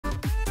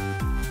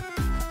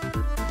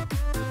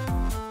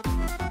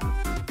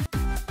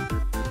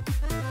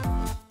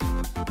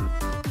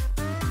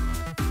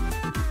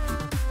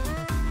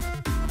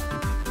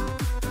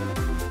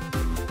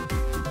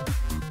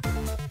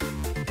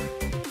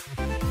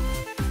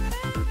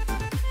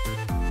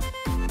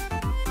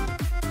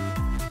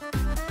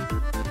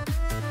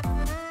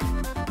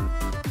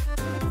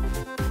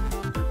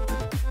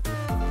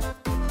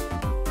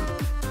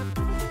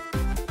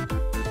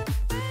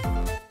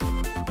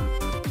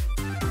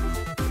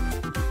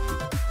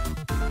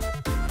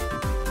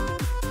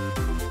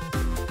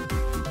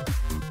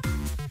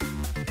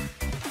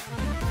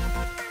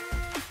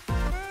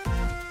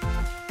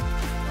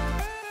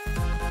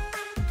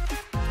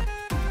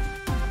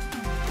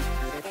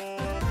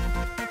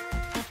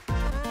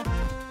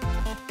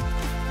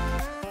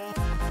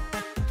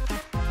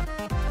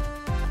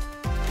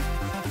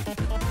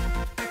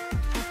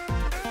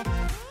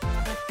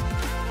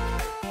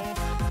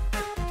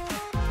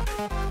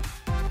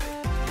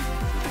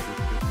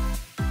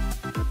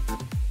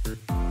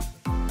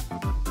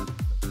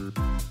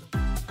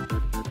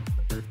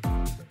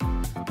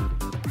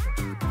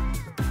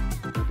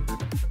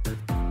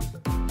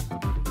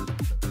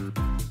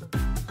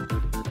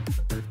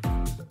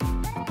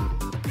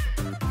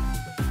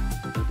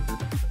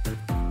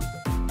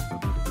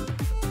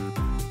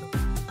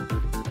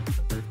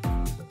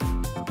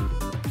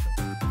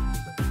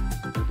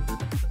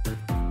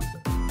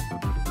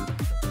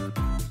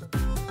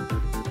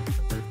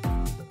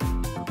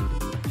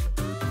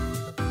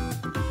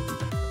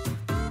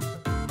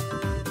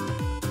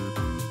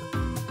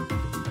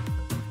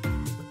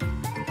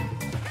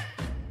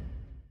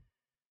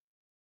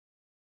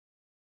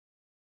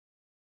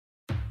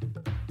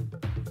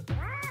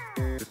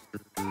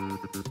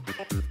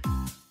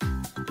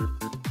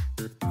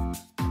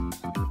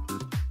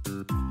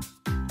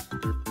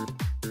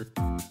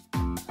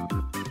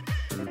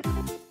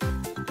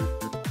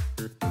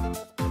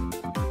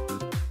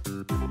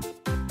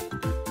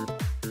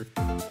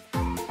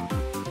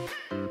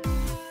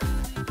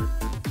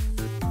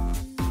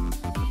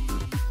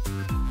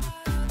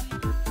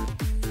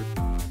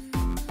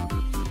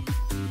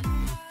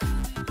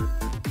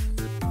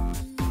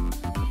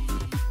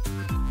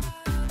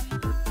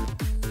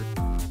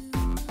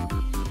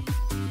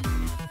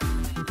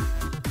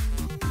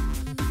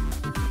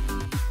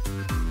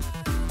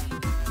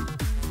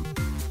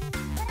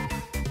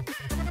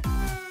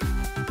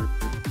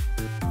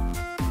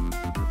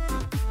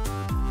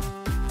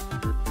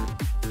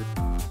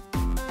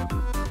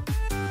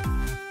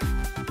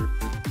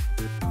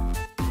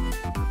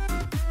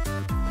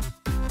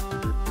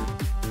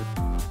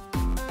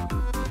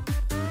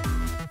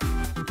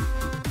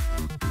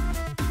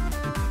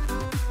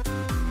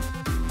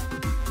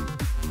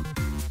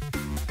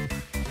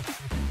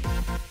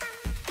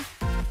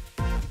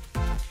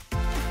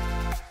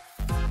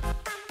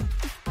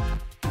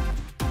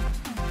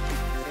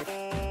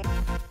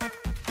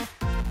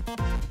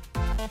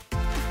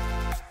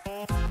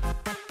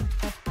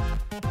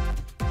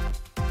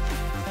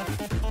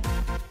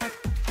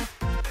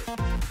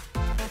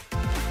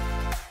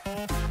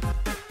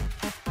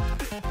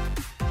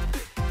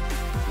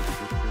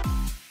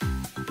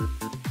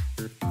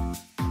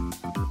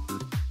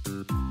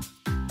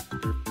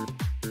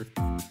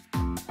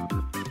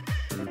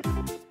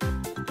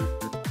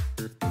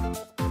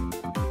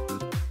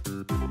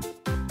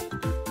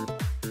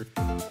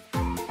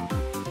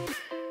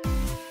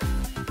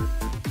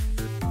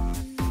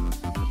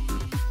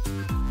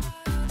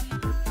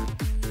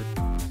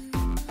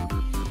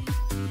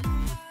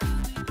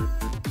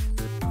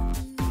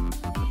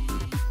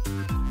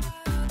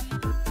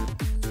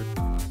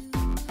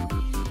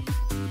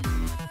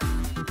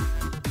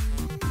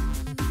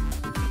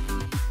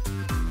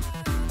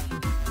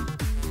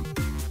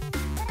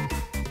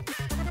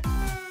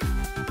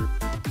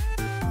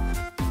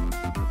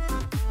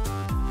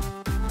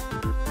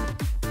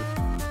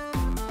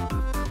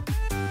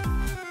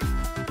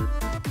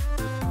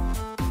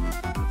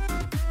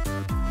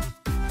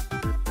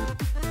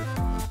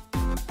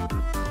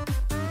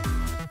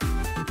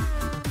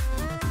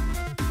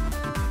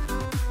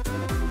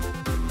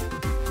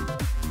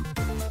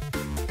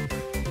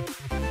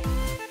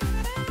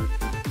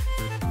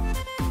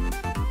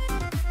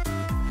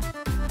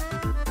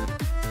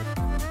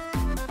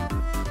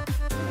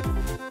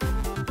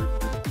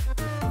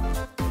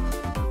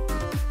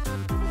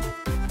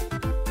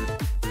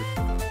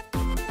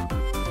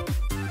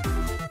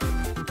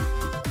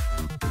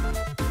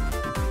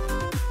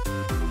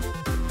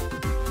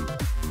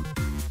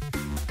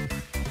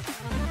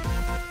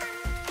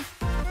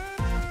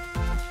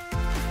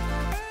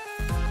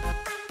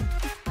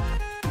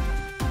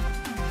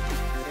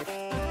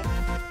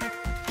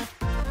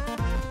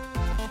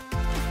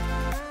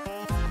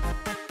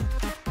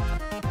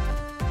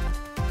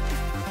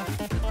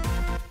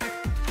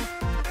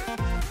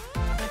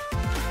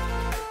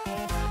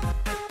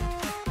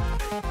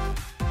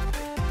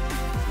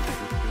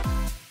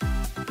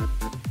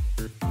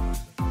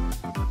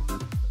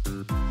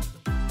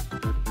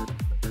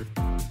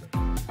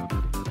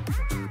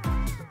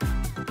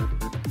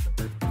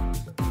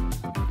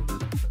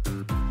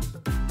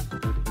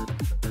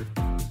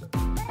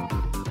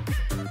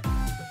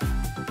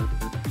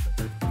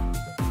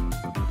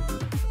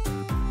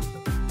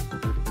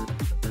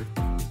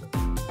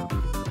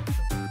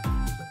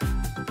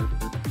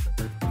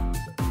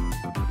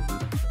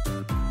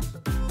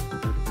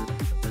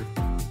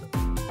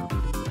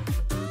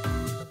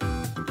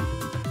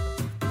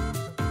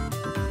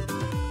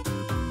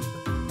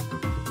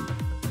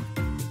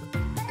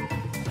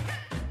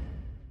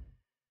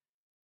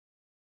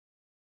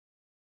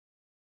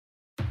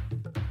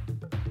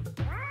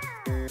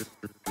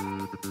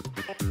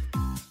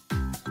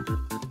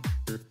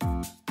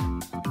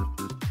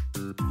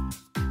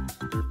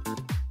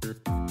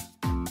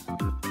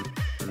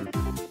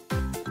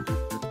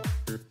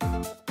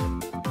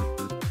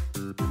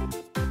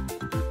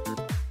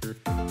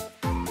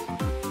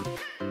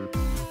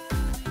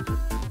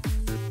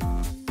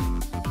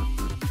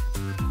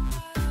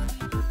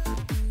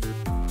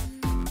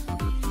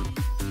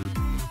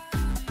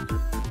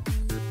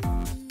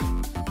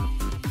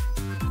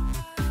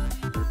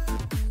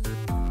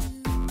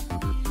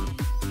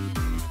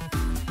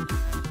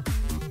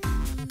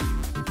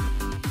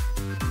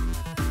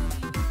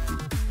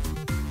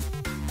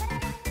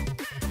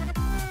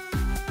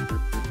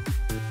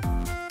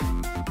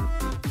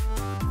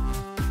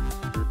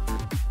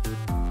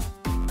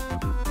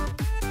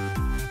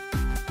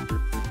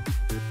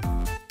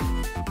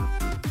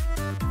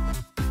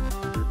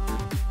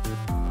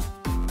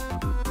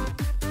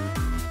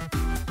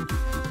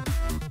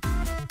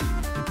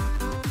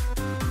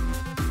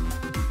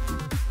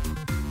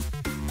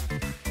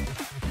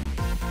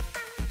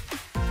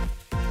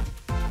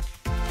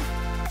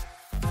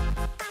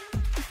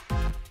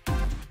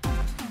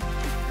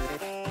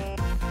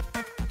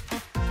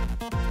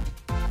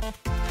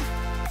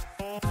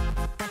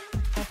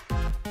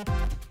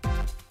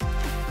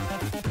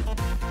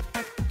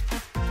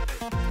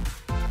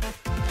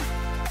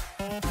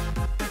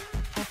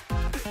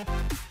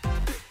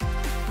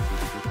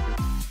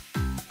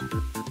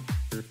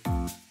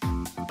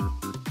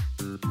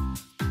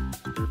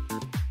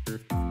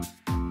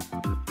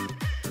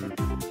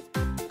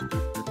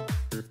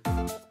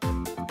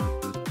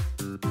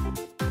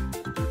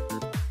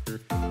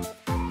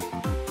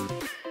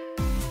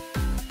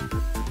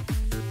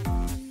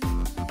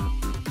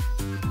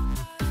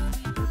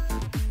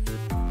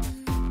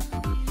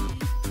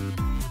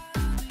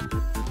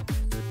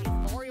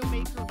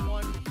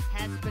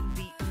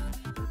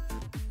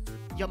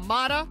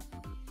Yamada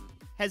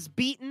has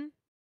beat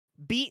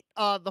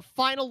the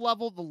final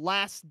level, The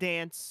Last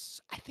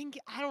Dance. I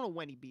don't know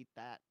when he beat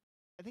that.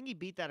 I think he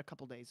beat that a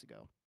couple days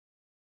ago.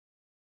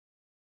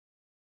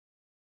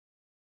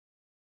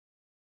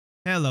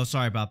 Hello,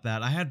 sorry about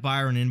that. I had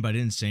Byron in, but I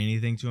didn't say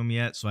anything to him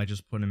yet, so I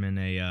just put him in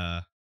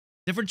a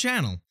different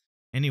channel.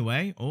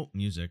 Anyway, oh,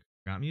 music.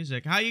 Got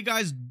music. How you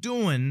guys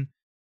doing?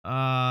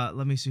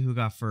 Let me see who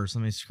got first.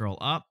 Let me scroll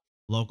up.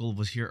 Local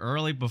was here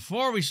early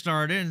before we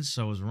started,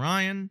 so was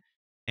Ryan.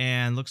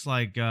 And looks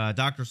like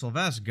Dr.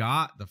 Sylvester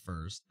got the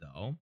first,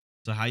 though.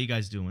 So how you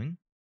guys doing?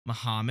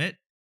 Muhammad.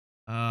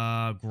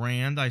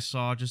 Grand, I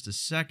saw just a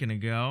second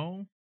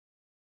ago.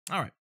 All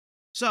right.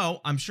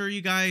 So, I'm sure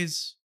you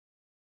guys...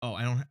 Oh,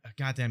 I don't...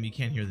 Goddamn, you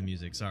can't hear the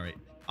music. Sorry.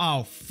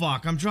 Oh,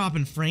 fuck. I'm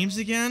dropping frames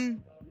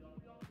again?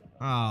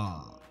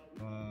 Oh.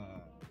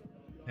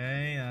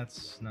 Okay,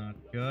 that's not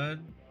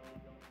good.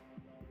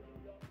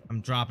 I'm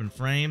dropping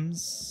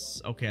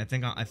frames. Okay, I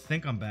think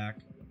I'm back.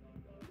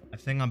 I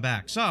think I'm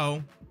back.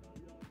 So...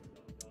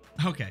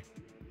 Okay.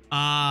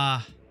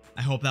 I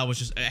hope that was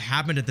just... It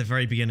happened at the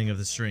very beginning of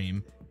the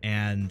stream,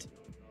 and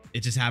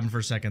it just happened for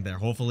a second there.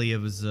 Hopefully, it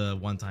was a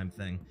one-time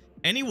thing.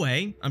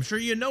 Anyway, I'm sure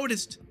you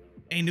noticed...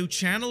 a new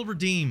channel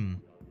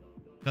redeem,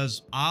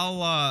 because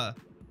I'll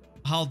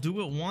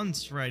do it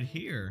once right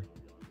here.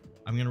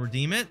 I'm gonna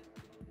redeem it.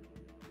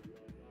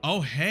 Oh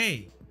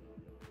hey,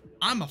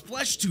 I'm a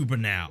flesh tuber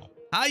now.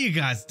 How you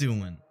guys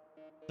doing?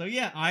 So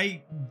yeah,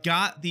 I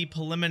got the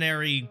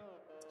preliminary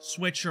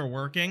switcher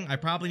working. I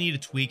probably need to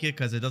tweak it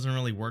because it doesn't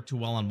really work too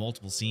well on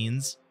multiple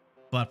scenes,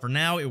 but for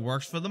now it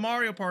works for the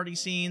Mario Party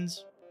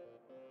scenes.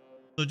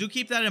 So do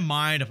keep that in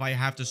mind. If I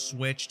have to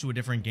switch to a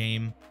different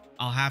game,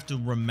 I'll have to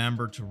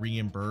remember to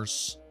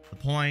reimburse the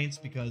points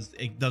because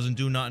it doesn't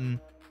do nothing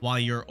while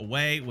you're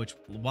away, which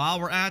while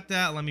we're at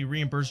that, let me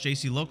reimburse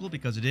JC Local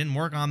because it didn't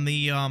work on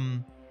the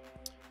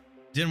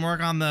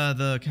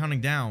the counting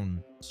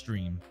down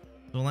stream.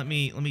 So let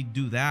me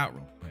do that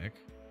real quick.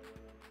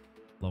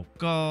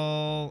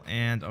 Local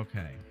and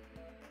okay.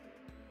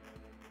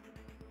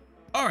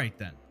 All right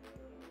then.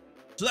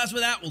 So that's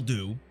what that will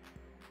do.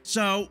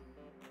 So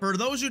for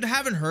those who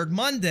haven't heard,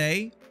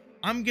 Monday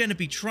I'm going to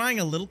be trying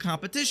a little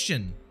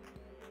competition.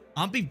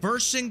 I'll be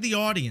versing the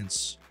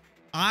audience.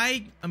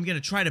 I am going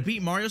to try to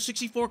beat Mario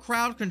 64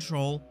 crowd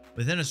control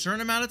within a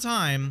certain amount of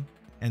time,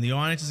 and the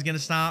audience is going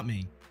to stop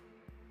me.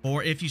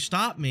 Or if you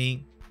stop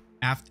me,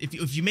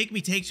 if you make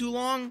me take too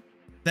long,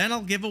 then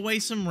I'll give away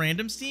some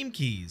random Steam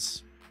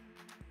keys.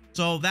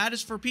 So that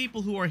is for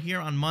people who are here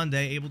on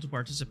Monday able to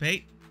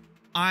participate.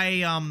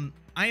 I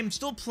am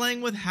still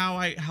playing with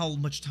how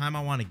much time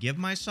I want to give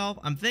myself.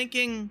 I'm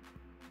thinking...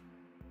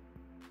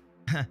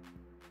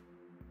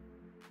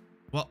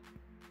 Well,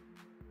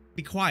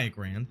 be quiet,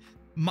 Grand.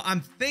 I'm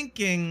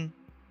thinking,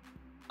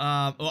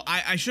 well,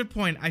 I should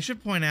point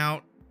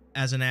out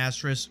as an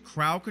asterisk,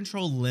 crowd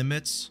control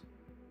limits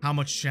how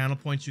much channel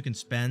points you can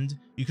spend.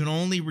 You can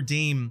only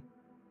redeem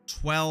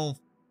 12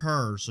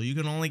 per, so you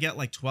can only get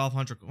like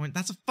 1,200 coins.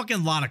 That's a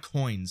fucking lot of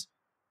coins.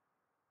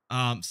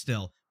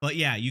 Still, but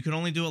yeah, you can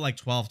only do it like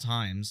 12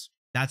 times.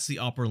 That's the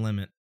upper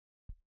limit.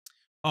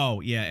 Oh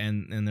yeah,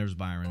 and there's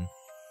Byron.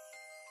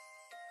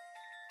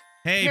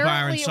 Hey,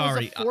 Apparently Byron,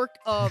 sorry. It was a fork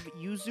of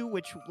Yuzu,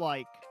 which,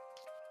 like,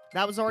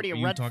 that was already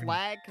a red talking...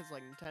 flag, because,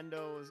 like,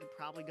 Nintendo is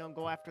probably going to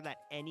go after that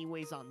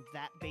anyways on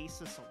that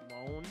basis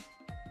alone.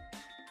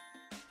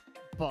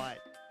 But...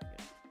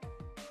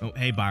 Oh,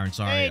 hey, Byron,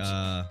 sorry.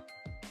 Hey,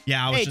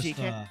 yeah, I was hey, just,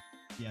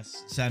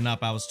 yes, setting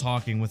up. I was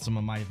talking with some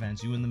of my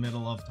events. You in the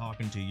middle of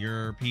talking to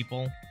your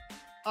people?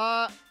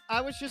 I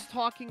was just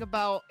talking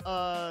about,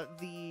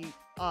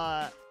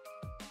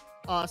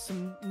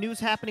 some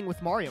news happening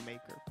with Mario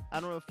Maker. I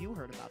don't know if you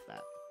heard about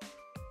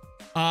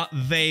that.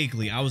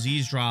 Vaguely. I was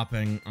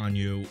eavesdropping on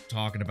you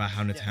talking about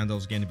how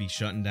Nintendo's going to be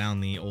shutting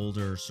down the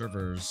older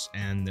servers,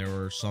 and there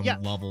were some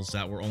levels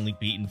that were only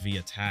beaten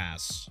via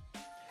tasks.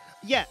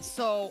 Yeah,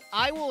 so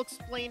I will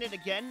explain it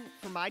again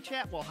for my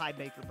chat. Well, hi,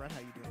 Baker Brett,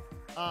 how you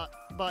doing?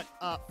 But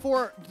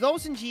for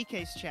those in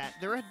GK's chat,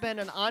 there had been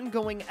an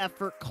ongoing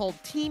effort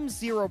called Team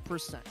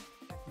 0%.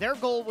 Their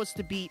goal was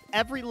to beat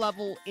every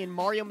level in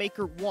Mario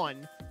Maker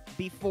 1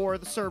 before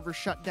the server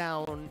shut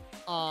down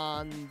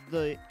on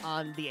the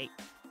 8th.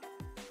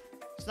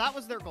 So that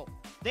was their goal.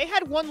 They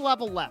had one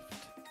level left.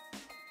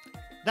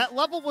 That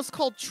level was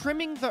called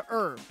Trimming the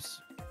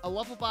Herbs, a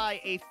level by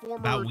a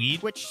former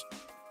Twitch...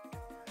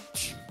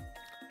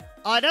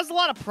 it has a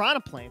lot of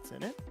piranha plants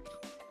in it.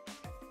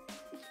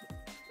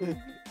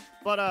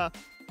 But,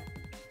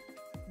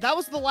 that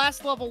was the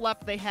last level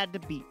left they had to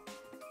beat.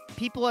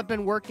 People have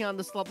been working on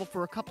this level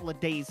for a couple of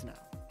days now.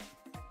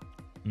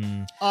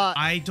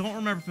 I don't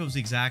remember if it was the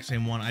exact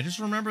same one. I just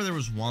remember there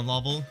was one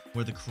level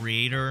where the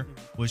creator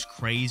was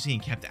crazy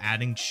and kept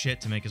adding shit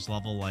to make his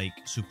level, like,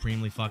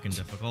 supremely fucking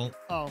difficult.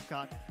 Oh,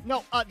 God.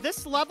 No,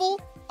 this level,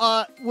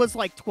 was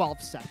like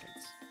 12 seconds.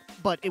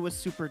 But it was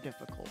super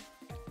difficult.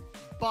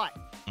 But,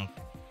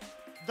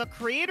 the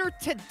creator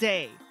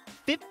today,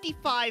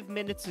 55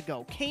 minutes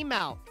ago, came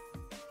out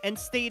and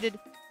stated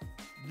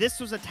this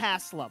was a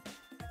task level.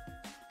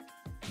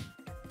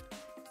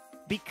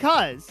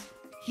 because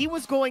he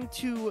was going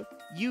to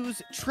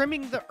use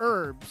trimming the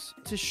herbs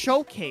to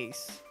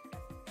showcase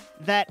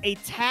that a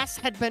task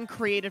had been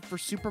created for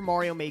Super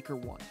Mario Maker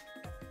 1.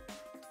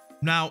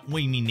 Now,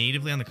 what, you mean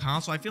natively on the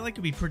console? I feel like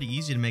it'd be pretty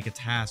easy to make a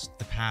task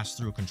to pass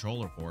through a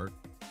controller port.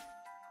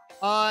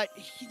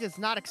 He does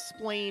not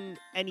explain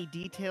any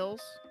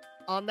details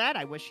on that.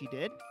 I wish he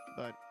did,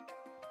 but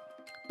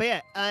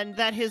yeah, and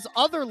that his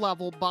other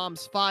level,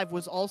 Bombs 5,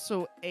 was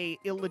also a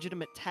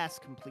illegitimate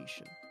task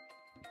completion.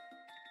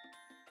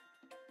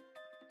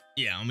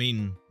 Yeah, I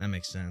mean, that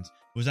makes sense.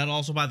 Was that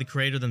also by the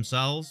creator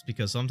themselves?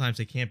 Because sometimes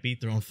they can't beat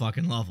their own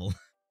fucking level.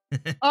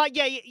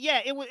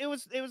 Yeah. It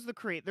was the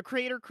creator. The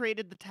creator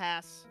created the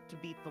tasks to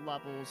beat the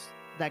levels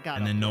that got.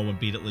 And then no one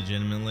beat it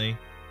legitimately.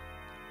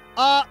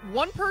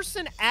 One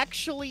person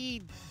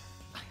actually,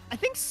 I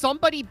think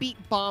somebody beat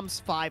Bombs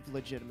 5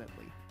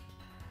 legitimately.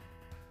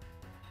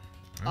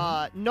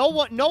 No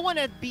one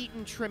had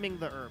beaten Trimming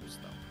the Herbs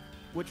though,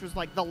 which was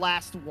like the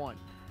last one.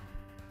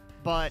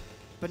 But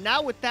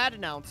now with that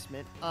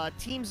announcement,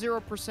 Team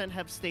 0%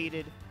 have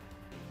stated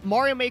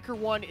Mario Maker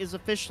 1 is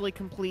officially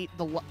complete.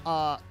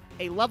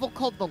 A level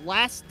called The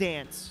Last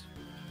Dance,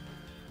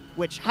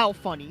 which, how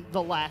funny,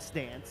 The Last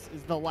Dance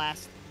is the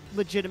last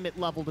legitimate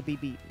level to be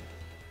beaten.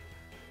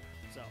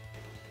 So,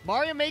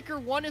 Mario Maker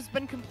 1 has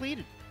been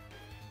completed.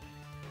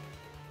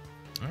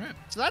 All right.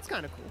 So that's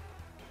kind of cool.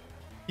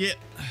 Yeah.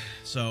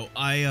 So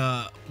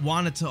I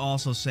wanted to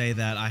also say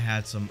that I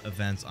had some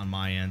events on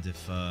my end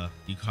if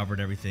you covered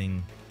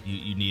everything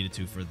you needed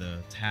to for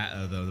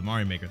the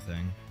Mario Maker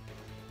thing.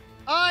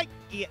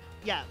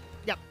 Yeah.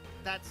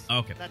 That's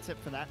okay. That's it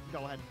for that. Go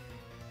ahead.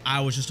 I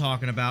was just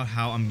talking about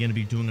how I'm going to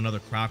be doing another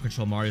crowd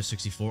control Mario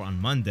 64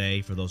 on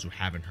Monday for those who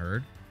haven't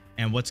heard.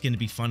 And what's going to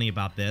be funny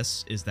about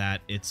this is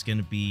that there's going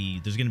to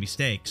be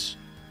stakes.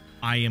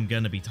 I am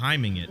going to be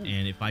timing it,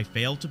 and if I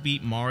fail to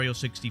beat Mario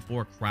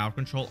 64 crowd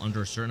control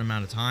under a certain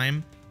amount of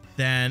time,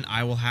 then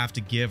I will have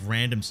to give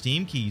random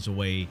Steam keys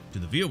away to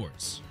the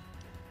viewers.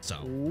 So,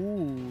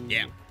 ooh,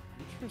 yeah.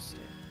 Interesting.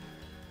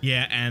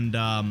 Yeah, and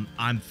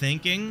I'm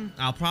thinking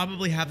I'll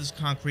probably have this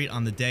concrete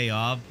on the day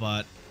of,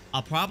 but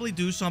I'll probably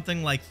do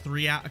something like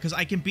 3 hours, because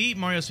I can beat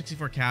Mario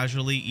 64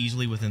 casually,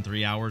 easily within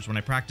 3 hours. When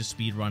I practice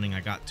speed running, I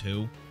got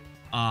 2.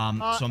 So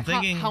I'm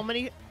thinking... How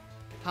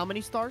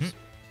many stars?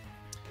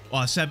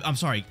 I'm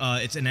sorry,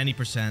 it's an any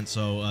 %,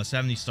 so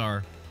 70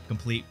 star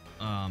complete.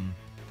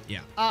 Yeah.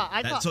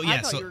 I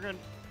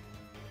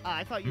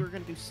thought you were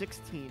gonna do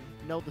 16.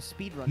 No, the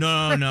speed run. No.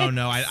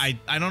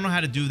 I don't know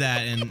how to do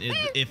that, and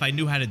if I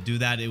knew how to do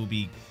that, it would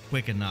be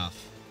quick enough.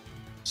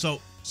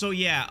 So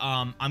yeah,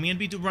 I'm gonna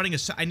be running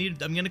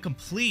I'm gonna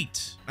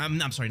complete.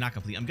 I'm sorry, not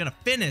complete. I'm gonna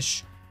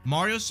finish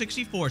Mario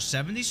 64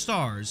 70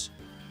 stars,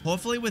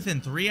 hopefully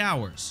within 3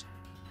 hours.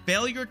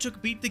 Failure to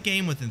beat the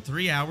game within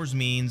 3 hours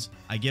means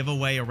I give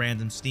away a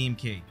random Steam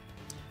key.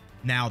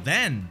 Now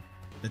then,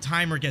 the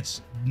timer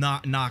gets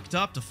knocked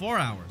up to 4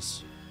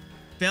 hours.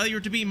 Failure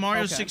to beat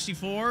Mario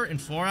 64 in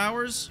 4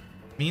 hours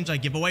means I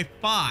give away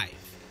 5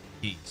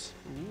 keys.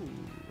 Ooh.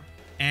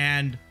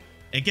 And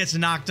it gets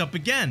knocked up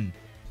again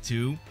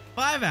to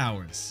 5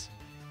 hours.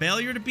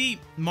 Failure to beat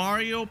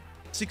Mario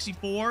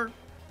 64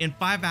 in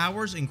 5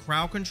 hours in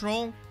crowd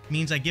control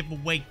means I give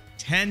away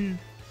 10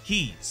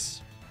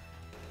 keys.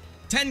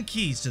 10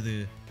 keys to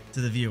the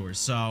viewers,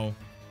 so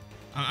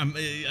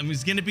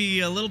it's gonna be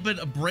a little bit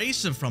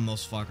abrasive from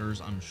those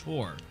fuckers, I'm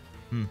sure.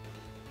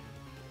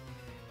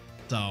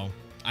 So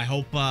I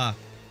hope,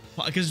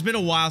 because it's been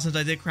a while since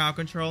I did crowd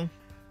control,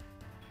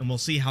 and we'll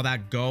see how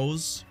that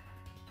goes.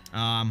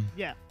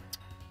 Yeah.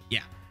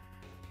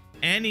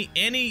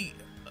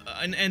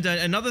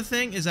 Another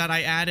thing is that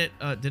I added.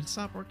 Did it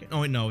stop working?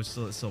 Oh wait, no, it's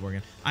still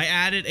working. I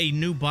added a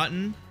new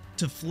button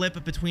to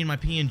flip between my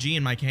PNG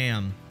and my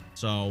cam,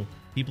 so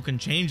people can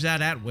change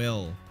that at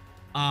will.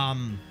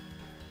 And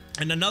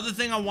another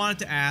thing I wanted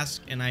to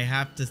ask, and I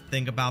have to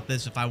think about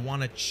this, if I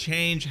want to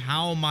change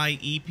how my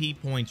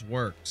EP points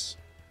works.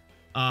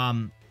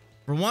 For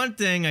one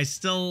thing, I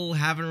still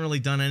haven't really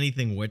done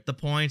anything with the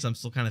points. I'm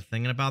still kind of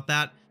thinking about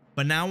that.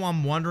 But now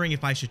I'm wondering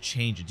if I should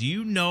change it. Do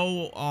you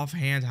know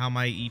offhand how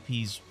my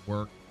EPs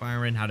work,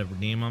 Byron? How to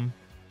redeem them?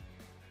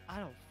 I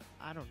don't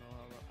know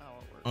how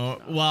it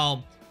works.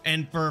 Well,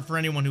 and for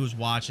anyone who's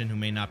watching who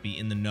may not be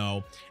in the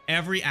know,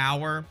 every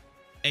hour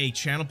a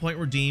channel point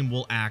redeem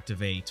will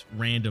activate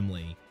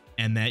randomly,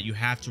 and that you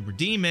have to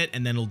redeem it,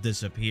 and then it'll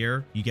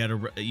disappear. You get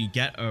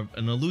an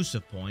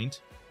elusive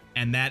point,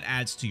 and that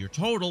adds to your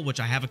total,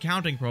 which I have a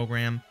counting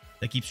program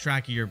that keeps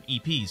track of your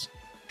EPs.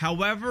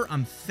 However,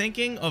 I'm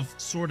thinking of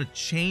sort of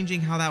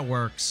changing how that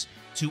works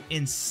to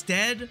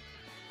instead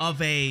of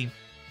a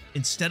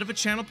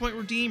channel point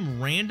redeem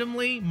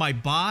randomly, my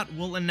bot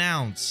will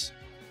announce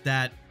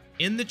that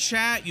in the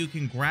chat you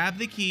can grab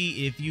the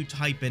key if you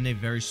type in a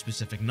very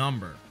specific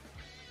number.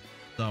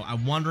 So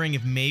I'm wondering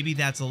if maybe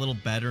that's a little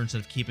better.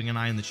 Instead of keeping an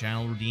eye on the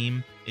channel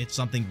redeem, it's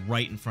something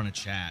right in front of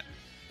chat.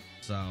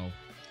 So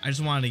I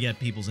just wanted to get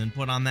people's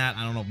input on that.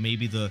 I don't know,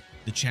 maybe the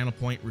channel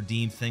point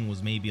redeem thing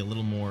was maybe a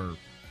little more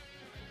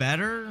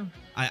better.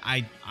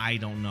 I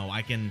don't know.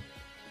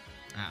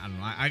 I don't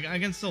know. I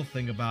can still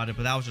think about it,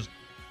 but that was just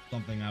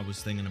something I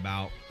was thinking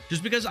about.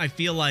 Just because I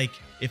feel like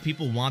if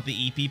people want the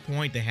EP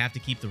point, they have to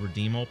keep the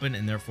redeem open,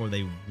 and therefore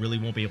they really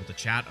won't be able to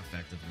chat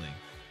effectively.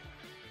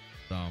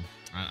 So,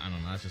 I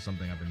don't know. That's just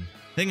something I've been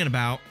thinking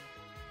about.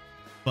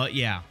 But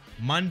yeah,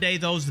 Monday,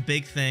 though, is the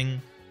big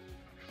thing.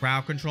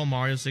 Crowd control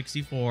Mario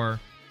 64.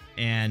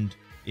 And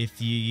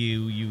if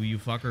you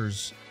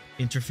fuckers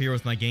interfere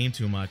with my game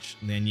too much,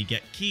 then you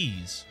get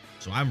keys.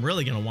 So I'm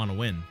really going to want to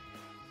win.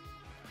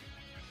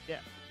 Yeah.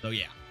 So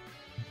yeah.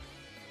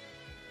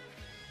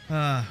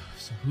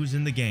 So who's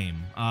in the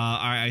game?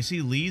 I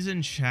see Lee's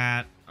in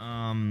chat.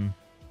 And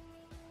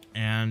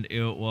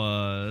it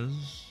was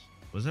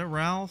it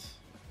Ralph?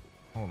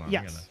 Hold on.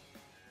 Yes.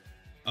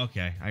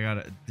 Okay, I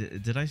gotta.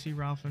 Did I see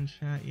Ralph in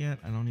chat yet?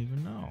 I don't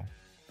even know.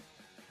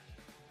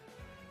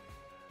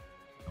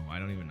 Oh, I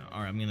don't even know. All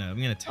right, I'm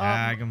gonna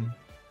tag him.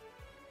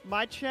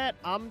 My chat,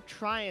 I'm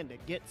trying to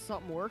get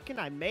something working.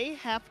 I may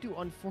have to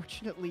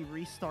unfortunately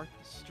restart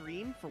the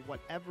stream for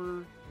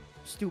whatever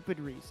stupid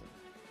reason.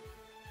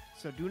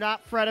 So do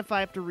not fret if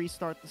I have to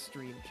restart the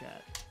stream,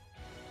 chat.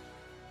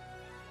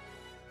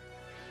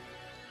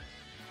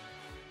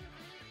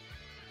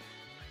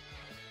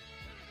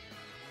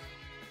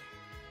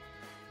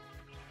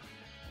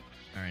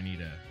 All right, I need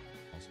to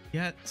also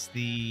get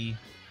the.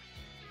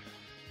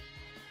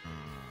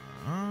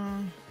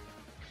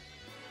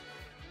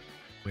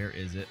 Where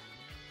is it?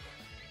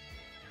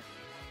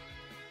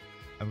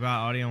 I've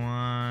got audio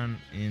on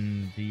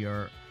in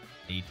VR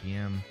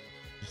ATM.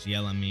 Just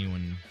yell at me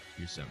when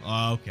you're simple.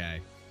 Oh, okay.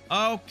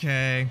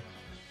 Okay.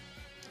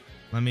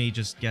 Let me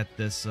just get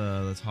this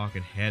the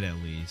talking head at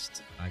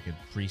least. I could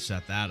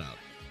preset that up.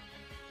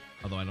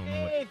 Although I don't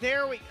know what. Hey,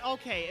 there we.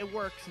 Okay, it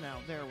works now.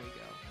 There we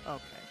go.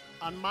 Okay.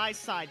 On my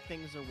side,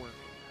 things are working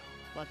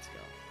now. Let's go.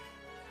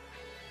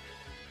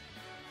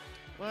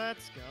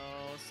 Let's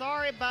go.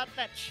 Sorry about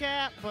that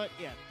chat, but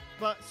yeah.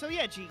 But so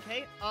yeah,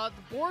 GK. The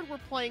board we're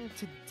playing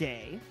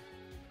today.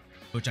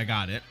 Which I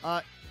got it.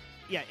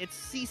 Yeah, it's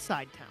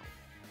Seaside Town.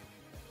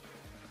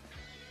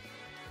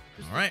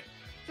 All right.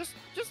 Just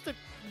a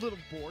little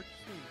board.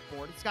 Just a little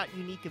board. It's got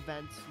unique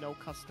events, no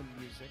custom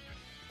music,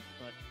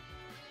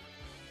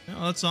 but.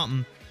 Oh, that's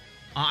something.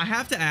 I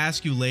have to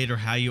ask you later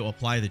how you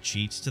apply the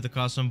cheats to the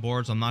custom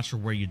boards. I'm not sure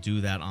where you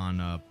do that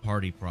on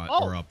Party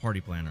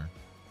Planner.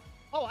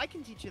 Oh, I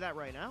can teach you that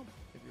right now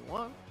if you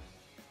want.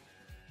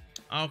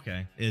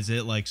 Okay. Is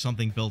it like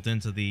something built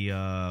into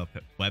the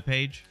web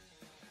page?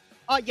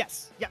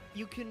 Yes. Yep.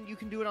 You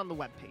can do it on the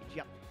web page.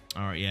 Yep.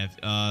 All right.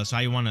 Yeah. So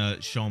how you want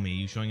to show me?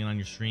 You showing it on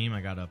your stream?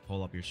 I gotta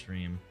pull up your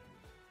stream.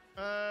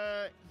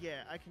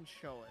 Yeah, I can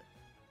show it.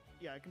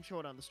 Yeah, I can show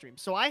it on the stream.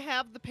 So I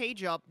have the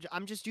page up.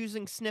 I'm just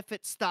using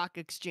Sniffit Stock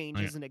Exchange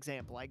as an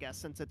example, I guess,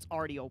 since it's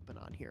already open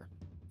on here.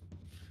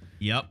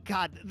 Yep.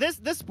 God,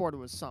 this board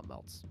was something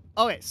else.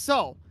 Okay,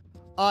 so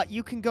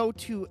you can go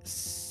to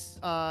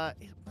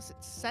was it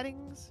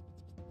settings?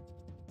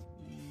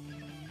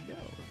 No.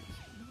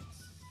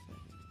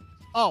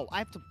 Oh, I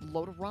have to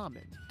load a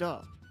ramen.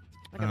 Duh.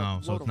 Oh,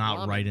 so it's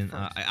not right in.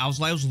 I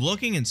was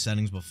looking in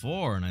settings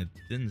before and I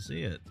didn't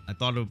see it. I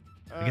thought it.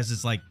 I guess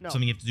it's like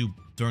something you have to do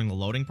during the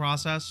loading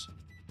process.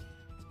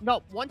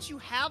 No, once you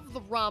have the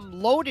ROM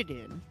loaded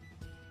in,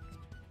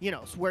 so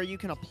where you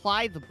can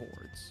apply the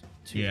boards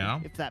to,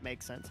 if that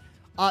makes sense.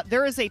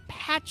 There is a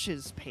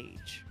patches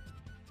page.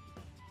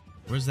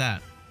 Where's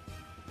that?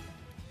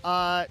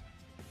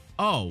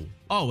 Oh,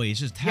 wait, it's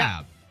just tab.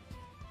 Yeah.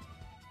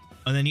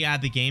 And then you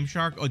add the Game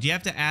Shark. Oh, do you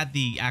have to add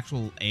the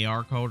actual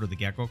AR code or the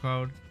Gecko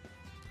code?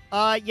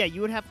 Yeah,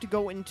 you would have to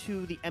go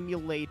into the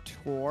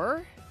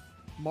emulator.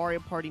 Mario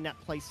Party Net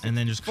Play 64. And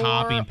then just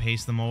copy and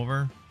paste them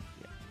over?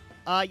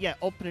 Yeah,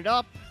 open it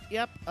up.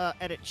 Yep,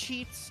 edit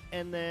cheats.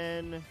 And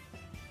then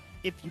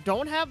if you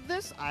don't have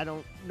this, I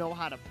don't know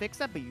how to fix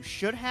that, but you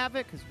should have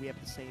it because we have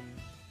the same,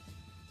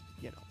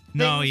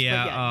 No, things,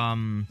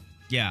 yeah,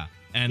 yeah.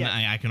 And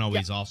I can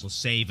always also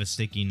save a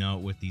sticky note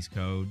with these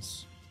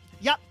codes.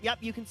 Yep,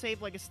 you can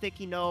save like a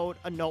sticky note,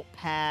 a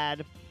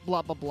notepad,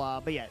 blah, blah,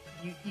 blah. But yeah,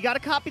 you got to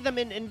copy them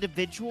in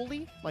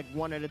individually, like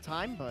one at a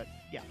time, but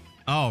yeah.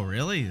 Oh,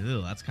 really?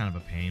 Ew, that's kind of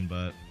a pain,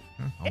 but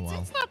well.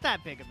 It's not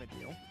that big of a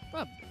deal.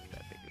 Not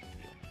that big of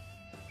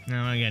a deal.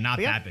 No, yeah, not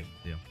that big of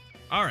a deal.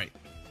 All right.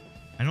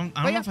 I don't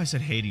know if I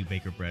said hey to you,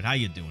 Baker Bread. How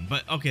you doing?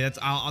 But okay,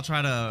 I'll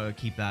try to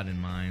keep that in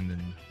mind.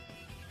 And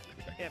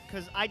yeah,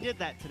 because I did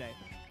that today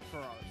for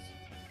ours.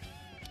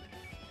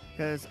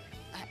 Because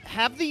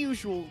have the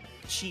usual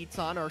cheats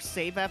on, or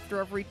save after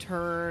every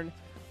turn,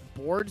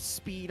 board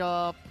speed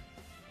up,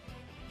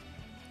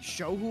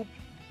 show who.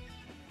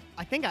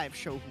 I think I have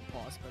show who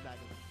pause, but that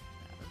doesn't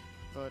matter.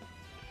 But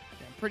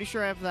yeah, I'm pretty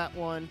sure I have that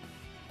one.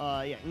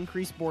 Yeah,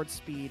 increase board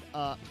speed.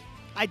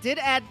 I did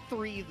add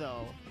 3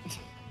 though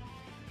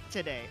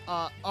today.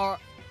 Are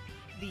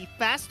the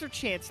faster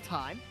chance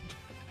time,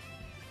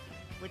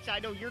 which I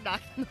know you're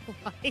not gonna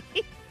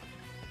like,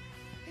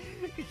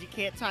 because you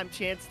can't time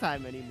chance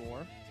time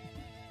anymore.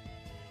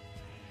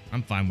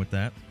 I'm fine with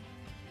that.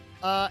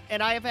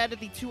 And I have added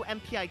the 2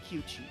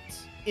 MPIQ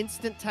cheats: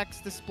 instant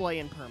text display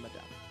and permadeath.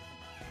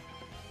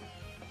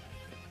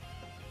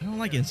 I don't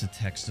like instant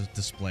text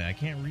display. I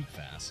can't read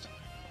fast.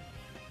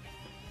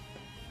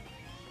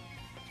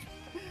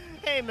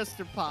 Hey,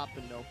 Mr. Pop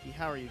and Noki,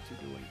 how are you two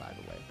doing, by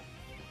the way?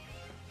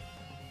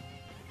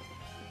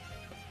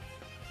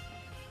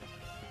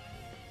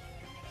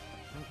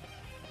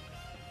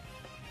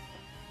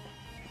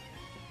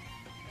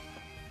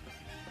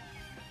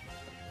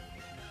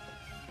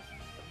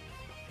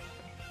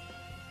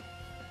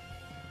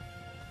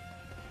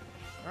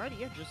 Alrighty,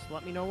 yeah, just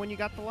let me know when you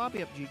got the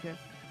lobby up, GK.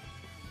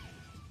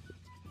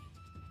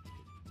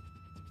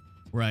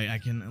 Right, I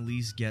can at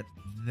least get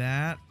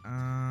that.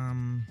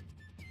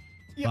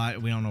 Yep.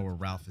 But we don't know where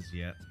Ralph is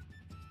yet.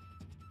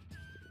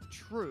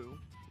 True.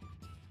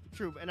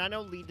 True, and I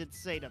know Lee did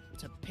say to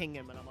ping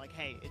him, and I'm like,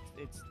 hey,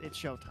 it's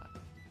showtime.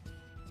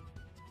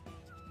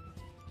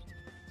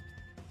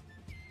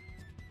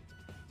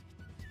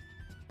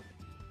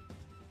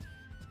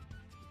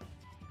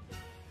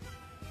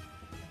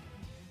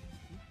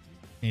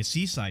 Hey,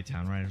 Seaside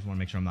Town, right? I just want to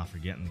make sure I'm not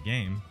forgetting the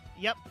game.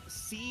 Yep,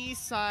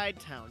 Seaside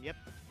Town. Yep.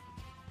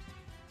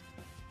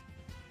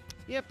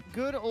 Yep,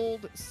 good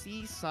old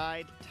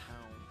Seaside Town.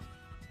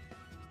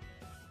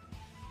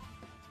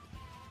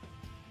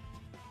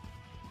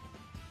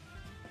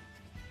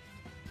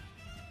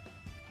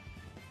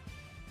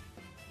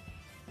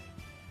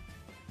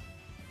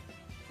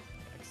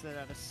 Exit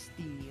out of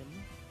Steam.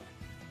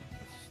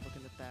 Just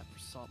looking at that for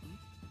something.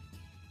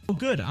 Oh,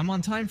 good. I'm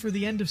on time for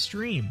the end of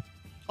stream.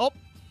 Oh,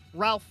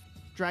 Ralph,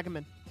 drag him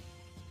in.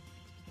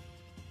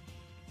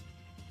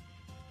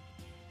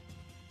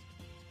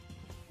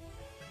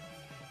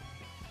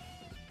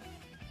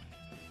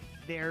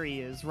 There he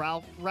is.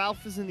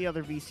 Ralph is in the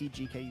other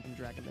VCGK. You can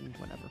drag him in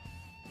whenever.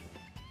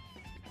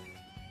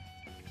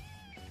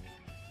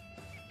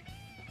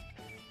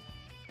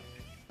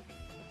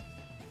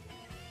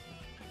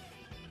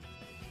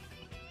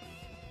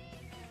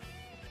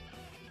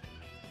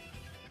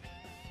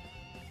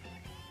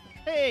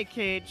 Hey,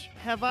 Cage.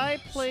 Have I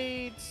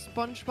played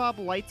SpongeBob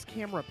Lights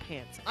Camera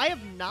Pants? I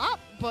have not,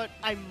 but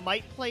I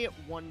might play it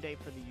one day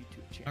for the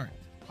YouTube channel. All right.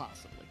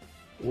 Possibly.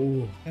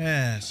 Ooh,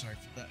 Sorry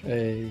for that.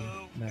 hey,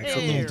 It's Max. a Hey,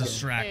 little hey,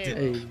 distracted.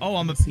 hey. Oh,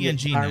 I'm a See a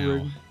PNG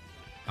pirate. now.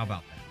 How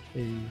about that?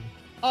 Hey,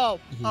 Oh,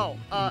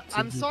 Yeah,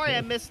 I'm it's a sorry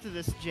I GK. missed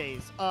this,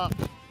 Jays.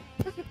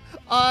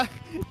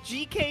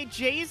 GK,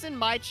 Jays in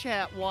my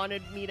chat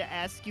wanted me to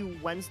ask you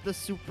when's the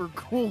Super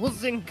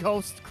Ghouls and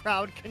Ghost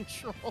crowd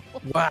control.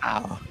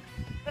 wow.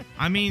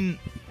 I mean,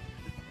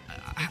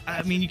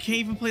 I mean, you can't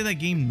even play that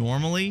game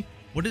normally.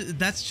 What is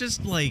that's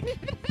just like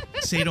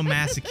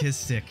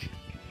sadomasochistic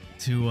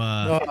to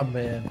Oh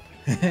man.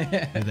 do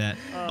that.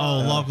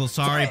 Oh, local,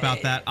 sorry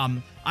about that.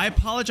 I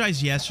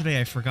apologize yesterday.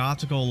 I forgot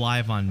to go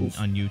live on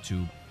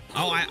YouTube.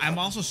 Oh, I'm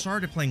also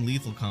started playing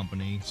Lethal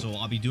Company, so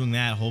I'll be doing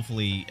that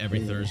hopefully every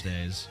Yeah.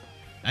 Thursdays.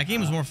 That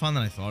game was more fun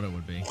than I thought it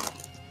would be.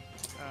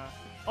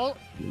 Oh,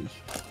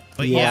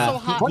 But Yeah. yeah, Also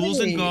hot- Ghouls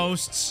and Funny-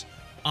 Ghosts.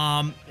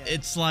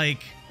 It's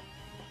like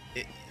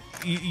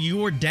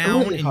you are down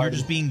Really and you're hard.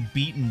 just being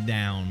beaten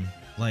down.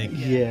 Like,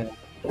 Yeah.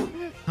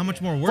 how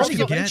much more worse Funny can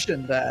you you get?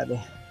 mentioned that.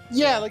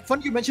 Yeah, like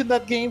funny you mentioned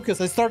that game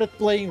because I started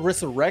playing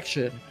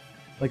Resurrection,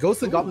 like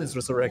Ghosts and Goblins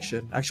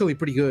Resurrection. Actually,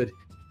 pretty good.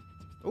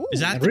 ooh.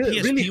 Is that And the really-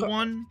 PSP really-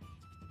 one?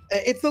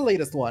 It's the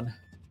latest one.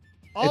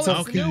 Oh, it's it's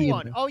on the new Steam.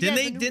 one. Oh, yeah,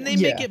 Didn't they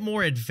one. make Yeah. it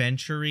more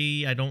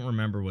adventure-y? I don't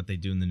remember what they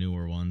do in the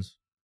newer ones.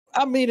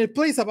 I mean, it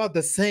plays about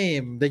the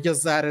same. They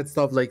just added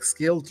stuff like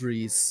skill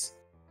trees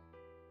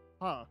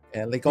Huh.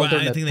 and like Well,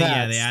 alternate I think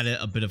paths. they added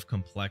a bit of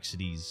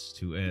complexities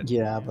to it.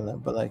 Yeah,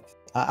 but like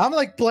I'm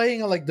like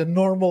playing on like the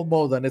normal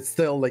mode and it's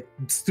still like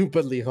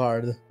stupidly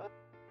hard.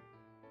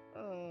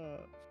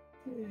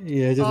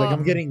 Yeah, just like I'm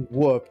Um, getting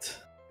whooped.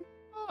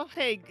 Oh,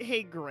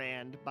 hey,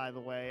 Grand. By the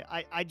way,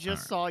 I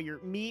just Alright. saw your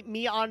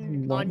me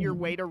on your No.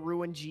 way to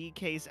ruin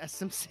GK's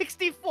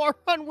SM64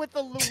 run with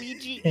the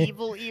Luigi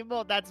evil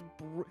emo. That's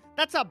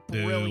a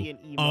brilliant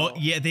emo. Oh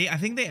yeah, I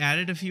think they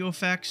added a few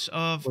effects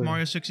of Or-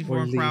 Mario 64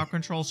 or and Lee. Crowd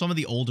Control. Some of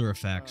the older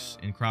effects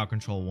in Crowd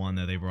Control 1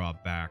 that they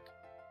brought back.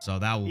 So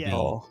that will Yeah. be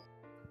Oh,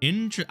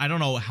 I don't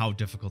know how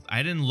difficult.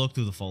 I didn't look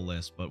through the full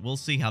list, but we'll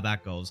see how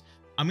that goes.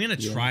 I'm gonna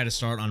Yeah. try to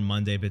start on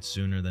Monday a bit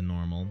sooner than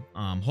normal.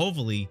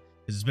 Hopefully,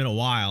 because it's been a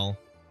while.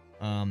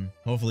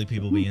 Hopefully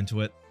people will be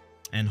into it,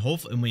 and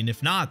hopefully, I mean,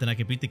 if not, then I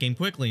can beat the game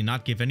quickly and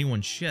not give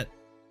anyone shit.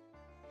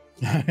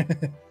 All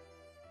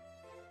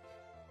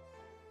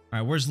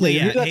right, where's Lee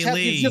Yeah, at? that Hey chat,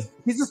 Lee.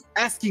 he's just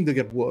asking to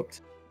get whooped.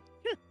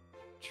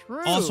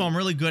 True. Also, I'm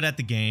really good at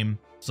the game,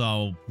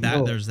 so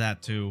No. there's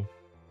that too.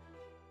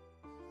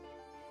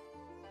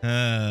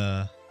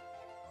 I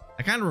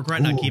kind of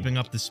regret not Ooh. keeping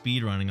up the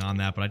speed running on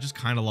that, but I just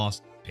kind of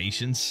lost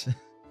patience.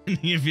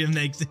 If you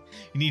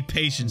need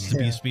patience to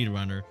be a Yeah.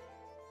 speedrunner.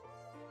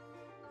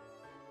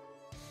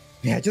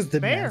 Yeah, it just Fair.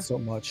 demands so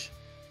much.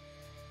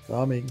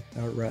 Coming,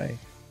 all right.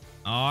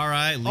 All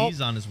right,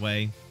 Lee's on his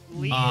way.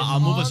 Lee is I'll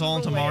move us on all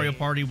the into Mario way.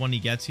 Party when he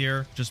gets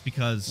here, just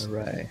because, All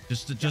right.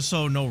 just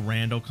so no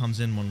rando comes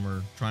in when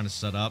we're trying to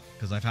set up,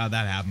 because I've had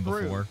that happen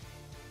True. before.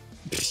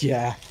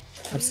 Yeah,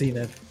 I've seen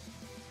it.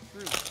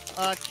 True.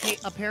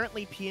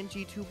 Apparently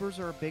PNG tubers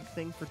are a big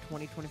thing for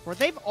 2024.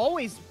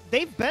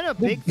 They've been a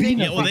big been thing.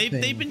 Yeah, well, thing.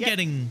 they've been Yeah.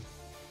 getting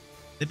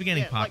Yeah,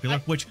 like, popular.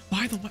 Which,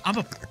 by the way,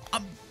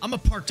 I'm a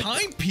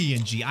part-time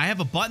PNG. I have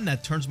a button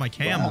that turns my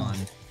cam Wow. on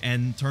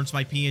and turns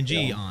my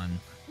PNG Yeah. on.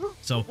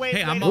 So Wait,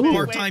 hey, wait, I'm a wait,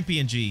 part-time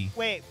PNG.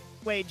 Wait,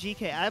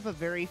 GK, I have a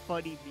very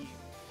funny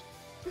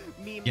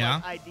meme Yeah?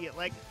 like, idea.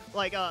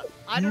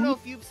 I don't know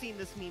if you've seen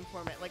this meme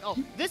format. Like, oh,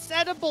 this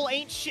edible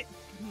ain't shit.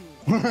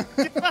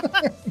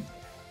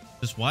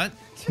 Just what?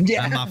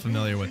 Yeah. I'm not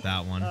familiar with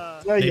that one.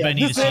 Maybe I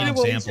need to see an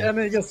example. And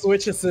it just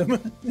switches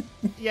him.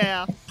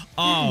 Yeah.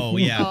 Oh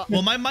yeah.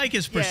 Well, my mic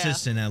is Yeah.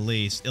 persistent at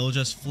least. It'll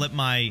just flip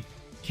my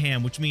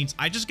cam, which means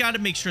I just got to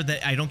make sure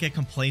that I don't get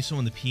complacent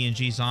when the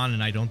PNG's on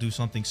and I don't do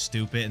something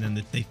stupid and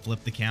then they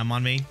flip the cam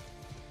on me.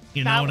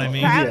 You know what I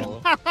mean?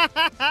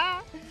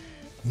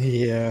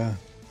 Yeah.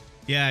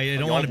 Yeah, I don't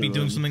y'all want to be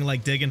doing doing? something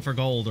like digging for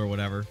gold or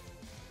whatever.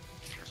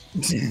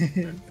 All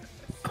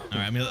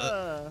right, I mean,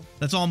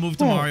 let's all move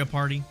to Mario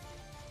Party.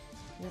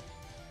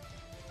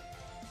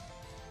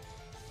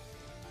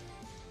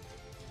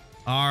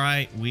 All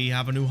right, we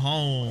have a new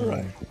home.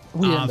 Right.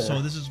 We in there.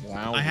 So this is.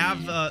 Wow. I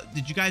have.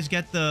 Did you guys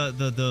get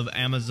the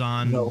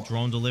Amazon No.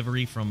 drone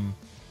delivery from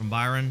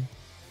Byron?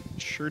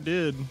 Sure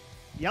did.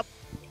 Yep.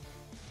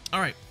 All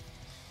right.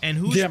 And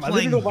who's Damn, I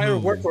playing didn't know Byron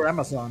who? worked for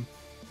Amazon.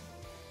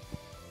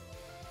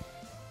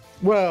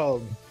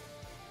 Well,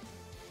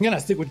 I'm gonna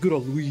stick with good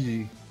old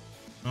Luigi.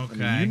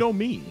 Okay. I mean, you know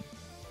me.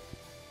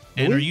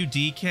 And are Luigi?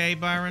 you DK, I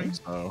Byron? think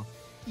so.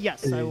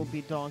 Yes, I will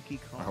be Donkey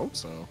I Kong. hope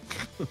so.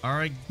 All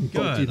right,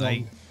 Donkey good.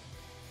 Kong.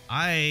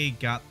 I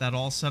got that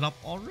all set up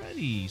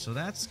already, so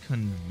that's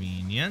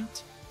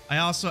convenient. I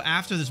also,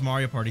 after this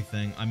Mario Party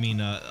thing, I mean,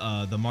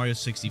 the Mario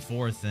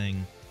 64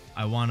 thing,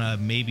 I want to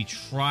maybe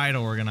try to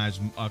organize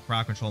a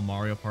crowd control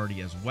Mario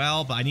Party as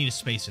well, but I need to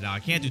space it out. I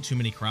can't do too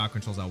many crowd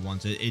controls at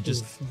once. It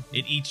just,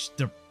 it eats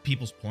the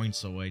people's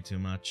points away too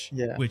much.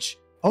 Yeah. Which,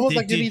 Almost Did-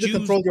 like you did need to you-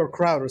 control your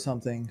crowd or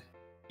something.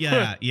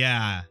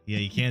 yeah,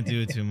 you can't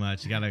do it too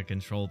much. You got to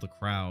control the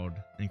crowd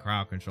and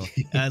crowd control.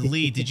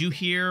 Lee, did you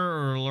hear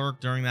or lurk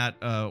during that,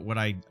 what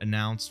I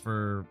announced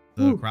for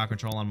the Ooh. crowd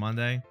control on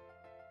Monday?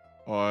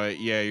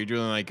 Yeah, you're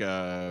doing like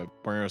a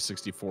Mario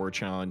 64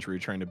 challenge where you're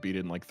trying to beat it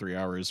in like 3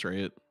 hours,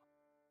 right?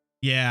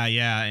 Yeah,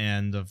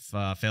 and if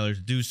failure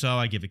to do so,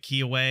 I give a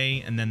key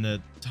away, and then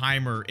the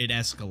timer, it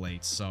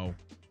escalates. So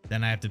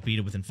then I have to beat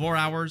it within 4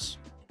 hours.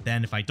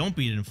 Then if I don't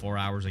beat it in 4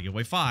 hours, I give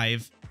away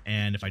 5.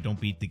 And if I don't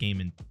beat the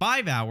game in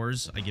 5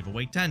 hours, I give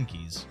away 10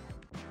 keys.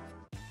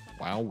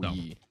 Wow.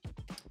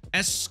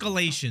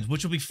 Escalations,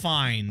 which will be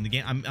fine. The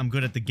game, I'm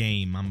good at the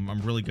game.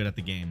 I'm really good at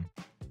the game.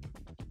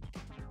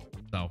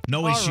 So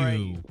no All issue.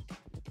 right.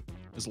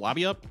 Is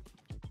lobby up?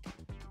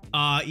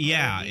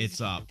 Yeah,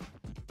 it's up.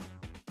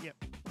 Yep.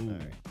 Ooh.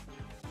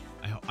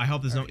 I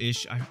hope there's no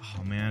issue.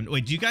 Oh man,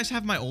 wait. Do you guys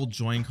have my old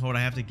join code? I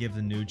have to give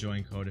the new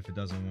join code if it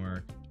doesn't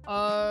work.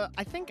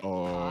 I think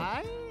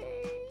Oh.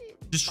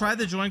 Just try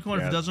the join code.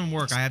 If Yeah. it doesn't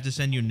work, I have to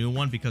send you a new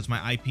one because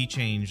my IP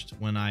changed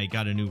when I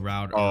got a new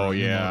router. Oh or a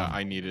new yeah, modem.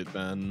 I need it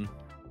then.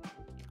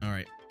 All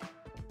right.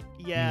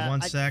 Yeah.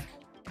 One sec.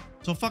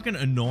 So fucking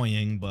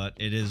annoying, but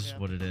it is Yeah.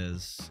 what it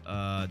is.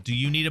 Do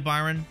you need a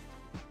Byron?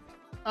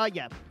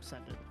 Yeah.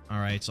 Send it. All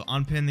right. So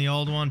unpin the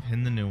old one,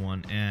 pin the new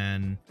one,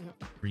 and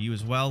for you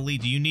as well, Lee.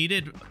 Do you need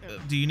it?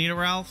 Do you need it,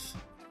 Ralph?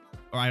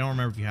 Or I don't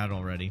remember if you had it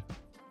already.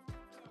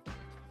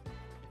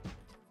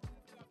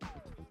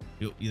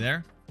 You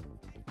there?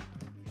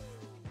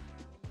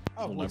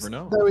 Oh, We'll never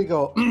know. There we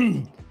go.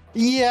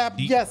 Yeah,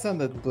 Do you- yeah,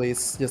 send it,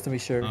 please, just to be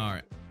sure. All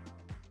right.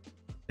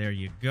 There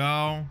you go.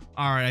 All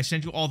right. I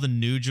sent you all the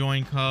new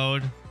join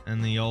code,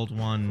 and the old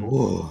one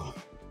Ooh.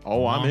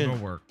 Oh, I'm longer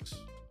in. works.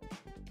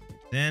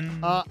 Then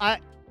All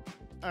right.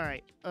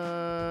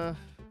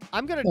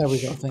 I'm gonna. There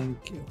we go.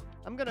 Thank you.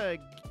 I'm gonna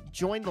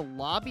join the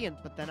lobby,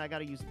 but then I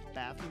gotta use the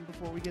bathroom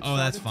before we get oh,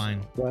 started. that's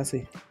fine.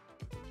 Classy.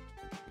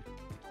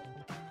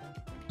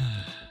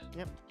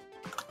 Yep.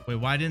 Wait,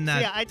 why didn't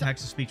that yeah,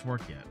 text to speech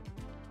work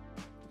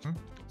yet?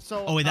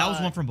 So. Oh wait, that was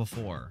one from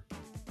before,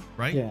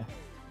 right? Yeah.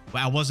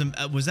 Well, I wasn't.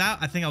 Was that?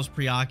 I think I was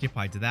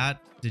preoccupied.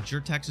 Did your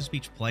text to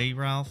speech play,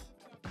 Ralph?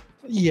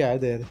 Yeah, I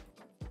did.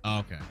 Oh,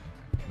 okay.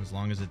 As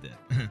long as it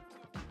did.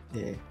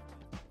 Yeah.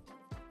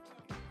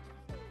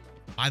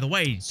 By the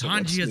way, So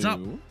what's Tanji is up.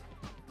 new?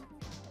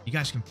 You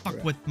guys can fuck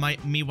Right.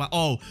 with me while.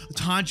 Oh,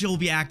 Tanji will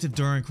be active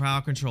during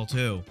crowd control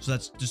too. So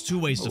there's 2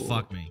 ways to Oh.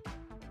 fuck me.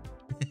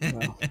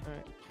 Wow.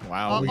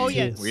 Wow. Oh,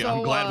 yeah. Jesus. I'm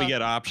So, glad we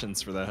get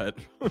options for that.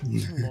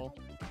 Cool.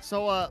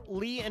 So,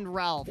 Lee and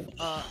Ralph,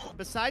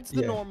 besides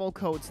the Yeah. normal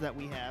codes that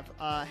we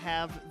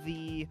have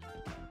the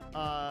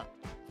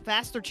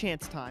faster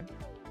chance time.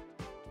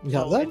 We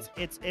have So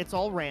that? it's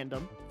all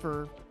random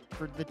for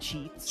the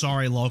cheats.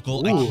 Sorry,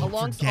 local. Ooh. I keep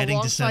Along-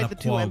 forgetting to set alongside up the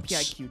two quotes.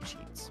 MPIQ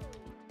cheats.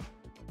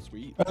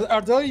 Sweet.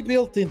 Are they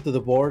built into the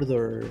board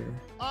or?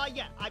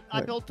 Yeah, I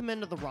Right. built them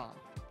into the ROM.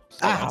 So,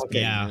 Ah,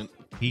 okay. Yeah.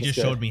 He That's just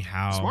showed good. me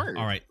how. Smart.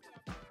 All right.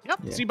 Yep.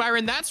 Yeah. See,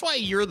 Byron, that's why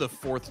you're the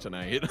fourth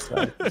tonight.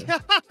 True.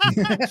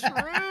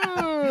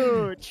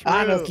 True.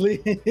 Honestly.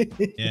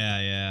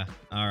 Yeah.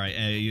 All right.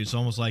 It's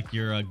almost like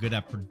you're good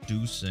at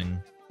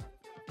producing.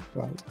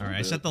 Right. All right.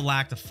 I set the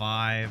lack to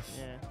 5.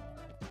 Yeah.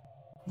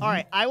 All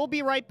right, I will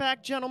be right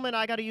back, gentlemen.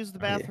 I got to use the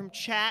yeah. bathroom.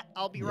 Chat,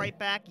 I'll be Yeah. right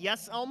back.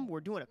 Yes, we're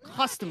doing a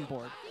custom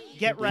board.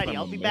 Get ready.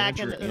 I'll be back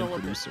in a little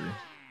bit.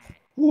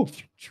 Oof.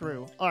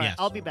 True. All right, Yes.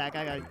 I'll be back.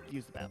 I got to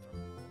use the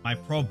bathroom. My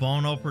pro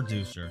bono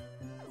producer.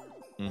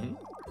 Mm-hmm.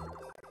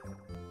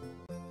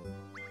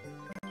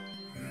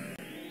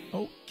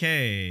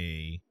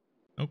 Okay.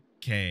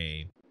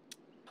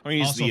 I'm gonna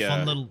use Also, the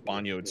fun little-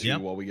 Banyo too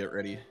Yep. while we get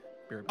ready.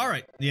 All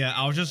right. Yeah,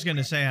 I was just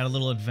gonna say I had a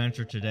little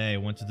adventure today. I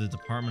went to the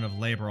Department of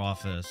Labor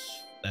office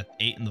at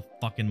 8 in the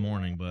fucking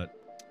morning, but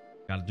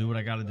gotta do what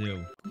I gotta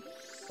do.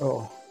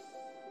 Oh.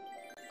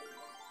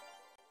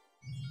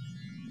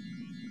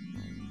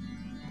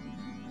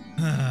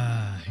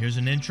 Here's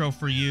an intro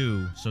for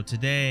you. So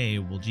today,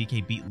 will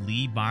GK beat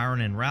Lee, Byron,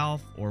 and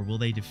Ralph, or will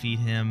they defeat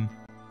him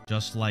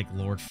just like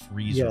Lord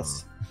Freezer?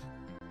 Yes.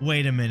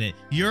 Wait a minute.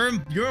 You're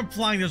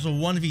implying there's a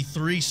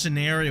 1v3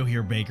 scenario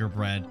here, Baker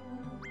Bread.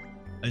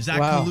 Is that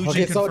Wow. collusion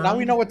Okay, so now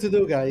we confirmed? know what to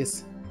do,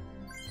 guys.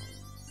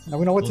 Now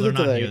we know what Well, to they're do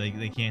not today. here.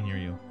 They can't hear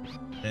you.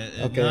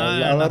 Okay,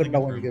 I'll let him know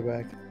when we get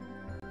back.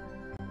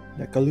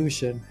 Yeah,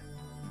 collusion.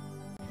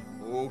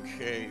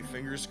 Okay,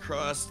 fingers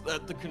crossed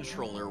that the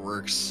controller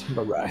works.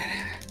 Alright.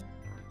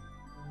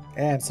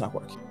 And it's not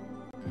working.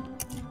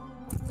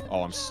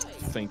 Oh,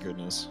 thank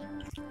goodness.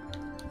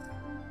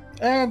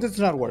 And it's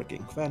not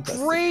working. Fantastic.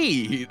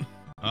 Great.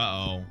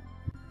 Uh-oh.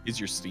 Is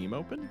your Steam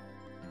open?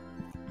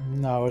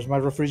 No, is my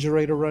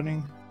refrigerator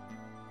running?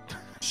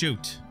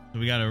 Shoot. So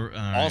we gotta...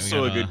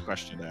 Also a good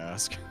question to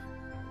ask.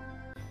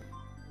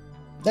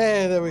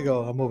 Hey, there we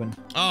go. I'm moving.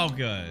 Oh,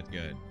 good.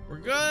 We're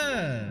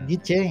good.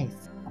 Get changed.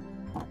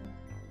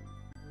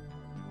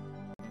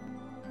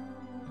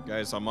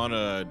 Guys, I'm on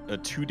a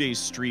 2-day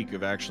streak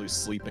of actually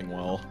sleeping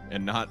well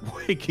and not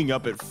waking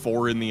up at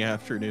 4 in the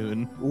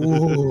afternoon.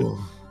 Ooh.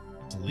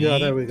 Yeah,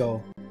 there Sleep. we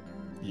go.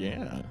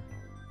 Yeah.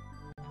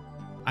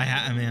 I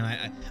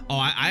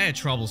had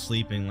trouble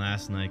sleeping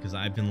last night because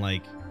I've been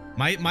like...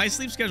 My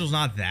sleep schedule's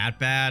not that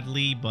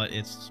badly, but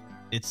it's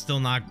still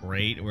not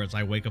great, where it's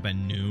I wake up at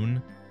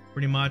noon,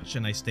 pretty much,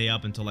 and I stay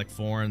up until like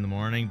 4 in the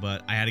morning,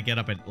 but I had to get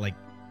up at like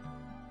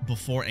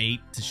before 8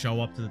 to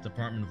show up to the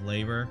Department of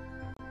Labor,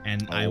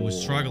 and I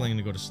was struggling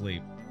to go to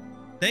sleep.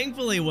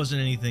 Thankfully, it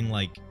wasn't anything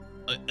like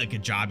a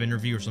job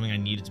interview or something I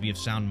needed to be of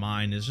sound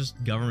mind. It's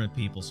just government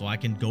people, so I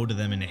can go to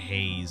them in a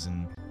haze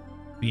and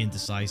be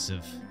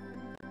indecisive.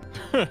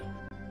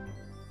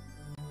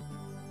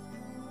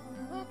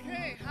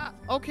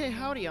 Okay,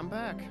 howdy, I'm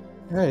back.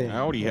 Hey.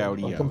 Howdy.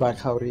 Welcome back,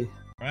 howdy.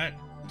 Right.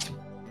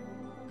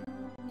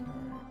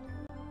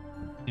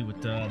 See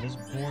what this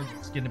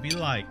board's gonna be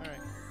like.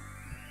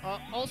 All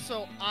right.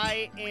 Also,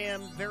 I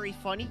am very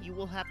funny. You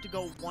will have to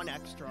go 1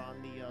 extra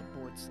on the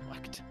board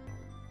select.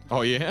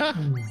 Oh, yeah?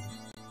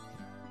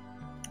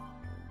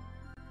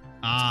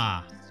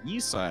 Ah,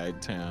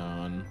 Seaside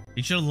Town.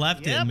 you should have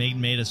left it Yep.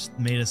 and made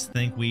us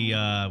think we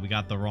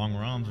got the wrong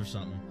ROMs or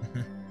something.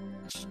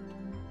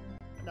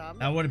 Nah,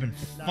 That would have been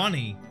Nah.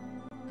 funny.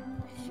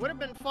 would have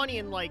been funny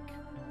in like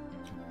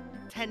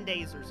 10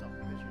 days or something.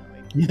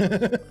 'Cause, you know,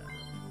 like,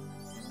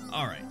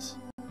 All right.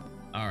 Well,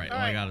 I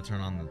Alright. gotta turn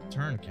on the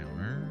turn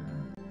counter.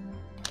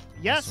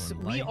 yes, Also in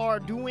we light. are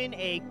doing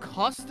a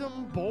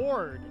custom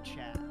board,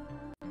 chat.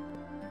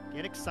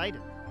 Get excited.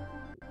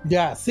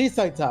 Yeah,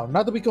 Seaside Town.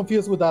 Not to be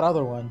confused with that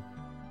other one.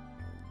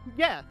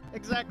 Yeah,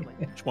 exactly.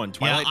 Which one? Yeah,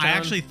 Twilight I Town?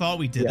 actually thought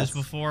we did this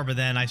Yes. before, but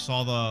then I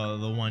saw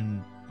the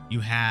one you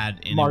had,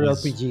 and Mario it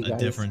was RPG, a guys.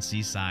 different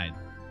Seaside.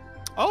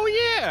 Oh,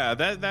 yeah.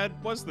 That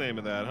was the name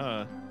of that,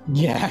 huh?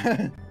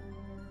 Yeah.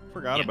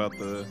 Forgot Yeah. about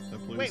the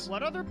Wait, police.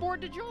 what other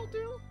board did y'all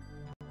do?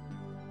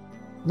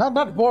 Not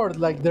that board.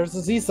 Like, there's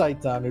a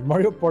Seaside Town in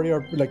Mario Party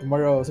or like Super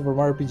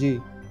Mario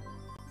RPG.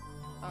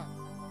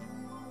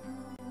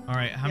 All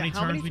right, how Yeah, many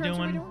turns we are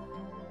doing?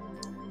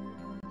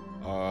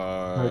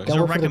 Alright, Is Can't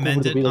there wait for the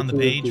recommended Google on the to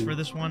be able page to- for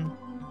this one?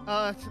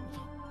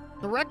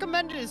 The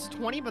recommended is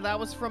 20, but that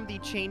was from the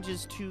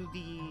changes to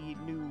the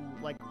new,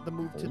 like the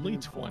move to the Only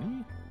new form.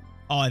 20?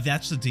 Oh,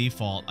 that's the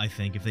default, I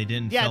think. If they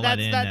didn't Yeah, fill that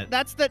in,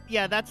 that's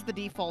the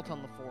default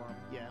on the forum.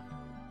 Yeah.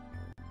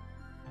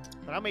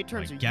 But how many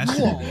turns I are guess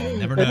you it- on?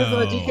 never This is a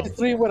know. GK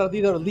stream with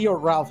either Lee or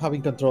Ralph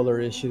having controller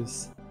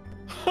issues.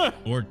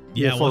 Or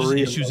Yeah, yeah, for well, just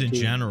real, issues in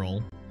okay.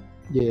 general.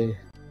 Yeah.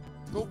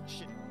 Oh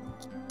shit.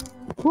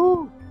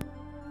 Whew.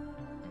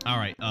 All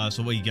right,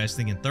 so what you guys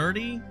thinking?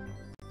 30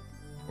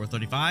 or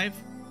 35?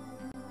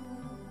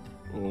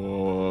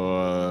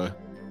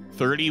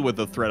 30 with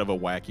the threat of a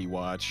wacky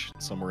watch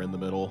somewhere in the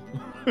middle.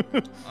 Oh,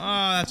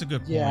 that's a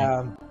good point.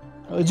 Yeah.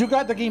 You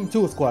got the game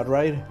too, squad,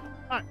 right?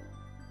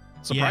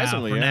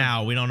 Surprisingly, yeah, for yeah.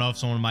 now, we don't know if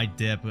someone might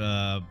dip. You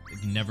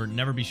can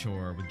never be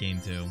sure with game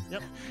 2.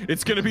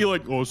 It's gonna be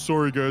like, oh,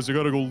 sorry guys, I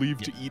gotta go leave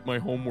to eat my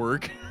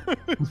homework.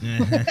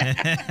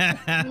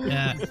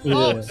 Yeah. Oh,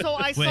 Yeah. so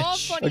I saw a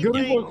Which- funny I gotta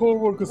thing. work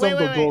homework because I'm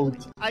the Wait.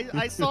 goat.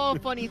 I saw a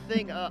funny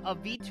thing. A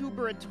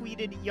VTuber had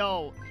tweeted,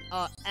 "Yo,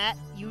 at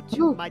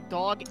YouTube, my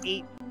dog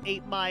ate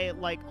ate my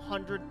like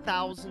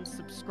 100,000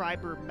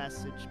 subscriber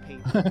message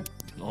paper.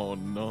 Oh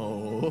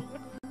no.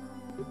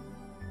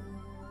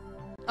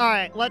 All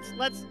right, let's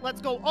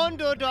go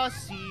under the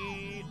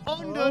sea.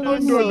 Under the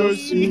Under the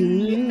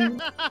sea.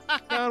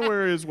 Down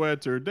where it's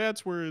wetter,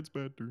 that's where it's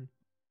better.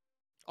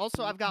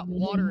 Also, I've got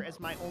water as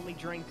my only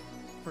drink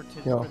for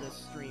Yo.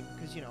 this stream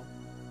because you know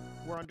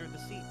we're under the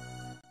sea.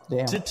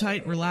 Damn. Sit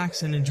tight,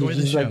 relax, and enjoy It's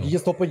the just show. like, you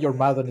just open your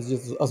mouth and it's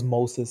just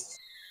osmosis.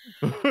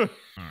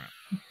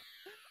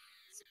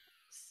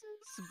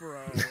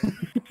 Bro.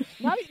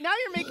 now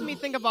you're making me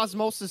think of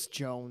Osmosis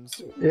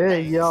Jones. Yeah,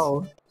 Thanks.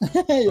 yo.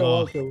 You're Oh.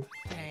 welcome.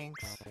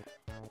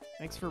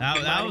 Thanks for That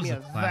reminding was me a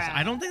of classic. that.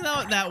 I don't think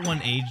that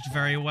one aged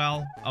very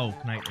well. Oh,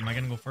 am I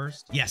gonna go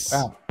first? Yes.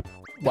 Wow.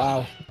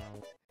 Wow.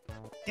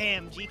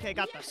 Damn, GK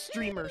got the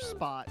streamer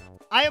spot.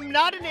 I am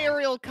not an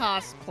aerial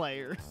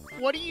cosplayer.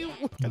 What do you?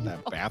 Got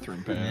that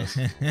bathroom pass.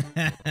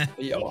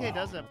 Yo. GK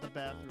does have the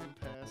bathroom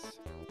pass.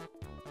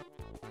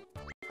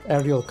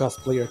 Aerial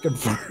cosplayer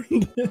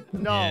confirmed.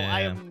 No,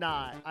 I Yeah. am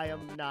not. I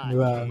am not.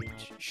 Wow.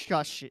 Gage.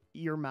 Shush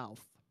your mouth.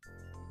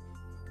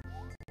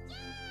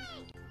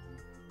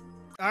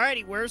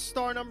 Alrighty, where's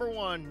star number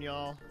 1,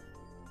 y'all?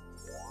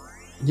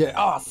 Yeah,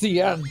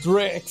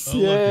 Andrex. Oh,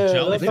 Yeah, look, the that's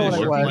jellyfish the one I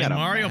are want. like Got a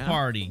Mario map.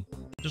 Party,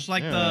 just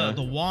like Yeah.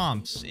 the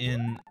Womps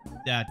in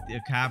that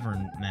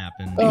cavern map.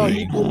 In Oh, Dream.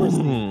 you boomers.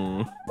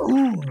 Ooh.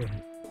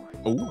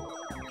 Ooh.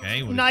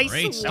 Okay, what a Nice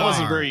great one. That wasn't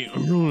star. very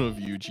of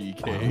you,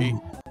 GK.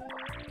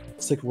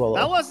 Sick roll.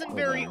 That wasn't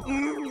very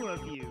ooh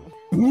of you.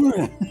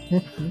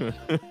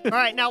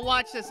 Alright, now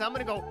watch this. I'm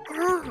gonna go.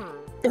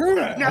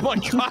 Oh my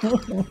god.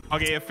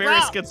 Okay, if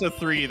Ferris Wow. gets a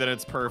 3, then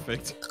it's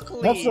perfect.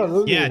 Please.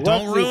 Absolutely. Yeah,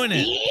 don't ruin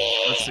it.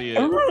 Let's see it.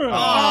 Oh,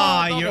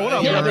 Oh, you hold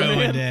on, you hold on.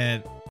 ruined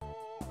it.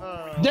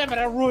 Damn it,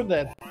 I ruined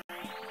that.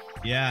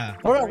 Yeah.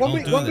 Alright,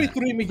 Don't do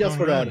 1v3 me just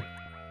Don't for ruin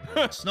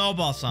that. it.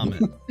 Snowball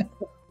Summit.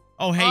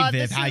 Oh, hey, Viv,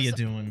 this how is- you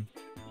doing?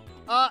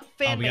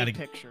 Fan we made gotta-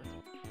 picture.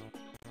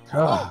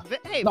 Ah.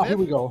 Hey, No, here Viv.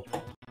 we go.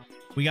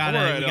 We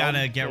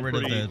gotta get rid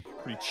of the.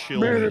 Pretty chill.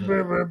 We gotta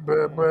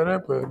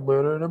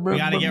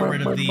get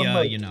rid of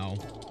the, you know,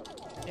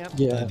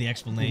 Yeah, the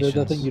explanations.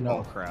 the thing you Oh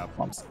know. crap.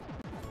 Bumps.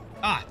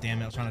 Ah, damn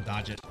it! I was trying to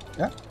dodge it.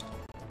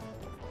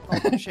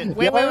 Oh, shit.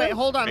 Wait.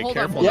 Hold on, Be hold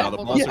on. careful Hold now, on, the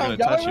hold balls on. are gonna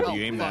Yeah, touch yeah, if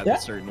you aim that yeah. a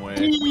certain way.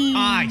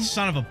 Ah, you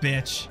son of a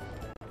bitch.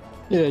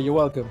 Yeah, you're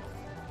welcome.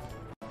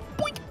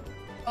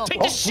 Oh,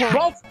 Take the shot!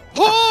 Ralph!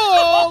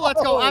 oh,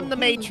 let's go. I'm the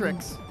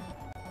Matrix.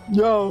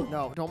 Yo.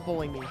 No, don't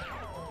bully me.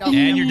 And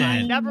never you're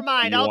mind, dead. Never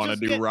mind. You I'll want to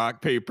just do get...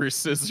 rock, paper,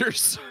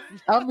 scissors?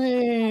 I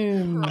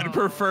mean, I'd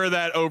prefer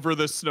that over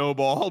the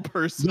snowball, you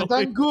personally.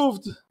 done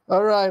goofed.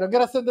 All right, I'm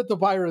gonna send it to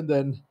Byron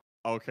then.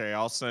 Okay,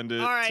 I'll send it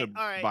All right, to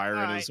all right, Byron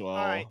all right, as well.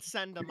 All right,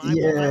 send them.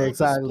 Yeah,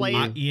 exactly.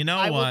 You know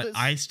I will what? just-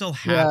 I still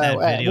have that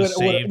Yeah, video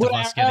saved with of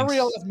us getting.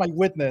 Ariel as my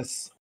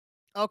witness.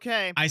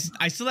 Okay. I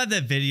still have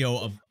that video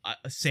of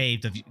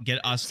saved of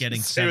us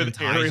getting Say 7 with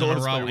ties Ariel in a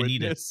as row. my I need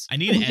to witness.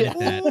 edit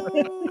that.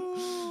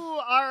 Ooh,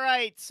 all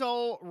right.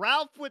 So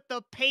Ralph with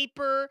the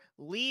paper,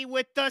 Lee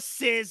with the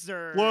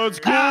scissors. Let's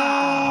go!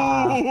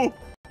 Ah!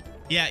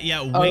 Yeah.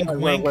 All Wink, right,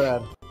 wink. we're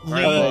at.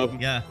 Lee. All right.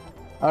 Yeah.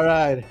 All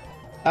right.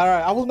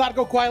 I will not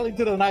go quietly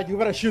into the night. You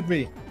better shoot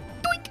me.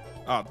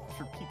 Oh,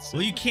 for Pete's sake.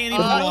 Well, you can't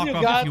even Uh, walk you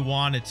off got- if you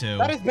wanted to.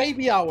 That is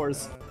baby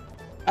hours.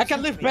 I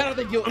can live better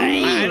than you.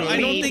 I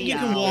don't think you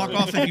can walk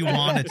off if you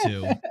wanted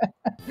to.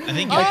 I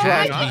think you Oh,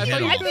 have to tried. be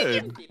hit I off.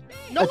 think Good.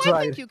 No, I I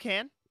tried. think you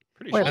can.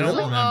 Pretty Wait, I sure. don't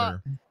really?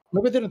 remember.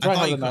 Maybe I didn't I try thought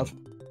hard you enough.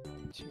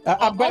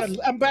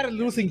 Also- I'm bad at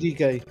losing,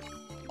 GK.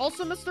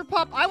 Also, Mr.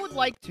 Pop, I would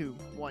like to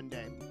one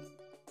day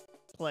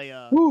play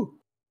Woo.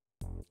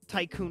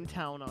 Tycoon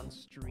Town on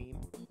stream.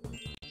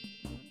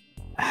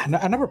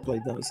 I never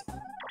played those.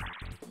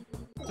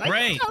 Tycoon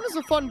Great. Town is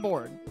a fun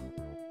board.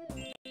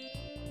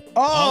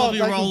 Oh, All of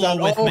you Tycoon roll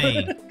Town. with Oh,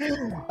 me.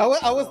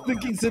 I was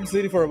thinking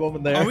SimCity for a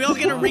moment there. Are we all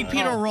gonna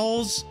repeat our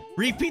rolls?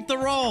 Repeat the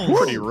rolls.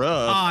 Pretty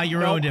rough. Ah, you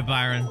ruined it,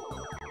 Byron.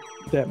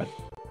 Damn it.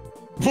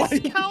 Why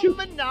did Discount you-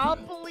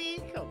 Monopoly?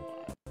 Come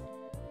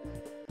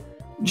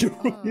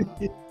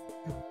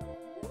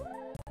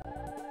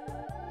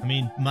I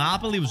mean,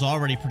 Monopoly was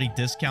already pretty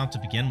discount to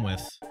begin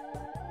with.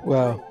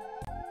 Well,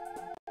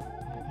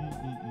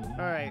 on.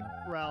 All right,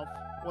 Ralph,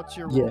 what's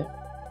your yeah.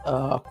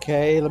 role?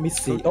 Okay, let me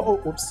see. Oh,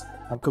 oops.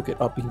 I'm cooking.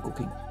 I've been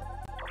cooking.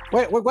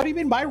 Wait, what do you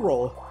mean my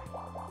role?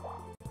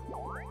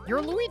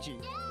 You're Luigi.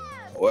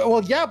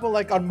 Well, yeah, but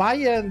like on my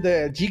end,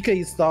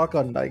 GK is stuck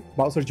on like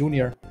Bowser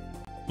Jr.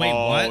 Wait,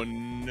 oh, what?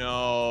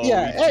 no.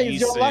 Yeah, hey, it's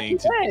your G-Sync. lucky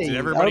day. Did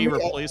everybody I mean,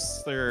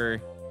 replace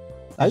their...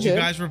 I Did you did.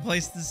 guys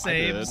replace the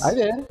saves? I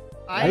did.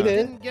 I I did.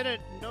 didn't get a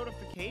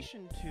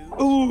notification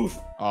to. Oof.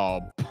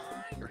 Oh,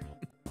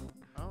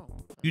 Oh.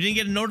 You didn't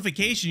get a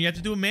notification. You have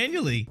to do it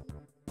manually.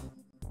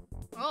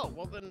 Oh,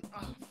 well then.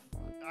 Oh,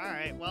 all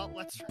right, well,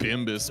 let's try.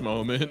 Bimbus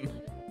moment.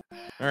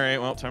 All right,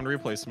 well, time to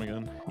replace them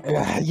again.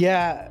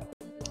 Yeah.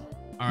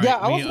 All right, Yeah,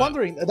 I we, was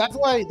wondering. That's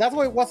why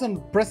it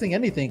wasn't pressing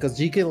anything because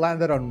GK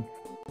landed on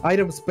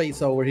item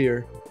space over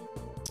here.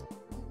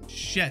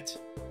 Shit.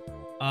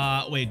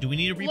 Wait, do we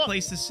need to Look.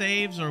 replace the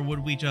saves or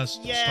would we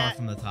just Yeah. start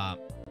from the top?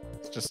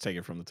 Just take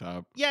it from the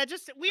top. Yeah,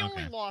 just we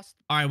only Okay. lost.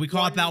 All right, we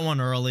caught that one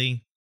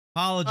early.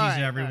 Apologies, All right,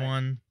 all right.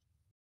 everyone.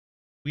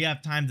 We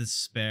have time to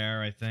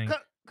spare, I think.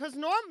 Because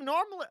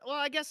normally, well,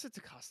 I guess it's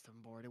a custom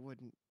board. It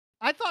wouldn't.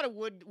 I thought it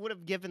would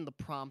have given the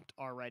prompt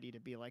already to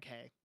be like,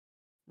 hey,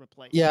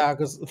 replace. Yeah,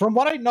 because from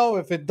what I know,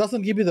 if it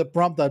doesn't give you the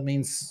prompt, that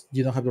means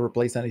you don't have to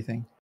replace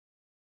anything.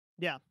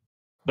 Yeah.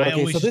 I Okay,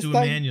 always so just this do it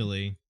time-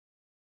 manually.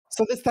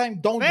 So this time,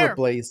 don't Fair.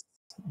 replace.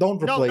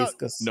 Don't No, replace,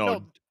 because No,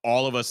 No.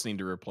 all of us need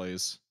to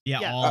replace.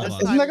 Yeah, Yeah, all this of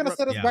us. isn't that gonna time-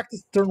 set us yeah. back to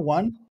turn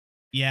 1?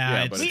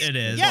 Yeah, but it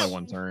is. Yeah. only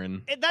one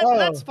turn. That's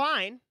Oh.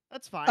 fine.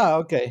 That's fine. Oh,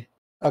 okay.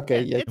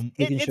 Okay, yeah.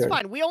 It's sure.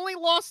 fine. We only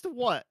lost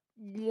what?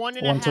 One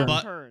and a One half turn.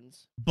 But-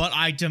 turns. But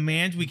I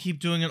demand we keep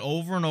doing it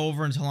over and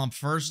over until I'm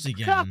first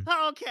again.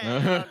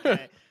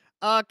 Okay.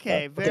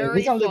 Okay. we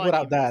Very can live funny,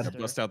 without that. mister.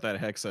 Bust out that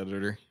hex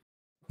editor.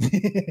 Yeah,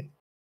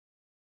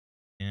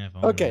 if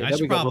only. Okay, I there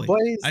should we go. probably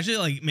Replace. actually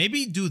like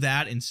maybe do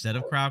that instead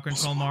of crowd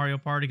control Mario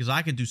Party because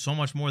I can do so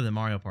much more than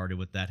Mario Party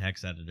with that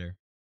hex editor.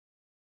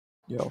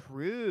 Yo,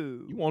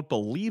 True. You won't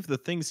believe the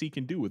things he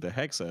can do with the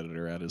hex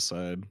editor at his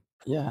side.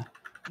 yeah.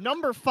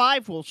 Number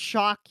 5 will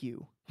shock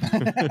you.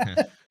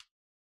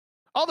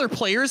 Other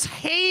players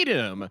hate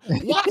him.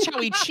 Watch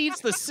how he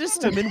cheats the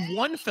system in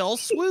one fell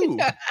swoop.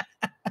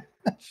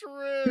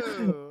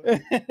 True.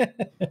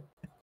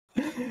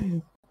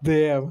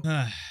 Damn.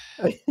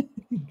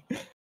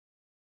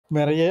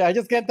 Man, I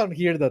just can't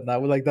unhear that now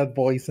with like that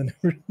voice and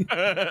everything.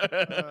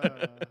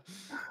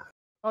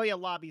 Oh yeah,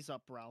 lobby's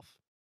up, Ralph.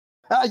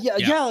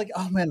 Yeah, like,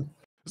 oh man.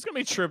 It's gonna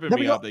be tripping There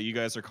me we go. out that you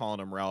guys are calling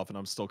him Ralph and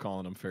I'm still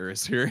calling him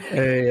Ferris here.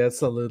 Hey,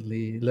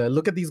 absolutely.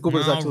 Look at these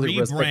goobers No, actually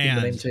respecting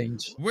the name rebrand.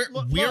 change. We're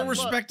Look, we're look,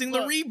 respecting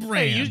look. the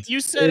rebrand. Hey, you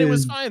said it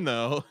was Um, fine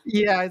though.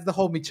 Yeah, it's the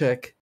homie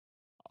check.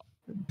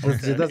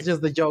 That's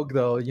just the joke,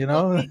 though, you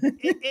know?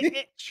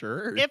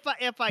 Sure.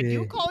 If I do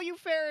Yeah. call you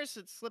Ferris,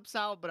 it slips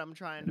out. But I'm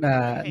trying to. be Nah,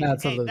 like, hey, nah, hey,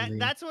 absolutely.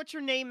 that's what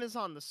your name is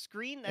on the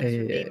screen. That's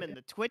your Yeah. name in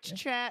the Twitch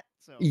chat.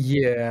 So.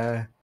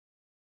 Yeah.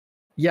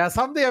 Yeah,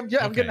 someday I'm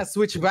Okay. gonna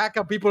switch back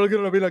and people are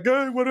gonna be like,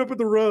 hey, what happened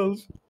to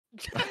Ralph?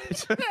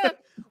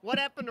 What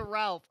happened to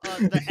Ralph?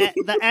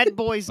 The Ed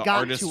boys The got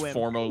artist to him.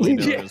 formerly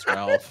known Yeah. as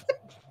Ralph.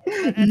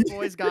 The Ed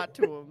boys got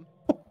to him.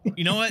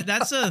 You know what?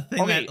 That's a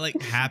thing Okay. that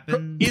like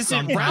happens. Is it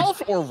sometimes.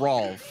 Ralph or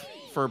Rolf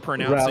for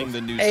pronouncing Ralph.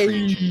 the new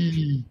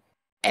screen?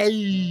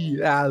 Hey,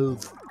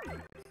 Ralph.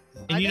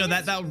 And I you know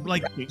think that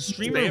like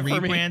streamer Say it for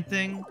me. rebrand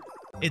thing.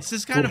 It's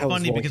just kind of hell's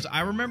funny voice? because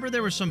I remember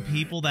there were some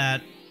people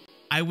that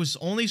I was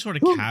only sort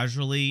of Ooh.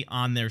 casually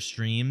on their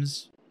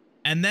streams,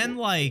 and then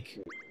like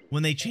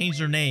when they changed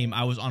their name,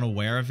 I was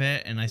unaware of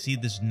it, and I see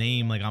this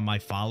name like on my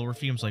follower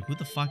feed. I was like, "Who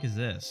the fuck is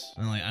this?"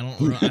 And like I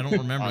don't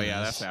remember. Oh yeah,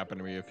 this. that's happened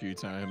to me a few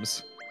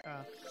times.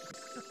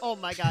 Oh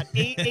my god.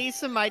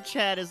 Ace in my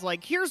chat is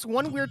like, here's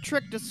one weird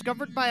trick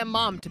discovered by a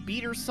mom to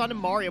beat her son in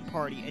Mario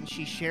Party, and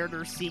she shared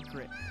her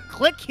secret.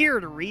 Click here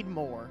to read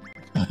more.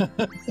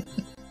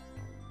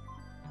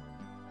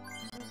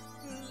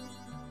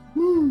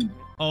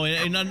 Oh,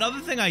 and another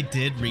thing I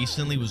did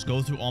recently was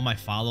go through all my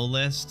follow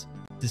list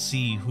to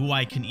see who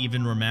I can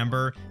even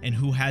remember and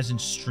who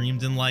hasn't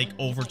streamed in like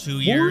over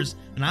 2 years.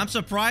 And I'm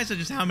surprised at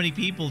just how many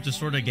people just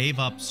sort of gave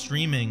up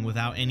streaming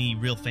without any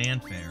real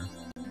fanfare.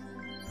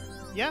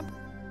 Yeah.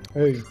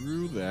 Hey.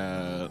 Screw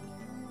that.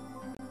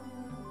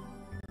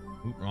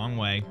 Oop, wrong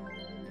way.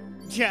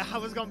 Yeah, I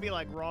was gonna be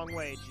like, wrong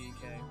way,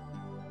 GK.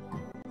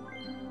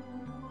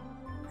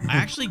 I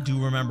actually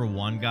do remember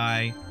one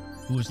guy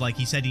who was like,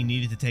 he said he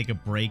needed to take a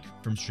break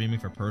from streaming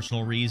for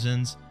personal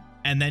reasons.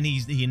 And then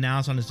he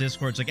announced on his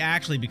Discord, it's like,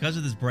 actually, because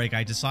of this break,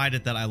 I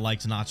decided that I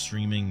liked not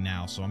streaming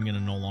now, so I'm going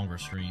to no longer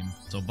stream.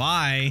 So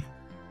bye.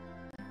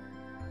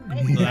 So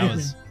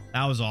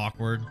that was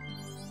awkward.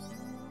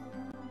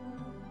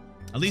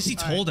 At least he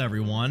told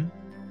everyone.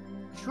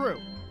 True.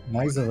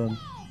 Nice of him.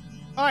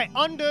 Alright,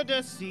 Under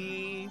the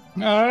Sea.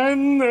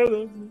 And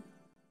then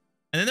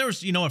there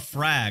was, you know, a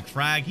Frag.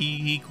 Frag,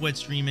 he quit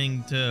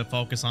streaming to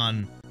focus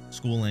on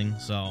schooling,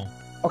 so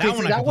Okay, that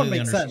see, one I that one completely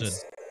makes understood.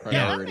 sense. Yeah,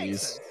 that makes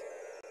Priorities. sense.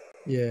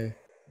 Yeah.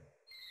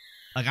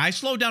 Like I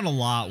slowed down a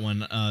lot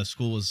when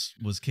school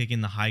was kicking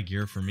the high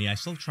gear for me. I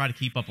still try to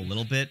keep up a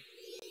little bit,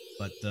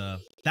 but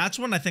that's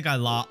when I think I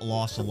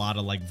lost a lot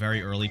of like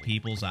very early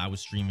peoples. I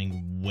was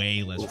streaming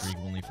way less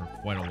frequently for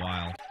quite a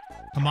while.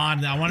 Come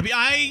on, I want to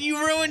be. You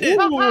ruined it.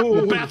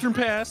 Ooh. Bathroom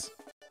pass.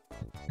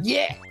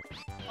 Yeah.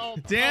 Oh,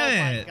 Damn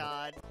oh my it.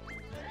 god.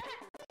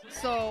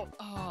 So,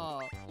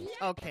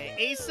 okay.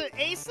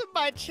 Ace in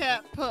my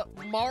chat put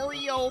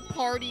Mario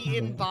Party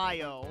in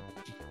bio.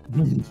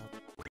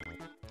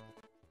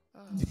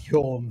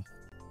 Yum.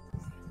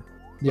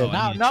 Yeah, Oh,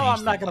 I need to now change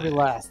I'm not gonna be that.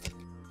 last.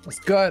 That's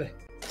good.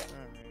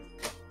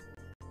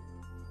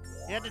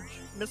 You had to,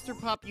 Mr.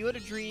 Pop, you had a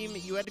dream.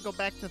 You had to go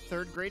back to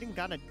 3rd grade and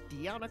got a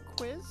D on a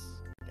quiz?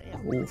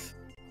 Damn. Oof.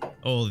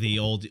 Oh, the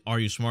old "Are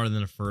you smarter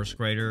than a first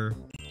grader"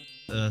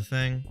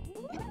 thing.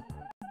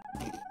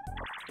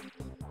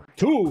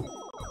 2.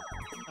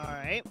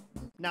 Alright.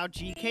 Now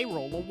GK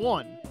roll a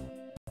 1.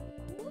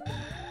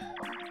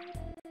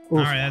 All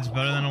right, that's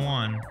better than a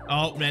 1.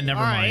 Oh man, never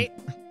mind.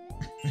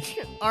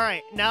 Alright. All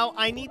right, now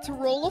I need to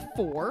roll a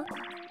 4.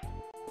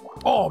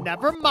 Oh,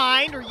 Never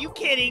mind. Are you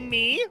kidding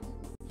me?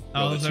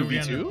 Oh, the is that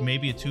 2v2?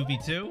 maybe a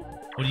 2v2?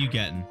 What are you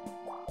getting?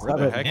 Where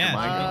the heck Yeah, am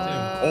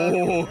I?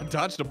 Oh,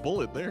 dodged a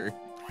bullet there.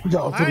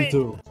 yo, right.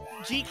 32.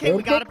 GK,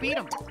 we gotta beat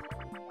him.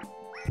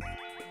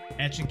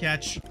 Etch and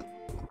catch.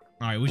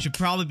 All right, we should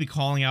probably be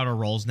calling out our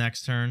roles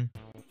next turn.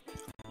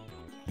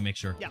 Make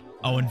sure. Yeah.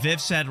 Oh, and Viv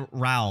said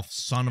Ralph,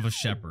 son of a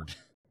shepherd.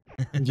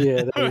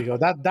 Yeah, there we go.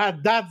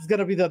 That's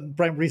gonna be the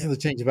prime reason to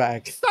change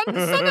back. Son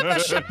of a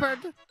shepherd.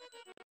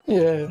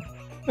 Yeah.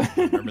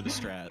 Remember the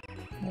strat.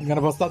 I'm gonna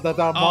bust out that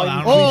Oh, I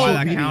don't know why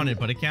that meeting. counted,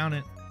 but it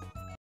counted.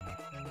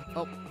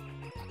 Oh.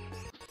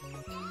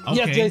 Okay,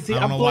 Yeah, JC, I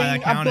don't I'm know why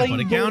playing. that I'm counted, but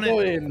playing it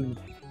counted.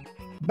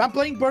 I'm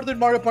playing Bird in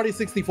Mario Party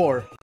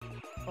 64.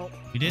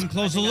 You didn't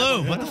close the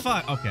loop. What the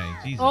fuck? Okay,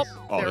 Jesus. Oh,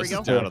 Oh, there we this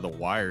go. is down to the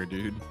wire,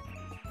 dude.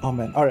 Oh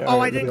man. All right. Oh,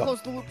 I let me didn't go.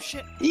 close the loop.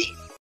 Shit.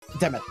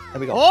 Damn it. There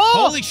we go.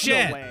 Oh, Holy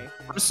shit. No way.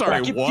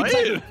 Sorry, Keep what?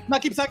 cycling. No,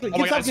 keep cycling. Oh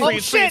Keep my God, it's cycling. free,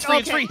 it's free, it's free,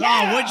 it's free.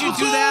 Oh, what'd you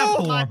do that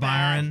for, My bad.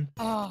 Byron?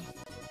 Oh,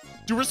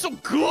 Dude, we're so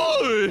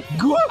good.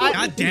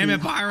 God damn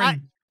it,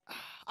 Byron.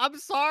 I'm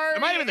sorry.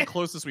 It might have been the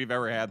closest we've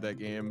ever had that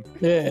game.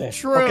 Yeah.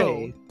 True.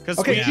 Okay. Because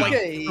Okay, we, like,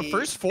 GK. the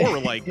first 4 were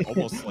like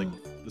almost like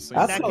the same.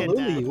 That's-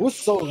 Absolutely. It was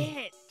so.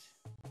 Shit.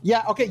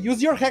 Yeah. Okay.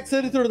 Use your hex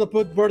editor to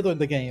put Birdo in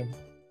the game.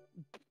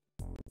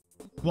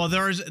 Well,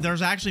 there's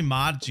actually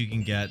mods you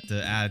can get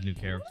to add new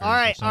characters. All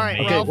right, So all right,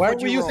 maybe- Okay. Ralph, Why are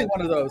what'd we you using roll?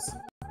 one of those?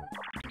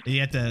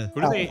 You have to.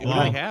 Who do they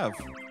Wow. have?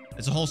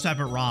 It's a whole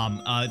separate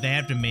ROM. They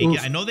have to make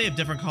it. I know they have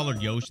different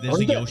colored Yoshi. There's a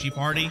Aren't they- Yoshi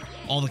party.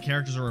 All the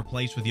characters are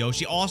replaced with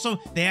Yoshi. Also,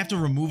 they have to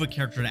remove a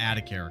character to add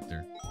a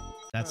character.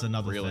 That's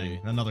another Really?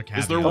 thing. Another caveat.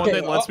 Is there one Okay,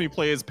 that lets me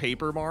play as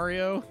Paper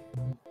Mario?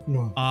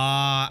 No.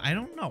 I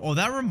don't know. Oh,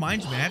 that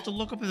reminds me. I have to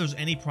look up if there's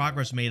any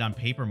progress made on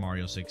Paper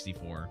Mario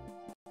 64.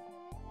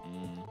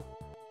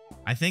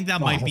 I think that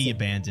might be that's-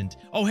 abandoned.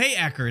 Oh, hey,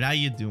 Eckert. How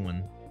you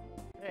doing?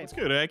 Hey. That's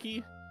good,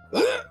 Eki.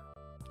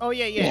 Oh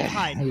yeah. Yeah.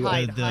 Hide The-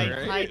 hide the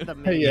Hey,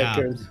 mini. Yeah.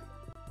 Kurt.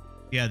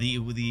 Yeah, the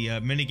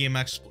minigame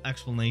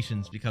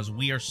explanations because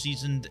we are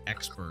seasoned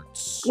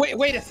experts.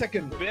 Wait a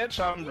second. Bitch,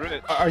 I'm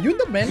rich. Are you in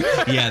the menu?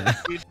 Yeah.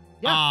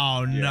 Yeah.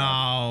 Oh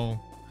no.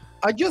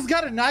 I just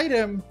got an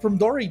item from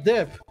Dory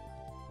Dip.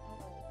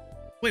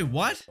 Wait,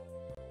 what?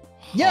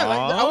 Yeah, like,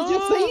 I was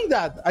just Huh? saying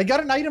that. I got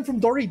an item from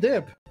Dory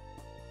Dip.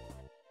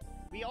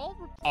 We all.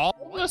 All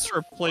of us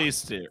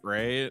replaced it,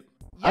 right?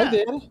 I Yeah.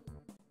 did.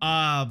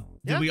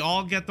 Did Yeah. we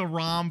all get the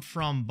ROM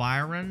from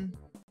Byron?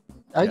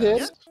 I did.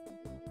 Yes.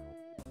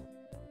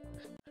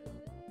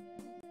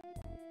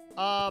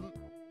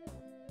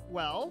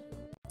 Well.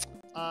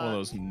 One of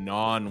those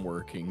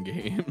non-working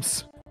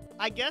games.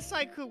 I guess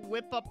I could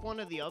whip up one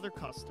of the other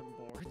custom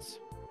boards.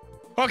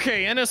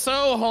 Okay, NSO,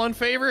 all in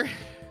favor?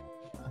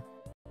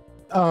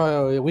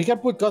 We can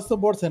put custom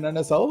boards in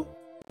NSO.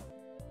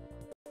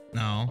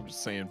 No. I'm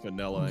just saying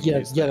vanilla in Yeah,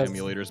 case yeah, the that's-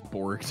 emulator's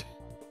borked.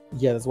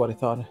 Yeah, that's what I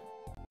thought.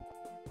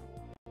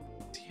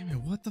 Damn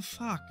it, what the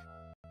fuck?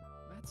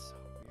 That's so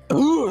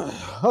weird.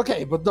 Ooh,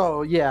 okay, but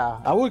no, yeah,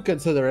 I would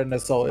consider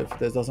NSO if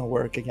this doesn't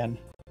work again.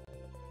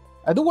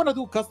 I do want to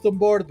do custom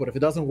board, but if it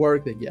doesn't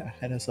work, then yeah,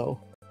 NSO.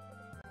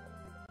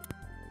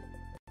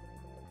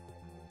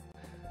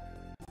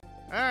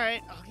 All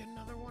right, I'll get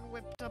another one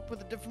whipped up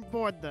with a different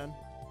board then.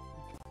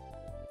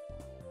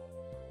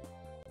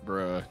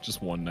 Bruh,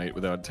 just one night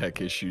without tech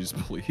issues,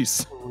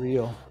 please. For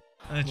real.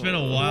 It's been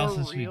a while For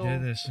since we real.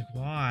 did this. Like,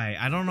 why?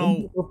 I don't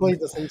know. We'll play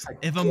the same second.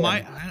 If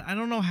I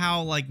don't know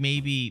how, like,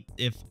 maybe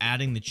if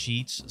adding the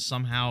cheats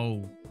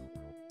somehow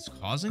is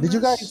causing Did you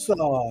this?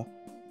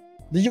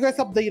 guys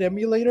update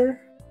emulator?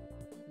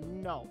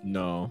 No.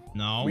 No,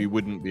 No. we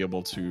wouldn't be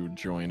able to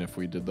join if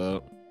we did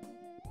that.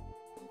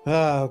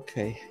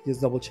 Okay,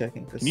 just double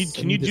checking.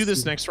 Can you do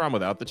this next round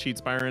without the cheats,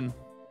 Byron?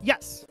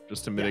 Yes.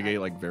 Just to mitigate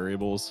like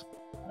variables.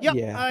 Yep.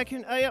 Yeah. I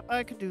can. Yep.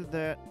 I could do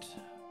that.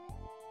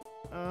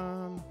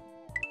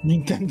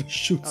 Nintendo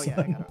shoots. Oh yeah.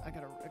 I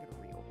gotta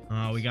reopen.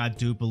 Oh, we got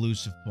dupe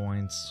elusive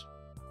points.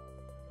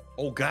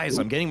 Oh, guys,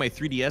 I'm getting my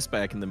 3DS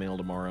back in the mail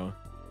tomorrow.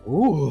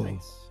 Ooh,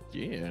 Nice.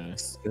 Yeah,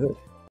 that's good. All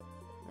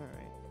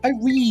right. I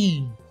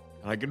win.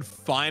 I can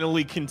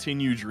finally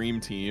continue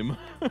Dream Team.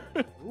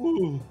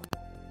 Ooh.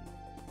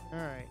 All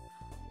right.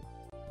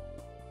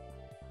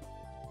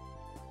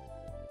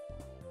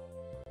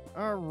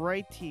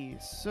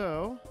 Alrighty.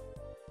 So.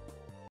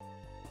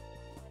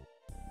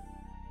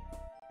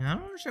 I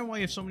don't understand why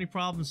you have so many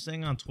problems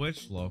staying on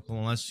Twitch local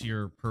unless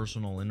your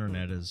personal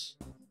internet is,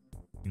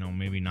 you know,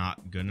 maybe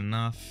not good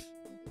enough.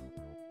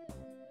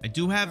 I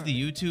do have the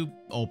YouTube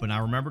open. I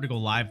remember to go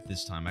live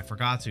this time. I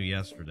forgot to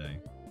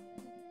yesterday.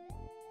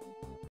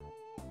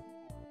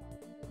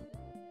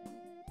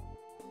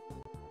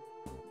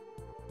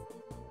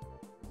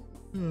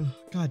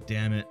 God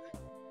damn it.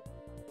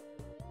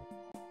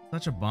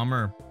 Such a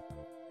bummer.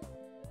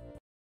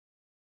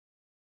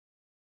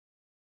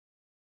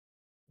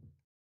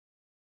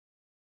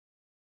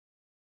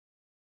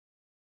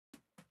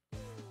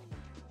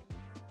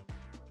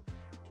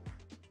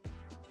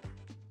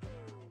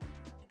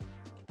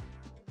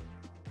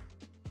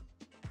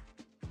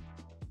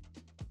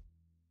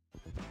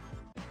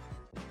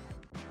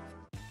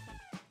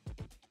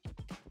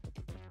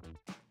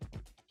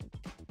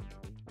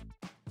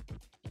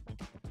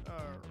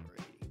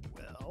 Alrighty,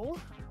 well,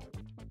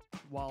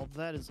 while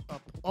that is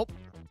up. Oh,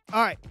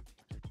 all right.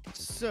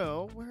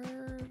 So,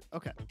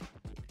 okay.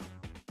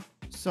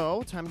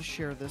 So, time to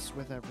share this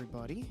with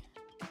everybody.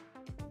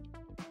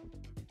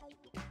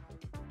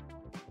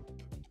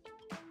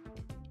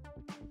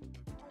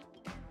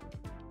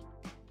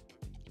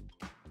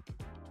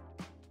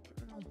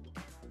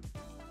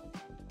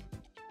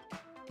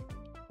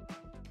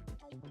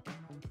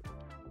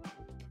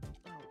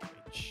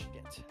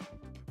 Shit.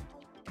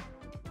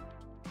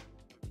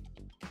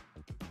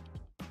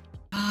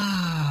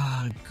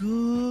 Ah,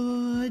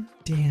 good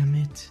damn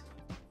it.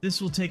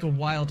 This will take a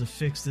while to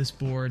fix this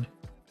board.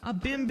 A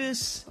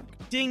bimbus,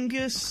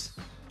 dingus,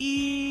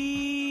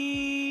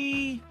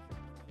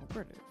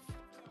 Operative.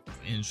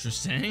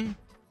 Interesting.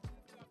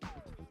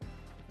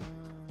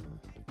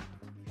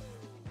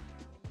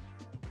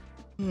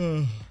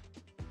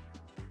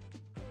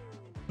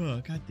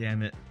 Oh, god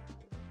damn it.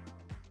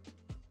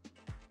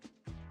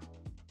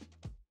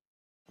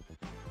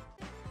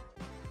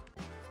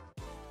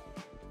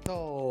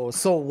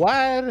 So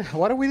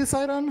what do we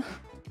decide on?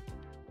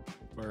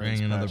 Byron's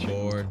another patching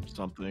board.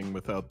 Something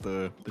without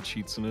the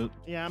cheats in it.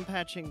 Yeah, I'm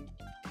patching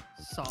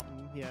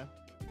something, yeah.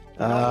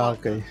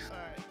 Okay.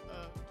 Alright,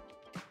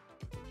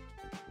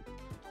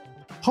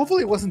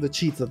 Hopefully it wasn't the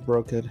cheats that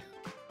broke it.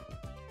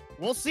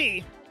 we'll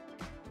see.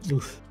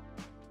 Oof.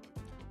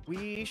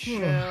 We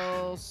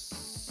shall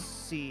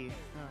see.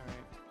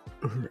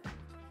 Alright.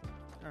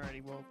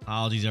 Alrighty, well.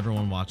 Apologies,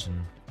 everyone watching.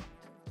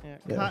 Yeah,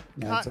 Yeah,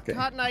 no, it's okay.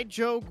 Cotton Eye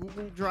Joe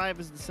Google Drive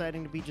is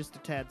deciding to be just a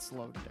tad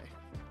slow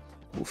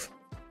today. Oof.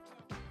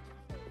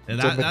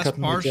 That's Cutting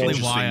the partially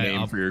Interesting why I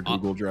name for your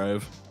Google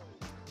Drive.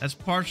 That's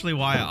partially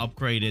why I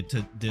upgraded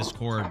to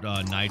Discord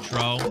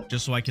Nitro,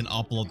 just so I can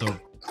upload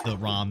the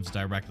ROMs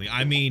directly.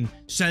 I mean,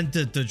 send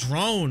the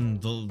drone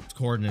the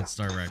coordinates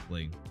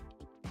directly.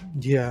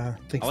 Yeah,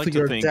 thanks I like to to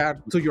your think-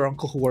 dad, to your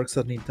uncle who works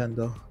at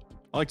Nintendo.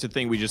 I like to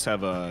think we just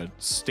have a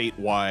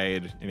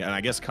statewide and I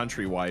guess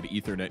countrywide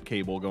Ethernet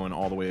cable going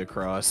all the way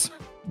across.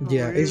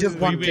 Yeah, it's just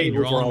What What do you one mean? cable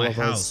You're for all in all my of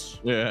house. us.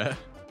 Yeah.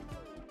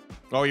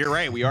 Oh, you're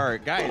right. We are.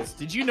 Guys,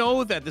 did you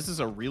know that this is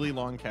a really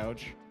long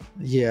couch?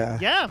 Yeah.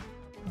 Yeah.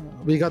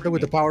 We got that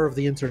with the power of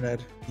the internet.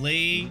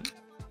 Lee,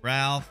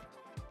 Ralph,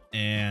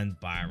 and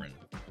Byron.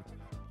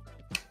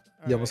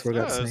 You almost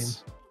forgot his name.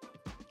 Yes.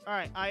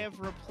 Alright, I have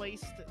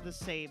replaced the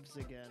saves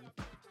again.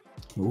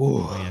 Ooh.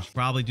 Oh, yeah, I should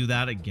probably do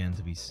that again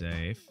to be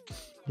safe.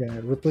 Yeah,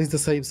 replace the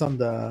saves on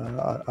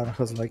the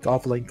his like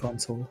offline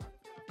console.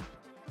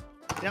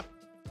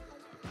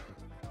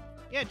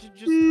 Yeah, just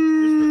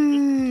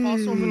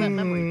toss over that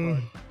memory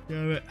card.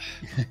 Damn it.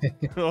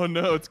 Oh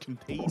no, it's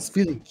contained. It's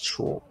feeling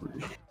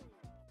chubby.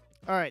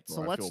 Alright, so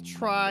Bro, I let's feel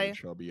try. mega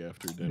chubby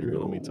after dinner.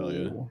 Let me tell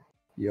you.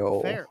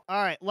 Yo. Fair.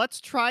 Alright, let's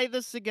try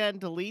this again.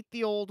 Delete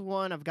the old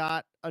one. I've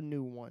got a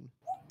new one.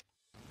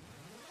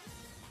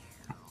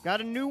 Got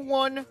a new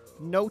one.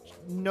 No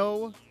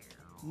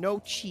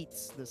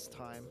cheats this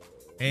time.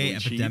 Hey, No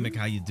Epidemic, cheating?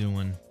 how you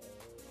doing?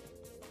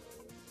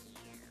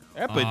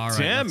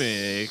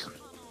 Epidemic.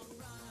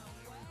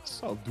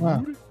 let's- What's up, dude?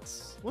 Wow.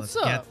 What's Let's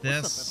up? get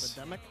this. What's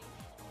up, Epidemic?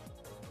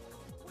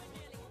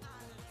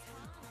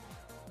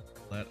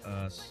 Let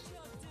us.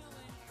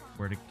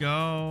 Where to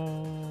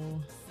go?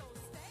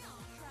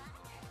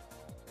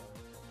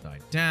 Die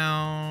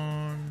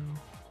down.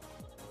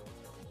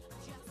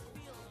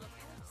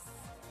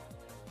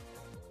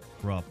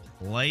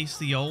 Replace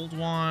the old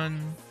one.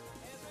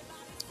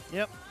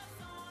 Yep.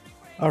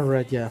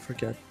 Alright, yeah, I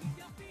forget.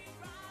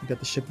 We got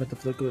the shipment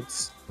of the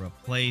goods.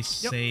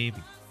 Replace, Yep. save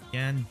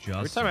again. Just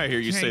Every time I hear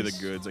you say the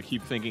case. goods, I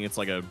keep thinking it's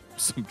like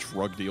some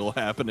drug deal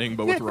happening,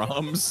 but with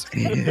ROMs.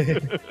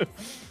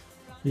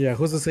 Yeah,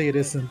 who's to say it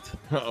isn't?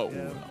 Oh,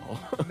 Yeah.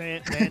 well.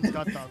 Man's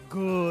got the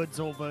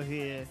goods over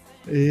here.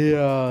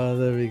 Yeah,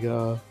 there we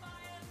go.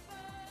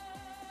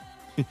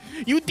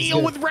 You deal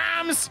good. with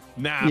ROMs?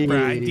 Nah, Yeah,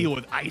 bruh, I yeah, deal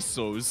with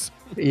ISOs.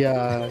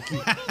 Yeah,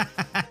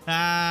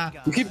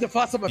 you keep the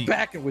fuss on my You-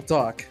 back and we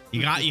talk.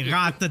 you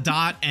got the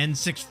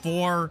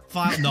 .n64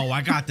 file. No,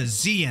 I got the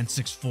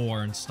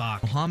ZN64 in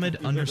stock. Muhammad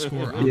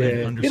underscore Ahmed Yeah,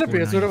 it underscore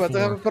appears we're about to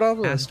have a 94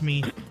 problem. asked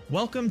me,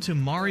 welcome to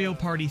Mario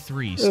Party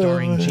 3,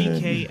 starring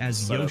GK as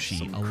Set up Yoshi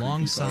some creepy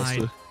alongside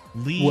pasta.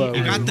 Lee Whoa. as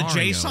You got the Mario,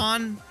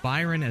 JSON?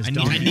 Byron as I need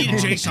Donkey a Kong,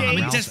 JSON. I'm and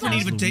in Ralph desperate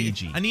need as of a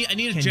Luigi. I need a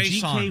Can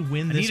JSON. GK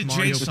win I need this a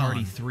Mario JSON.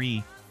 Party 3?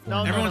 or No,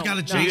 not? Everyone's got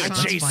a no, Need a I-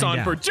 Let's find JSON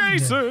out. for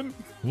Jason.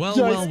 Well,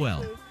 Just- well,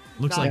 well.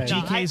 Looks No, like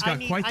no, GK's I got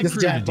need- quite I the This need-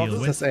 crew to Jackbox deal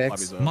with. says X.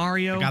 Lobby's up.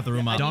 Mario, I got the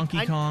room I up. need-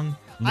 Donkey Kong,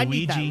 I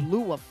need that Luigi.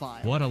 Lua file.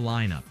 What a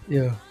lineup.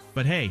 Yeah.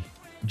 But hey,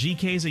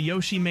 GK's a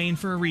Yoshi main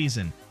for a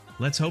reason.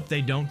 Let's hope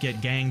they don't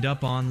get ganged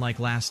up on like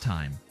last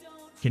time.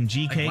 Can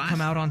GK Like last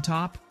come out on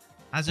top?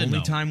 As in Only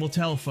no. time will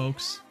tell,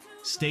 folks.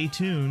 Stay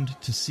tuned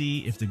to see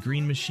if the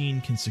Green Machine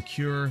can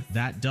secure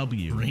that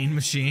W, Green or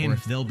Machine.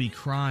 if they'll be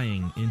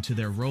crying into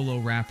their Rolo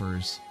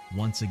wrappers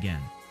once again.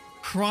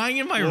 Crying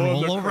in my Oh,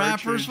 the Rolo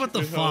wrappers? cartridge. What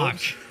the It fuck?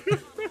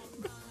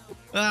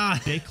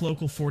 Ah, Jake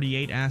Local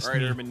 48 asked All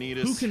right, me, Urban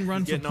Neatus, who can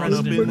run for getting on up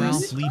president, in Ralph,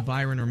 this? Lee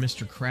Byron, or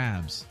Mr.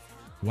 Krabs?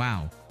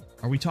 Wow,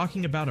 Are we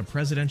talking about a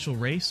presidential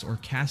race or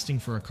casting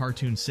for a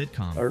cartoon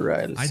sitcom? All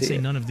right, let's I'd see say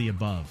it. none of the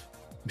above.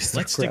 Mr.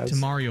 Let's stick to Krabs.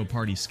 Mario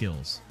Party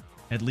skills.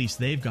 At least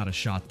they've got a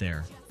shot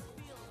there.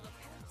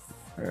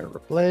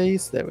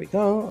 Replace. There we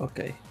go.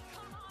 Okay.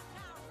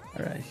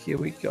 All right, here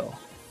we go.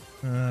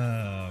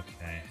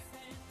 Okay.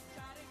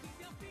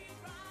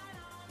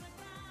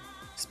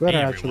 It's better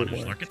Hey actually.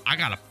 everyone, work. it's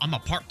Lurkin. I'm a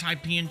part-time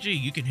PNG.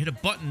 You can hit a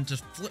button to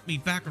flip me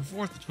back and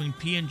forth between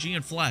PNG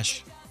and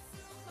Flesh.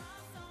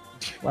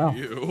 Wow.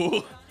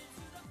 Ew.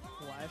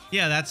 Flash.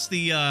 Yeah, that's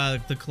the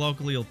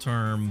colloquial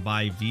term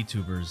by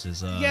VTubers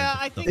is Yeah,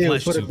 the, I the think Ew,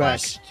 Flesh put it tubers. back.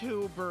 Flash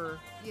tuber.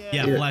 Yeah,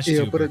 Yeah, Flesh yeah,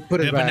 tuber.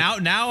 put it But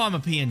back. now I'm a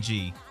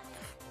PNG.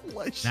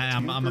 Flesh Nah,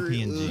 I'm a tuber,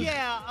 PNG. ugh.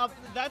 Yeah,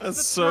 that's That's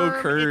the so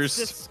term.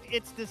 cursed.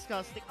 It's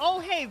disgusting. Oh,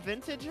 hey,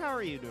 Vintage, how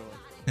are you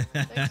doing?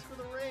 Thanks for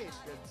the raid,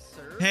 good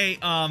sir. Hey,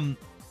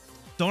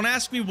 don't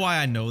ask me why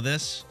I know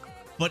this,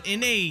 but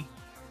in a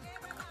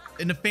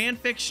fan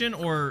fiction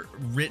or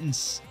written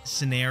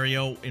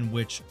scenario in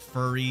which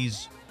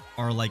furries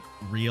are like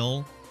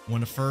real,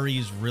 when a furry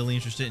is really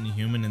interested in a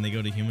human and they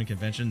go to human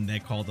convention, they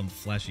call them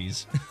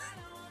fleshies.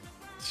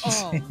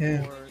 Oh,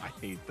 Yeah. Lord. I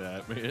hate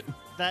that, man.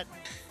 That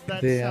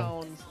Damn.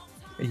 sounds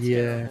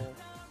Yeah. terrible.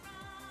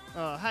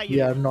 How you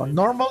Yeah, doing, no, Vintage?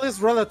 normal is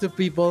relative,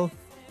 people.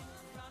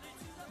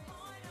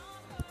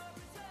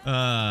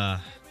 All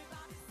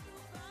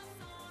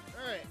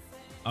right.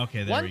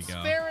 Okay, there Once we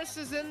go. Ferris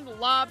is in the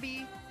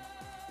lobby.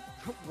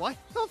 What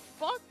the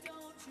fuck?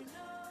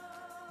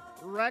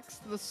 Rex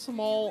the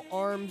small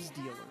arms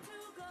dealer.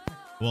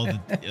 Well,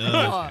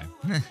 okay.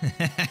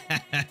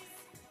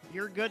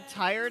 You're good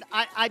tired?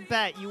 I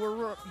bet you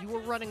were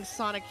running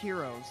Sonic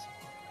Heroes.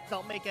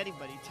 Don't make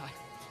anybody tired.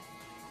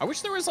 I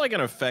wish there was like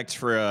an effect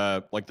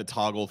for like the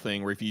toggle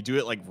thing where if you do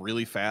it like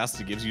really fast,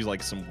 it gives you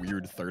like some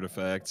weird third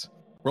effect.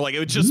 Where like it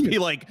would just be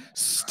like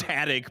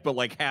static, but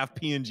like half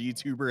PNG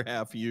tuber,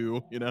 half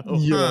you know?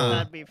 Yeah.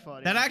 That'd be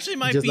funny. That actually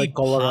might Just, be like,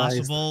 colorized.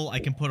 possible. I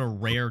can put a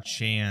rare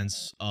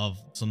chance of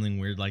something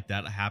weird like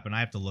that happen. I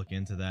have to look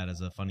into that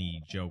as a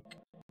funny joke.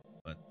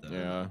 But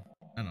Yeah.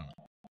 I don't know.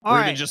 All Or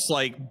right. even just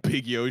like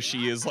Big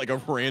Yoshi is like a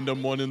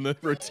random one in the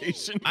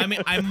rotation. I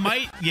mean, I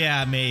might,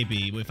 yeah,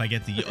 maybe if I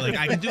get the like,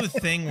 I can do a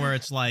thing where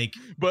it's like,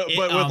 but it,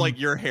 with like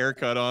your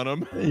haircut on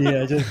him.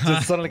 Yeah,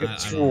 just sound like I a don't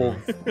troll.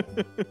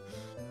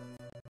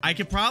 I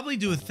could probably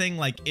do a thing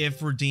like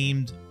if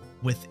redeemed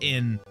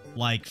within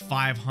like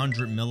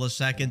 500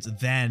 milliseconds,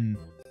 then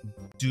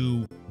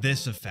do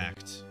this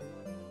effect,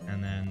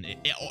 and then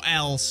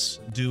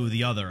else do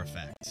the other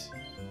effect.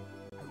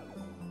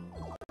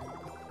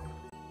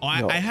 Oh,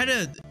 No.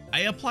 I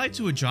applied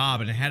to a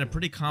job and it had a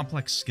pretty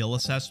complex skill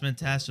assessment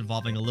test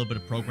involving a little bit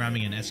of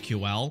programming in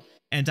SQL,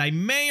 and I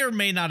may or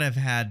may not have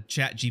had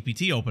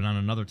ChatGPT open on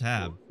another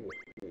tab.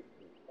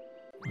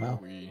 Wow.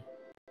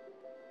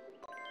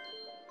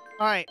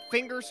 All right,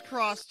 fingers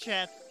crossed,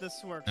 chat.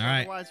 This works. All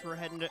right. Otherwise,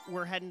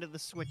 we're heading to the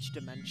Switch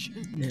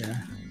dimension. Yeah.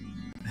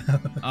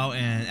 Oh,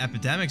 and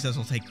Epidemic says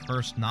we'll take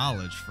cursed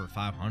knowledge for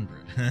 500.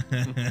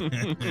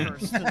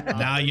 First to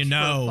Now you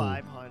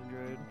knowledge for know.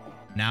 500.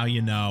 Now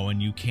you know,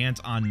 and you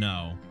can't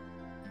unknow.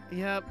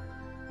 Yep.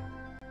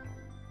 All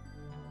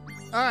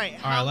right. All right,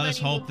 how let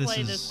us many will hope this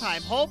play is- this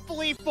time.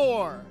 Hopefully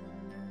 4.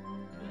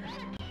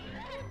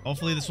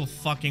 Hopefully this will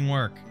fucking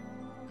work.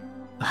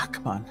 Ah,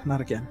 come on,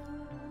 not again.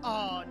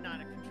 Oh,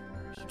 not a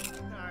controller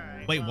issue. All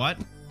right. Wait, what?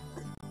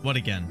 What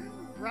again?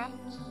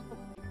 Routes.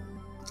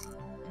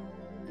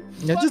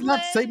 Yeah, just not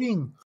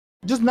Lovely.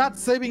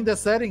 saving the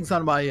settings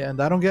on my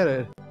end. I don't get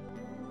it.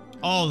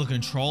 Oh, the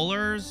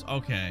controllers?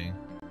 Okay.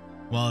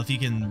 Well, if you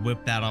can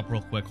whip that up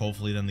real quick,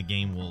 hopefully then the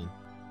game will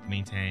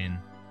maintain.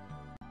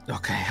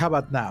 Okay, how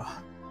about now?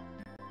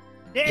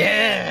 Yeah,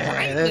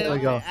 Yeah, there we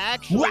go. It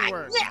actually Right,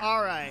 works.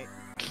 All right.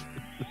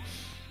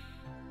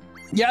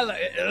 Yeah,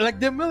 like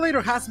the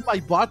emulator has my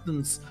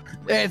buttons.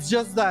 It's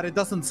just that it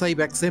doesn't save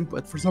X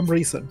input for some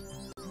reason.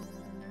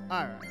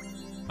 All right.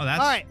 Oh,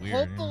 that's All right.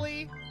 weird.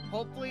 yeah.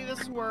 Hopefully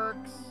this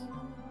works.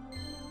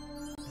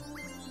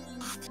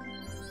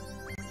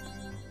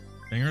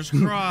 Fingers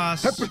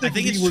crossed. I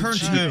think it's Predictably turn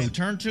cheating. 2.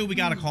 Turn 2, we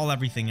gotta call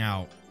everything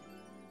out.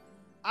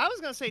 I was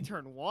gonna say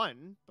turn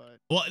 1, but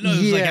Well, no, it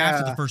was like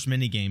after the Yeah. first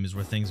mini game is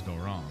where things go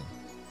wrong.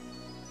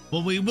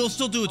 Well, we will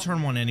still do a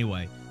turn 1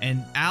 anyway.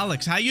 And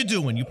Alex, how you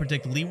doing? You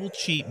predict Lee will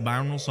cheat,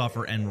 Byron will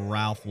suffer, and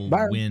Ralph will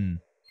Byron. win.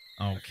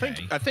 Okay.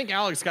 I think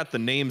Alex got the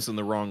names in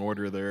the wrong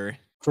order there.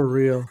 For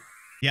real.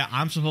 Yeah,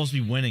 I'm supposed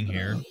to be winning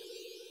here.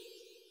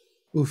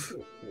 Oof.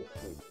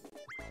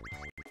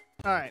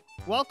 all right.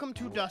 Welcome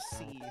to Dust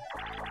Sea.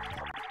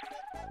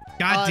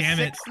 God damn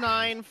it.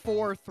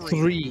 6943.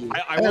 3.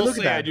 I Hey, will look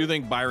at say I that. do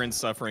think Byron's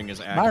suffering is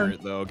Byron.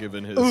 accurate though,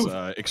 given his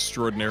Oof.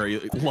 extraordinary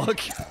luck.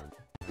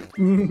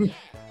 You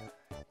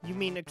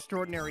mean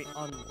extraordinary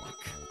unluck?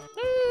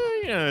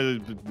 Yeah,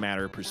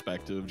 matter of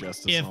perspective,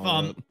 justice. If and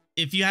all that.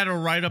 if you had to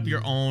write up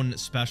your own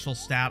special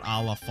stat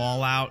a la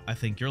Fallout, I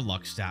think your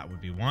luck stat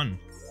would be 1.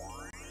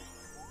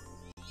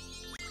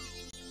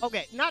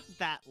 Okay, not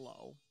that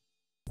low.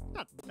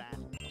 Not that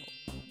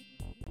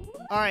low.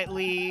 All right,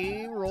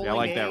 Lee, rolling. See, I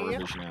like that a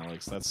revision,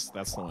 Alex. That's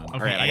the one. Okay, All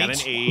right, I got an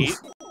 8.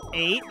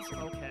 8.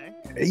 Okay.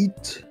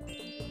 8.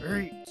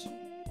 8.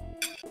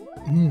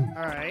 Mm.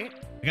 All right.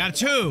 I got a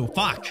 2.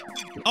 Fuck.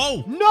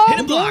 Oh, No!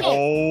 hidden block.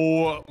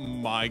 Oh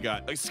my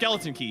god.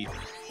 Skeleton key.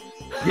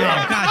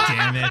 Yeah. Oh, god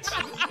damn it.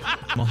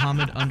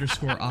 Mohammed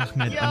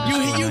 _Ahmed Yeah. You _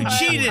 you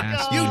 94 cheated.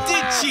 asked You me,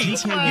 did cheat.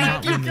 GK will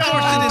not You win the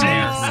forced it in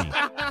there. tournament.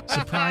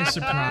 Surprise,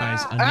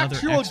 surprise, another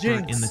Actual expert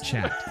jinx. in the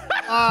chat.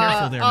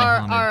 Careful there,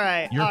 all Mohammed.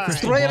 right. Your all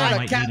crystal right. Straight ball outta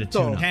might need a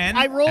Kanto. tune-up. 10.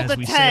 I rolled As a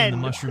we say in the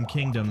 10. Mushroom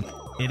Kingdom,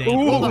 it Ooh. ain't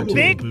Rolled a over till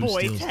big the boo boy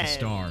steals the 10.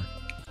 star.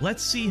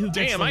 Let's see who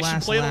gets Damn, the I should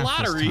last play the laugh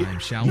lottery. this time,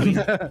 shall we?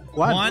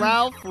 One.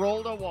 Ralph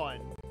rolled a 1.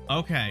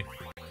 Okay.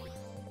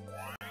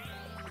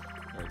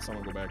 All right,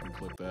 someone go back and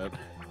flip that.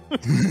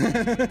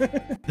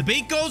 The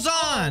beat goes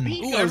on.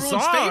 beat Ooh, goes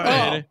everyone's on.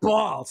 favorite. Oh,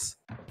 balls.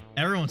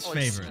 Everyone's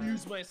favorite.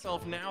 Excuse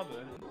myself now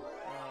then.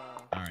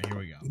 All right, here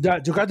we go. Yeah,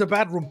 you got the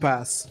bedroom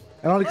pass.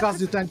 It only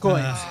costs you 10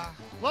 coins.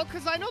 Well,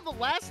 because I know the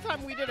last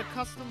time we did a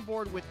custom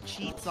board with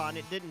cheats on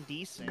it didn't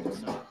desync,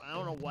 so I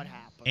don't know what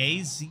happened.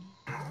 AZ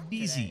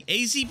BZ.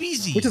 AZ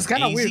BZ. Which is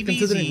kind of weird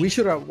considering we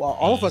should have, well,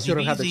 all of us should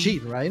have had the Easy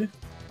cheat, right?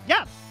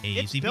 Yeah, AZ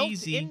it's built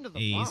BZ. into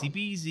the AZ ROM.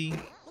 BZ.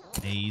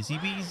 AZ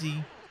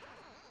BZ.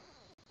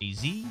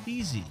 AZ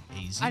BZ.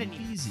 AZ I didn't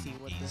even BZ. see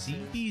what this AZ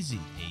is. BZ.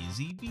 AZ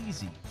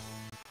BZ.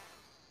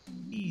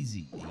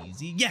 Easy,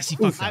 easy. Yes, he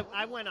fucked up.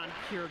 I went on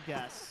pure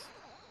guess.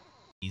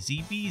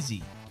 Easy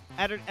beasy.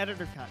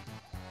 Editor cut.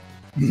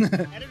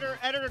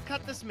 editor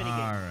cut this minigame.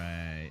 All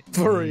right.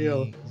 For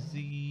real.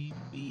 Easy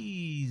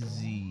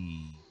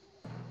beasy.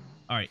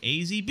 All right.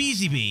 AZ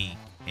beasy bee.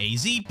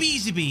 AZ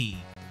beasy bee.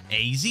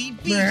 AZ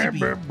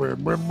beasy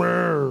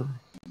bee.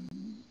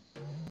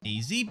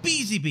 AZ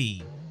beasy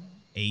bee.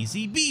 AZ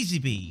beasy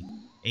bee.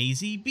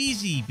 AZ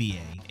beasy BA.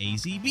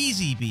 AZ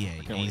beasy BA.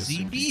 I can only AZ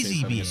assume beasy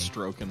DK's having BA. a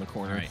stroke in the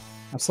corner. All right.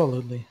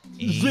 Absolutely.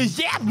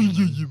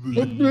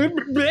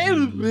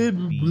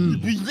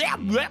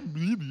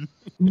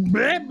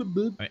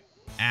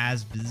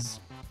 As biz.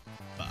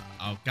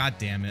 Oh, god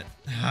damn it.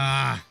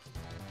 Ah.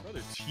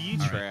 Brother T All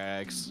right.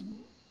 tracks.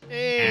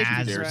 Hey,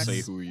 As Dare T-Rex.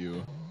 say who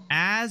you?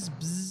 As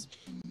bz.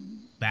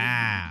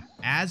 Bab.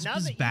 As Now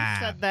bz that you bab.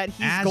 said that,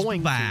 he's As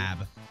going to.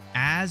 bab.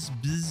 As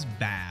bz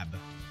bab.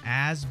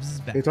 As bz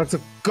He bab. talks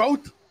a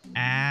goat.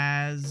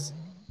 As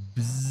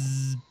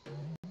bz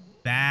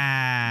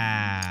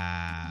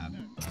bab.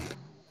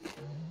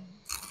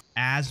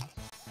 As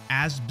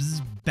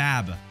bz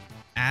bab.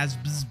 As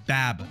bz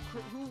bab.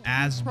 Who's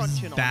As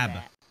crunching on bab.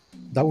 that?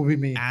 That would be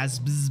me. As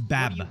bz What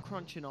bab. are you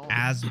crunching on?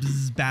 As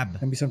bz bab.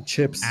 And be some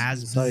chips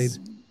As inside. bz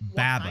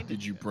bab. kind?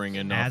 Did you bring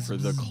enough As for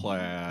the bz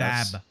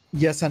class? Bab.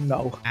 Yes and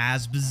no.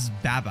 As bz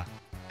baba.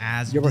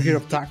 As You ever hear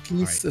bz- of Takis?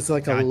 Alright. It's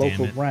like a God damn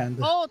local it. brand.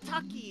 Oh,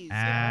 Takis.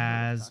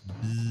 Yeah, As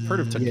I've Heard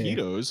of bz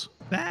taquitos?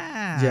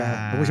 bab.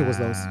 Yeah, I wish it was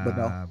those, but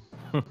no.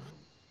 All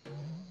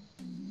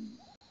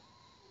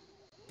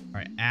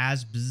right,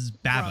 as bz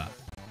baba. You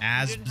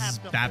As didn't have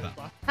bz to baba. hold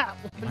on that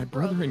one, My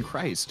brother in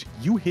Christ,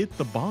 you hit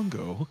the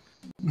bongo.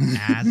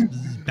 As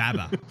bz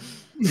baba.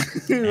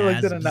 Like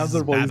As that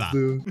announcer voice Baba.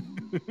 do.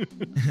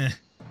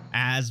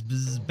 As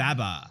bz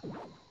baba.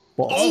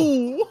 Balls.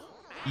 Oh!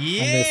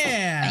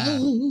 Yeah.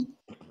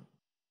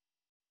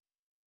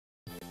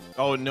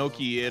 Oh,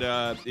 Noki, it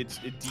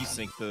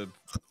desynced the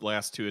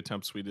last 2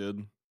 attempts we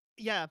did.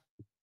 Yeah.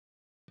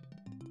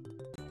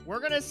 We're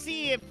gonna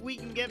see if we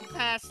can get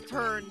past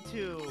turn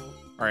 2.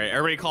 All right,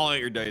 everybody call out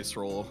your dice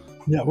roll.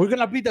 Yeah, we're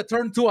gonna beat the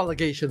turn 2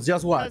 allegations.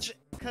 Just watch.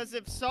 Because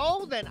if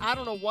so, then I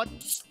don't know what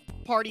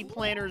party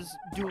planner's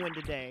doing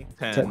today.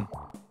 10.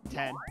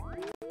 10.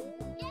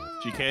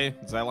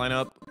 GK, does that line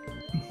up?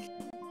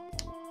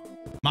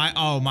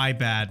 My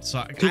bad.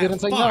 Sorry. He didn't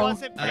say fuck. no.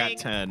 Wasn't I got paying-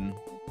 10.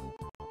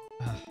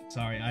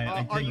 Sorry, I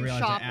Are didn't you realize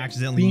shopping? I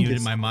accidentally Being muted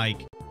is- my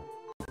mic.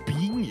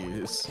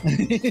 Genius.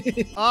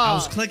 I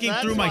was Oh, clicking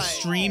that's through my why-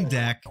 stream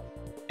deck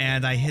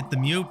and I hit the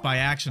mute by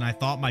accident. I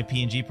thought my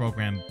PNG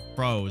program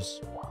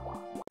froze.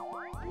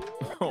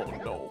 Oh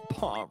no,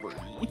 poverty.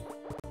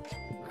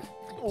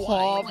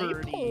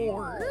 Poverty.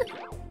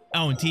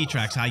 Oh, and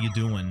T-Trax, how you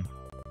doing?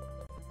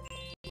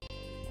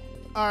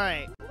 All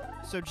right.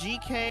 So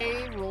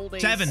GK rolled a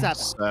 7.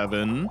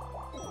 7.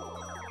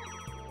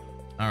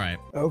 All right.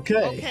 Okay.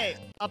 Okay.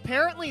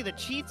 Apparently the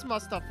cheats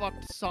must have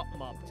fucked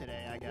something up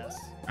today, I guess.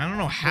 I don't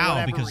know how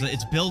whatever because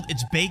reason.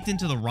 it's baked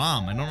into the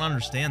ROM. I don't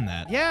understand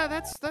that. Yeah,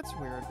 that's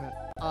weird.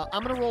 But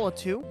I'm gonna roll a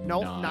 2.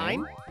 Nope,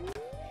 9.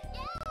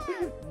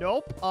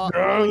 Nope.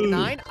 Rolling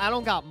 9. I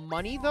don't got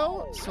money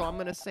though, so I'm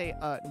gonna say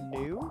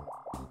new.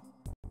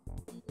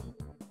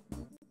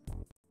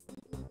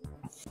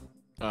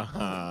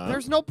 Uh-huh.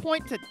 There's no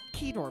point to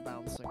key door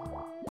bouncing.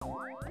 How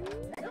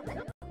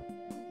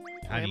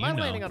do Am you I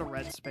know? landing on a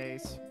red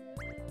space?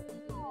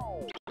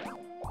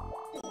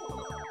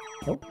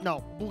 Nope.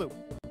 No, blue.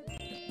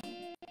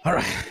 All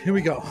right, here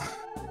we go.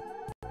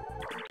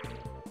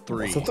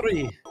 3. So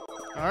 3.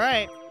 All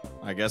right.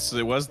 I guess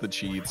it was the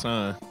cheats,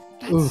 huh?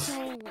 Oof.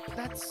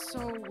 That's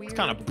so weird. It's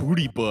kind of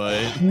booty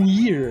butt.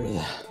 Weird.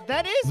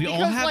 That is We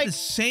because all have like the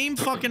same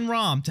fucking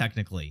ROM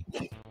technically.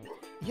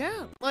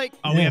 Yeah, like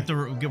Oh, we have to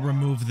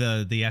remove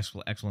the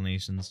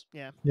explanations.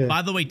 yeah. Yeah.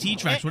 By the way,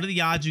 T-Trax, what are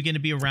the odds you're going to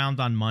be around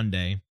on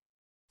Monday?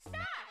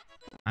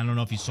 I don't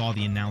know if you saw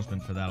the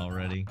announcement for that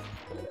already.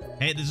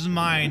 Hey, this is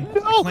mine.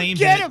 Oh, Claimed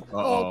get it. him!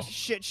 Uh-oh. Oh,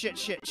 shit.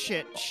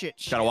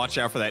 Gotta watch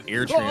out for that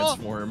air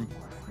transform.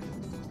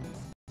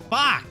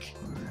 Fuck!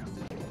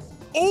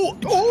 Oh!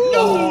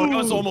 Oh! That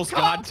was almost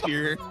God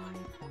tier.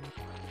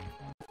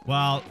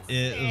 Well,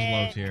 it was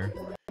low tier.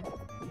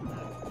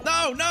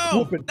 No, no!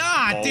 Whoop it.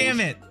 Ah, Oh. damn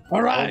it! All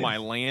Oh, right. my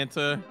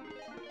Lanta.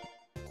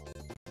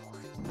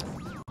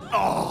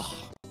 Oh!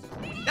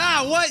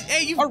 Ah, what?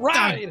 Hey, you. All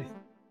right.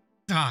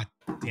 Ah,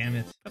 damn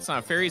it. That's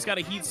not fair. He's got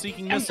a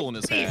heat-seeking missile in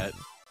his hat.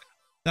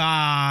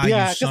 Ah,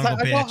 Yeah, you son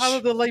because of a I know how to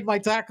bitch. delay my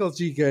tackles,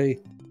 GK.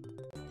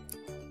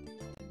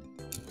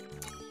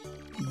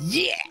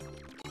 Yeah.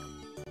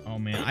 Oh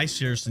man, I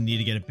seriously need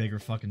to get a bigger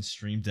fucking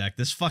stream deck.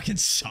 This fucking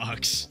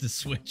sucks to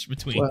switch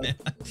between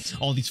What?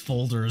 all these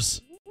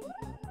folders.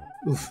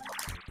 Oof.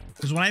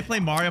 Because when I play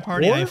Mario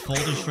Party, I What? have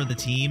folders for the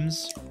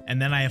teams,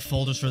 and then I have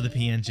folders for the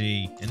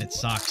PNG, and it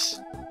sucks.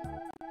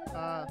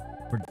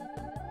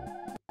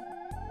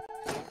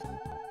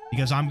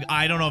 Because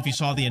I don't know if you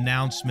saw the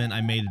announcement I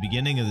made at the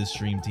beginning of the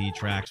stream,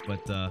 T-Trax,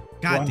 but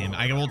god damn it,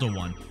 I rolled a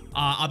 1.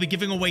 I'll be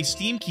giving away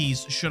Steam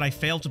keys should I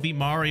fail to beat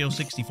Mario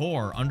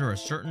 64 under a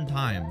certain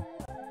time.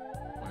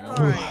 Wow.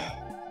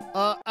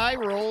 Alright. I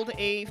rolled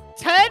a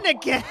 10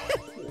 again.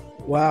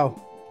 Wow.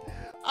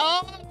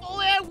 Oh, if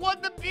only I won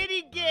the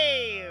mini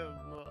game.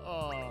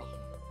 Oh.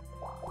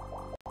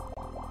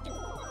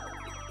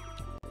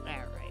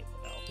 Alright,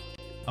 well.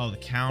 Oh, the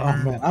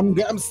counter. Oh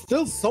man, I'm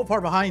still so far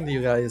behind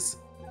you guys.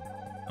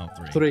 Oh,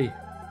 3. 3.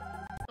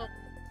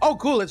 Oh,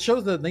 cool. It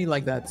shows the name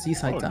like that.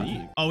 Seaside Oh, Town.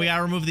 neat. Oh, we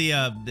gotta remove the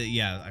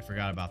yeah, I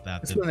forgot about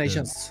that.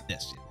 Explanations.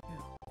 This.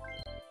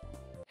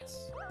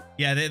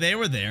 Yeah, they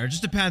were there. It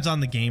just depends on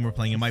the game we're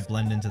playing. It might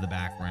blend into the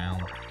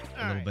background a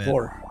little Alright. bit.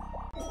 4.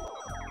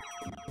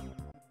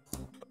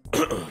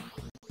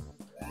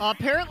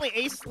 Apparently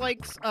Ace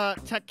likes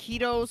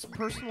taquitos.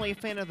 Personally a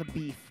fan of the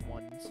beef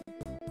ones.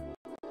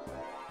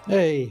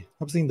 Hey,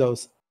 I've seen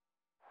those.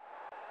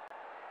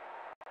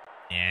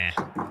 Yeah,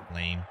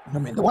 lame. I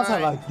mean, the ones I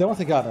Alright. like, the ones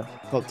I got are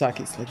called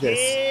Takis, like this.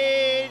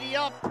 Giddy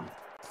up.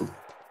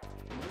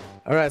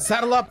 All right,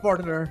 saddle up,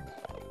 partner.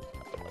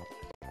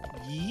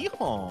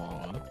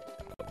 Yeehaw.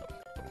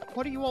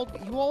 What are you all?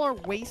 You all are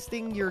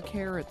wasting your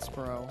carrots,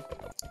 bro.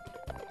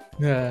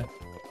 Yeah.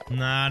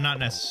 Nah, not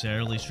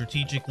necessarily.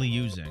 Strategically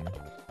using.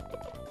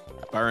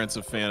 Byron's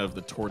a fan of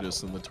the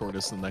tortoise and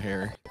the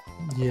hare.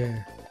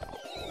 Yeah.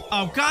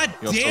 Oh, god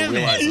He also damn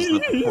realizes it!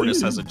 that the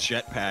tortoise has a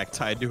jetpack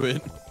tied to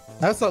it.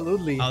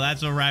 Absolutely. Oh,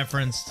 that's a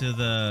reference to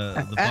the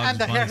Bugs And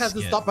the Bunny hair has to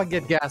skit. stop and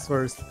get gas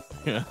first.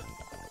 Yeah.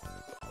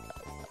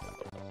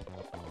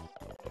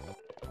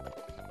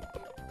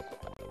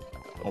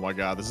 Oh my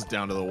god, this is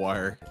down to the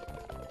wire.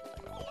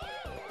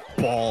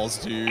 Balls,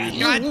 dude.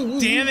 God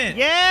damn it!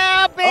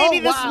 Yeah, baby,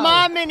 Oh, this wow. is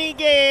my mini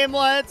game.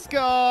 Let's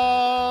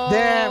go.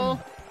 Damn.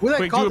 We like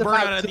Quick, do called a them out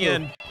burnout at the too.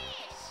 end.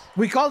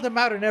 We called them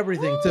out and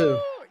everything too. Woo!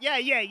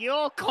 Yeah, you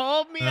all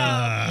called me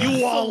out. You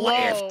So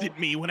low.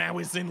 me when I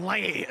was in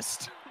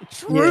last.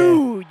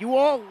 True. You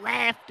all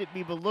laughed at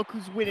me, but look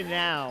who's winning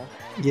now.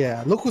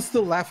 Yeah. Look who's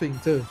still laughing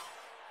too.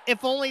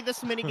 If only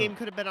this mini game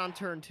could have been on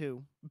turn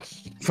 2.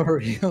 For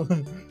real.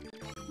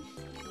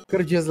 Could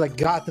have just like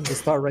gotten the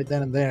start right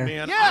then and there.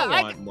 Man, Yeah, I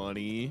I want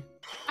money.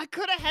 I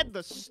could have had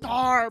the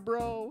star,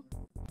 bro.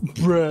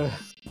 Bruh.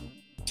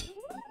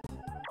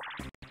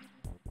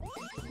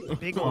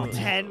 Big old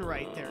 10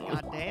 right there.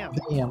 God damn.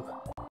 Damn.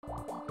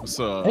 What's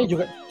up? Hey, you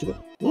got.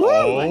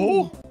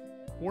 Oh,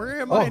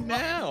 where am I Oh.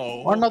 now?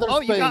 Or another Oh,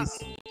 you got-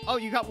 space. Oh,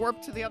 you got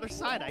warped to the other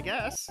side, I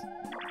guess.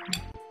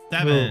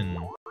 7.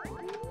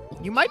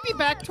 You might be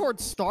back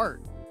towards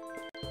start.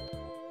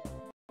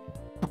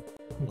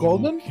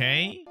 Golden?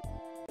 Okay.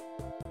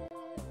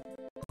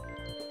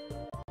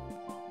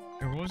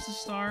 Here, what was the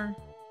star?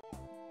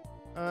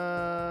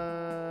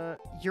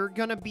 You're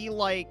gonna be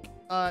like,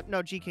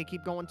 no, GK,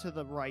 keep going to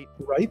the right.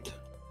 Right?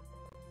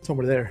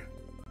 Somewhere there.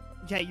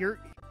 Yeah, yeah,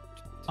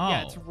 Oh.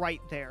 it's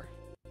right there.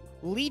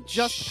 Lee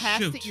just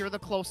passed Shoot. it. You're the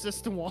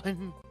closest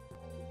one.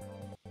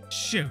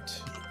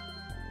 Shoot.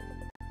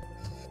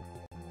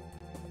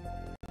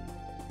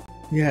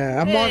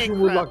 Yeah, I'm Hey, not sure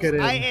we'll Krebs, lock it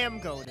in. I am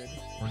goaded.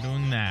 We're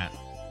doing that.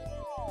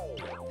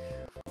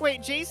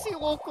 Wait, JC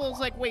Local's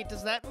like, wait,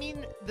 does that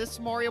mean this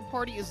Mario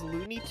Party is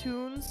Looney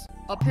Tunes?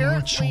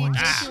 Apparently, choice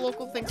JC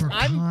Local thinks for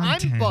I'm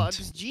content.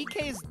 Bugs,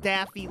 GK's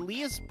Daffy,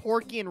 Lee is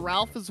Porky, and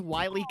Ralph is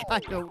Wile E.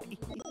 Coyote.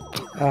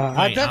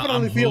 I Wait,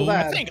 definitely I'm feel who?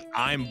 I that. think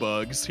I'm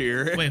Bugs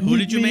here. Wait, who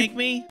did you Me- make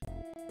me?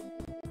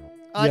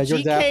 Yeah,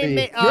 you're Daffy.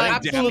 Ma- You're GK,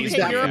 absolutely you're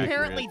Daffy.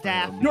 apparently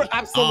Daffy. You're Oh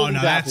absolutely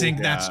no, Daffy.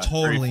 that's Yeah,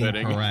 totally very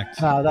fitting.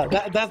 incorrect. No,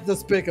 that's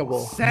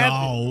despicable.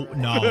 No,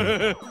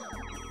 no.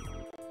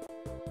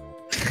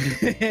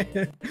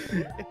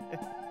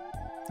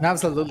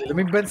 Absolutely. Let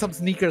me bend some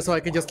sneakers so I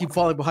can just keep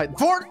falling behind.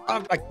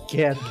 I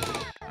can't.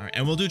 All right,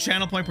 and we'll do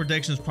channel point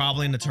predictions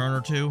probably in a turn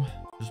or two.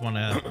 Just want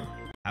to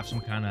have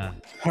some kind of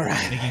All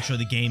right. making sure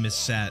the game is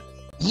set.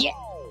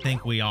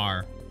 think we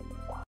are.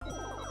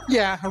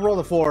 Yeah, I rolled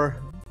a 4.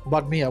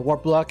 Bought me a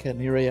warp block, and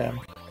here I am.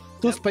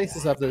 2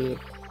 spaces after the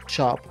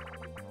shop.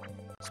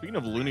 Speaking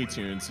of Looney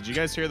Tunes, did you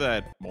guys hear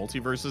that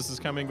Multiverses is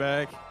coming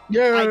back?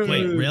 Yeah.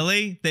 Wait,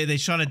 really? They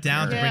shut it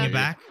down to bring it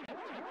back?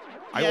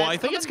 Yeah, I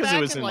it's think it's coming because it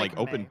back was in, in like like,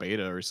 open May.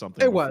 beta or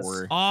something. It was.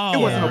 Before. Oh, It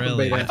wasn't open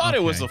really? beta. I thought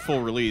it was Okay. a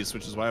full release,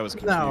 which is why I was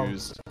No.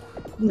 confused.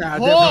 Nah, Oh,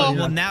 definitely Well,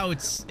 not. now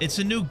it's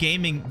a new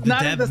gaming. The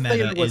Not in dev the state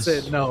meta it was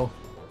is in, no.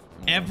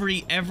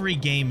 every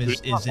game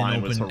is in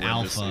Online was open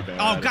alpha. horrendously bad.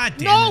 Oh god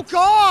damn No, it!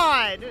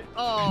 God!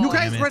 Oh, You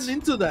guys Damn it. ran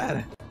into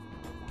that.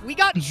 we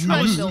got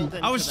treadmilled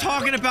I was into that.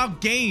 talking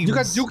about games. You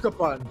got juked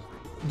upon.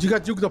 You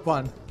got juked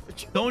upon.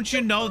 Don't you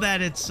know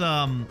that it's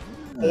Oh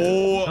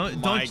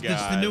don't my it's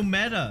the new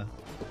meta.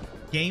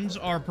 Games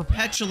are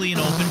perpetually in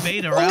open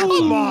beta or alpha.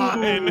 Come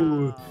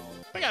on!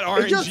 I got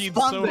It just RNG'd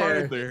spun so there.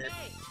 hard there.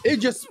 It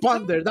just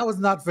spun there. That was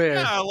not fair.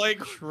 Yeah, like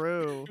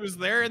True. it was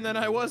there and then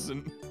I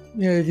wasn't.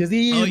 Yeah, just Oh,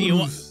 you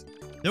want-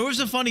 There was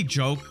a funny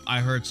joke I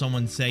heard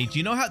someone say. Do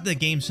you know how the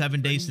game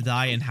 7 Days to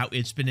Die and how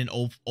it's been in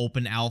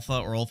open alpha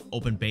or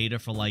open beta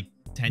for like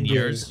 10 Yeah.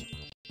 years?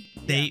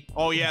 They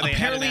Oh yeah, they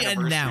Apparently had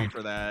an anniversary announced-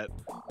 for that.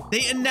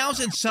 They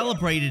announced and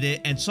celebrated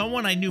it, and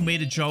someone I knew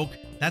made a joke.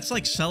 That's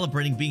like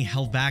celebrating being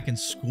held back in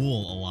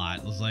school a lot.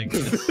 It was like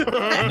it's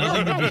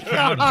nothing to be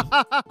proud of.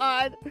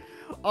 God.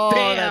 Oh,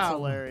 that's Damn.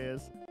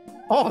 hilarious.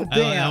 Oh, that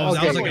damn. was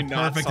okay. like a Definitely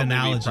not perfect something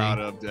to be analogy. Proud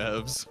of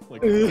devs.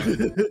 Like,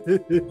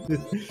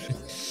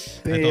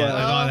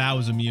 I thought that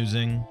was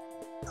amusing.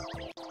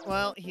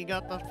 Well, he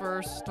got the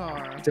first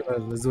star.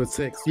 Let's do it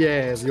 6. Yeah,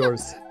 it's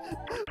yours.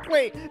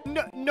 Wait,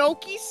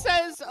 Noki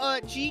says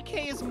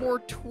GK is more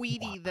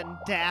Tweety than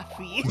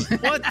Daffy.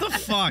 What the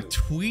fuck,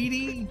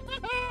 Tweety?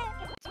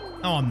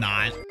 No, I'm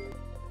not.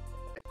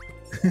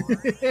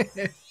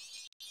 I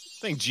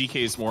think GK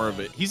is more of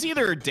it. He's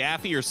either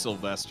Daffy or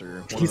Sylvester.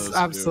 One of He's those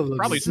absolutely, two.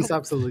 Probably he's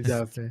absolutely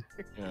Daffy.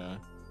 yeah.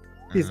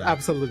 He's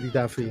absolutely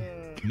Daffy.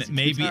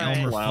 Maybe Alright.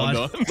 Elmer Clowned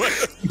Fudd.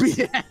 on.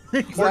 Yeah,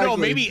 exactly. Or no,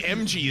 maybe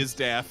MG is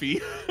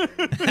Daffy. No,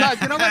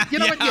 you know what? You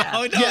know what? Yeah.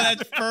 Oh no, yeah.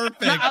 that's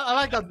perfect. No, I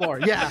like that more.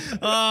 Yeah,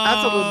 Oh,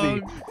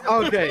 absolutely.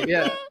 Okay,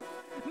 yeah.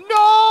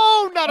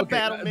 No, not a Okay,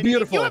 battle mini.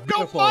 beautiful, You have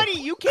beautiful. no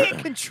money. You can't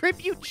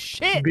contribute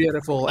shit.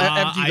 Beautiful. MG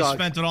I dog.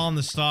 spent it all on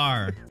the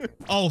star.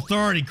 Oh,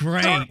 30,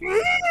 great.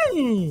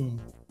 Mm.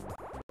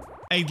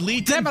 Hey, Lee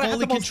Damn didn't it, I had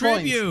fully the most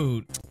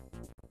contribute.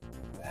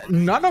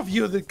 None of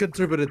you that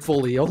contributed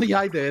fully. Only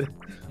I did.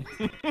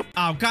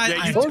 Oh god, Yeah,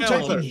 I you tell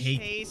fucking us. hate,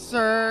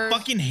 Chasers.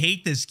 fucking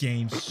hate this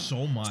game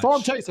so much.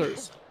 Storm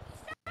Chasers.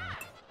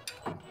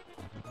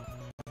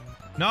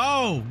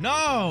 No,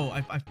 no,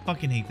 I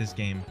fucking hate this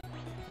game.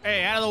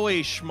 Hey, out of the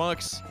way,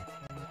 schmucks.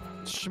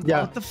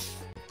 Yeah. What the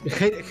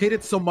f? Hate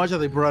it so much that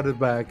they brought it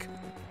back.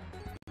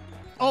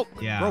 Oh,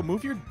 Yeah. Bro,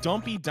 move your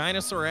dumpy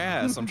dinosaur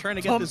ass. I'm trying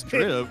to get this Dumpy.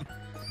 drip.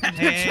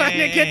 you're trying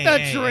to get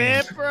the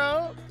drip,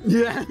 bro.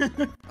 Yeah.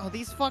 Oh,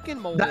 these fucking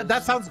moles.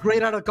 that sounds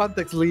great out of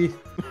context, Lee.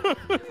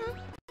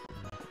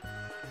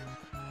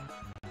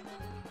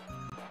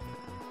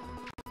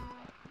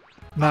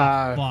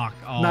 Nah. Fuck.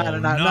 Oh, No.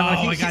 I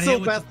He's got still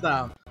hit with best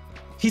now.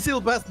 He's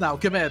still best now.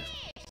 Commit.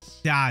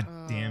 God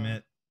damn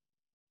it.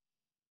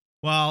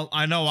 Well,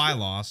 I know I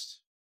lost.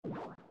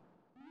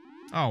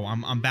 Oh,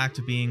 I'm back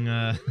to being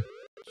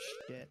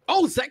Shit.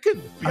 Oh,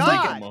 second.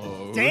 God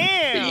Mode.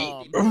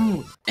 damn.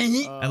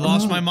 I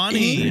lost my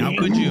money. How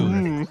could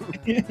you?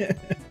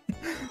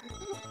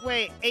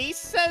 Wait, Ace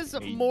says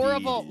more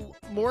of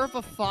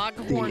a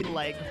foghorn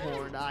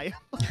leghorn. I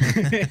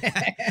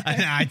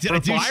I For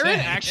do Byron, say.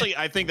 actually,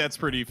 I think that's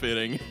pretty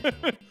fitting.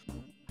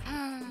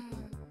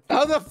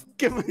 How the f-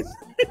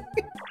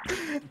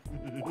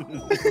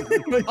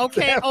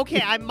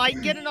 okay, I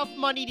might get enough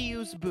money to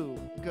use Boo.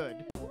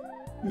 Good.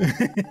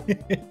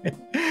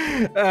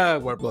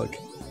 Warp block.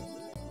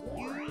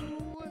 You...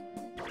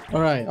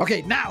 All right.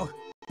 Okay, now.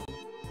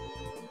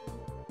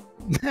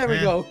 There we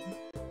Eh. go.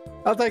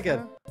 I'll take it.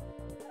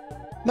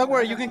 Don't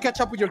worry, you can catch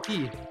up with your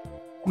key.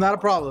 Not a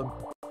problem.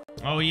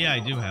 Oh yeah, I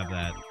do have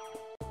that.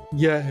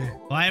 Yeah.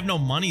 Well, I have no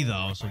money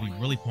though, so it'll be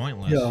really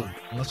pointless. Yeah.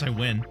 Unless I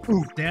win.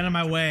 Ooh. Stay out of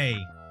my way.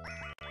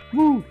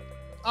 Woo.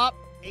 Up.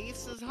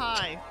 Ace is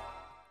high.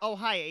 Oh,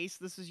 hi, Ace.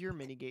 This is your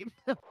minigame.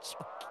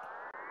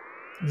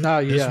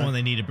 No, This yeah. one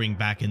they need to bring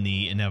back in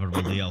the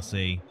inevitable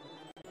DLC.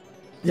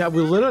 Yeah,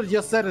 we literally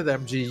just said it,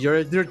 MG.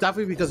 You're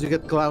Daffy because you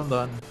get clowned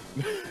on.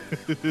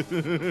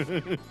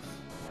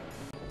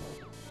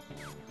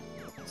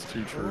 It's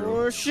too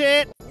true. Oh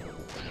shit.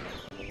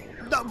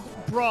 No,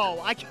 bro,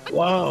 I can't.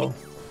 Wow.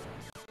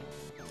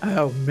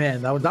 Oh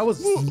man, that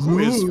was Who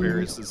is smooth.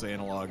 Ferris's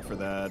analog for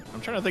that?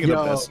 I'm trying to think of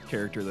Yo. the best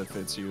character that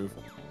fits you.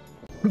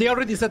 They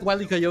already said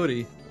Wile E.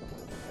 Coyote.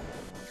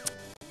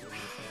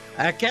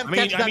 I can't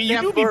catch that you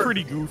damn do be bird.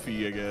 pretty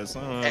goofy, I guess.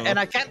 I don't know. And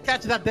I can't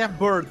catch that damn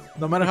bird,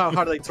 no matter how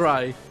hard I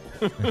try.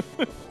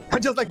 I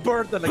just like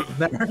bird and like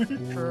never.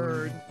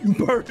 Bird.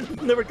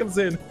 Bird never comes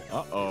in.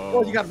 Uh-oh.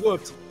 Oh, you got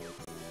whooped.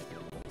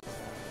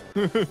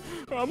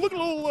 I'm looking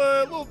a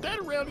little dead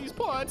around these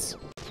pots.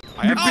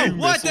 I have Oh, big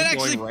what? missiles That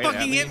actually going right at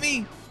fucking hit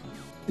me?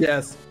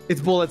 Yes,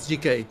 it's bullets,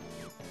 GK.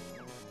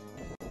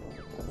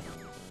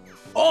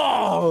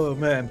 Oh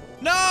man.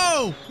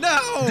 No! No!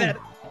 Dead.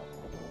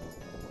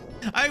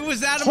 I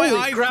was out of Holy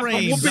my crap, I'm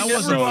iframe. whooping That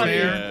wasn't everybody.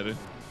 fair. Bad.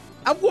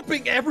 I'm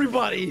whooping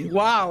everybody.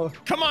 Wow.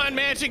 Come on,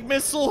 magic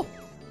missile.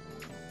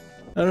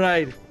 All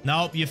right.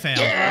 Nope, you failed.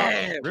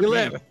 Yeah, we Rip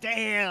live. me.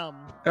 Damn.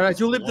 All right,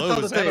 you live to tell the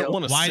Close. I haven't tale.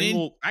 won a Why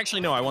single.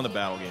 Actually, no, I won the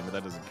battle game, but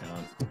that doesn't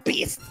count.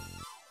 Beast.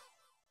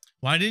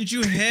 Why didn't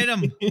you hit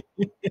him?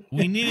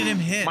 We needed him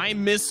hit. My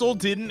missile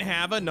didn't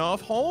have enough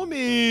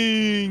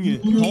homing.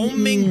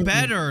 Homing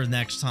better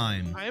next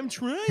time. I am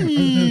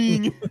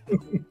trying.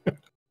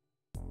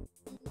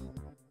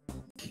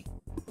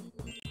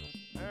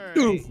 All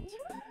Ooh. right.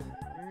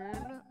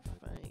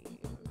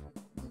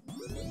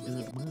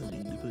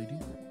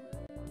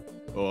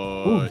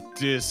 Turn 5.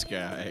 This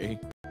guy.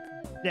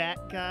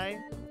 That guy.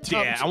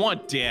 Yeah, I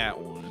want that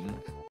one.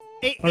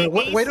 A- All right,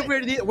 A- way to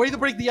Ace-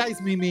 break the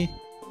ice, Mimi.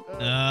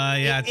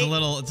 Yeah, it's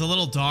a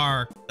little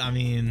dark. I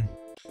mean,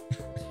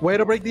 Way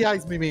to break the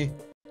ice, Mimi.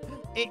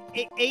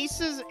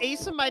 Ace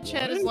in my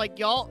chat is like,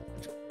 y'all.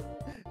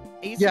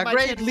 Ace in Yeah, my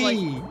great chat is like,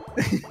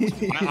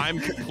 Lee. I'm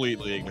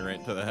completely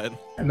ignorant to that.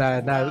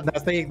 Nah,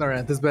 stay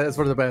ignorant. It's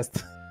for the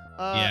best.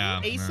 Yeah,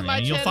 Ace in right. my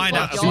You'll chat find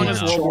is out like, As soon long y'all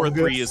as enough. World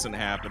War Chongus. III isn't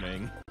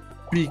happening.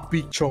 Big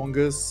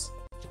Chongus.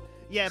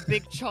 Yeah,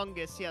 Big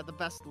Chungus. Yeah, the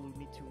best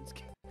Looney Tunes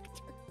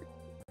character.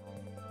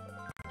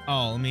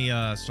 oh, let me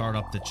start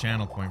up the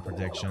channel point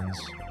predictions.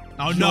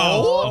 Oh no!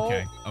 No.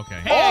 Okay.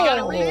 Hey, I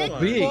gotta Oh, read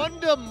big.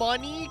 bund of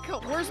money.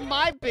 Where's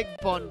my big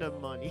bund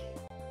of money?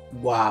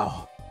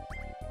 Wow.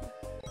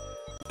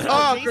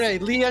 Oh, Jason-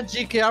 great. Lee and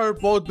GK are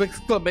both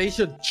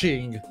exclamation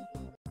ching.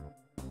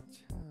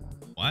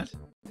 What?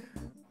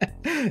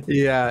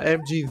 Yeah,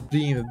 MG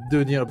being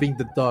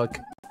the dog.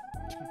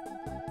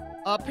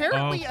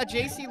 Apparently, a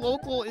JC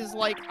local is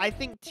like, I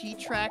think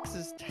T-Trax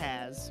is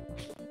Taz.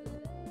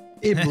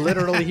 Him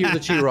literally hear the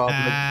cheer off.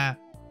 Like,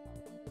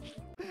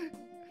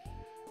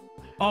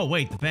 Oh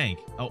wait, the bank.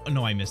 Oh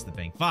no, I missed the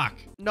bank. Fuck.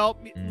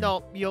 Nope, Mm.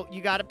 nope.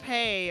 You gotta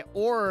pay,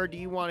 or do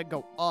you want to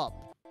go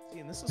up? See,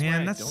 and this is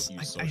Man, why that's I don't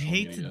use I social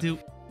hate media. to do.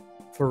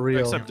 for real.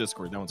 Except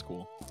Discord, that one's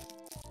cool.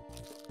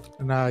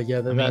 Nah, yeah,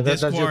 I mean,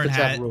 that's just Discord, the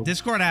chat room.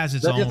 Discord has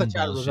its That's own just the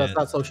chat room. bullshit. That's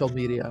not social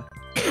media.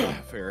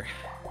 Fair.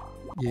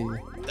 Yeah.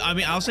 I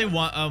mean, I'll say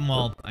one.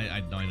 Well,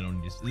 I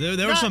don't need to.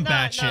 There was some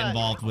bad shit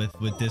involved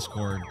with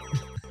Discord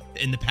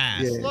in the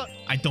past. Yeah. Look,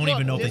 I don't look,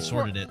 even know if they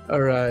Discord- sorted it.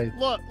 All right.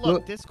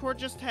 look. Discord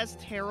just has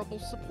terrible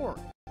support.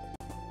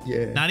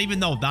 Yeah. Not even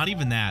that. Hey,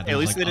 There at was,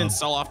 least like, they didn't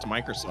sell off to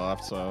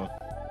Microsoft, so.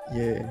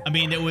 Yeah. I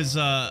mean, it was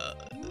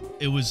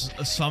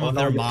some Oh, of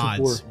now their you're too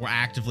mods poor. were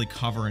actively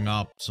covering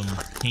up some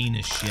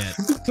heinous shit.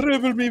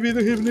 Travel me with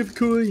the heaven of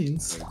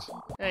coins.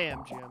 Hey,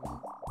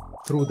 MGM.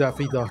 Through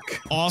Daffy Duck.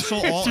 Also,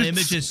 all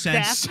images sent.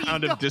 Daffy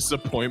Sound of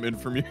disappointment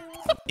from you.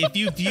 If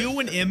you view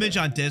an image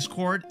on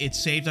Discord,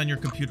 it's saved on your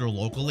computer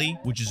locally,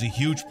 which is a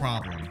huge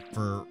problem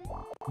for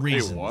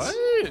reasons.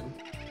 Wait, what?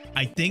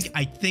 I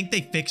think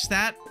they fixed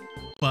that,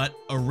 but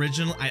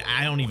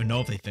I don't even know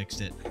if they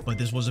fixed it. But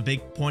this was a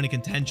big point of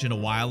contention a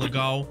while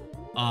ago.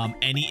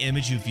 Any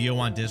image you view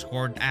on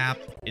Discord app,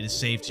 it is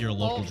saved to your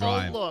local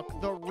drive. Oh,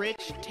 look, the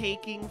rich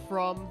taking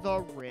from the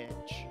rich.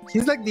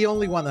 He's like the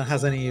only one that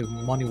has any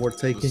money worth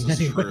This taking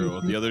is anyway.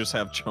 true. The others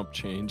have chump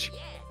change.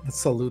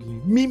 Absolutely.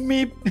 Meep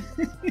meep.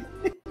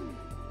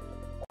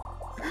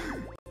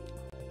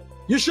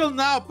 You shall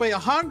now pay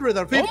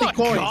 150 Oh my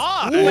coins.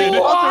 God! Wait,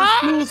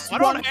 What? others lose I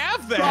don't one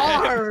have that.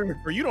 star.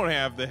 Or you don't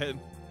have that.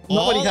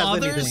 Nobody All has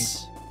others?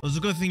 anything. It was a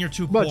good thing you're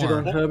too But you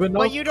poor. don't have enough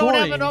But you don't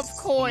have coins. enough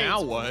coins.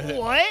 Now what?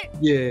 What?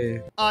 Yeah.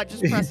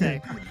 Just press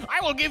A. I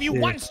will give you Yeah.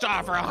 1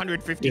 star for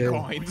 150 Yeah.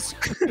 coins.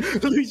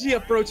 Luigi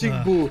approaching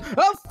Boo.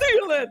 I'll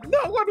steal it.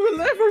 No one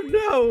will ever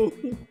know.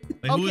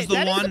 Wait, who was the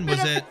that is a one? bit Was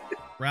of- it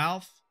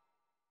Ralph?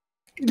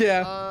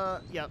 Yeah.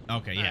 Yep.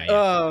 Okay,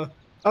 yeah.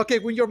 Okay,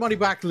 win your money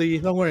back, Lee.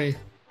 Don't worry.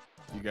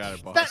 You got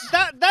it, boss.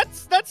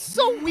 That's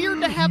so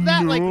weird to have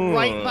that like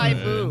right by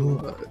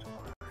Boo.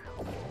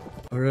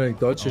 All right,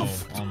 dodge him.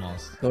 Oh,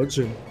 almost. Dodge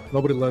him.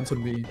 Nobody lands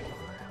on me.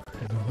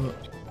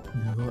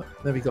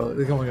 There we go.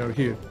 They're going over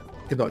here.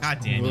 Get dodge. God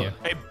damn you.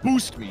 Hey,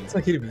 boost me. It's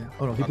not hitting me.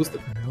 Oh no, he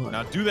boosted.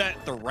 Now do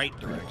that the right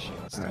direction.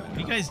 this time. What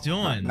are you guys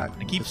doing? Not-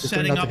 I keep just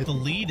setting not to up the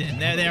hit- lead in.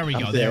 There we go.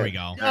 I'm There dead. we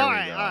go. There we All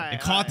right, go. all right. It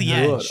caught the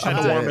Good. edge. I'm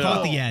It dead.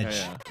 caught the Yeah,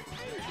 edge.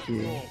 yeah.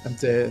 Yeah, I'm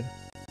dead.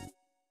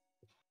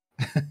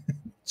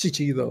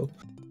 Chichi though.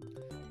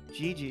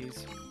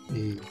 GG's.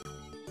 Yeah,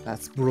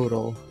 that's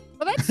brutal.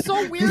 But that's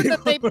so weird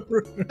that they.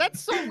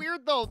 That's so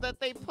weird though that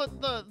they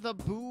put the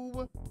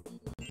Boo,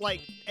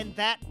 like, and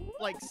that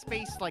like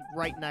space like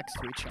right next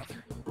to each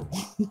other.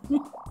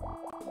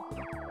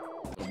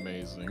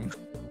 Amazing.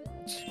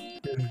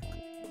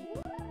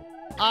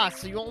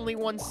 So you only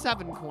won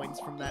 7 coins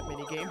from that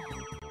minigame.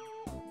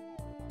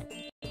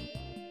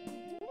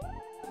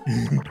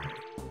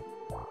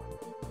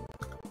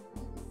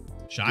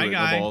 Shy Good, no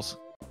guy. balls.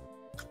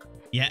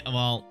 Yeah,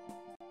 well,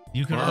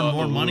 you can earn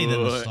more money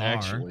than the star.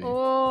 Actually.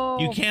 Oh.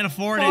 You can't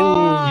afford it.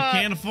 fuck. You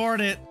can't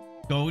afford it.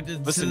 Go to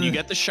Listen, you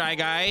get the shy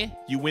guy,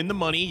 you win the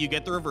money, you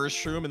get the reverse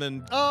shroom, and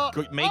then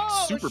make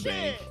super shit.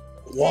 bank.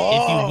 if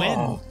you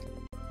win.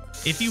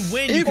 If you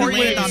win, If you can he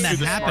land on wins, the do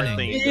the smart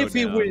happening. thing. Go If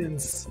he down.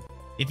 wins.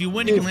 If you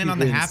win, you If can land he on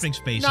the wins. happening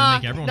space Nah,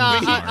 and make everyone nah,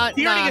 lose hard.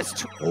 He already Nah. gets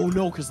 2. Oh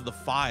no, because of the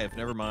 5.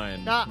 Never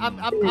mind. Nah,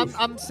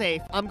 I'm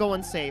safe. I'm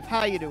going safe.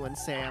 How you doing,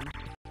 Sam?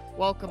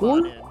 Welcome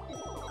on in.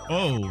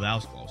 Oh, that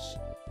was close.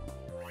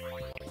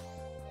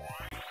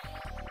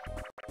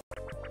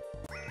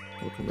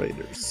 Welcome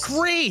Raiders.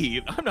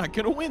 Great! I'm not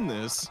gonna win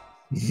this.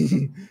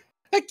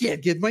 I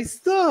can't get my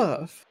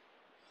stuff.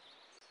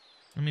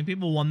 I mean,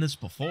 people won this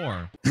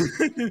before.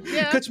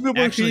 Yeah. Catch me over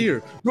Actually,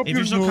 here. Drop If your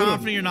you're so nut.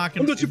 confident you're not I'm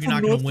gonna, not if you're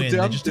not your gonna nut win, today,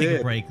 then I'm just take a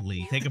dead. break,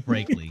 Lee. Take a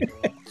break, Lee.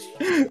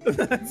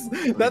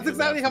 that's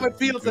exactly how I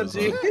feel,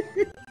 Sanji.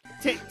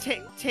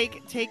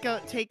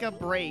 Take a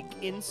break.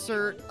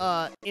 Insert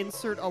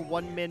a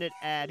 1 minute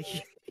ad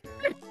here.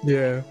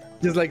 Yeah,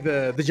 just like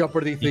the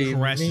Jeopardy He theme.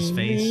 caressed his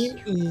face.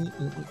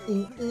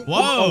 Whoa!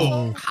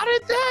 Whoa! How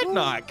did that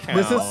not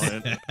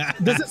count?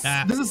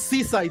 This is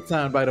Seaside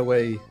Sound, by the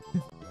way.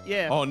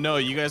 Yeah. Oh no,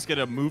 you guys get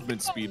a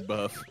movement speed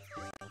buff.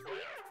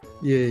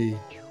 Yay!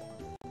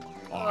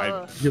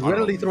 Oh, You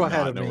literally I threw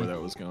ahead of know me. where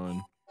that was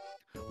going.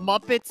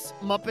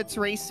 Muppets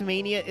Race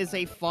Mania is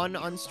a fun,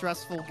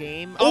 unstressful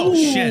game. Oh,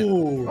 shit.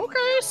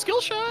 Okay,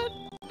 skill shot.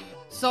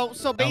 So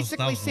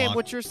basically, was Sam, luck.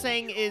 what you're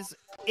saying is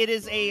it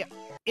is a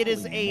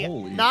Holy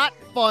moly. not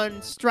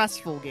fun,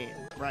 stressful game,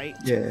 right?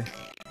 Yeah.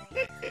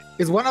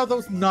 It's one of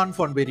those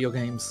non-fun video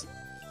games.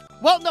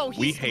 Well, no,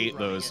 We he's hate speedrunning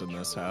those it. in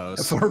this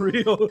house. For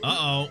real.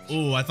 Uh-oh.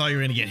 Ooh, I thought you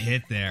were gonna get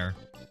hit there.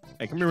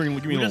 Hey, come here and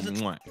give me a Who little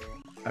doesn't- mwah.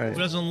 All right. Who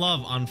doesn't love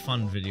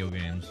unfun video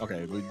games?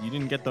 Okay, but you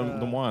didn't get the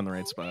one in the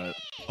right spot.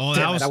 Oh, Damn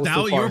that it, was, that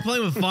was too you were far.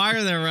 playing with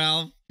fire there,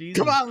 Ralph. Jesus.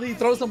 Come on, Lee,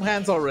 throw some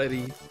hands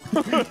already.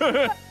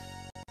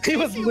 He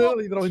was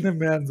literally throwing them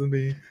hands at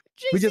me.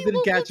 We just didn't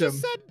Local catch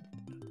just him.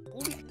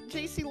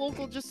 JC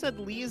Local just said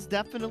Lee is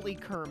definitely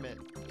Kermit.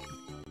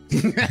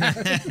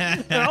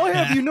 I'll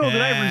have you know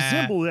that I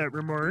resemble that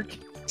remark.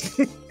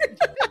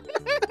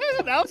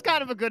 That was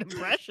kind of a good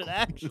impression,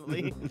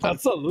 actually.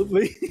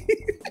 Absolutely.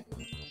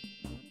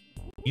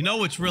 You know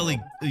what's really,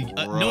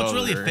 know what's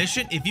really Brother.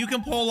 efficient? If you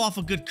can pull off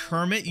a good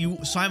Kermit, you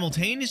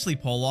simultaneously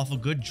pull off a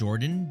good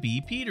Jordan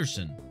B.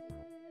 Peterson.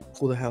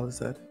 Who the hell is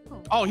that?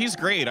 Oh, he's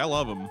great. I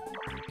love him.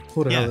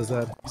 Who the Yeah. hell is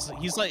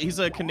that? He's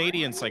a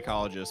Canadian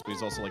psychologist, but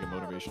he's also like a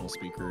motivational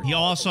speaker. He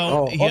also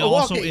Oh,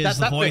 also okay, is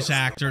the that voice fits.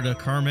 actor to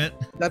Kermit.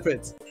 That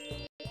fits.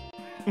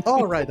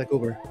 All right,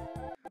 Cooper.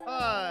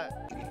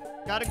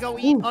 Gotta go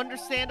eat.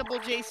 Understandable,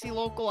 JC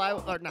Local.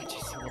 Or not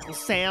JC Local.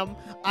 Sam.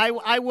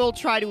 I will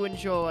try to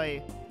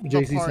enjoy the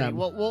JC party. Sam.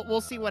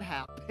 We'll see what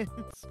happens.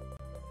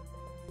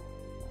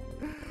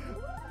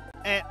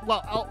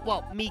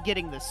 Well, me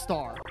getting the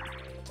star.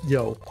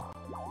 Yo.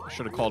 I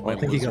should have called Oh, I my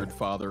think he got- lizard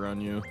father on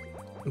you.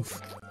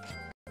 Oof.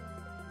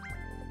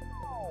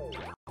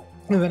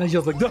 And then I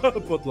just like,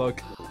 put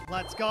luck.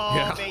 Let's go,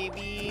 Yeah.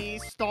 baby.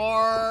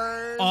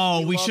 Stars.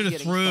 Oh, we love should have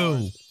getting threw.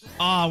 stars.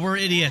 Oh, we're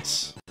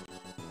idiots.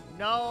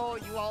 No,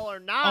 you all are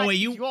not. Oh, wait, 'cause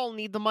you- you all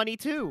need the money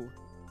too.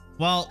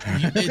 Well,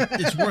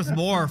 it's worth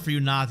more for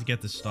you not to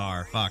get the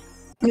star. Fuck.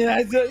 Yeah,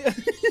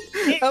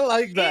 I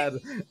like that.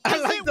 I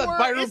is like it that wor-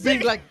 Byron is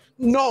being it- like,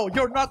 no,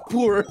 you're not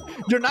poor.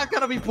 You're not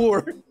gonna be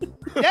poor.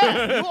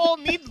 Yeah, you all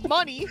need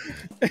money.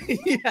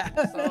 Yeah.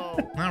 So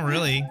Not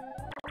really.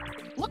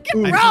 look at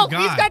Ooh. I Ralph.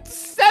 He's forgot. got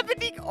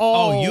 70.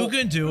 Oh, you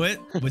can do it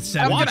with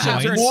 70 gonna Watch him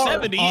have turn to points. war.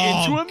 70 Oh,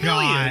 into a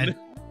million. God.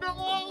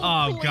 No,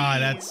 Oh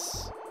god,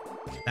 please.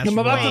 that's I'm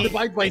about to rough.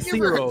 divide by Thank you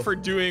zero. for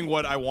doing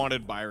what I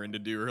wanted Byron to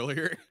do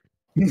earlier.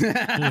 Ooh,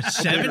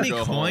 70 Go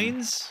home.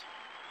 coins?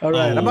 All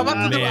right, I'm Oh,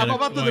 about to man, I'm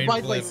about to coin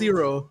divide by flip.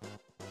 zero.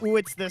 Ooh,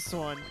 it's this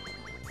one.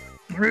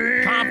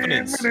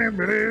 Confidence. I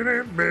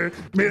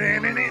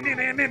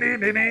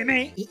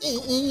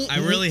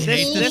really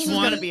hate This this is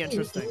gonna one, be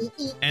interesting.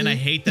 and I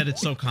hate that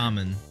it's so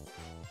common.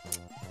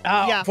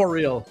 Yeah. For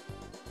real.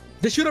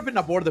 This should have been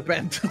a board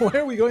event. Why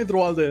are we going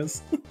through all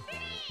this?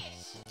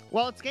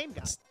 Well, it's Game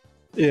Guy.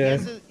 Yeah.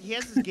 He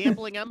has his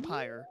gambling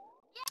empire.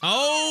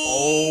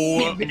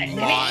 Oh! Oh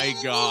my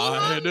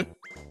god.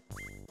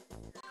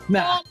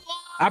 Nah,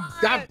 I'm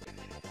He's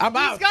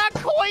out. got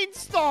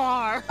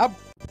Coinstar.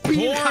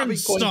 Being Porn having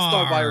star.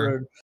 Coinstar,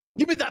 Byron.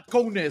 Give me that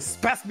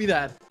conus. Pass me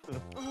that.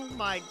 Oh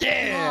my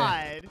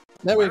Yeah. god.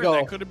 There we Byron, go.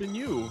 That could have been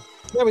you.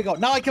 There we go.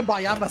 Now I can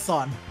buy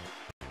Amazon.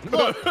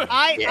 Look,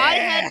 I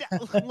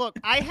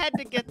Yeah. had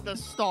to get the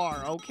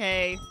star,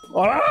 okay?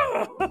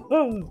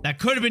 That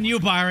could have been you,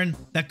 Byron.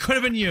 That could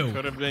have been you.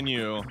 Could have been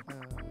you.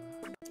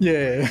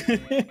 Yeah.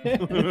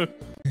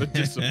 The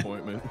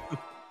disappointment.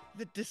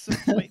 The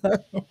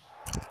disappointment.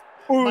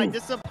 My Ooh,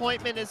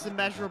 disappointment is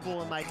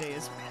immeasurable in my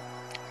days.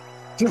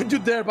 don't you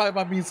dare buy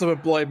my means of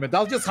employment.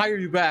 I'll just hire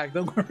you back.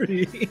 Don't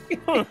worry.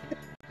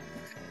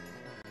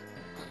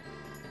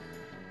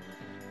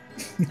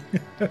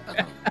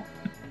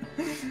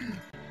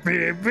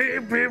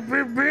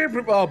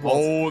 Oh, balls.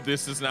 Oh,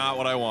 this is not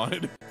what I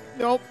wanted.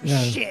 Nope.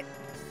 Yeah. Shit.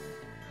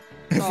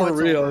 Oh, For it's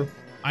real. over.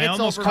 I It's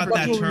almost over. cut How much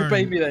that will you turn.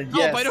 pay me then? Oh,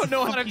 Yes. but I don't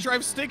know how to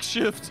drive stick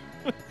shift.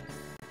 What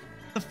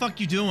the fuck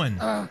you doing?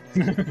 My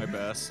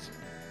best.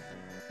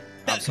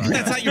 I'm sorry.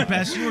 That's not your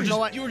best. You were know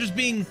what? just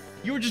being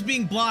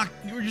blocked.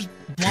 You were just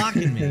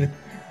blocking me.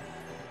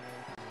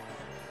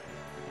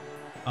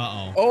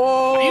 Uh-oh.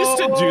 Oh, I used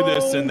to do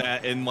this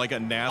in like a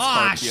NASCAR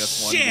Ah,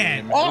 PS1 shit.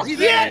 game. Oh, he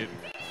did.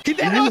 He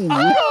did.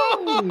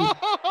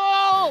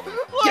 Oh,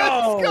 let's Yo.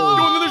 go. You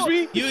want another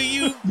me? You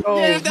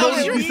Yo, that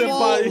was your Senpai.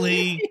 fault,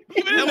 Lee.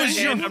 Even That in was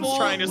the your end, I'm fault,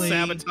 trying to Lee.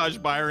 sabotage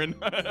Byron.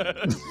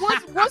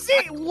 Was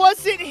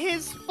it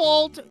his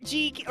fault,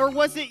 GK, or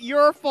was it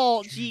your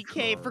fault,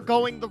 GK, for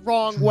going the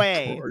wrong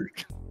way?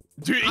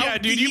 Dude, yeah,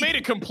 dude, you made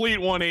a complete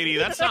 180.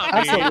 That's not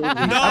me.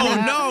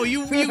 Absolutely. No,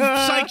 you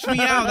psyched me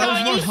out.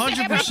 That was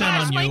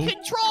 100% on you.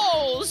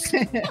 Controls.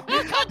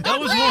 That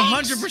was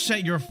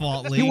 100% your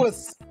fault, Lee.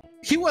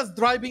 He was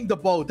driving the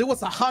boat. It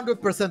was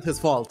 100% his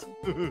fault.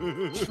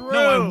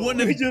 No, I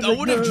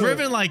wouldn't have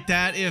driven like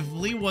that if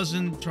Lee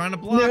wasn't trying to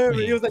block No,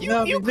 me. he was like, You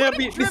no, could've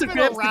Mr. driven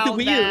Krabs, take the around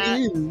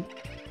wheel.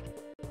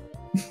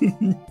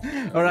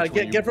 All right,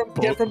 get from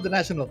the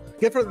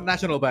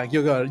national bank.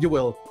 You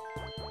will.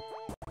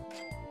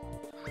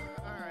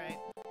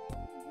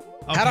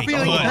 Okay, Had a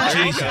feeling good, that-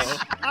 Jesus.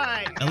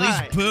 Alright. At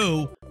least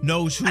Boo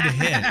knows who to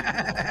hit.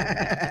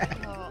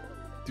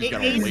 Dude's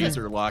got a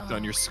laser locked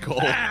on your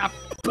skull.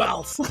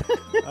 Balls.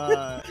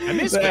 I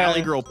miss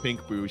Valley Girl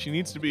Pink Boo. She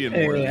needs to be in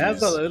more of these.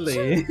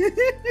 Absolutely.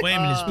 Wait a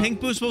minute, is Pink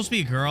Boo supposed to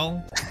be a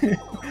girl?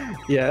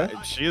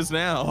 Yeah. She is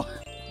now.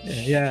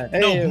 Yeah.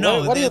 No, Hey,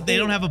 no, what do you they think-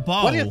 don't have a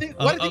bow. What do you think?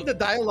 What do you think the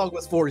dialogue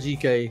was for,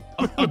 GK?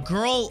 A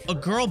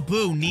girl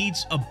Boo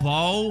needs a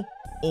bow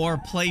or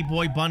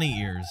Playboy bunny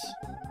ears.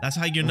 That's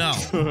how you know.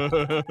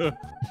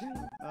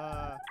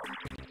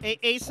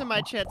 Ace in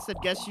my chat said,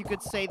 guess you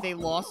could say they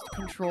lost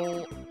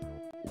control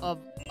of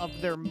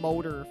their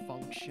motor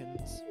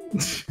functions.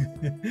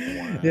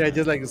 Yeah,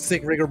 just like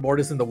sick rigor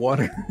mortis in the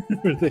water.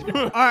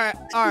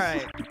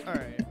 Alright.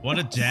 What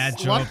a dad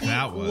joke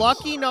that was.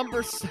 Lucky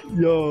number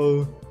 7.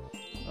 Yo.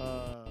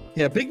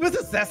 Yeah, Pink was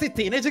a sassy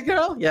teenager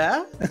girl.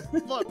 Yeah.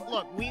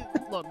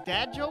 Look,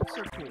 dad jokes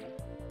are cool.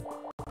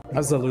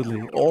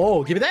 Absolutely.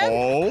 Oh, give me that.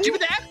 Oh. Give me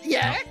that.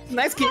 Yeah.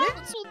 Nice kid.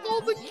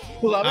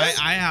 Love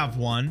it. I have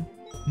one.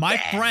 My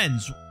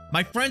friends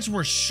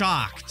were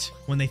shocked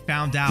when they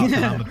found out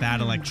that I'm a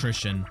bad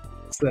electrician.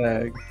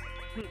 Sag.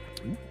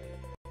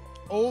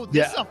 Oh,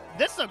 this is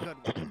a good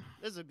one.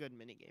 This is a good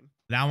minigame.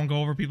 That one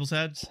go over people's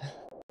heads?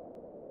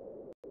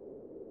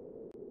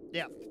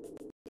 Yeah.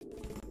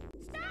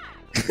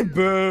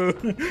 Boo.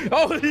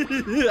 Oh, Boo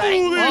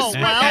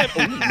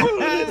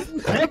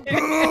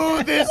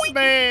this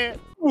man.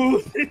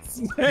 Boo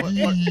this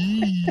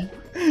man.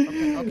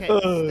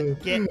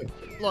 Okay.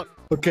 Look.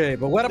 Okay,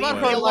 but what about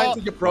Leave me her lines alone.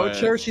 when you approach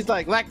her? She's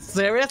like,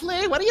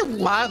 seriously? What do you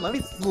want? Let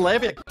me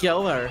slap you,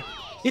 kill her.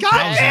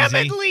 God damn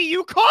it, Lee!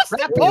 You cost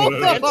it both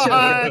of us.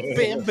 Why?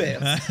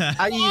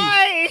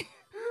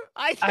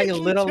 I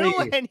didn't literally-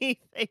 do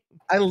anything.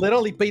 I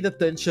literally paid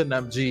attention,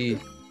 MG.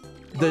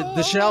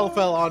 The shell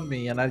fell on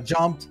me and I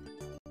jumped.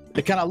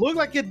 It kind of looked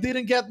like it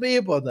didn't get me,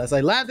 but as I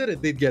landed,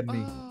 it did get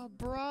me. Oh,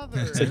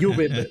 brother. So you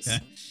win this.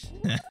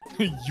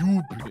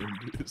 You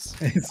bimbus.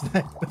 It's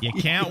like, You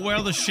can't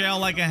wear the shell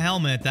like a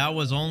helmet. That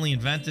was only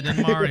invented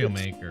in Mario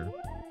Maker.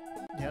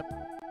 Yep.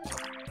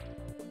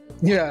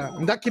 yeah,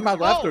 and that came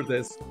out after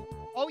this.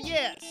 Oh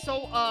yeah.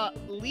 So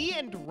Lee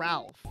and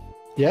Ralph.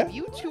 Yeah? Have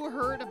you two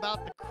heard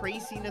about the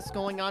craziness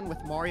going on with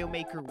Mario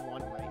Maker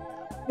 1 right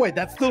now? Wait,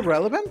 that's still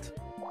relevant?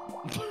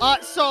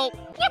 So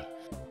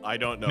I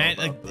don't know Man,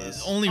 about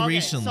this. only okay,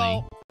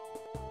 recently.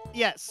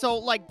 So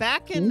like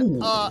back in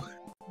Ooh.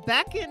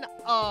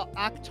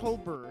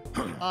 October,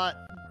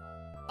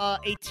 a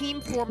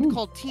team formed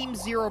called Team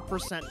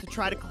 0% to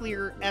try to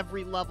clear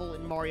every level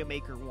in Mario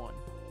Maker 1.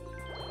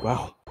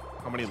 Wow.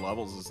 How many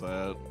levels is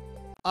that?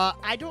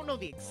 I don't know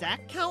the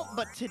exact count,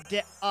 but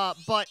today,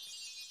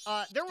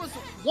 there was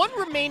one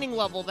remaining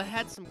level that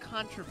had some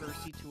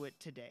controversy to it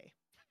today.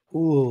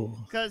 Ooh.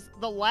 Because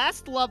the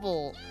last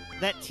level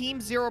that Team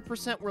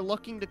 0% were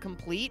looking to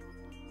complete,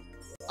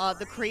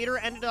 the creator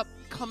ended up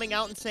coming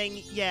out and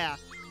saying, yeah,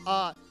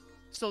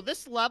 so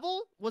this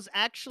level was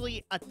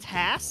actually a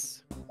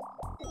TAS,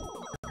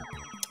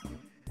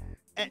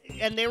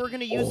 and they were going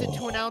to use it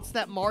to announce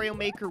that Mario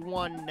Maker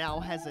 1 now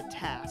has a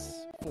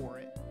TAS for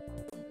it.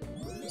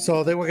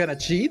 So they were gonna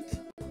cheat?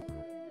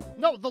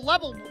 No, the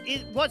level,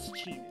 it was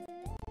cheated.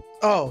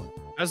 Oh.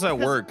 How does that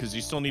work? Because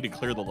you still need to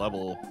clear the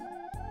level.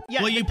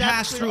 Yeah, Well, the you devs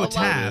pass could through a allow-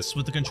 task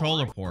with the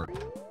controller port.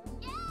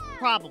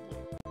 Probably.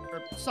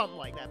 Or something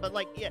like that. But,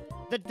 like, yeah,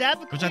 the dev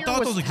Which I clear thought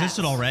was those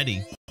existed TAS.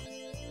 already.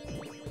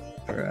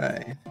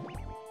 Alright.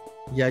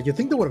 Yeah, you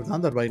think they would have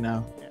done that right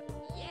now.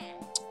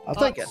 I'll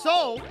take it.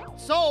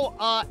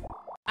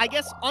 I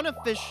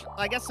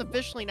guess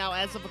officially now,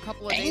 as of a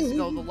couple of days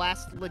ago, the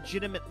last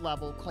legitimate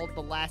level called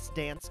The Last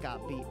Dance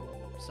got beaten.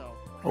 So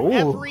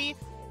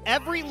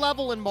every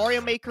level in Mario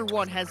Maker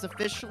 1 has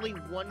officially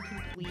one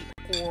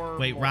complete or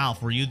Wait, more.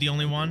 Ralph, were you the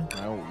only one?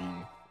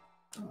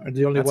 Or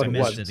the only That's I one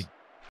missed was. it.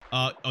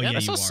 Oh yeah, I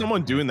you saw are.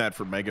 someone doing that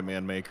for Mega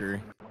Man Maker.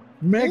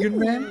 Mega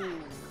Man.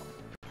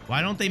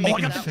 Why don't they make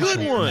an I got a official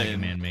good one. Mega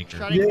Man Maker?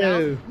 Shutting Yeah.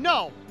 down?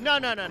 No.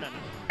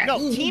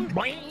 Team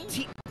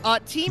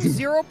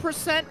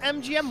 0%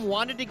 MGM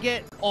wanted to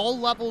get all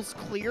levels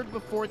cleared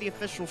before the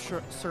official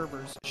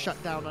servers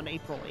shut down on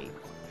April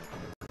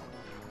 8th.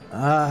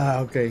 Ah,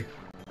 okay.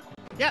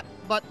 Yeah,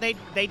 but they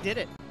did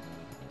it.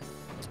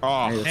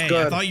 Oh, Hey, Hey, I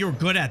good. thought you were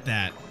good at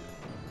that.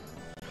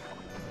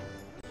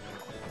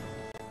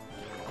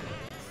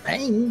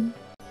 Bang.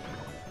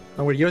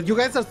 Don't worry, you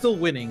guys are still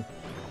winning.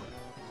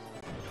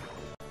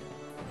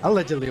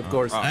 Allegedly, of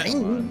course.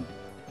 Bang.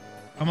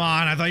 Come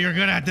on, I thought you were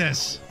good at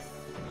this.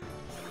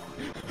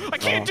 I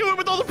can't do it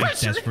with all the I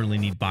pressure. desperately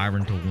need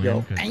Byron to win.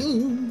 Yo, 'Cause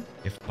bang.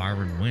 if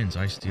Byron wins,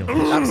 I steal.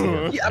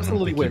 Absolutely. He I don't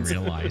absolutely think wins. He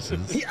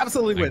realizes. He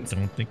absolutely wins. I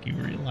don't think he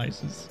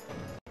realizes.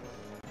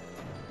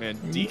 Man,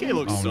 DK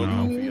looks Oh, so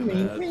no. goofy in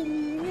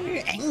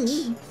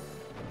that.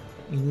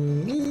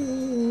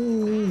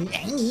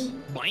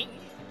 Boing.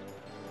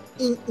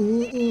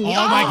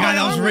 Oh my god,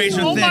 that was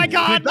razor Oh thin. my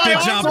God, Good, my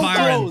good job, arm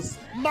Byron. close.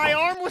 My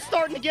arm was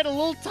starting to get a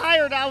little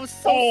tired. I was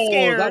so Oh,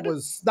 scared. that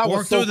was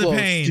Work so through the close.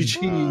 pain.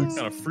 GG's.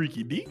 Kind of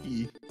freaky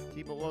deaky.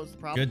 See, but what was the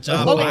problem? Good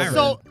job, Okay,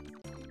 Byron.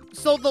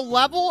 so the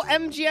level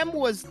MGM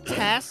was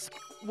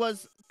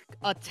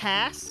a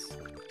task,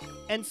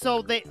 and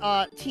so they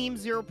Team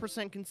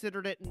 0%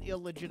 considered it an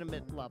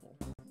illegitimate level.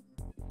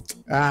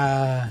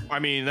 Ah, I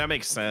mean, that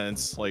makes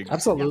sense. Like,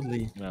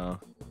 absolutely. no,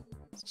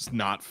 it's just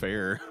not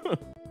fair.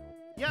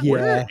 Yeah. Yeah.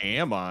 Where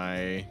am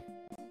I?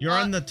 You're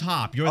on the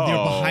top. You're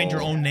behind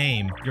your Oh. own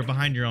name. You're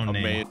behind your own I'm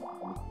name.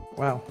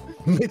 Wow.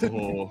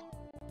 Oh.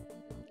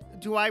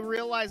 Do I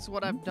realize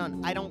what I've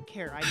done? I don't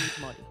care. I need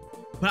money.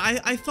 But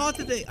I thought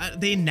that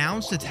they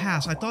announced a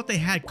task. I thought they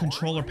had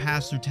controller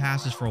pass through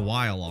tasks for a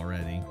while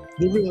already.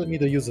 You really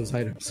need to use those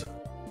items.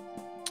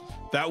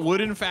 That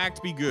would, in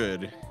fact, be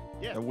good.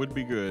 Yeah. That would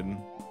be good.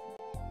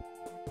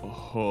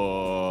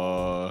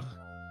 Oh.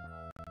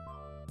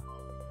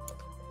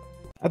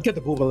 I'd get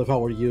the Booble if I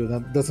were you.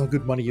 That's some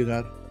good money you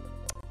got.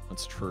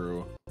 That's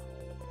true.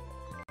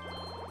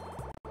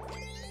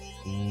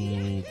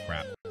 Ooh,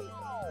 crap.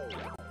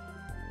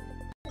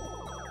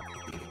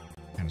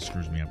 Kind of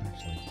screws me up,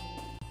 actually.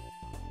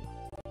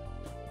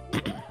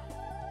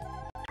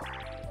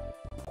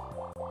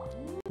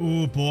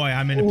 Ooh, boy,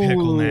 I'm in a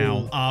pickle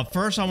now.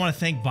 First, I want to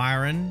thank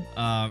Byron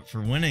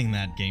for winning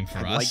that game for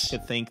I'd like us. to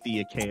thank the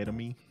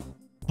Academy.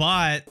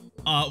 But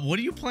what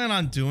do you plan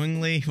on doing,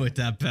 Lee, with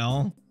that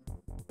bell?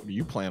 What do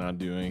you plan on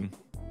doing?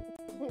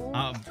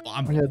 I'm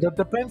Yeah, that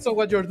depends on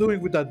what you're doing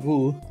with that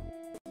Boo.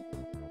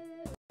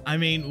 I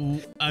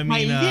mean,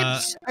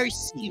 are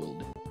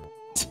sealed.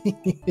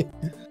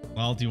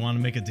 well, do you want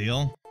to make a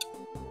deal?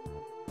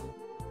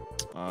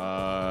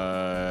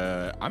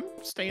 I'm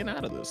staying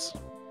out of this.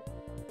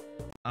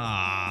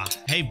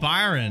 Hey,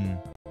 Byron.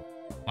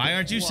 Why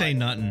aren't you What? saying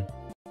nothing?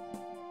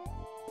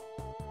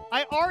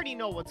 I already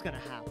know what's gonna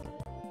happen.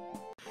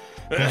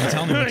 Well,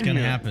 tell me what's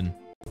gonna happen.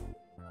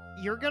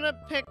 You're gonna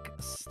pick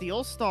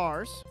Steel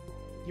Stars.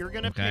 You're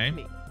gonna Okay. pick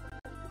me.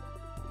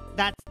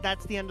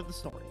 That's the end of the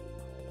story.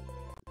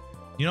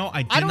 You know, I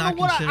I did don't not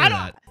know what consider I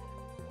that.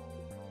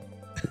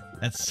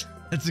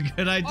 That's a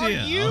good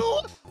idea. Are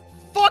you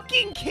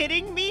fucking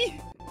kidding me?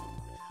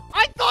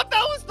 I thought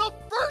that was the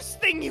first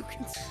thing you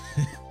can.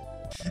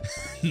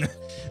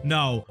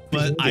 No,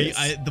 but Yes.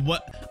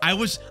 I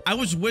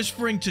was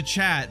whispering to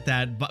chat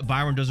that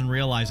Byron doesn't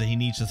realize that he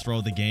needs to throw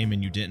the game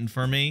and you didn't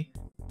for me.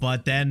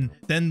 But then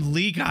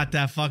Lee got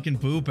that fucking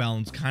Boo bell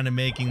and kind of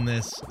making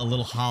this a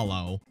little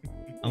hollow.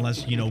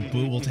 Unless, you know,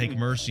 Boo will take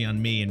mercy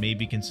on me and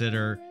maybe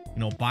consider, you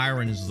know,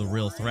 Byron is the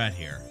real threat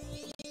here.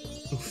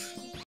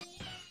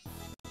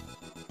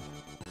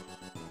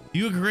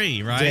 You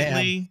agree, right, Damn.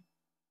 Lee?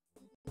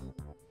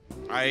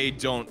 I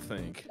don't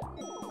think.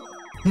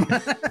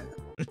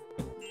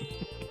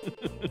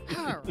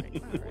 All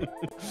right.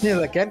 Yeah,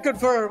 I can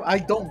confirm. I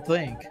don't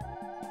think.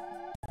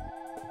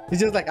 He's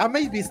just like, I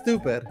may be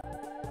stupid.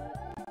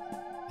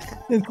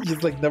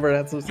 Just like never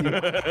answers you.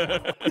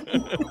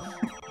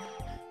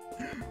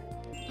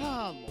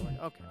 Oh Lord.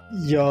 Okay.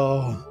 Yo.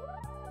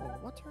 Oh,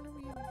 what turn are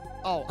we in?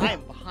 Oh, I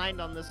am behind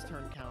on this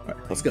turn count.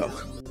 Alright, let's go.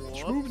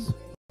 Whoops.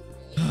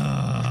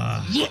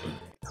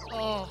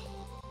 Oh.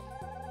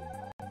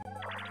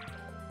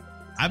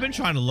 I've been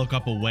trying to look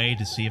up a way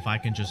to see if I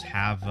can just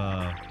have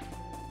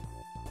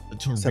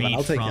to Seven, I'll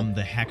read take from it.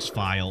 the hex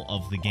file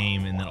of the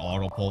game and then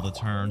auto pull the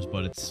turns,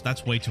 but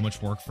that's way too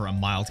much work for a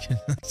mild.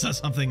 That's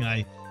something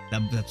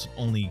that's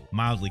only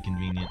mildly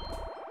convenient.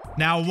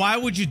 Now, why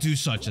would you do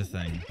such a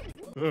thing?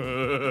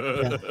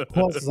 Yeah.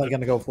 Who else is I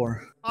gonna go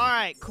for? All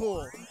right.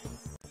 Cool.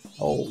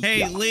 Oh, Hey,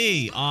 yeah.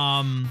 Lee,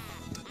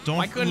 don't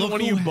Why couldn't look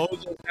one of you away-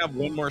 bozos have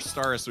one more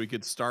star so we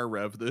could star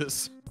rev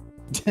this?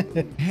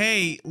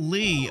 Hey,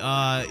 Lee,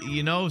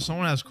 you know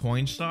someone has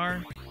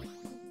Coinstar?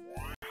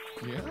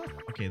 Yeah.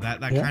 Okay,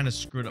 that Yeah. kind of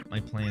screwed up my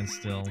plan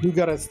still. You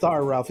got a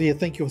star, Ralph. Yeah,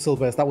 thank you,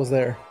 Sylvester. That was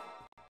there.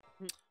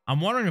 I'm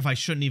wondering if I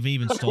shouldn't have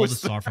even stole the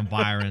star from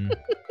Byron.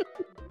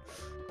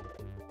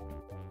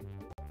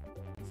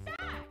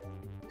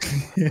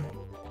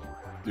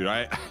 Dude,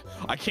 I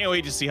I can't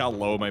wait to see how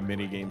low my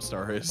minigame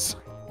star is.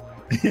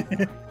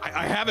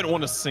 I haven't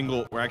won a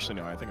single, or actually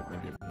no, I think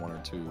maybe 1 or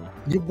 2.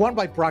 You won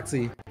by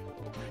proxy.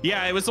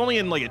 Yeah, it was only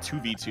in like a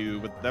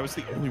 2v2, but that was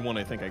the only one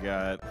I think I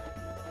got.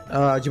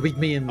 You beat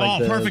me in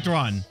like the perfect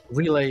run.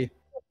 relay.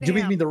 You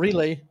beat me in the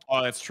relay.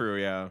 Oh, that's true,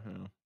 yeah.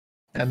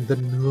 And the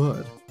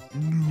nerd.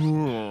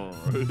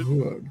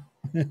 Nerd.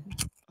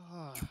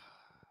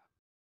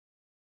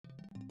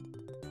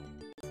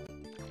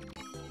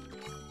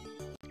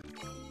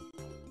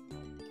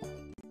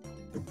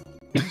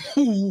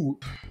 Ooh.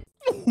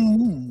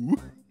 Ooh.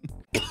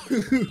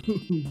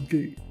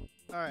 Okay.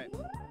 All right.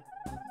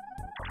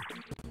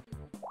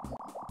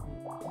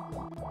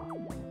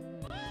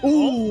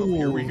 Ooh.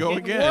 Here we go It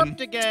again.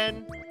 warped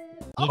again.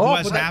 Look Oh,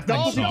 what's but that happening,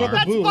 doesn't Star. get the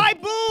That's boo.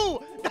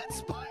 Baibu!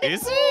 That's Baibu!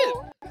 Is it?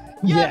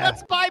 Yeah,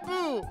 that's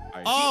Baibu!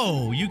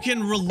 Oh, you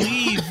can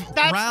relieve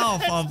That's- Ralph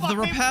that's of the fucking-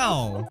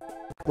 repel.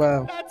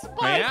 Wow. That's Baibu!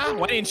 Oh, yeah?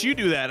 Why didn't you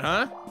do that,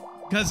 huh?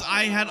 Because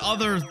I had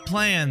other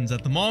plans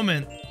at the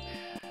moment.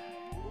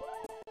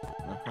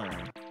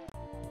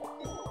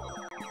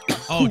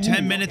 Oh,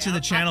 10 minutes in the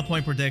channel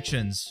point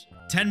predictions.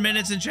 10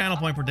 minutes in channel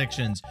point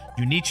predictions.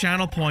 You need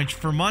channel points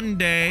for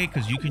Monday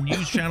because you can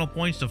use channel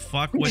points to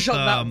fuck with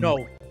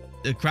No.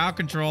 the crowd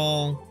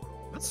control.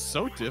 That's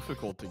so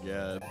difficult to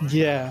get.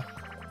 Yeah.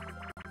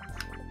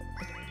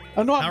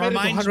 I know I That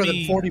made it to reminds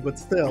 140, but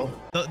still.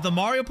 The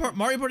Mario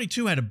Party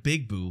 2 had a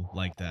big boo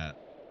like that.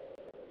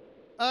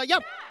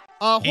 Yep.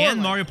 And Horror.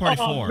 Mario Party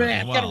 4 Oh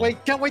man, as well.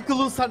 can't wait to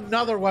lose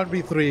another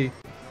 1v3.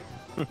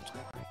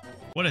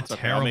 What a It's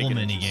okay, I'll terrible make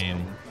it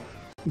minigame.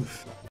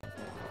 interesting.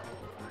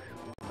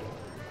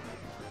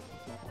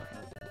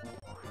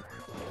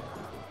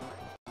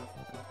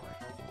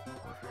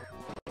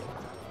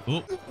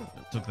 Oop,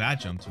 took that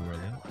jump too early.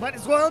 Might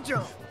as well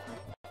jump.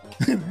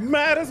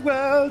 Might as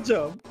well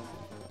jump.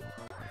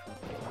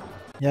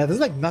 Yeah, there's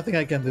like nothing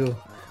I can do.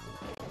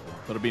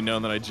 Let it be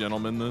known that I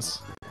gentleman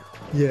this.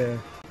 Yeah.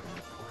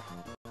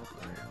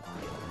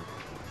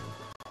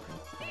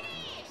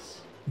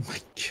 Oh my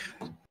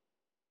god.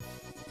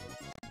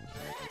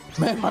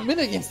 Man, my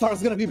minigame star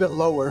is gonna be a bit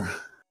lower.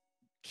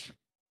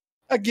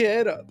 I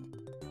get up.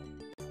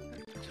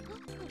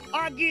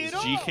 I get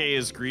up. GK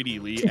is greedy,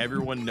 Lee.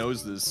 Everyone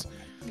knows this.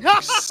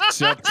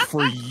 Except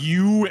for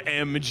you,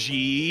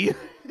 MG.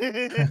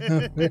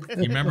 You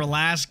remember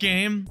last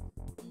game?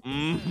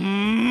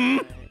 Mm-hmm.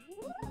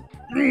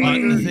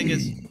 The thing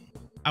is,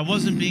 I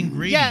wasn't being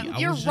greedy. Yeah, I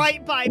you're was just-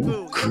 right,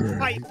 Baibu. You're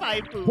right,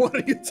 Baibu. What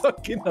are you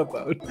talking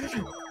about?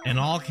 In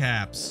all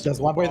caps. Just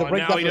one way to Oh,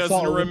 break now down he the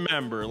doesn't song.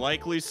 remember.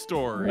 Likely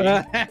story.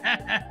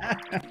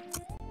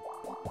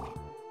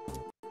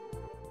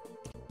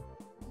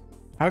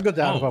 I'll go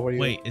down if I Oh, were you.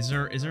 wait, is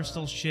there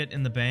still shit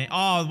in the bank?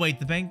 Oh, wait,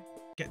 the bank.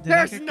 Did that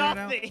There's get cleared out?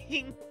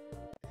 nothing.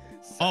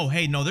 Oh,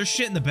 hey, no, there's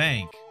shit in the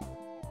bank.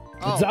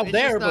 It's out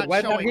there, just but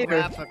why not showing here?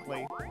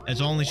 graphically. It's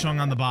only showing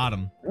on the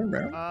bottom.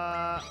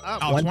 Oh,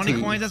 Oh, 20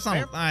 20. coins? That's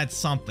not. It's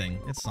something.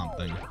 It's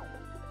something.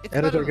 it's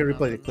Editor better can than replay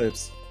the nothing.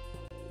 clips.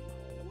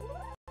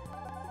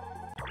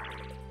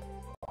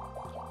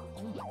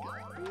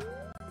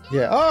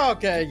 Yeah. Oh,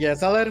 okay.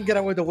 Yes, I let him get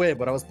away with the win,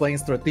 but I was playing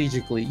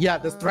strategically. Yeah,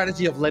 the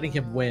strategy of letting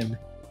him win.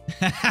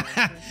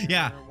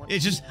 Yeah,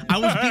 it's just I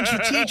was being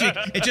strategic.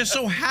 It just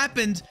so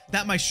happened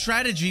that my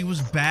strategy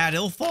was bad,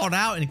 ill thought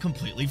out, and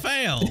completely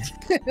failed.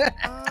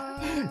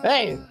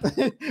 Hey,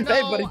 hey,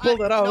 but he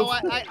pulled it out. No,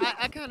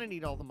 I kind of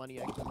need all the money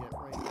I can get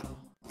right now.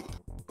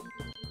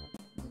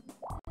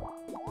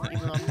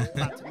 Even though I'm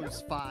about to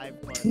lose 5,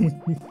 but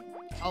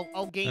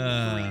I'll gain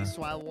 3,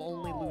 so I will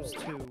only lose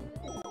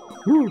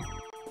 2.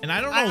 And I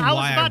don't know I was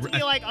why about to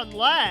be like,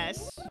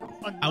 unless.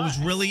 I was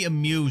really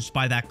amused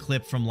by that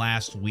clip from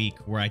last week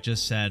where I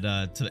just said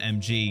to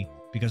MG,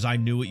 because I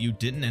knew what you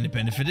didn't and it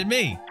benefited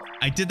me.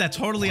 I did that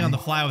totally on the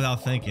fly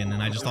without thinking,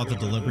 and I just thought the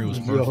delivery was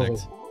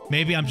perfect.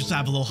 Maybe I'm just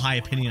have a little high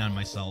opinion on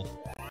myself.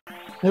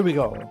 Here we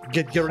go.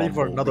 Get ready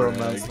for another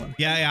announcement.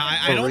 Yeah,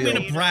 I For don't mean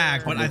real. to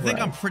brag, but I think brag.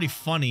 I'm pretty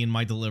funny in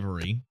my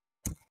delivery.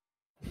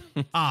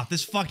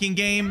 This fucking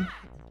game.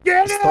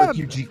 Get Start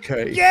him!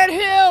 UGK. Get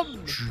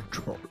him!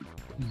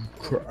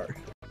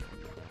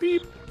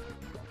 Beep.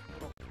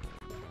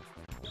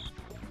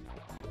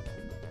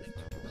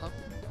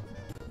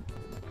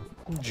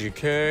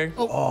 GK.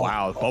 Oh,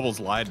 Wow, Bubbles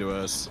lied to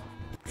us.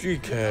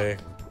 GK.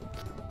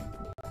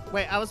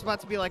 wait, I was about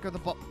to be like, are the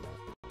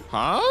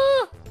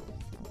Huh?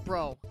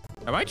 bro?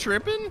 Am I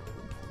tripping?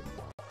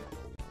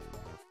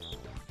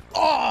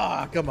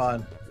 Oh, come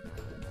on.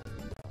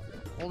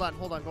 Hold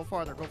on, go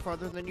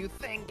farther than you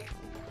think.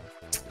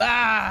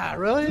 Ah,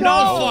 really?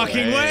 No No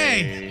fucking way.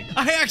 way.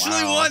 I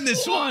actually Wow. won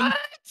this one.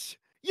 What?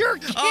 You're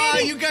kidding Ah,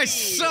 you guys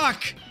me.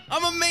 suck.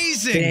 I'm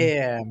amazing.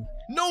 Damn.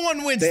 No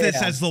one wins this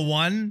Damn. as the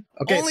one.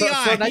 Okay, Only so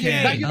I now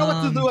can. you know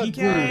what to do at DK.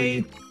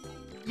 Brewery.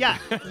 Yeah,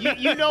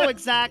 you know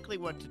exactly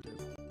what to do.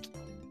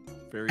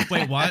 Very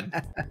Wait, what?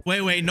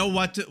 Wait, no,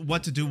 what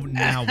to do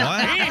now?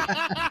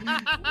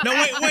 What? No,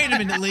 wait a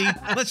minute, Lee.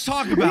 Let's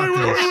talk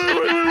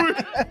about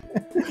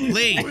this.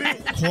 Lee,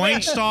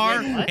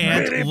 Coinstar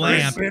and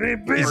Lamp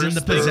is in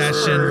the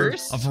possession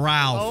of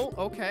Ralph.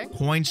 Oh, okay.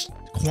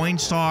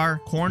 Cornstar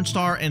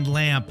and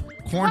Lamp.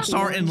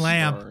 Cornstar and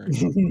Lamp.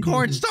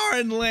 Cornstar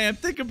and Lamp.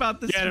 Think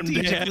about this Get him,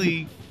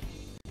 strategically.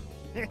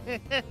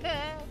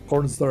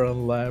 Cornstar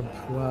and lamp.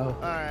 Wow. All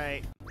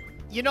right.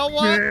 You know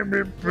what?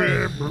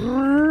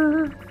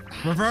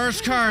 Reverse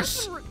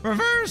curse.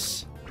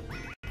 Reverse.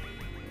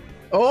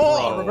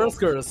 Oh, Bro. reverse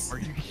curse. Are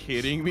you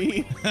kidding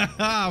me?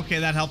 Okay,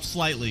 that helps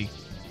slightly.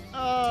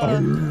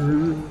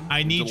 Oh,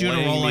 I need you to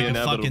Delaying roll the like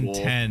a fucking inevitable.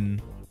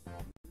 10.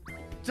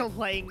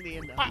 delaying the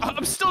inevitable.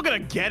 I'm still gonna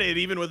get it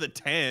even with a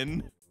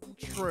 10.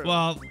 True.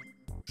 Well,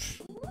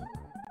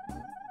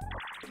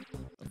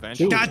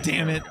 Eventually. god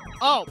damn it.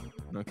 Oh,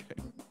 Okay.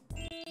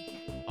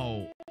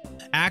 Oh.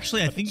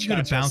 Actually, I think you could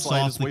have Cha-cha bounced slide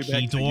off his the way key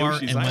back to door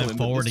Yoshi's and went Island at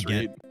forward this again.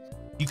 rate.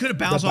 You could have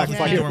bounced That off the key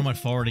backfired. door and went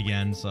forward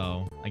again,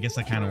 so I guess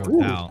that kind of Ooh.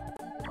 worked out.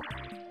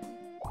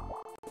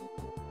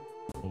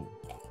 Oh.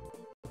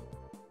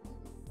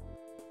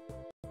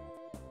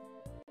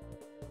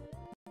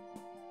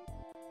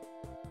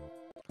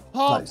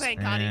 oh, Nice. thank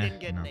God he Eh, didn't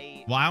get no. an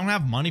 8. Well, I don't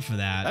have money for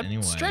that, That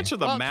anyway. stretch of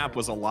the Well, map true.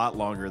 was a lot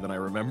longer than I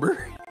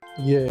remember.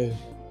 Yeah.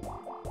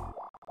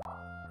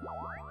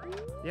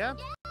 Yeah.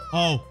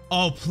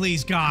 Oh,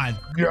 please, God.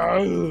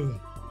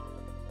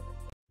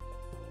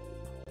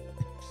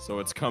 So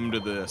it's come to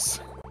this.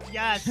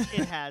 Yes, it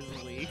has,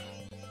 Lee.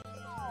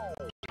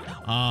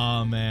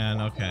 Oh,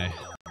 man, okay.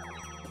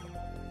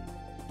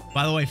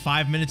 By the way,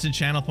 5 minutes in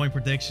channel point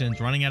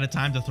predictions. Running out of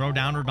time to throw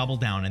down or double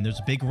down, and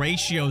there's big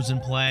ratios in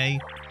play.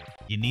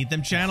 You need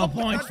them channel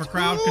points for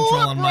crowd Ooh,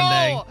 control on bro,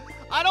 Monday.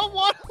 I don't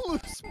want to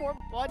lose more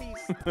buddies.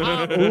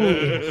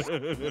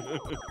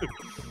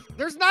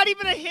 There's not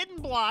even a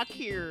hidden block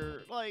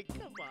here. Like,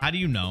 come on. How do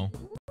you know?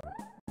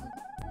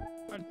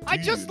 I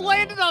just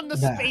landed on the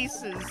Nah.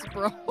 spaces,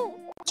 bro.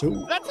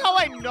 Two. That's how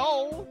I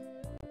know.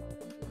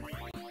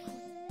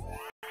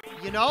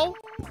 You know?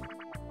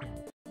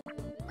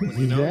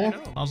 You know, Yeah. you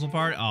know. Puzzle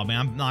part? Oh, man,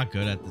 I'm not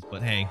good at this,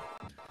 but hey.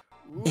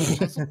 Ooh,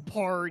 that's a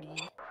party.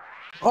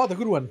 Oh, the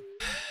good one.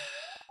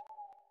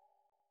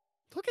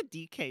 Look at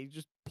DK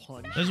just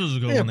punch. This was a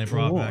good Yeah, one they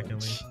brought bro. back, at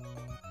least.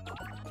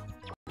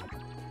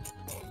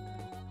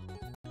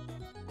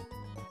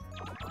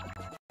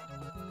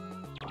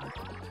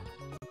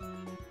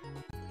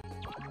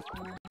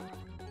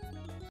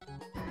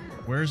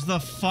 Where's the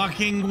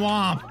fucking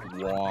womp?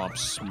 Womp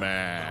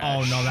smash.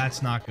 Oh, no,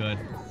 that's not good.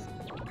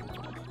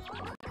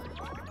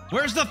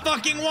 Where's the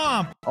fucking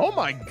womp? Oh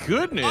my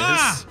goodness.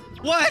 Ah!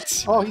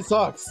 What? Oh, he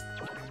sucks.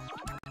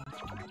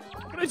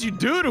 What did you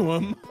do to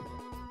him?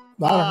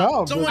 I don't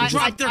know. Someone I-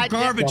 dropped their I did-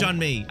 garbage on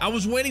me. I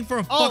was waiting for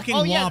a fucking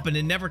oh, yeah. womp and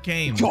it never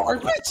came.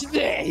 Garbage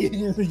day.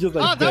 Just Oh,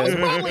 like that was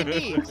dead. probably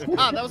me.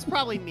 Oh, that was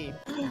probably me.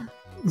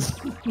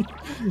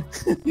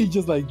 He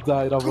just like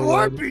died of a run.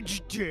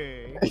 Garbage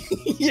day.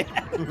 Yeah.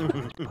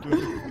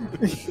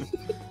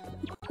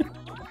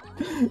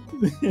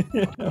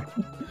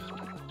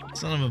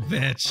 Son of a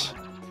bitch.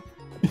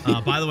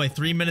 By the way,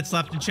 3 minutes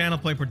left in channel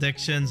point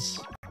predictions.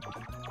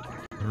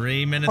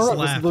 3 minutes All right,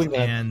 let's left, do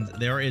that. and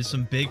there is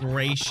some big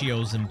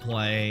ratios in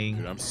play.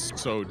 Dude, I'm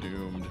so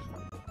doomed.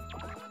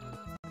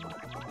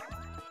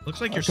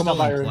 Looks like you're Come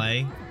still on, in Byron.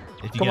 play.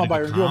 If you Come get on, a good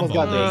Byron, you almost combo.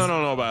 got this. I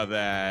don't know about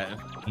that.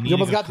 You need You a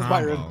almost good got this,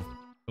 Byron. combo.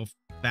 Go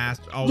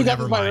fast. Oh, You got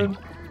never this, mind.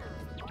 Byron.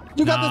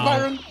 You got this, No.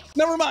 Byron.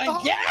 Never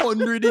mind. Yeah.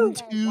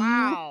 102.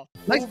 Wow.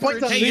 Nice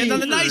point on Hey, you me. got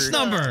the nice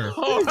number.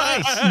 Oh,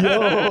 Nice.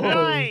 Yo.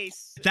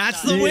 Nice.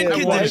 That's the Nice. win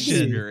Yeah, why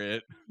condition.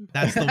 Accurate.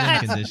 That's the win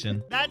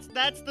condition.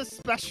 That's the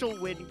special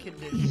win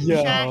condition.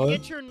 Yeah. Chat,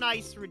 get your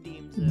nice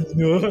redeems in.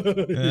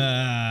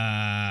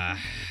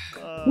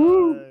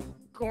 Woo.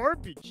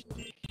 Garbage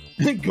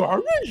day.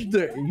 Garbage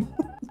day.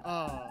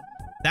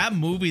 That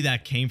movie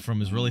that came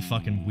from is really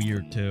fucking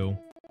weird too.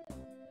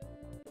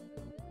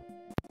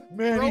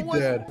 Man, Bro he was-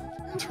 dead.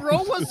 Bro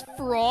was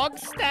frog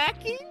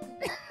stacking?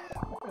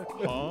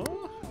 Huh?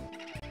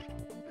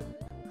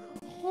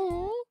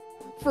 Huh?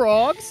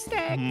 Frog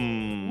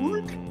stacking?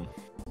 Hmm.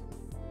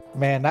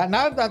 Man, now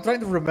I'm trying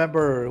to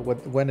remember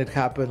when it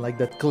happened, like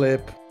that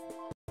clip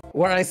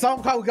where I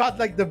somehow got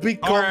like the big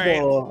All right,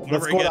 combo, the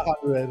whenever I score get-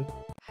 100.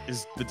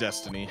 Is the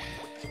destiny.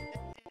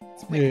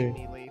 It's making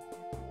me leave.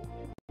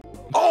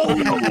 Oh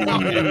no!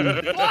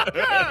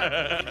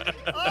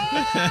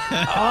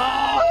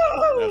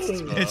 Oh!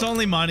 That's tough. It's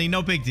only money,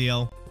 no big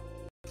deal.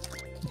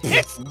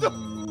 It's the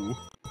Ooh.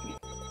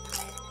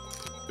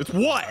 It's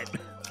what?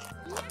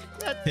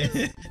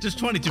 that's Just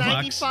 22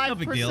 bucks. No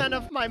big deal. 95%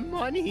 of my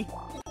money.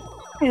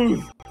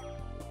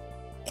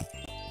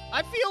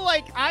 I feel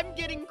like I'm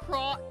getting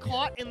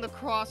caught in the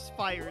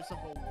crossfires of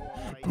a war.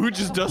 Right Who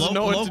just doesn't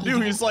know what to Local, do? do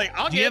you- He's like,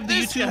 I'll do you get have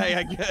the this YouTube? guy,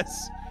 I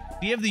guess.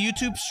 Do you have the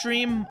YouTube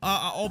stream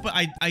open?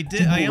 I am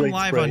Great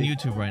live on spray.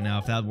 YouTube right now.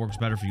 If that works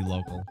better for you,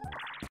 local.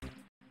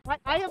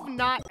 I have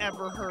not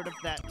ever heard of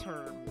that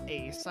term,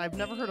 Ace. I've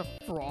never heard of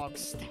frog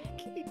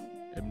stacking.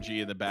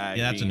 MG in the back.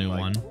 Yeah, that's a being new like,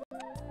 one.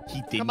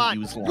 He didn't Come on.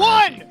 use One!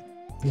 logic.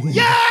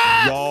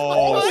 Yes!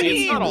 Yo, see,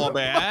 Money! it's not all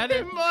bad.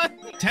 Money!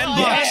 10 Oh,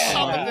 bucks.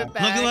 some of it Look,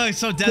 back. look,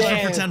 so desperate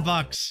Yeah. for 10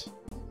 bucks.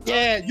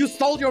 Yeah, you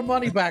stole your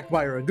money back,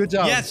 Byron. Good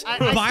job. Yes, I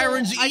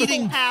Byron's stole- I stole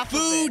eating half of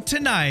food it.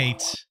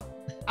 tonight.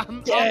 I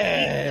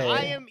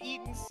am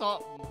eating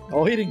something.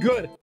 Oh, eating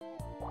good.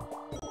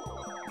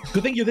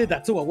 Good thing you did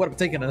that too. I would have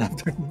taken it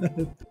after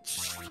that.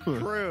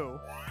 True.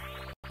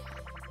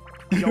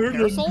 Yo,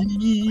 Parasol?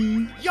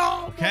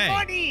 Yo, Okay.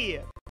 money!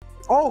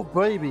 Oh,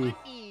 baby.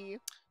 Money.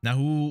 Now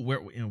where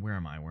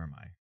am I? Where am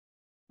I?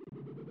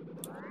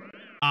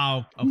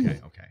 Oh,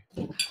 okay,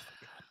 okay.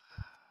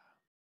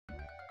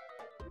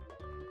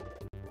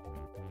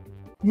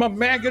 My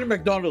man, get a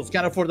McDonald's.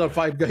 Can't afford that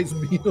Five Guys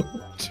meal.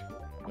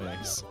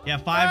 Nice. Yeah,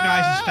 Five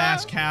Guys is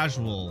fast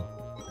casual.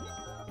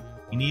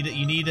 You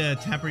need to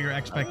temper your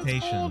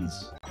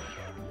expectations.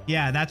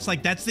 Yeah, that's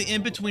the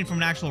in between from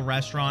an actual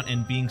restaurant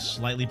and being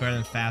slightly better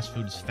than fast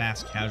food is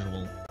fast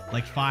casual.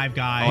 Like Five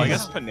Guys. Oh, I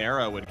guess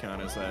Panera would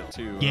count as that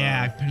too.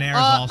 Yeah,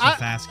 Panera's also I-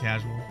 fast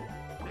casual.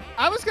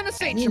 I was gonna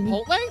say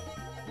Chipotle.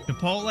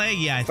 Chipotle,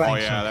 yeah, I Oh, think Oh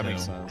yeah, so that too.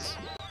 makes sense.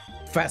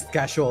 Fast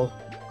casual.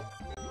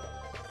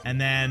 And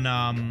then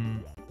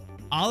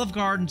Olive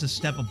Garden's a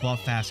step above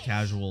fast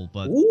casual,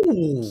 but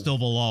Ooh. still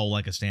below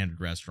like a standard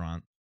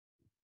restaurant.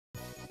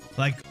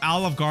 Like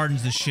Olive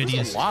Garden's the shittiest.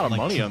 There's a lot of like,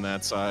 money on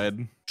that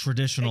side.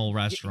 traditional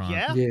restaurant.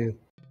 Yeah. Yeah.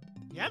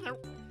 Yeah. There.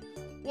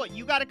 What?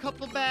 You got a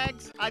couple of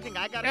bags? I think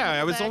I got. Yeah, I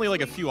couple was only bags.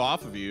 like a few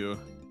off of you.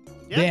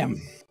 Yeah.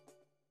 Damn.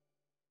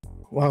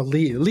 Wow,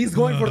 Lee's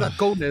going for that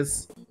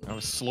coldness. I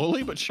was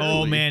slowly but surely.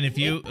 Oh man, if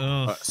you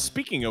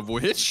Speaking of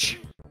which,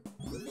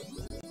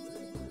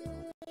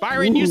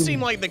 Byron, you Ooh. seem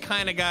like the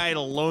kind of guy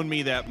to loan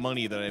me that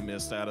money that I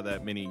missed out of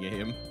that mini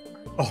game.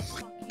 Oh,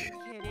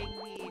 Kidding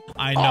me.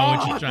 I know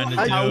what you're trying to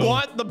do. I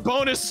want the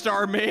bonus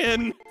star,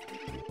 man.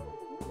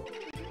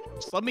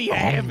 Just let me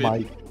have it.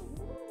 my.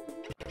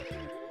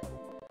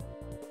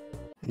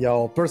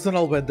 Yo,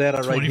 personal vendetta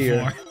right 24.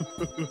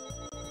 here.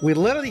 We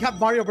literally have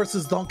Mario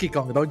versus Donkey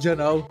Kong, don't you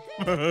know?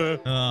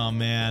 Oh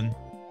man.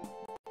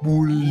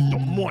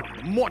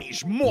 The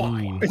money's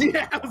mine. Ooh.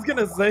 Yeah, I was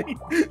gonna say.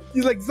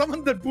 He's like,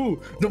 summon the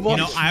boo. The You know,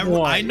 money's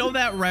mine. I know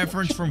that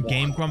reference from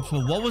Game Grumps,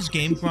 but what was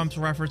Game Grumps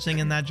referencing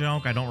in that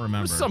joke? I don't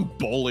remember. Some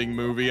bowling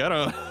movie. I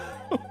don't.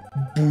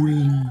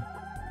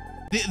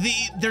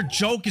 Their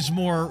joke is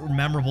more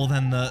memorable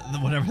than the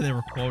whatever they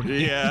were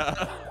quoting. Yeah.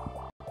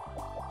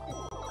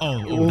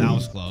 Oh, that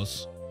was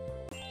close.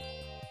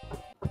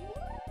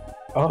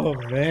 Oh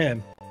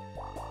man.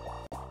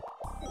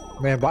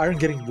 Man, Byron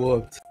getting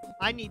whooped.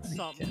 I need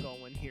something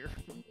going here.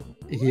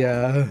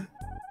 Yeah.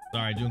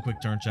 Sorry, doing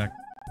quick turn check.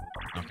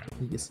 Okay.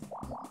 Yes.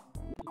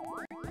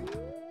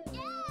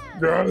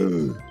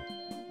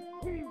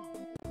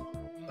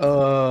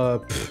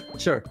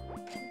 Sure.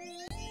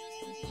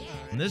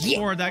 And this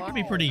board, that could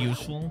be pretty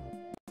useful.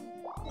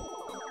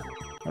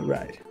 All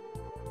right.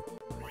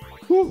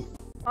 Whew.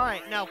 All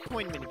right, now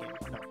coin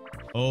minigame. No.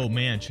 Oh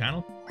man,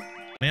 channel.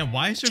 Man,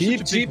 why is there Cheap,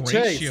 such a big cheap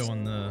chase. ratio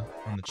on the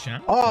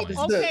channel? Oh,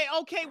 coins? this- Okay,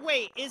 okay,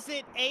 wait. Is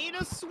it A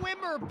to swim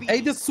or B?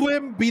 A to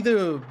swim, B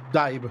to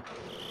dive.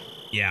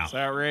 Yeah. Is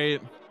that right?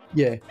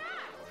 Yeah.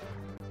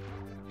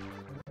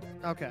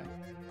 Okay.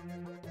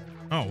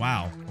 Oh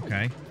wow.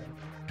 Okay.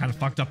 Kind of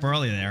fucked up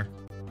early there.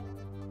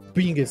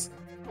 Bingus.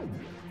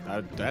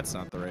 That's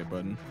not the right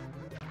button.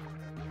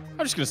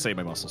 I'm just gonna save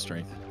my muscle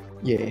strength.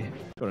 Yeah.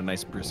 Go to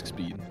nice brisk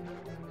speed.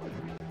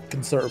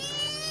 Conserve.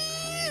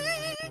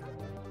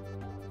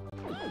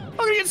 I'm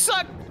gonna get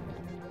sucked.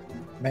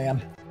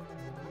 Man.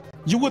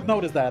 You would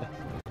notice that.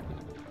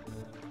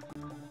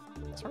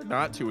 It's hard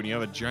not to when you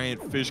have a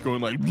giant fish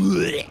going like.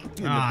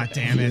 Ah,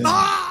 damn it.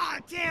 Ah,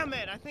 damn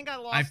it! I think I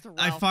lost. to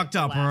I Ralph fucked at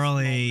the up last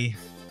early.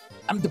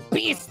 I'm the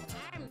beast.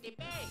 moment.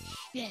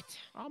 Shit.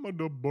 I'm a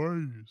the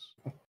base.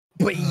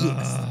 Beast.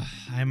 I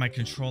had my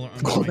controller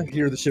Go under and my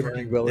hear the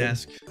shivering belly.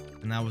 desk,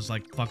 and that was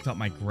like fucked up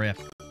my grip.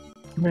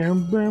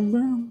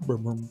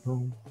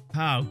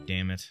 Oh,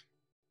 damn it.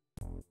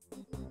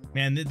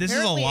 Man, this is a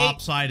Apparently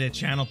lopsided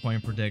channel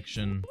point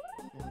prediction.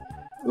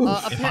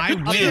 Oof. If I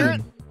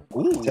apparent-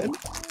 win, Ooh,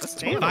 that's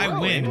Damn. if I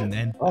win,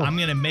 then Oh. I'm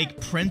gonna make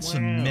Prince a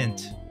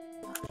mint.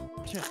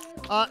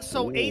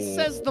 So Ace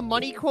says the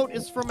money quote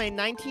is from a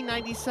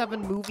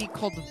 1997 movie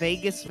called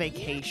Vegas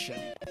Vacation.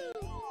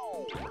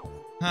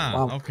 Huh,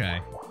 Wow.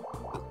 okay.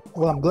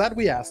 Well, I'm glad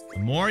we asked. The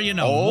more you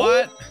know. Oh.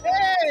 What?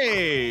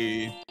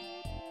 Hey.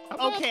 How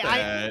about Okay,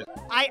 that?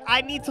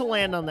 I need to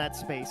land on that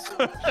space.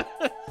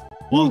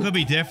 Well, it could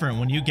be different.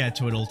 When you get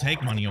to it, it'll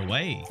take money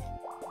away.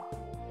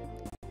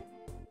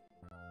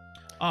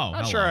 Oh, Not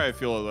hello. sure how I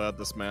feel about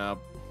this map.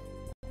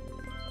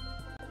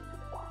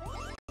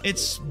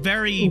 It's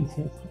very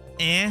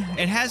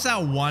It has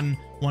that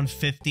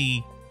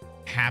 150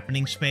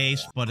 happening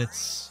space, but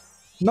it's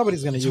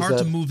Nobody's gonna use hard that.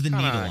 to move the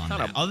needle on Kinda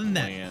that. Other than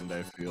that, bland,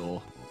 I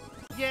feel.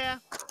 Yeah.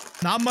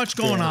 not much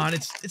going Yeah. on.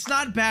 It's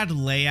not bad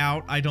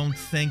layout, I don't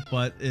think,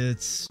 but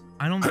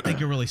I don't think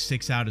it really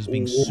sticks out as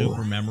being Ooh.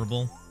 super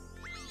memorable.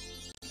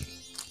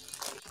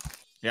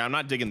 Yeah, I'm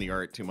not digging the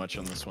art too much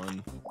on this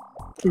one.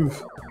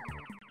 Oof.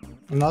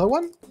 Another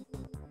one?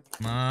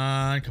 Come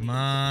on, come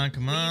on,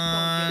 come Please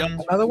on. don't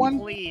get Another one?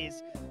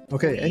 Please.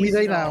 Okay, any Please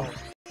day no. now.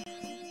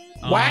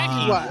 Ah,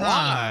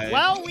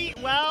 What?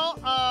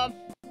 Why?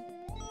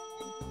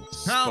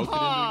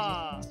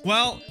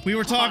 Well, we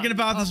were talking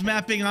about this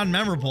map being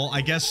unmemorable.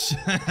 I guess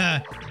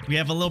we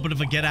have a little bit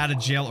of a get out of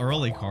jail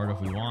early card if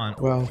we want.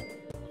 Well,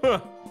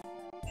 Well,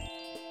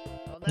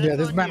 that's yeah,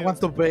 this on man you. wants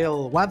to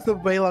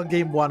bail on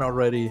game 1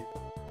 already.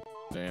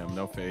 Damn,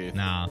 no faith.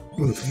 Nah,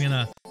 I'm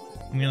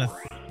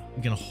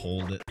gonna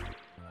hold it.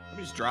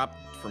 We just dropped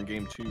from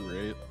game 2,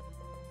 right?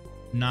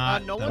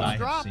 Not no that one's I have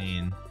dropped.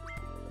 seen.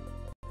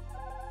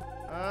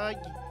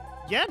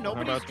 Yeah,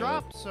 nobody's about that?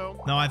 dropped,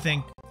 so. No, I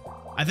think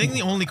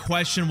the only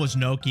question was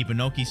Noki, but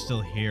Noki's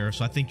still here,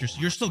 so I think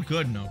you're still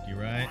good, Noki,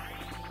 right?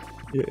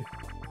 Yeah.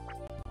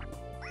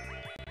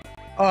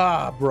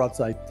 Ah,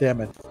 broadside.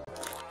 Damn it.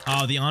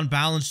 Oh, the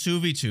unbalanced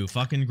 2v2,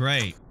 fucking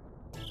great.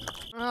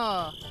 Uh,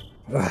 All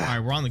right,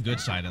 we're on the good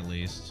side at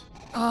least.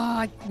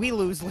 we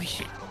lose, Lee.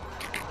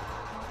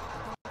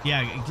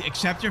 Yeah,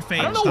 accept your fate.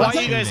 I don't know Stop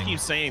why you guys shooting. keep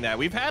saying that.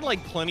 We've had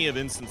like plenty of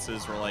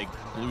instances where like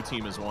blue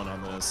team has won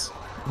on this.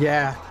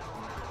 Yeah.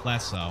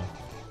 Less so.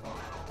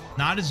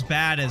 Not as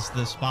bad as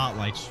the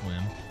spotlight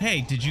swim. Hey,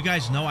 did you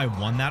guys know I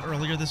won that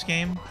earlier this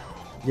game?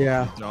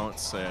 Yeah. Don't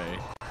say.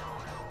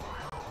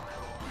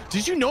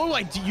 Did you know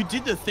like you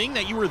did the thing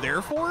that you were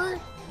there for?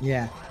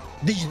 Yeah.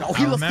 Did you know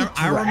he lost the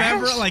I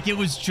remember trash? like it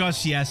was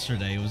just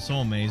yesterday. It was so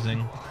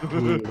amazing.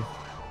 Dude.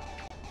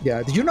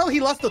 Yeah. Did you know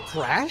he lost the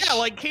trash? Yeah,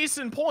 like case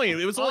in point,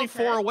 it was only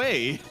Okay. 4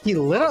 away. He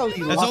literally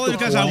That's lost only the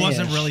because I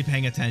wasn't trash. really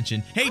paying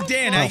attention. Hey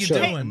Dan, how Oh, you sure.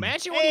 doing?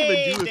 Imagine what you Hey,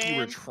 would do if you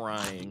were Dan.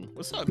 trying.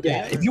 What's up,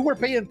 Yeah, Dan? if you were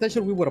paying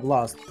attention, we would have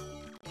lost.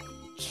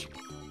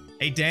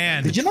 Hey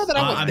Dan. Did you know that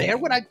I was I'm- there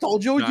when I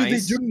told you?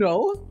 Nice. Did you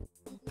know?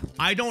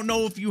 I don't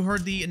know if you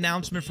heard the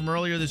announcement from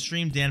earlier this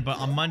stream, Dan, but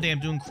on Monday I'm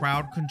doing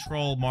crowd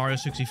control Mario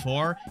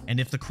 64, and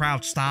if the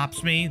crowd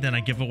stops me, then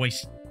I give away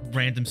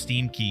random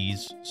Steam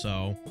keys.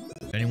 So,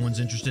 if anyone's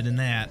interested in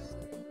that.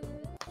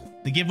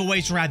 The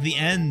giveaways are at the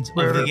end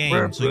of the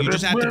game, so you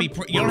just have to be.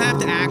 You don't have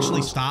to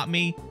actually stop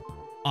me.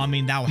 I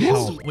mean, that would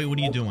help. Wait, what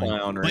are you doing?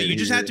 Clown But right you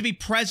just here. have to be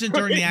present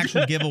during the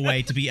actual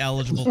giveaway to be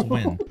eligible to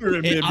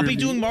win. I'll be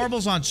doing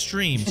marbles on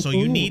stream, so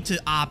you need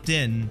to opt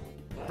in.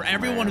 For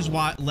everyone who's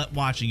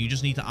watching, you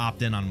just need to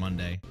opt in on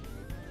Monday.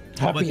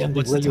 Happy ending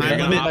what's the when you time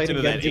were limit? Opt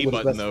into that inviting A Genji with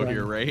button best though friend.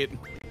 here, right?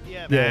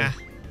 Yeah, Yeah.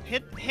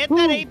 hit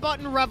that A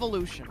button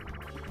revolution.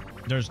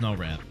 There's no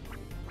rep.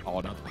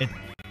 Oh no.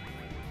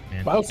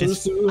 Man. Bowser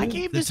It's- suit. I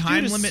gave The this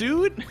time dude a limit-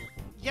 suit. No,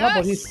 Yes.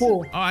 but he's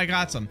full. Oh, I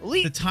got some.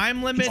 Elite. The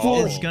time limit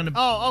Oh. is gonna.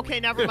 Oh, okay,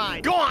 never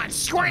mind. Go on,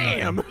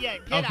 scram! Yeah,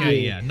 get Okay,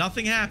 yeah,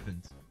 nothing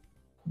happens.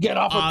 Get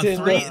off of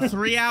Tinder.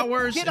 3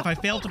 hours. Get If I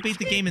fail to beat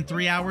the game in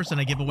 3 hours, then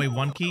I give away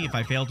 1 key. If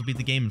I fail to beat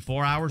the game in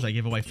 4 hours, I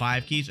give away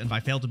 5 keys. And if I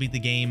fail to beat the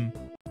game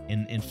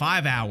in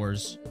 5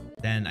 hours,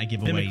 then I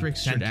give away Mimic 10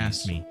 should keys.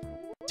 ask me.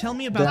 Tell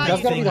me That's about that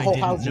gotta be thing the I whole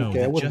didn't house, know okay?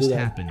 I that wouldn't just do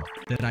that. happened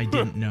that I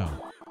didn't know.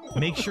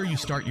 Make sure you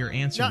start your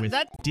answer No, with,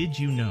 that- did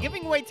you know?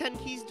 Giving away 10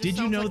 keys just Did you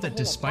sounds know like the that whole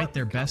despite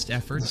their apartment best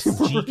efforts,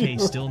 GK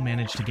still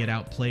managed to get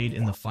outplayed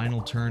in the final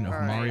turn of All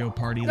right. Mario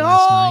Party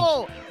last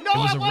night? No, It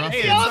was I a wanted rough the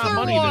Hey, game it's for other not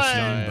money money one. this this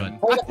time. young,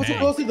 Oh, but that puts you hey,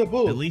 close to the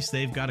booth. at least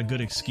they've got a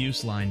good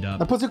excuse lined up.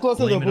 That puts you close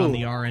to the Blame it on booth.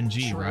 the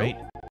RNG, True. right?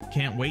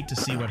 Can't wait to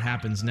see what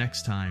happens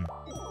next time.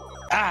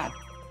 Ah,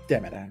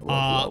 damn it.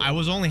 I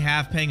was only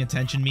half paying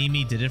attention,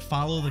 Mimi. Did it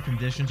follow the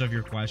conditions of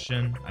your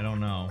question? I don't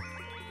know.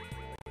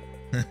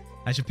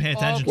 I should pay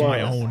attention to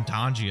my Okay. own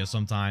Tangia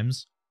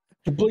sometimes.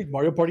 You played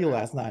Mario Party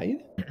last night?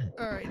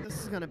 All right, this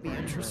is gonna be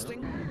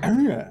interesting.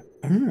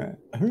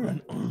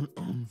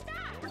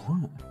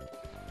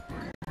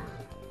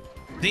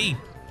 D.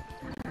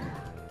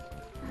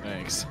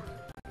 Thanks.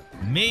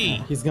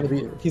 Me. He's gonna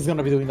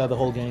be doing that the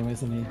whole game,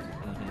 isn't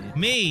he?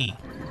 Me.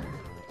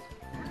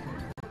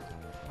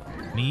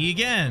 Me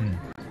again.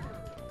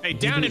 Hey,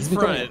 down in He's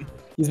becoming- front.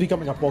 He's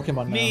becoming a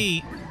Pokemon now.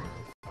 Me.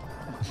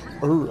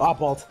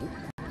 Up alt.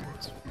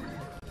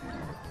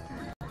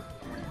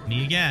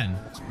 Me again.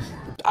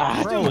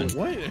 Ah, Bro,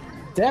 what?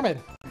 damn it.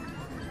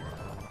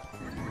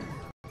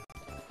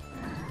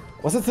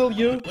 Was it still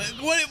you?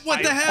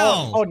 What the I-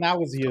 hell? Oh,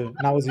 now it's you.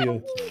 Now it's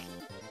you.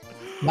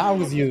 Now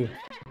it's you.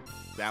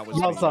 That was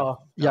Y'all me. saw. That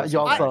Yeah, was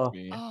y'all me. saw.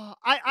 Me.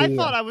 I Yeah.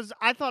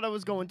 thought I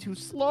was going too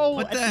slow.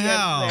 What at the end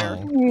hell?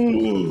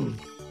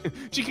 there.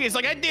 GK's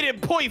like, I did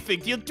it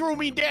perfect. You threw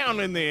me down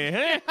in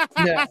there, huh?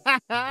 Yeah.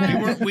 That you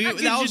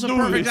was a do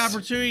perfect this?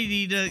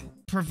 opportunity to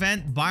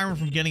prevent Byron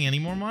from getting any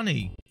more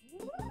money.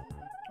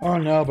 Oh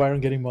no,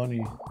 Byron getting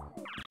money.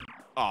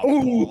 Oh,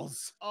 Ooh.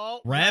 balls. Oh,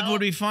 Rev well,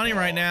 would be funny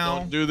right now.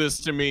 Don't do this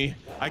to me.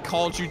 I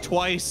called you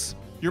twice.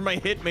 You're my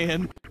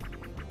hitman.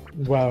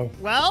 Wow.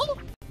 well.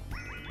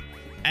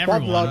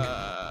 Everyone. luck.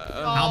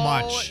 How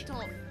oh, much?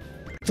 don't-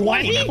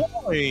 20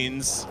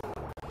 coins.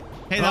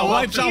 Hey, that Oh,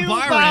 wipes out You,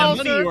 Byron.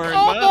 Bowser, Money you earned,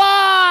 come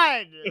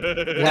on!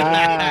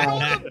 Wow.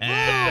 Throw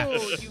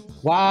the boo, you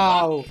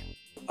Wow.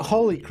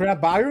 Holy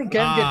crap, Byron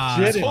can't Ah,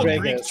 get shit Whole in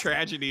Greek Vegas.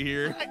 tragedy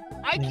here.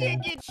 I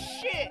can't get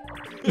shit.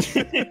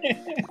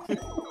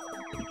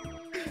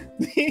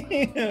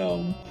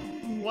 Damn.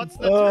 What's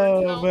the turn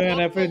Oh count? man,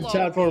 Look I've been below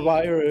chat for me.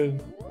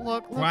 Byron.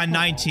 Look. We're on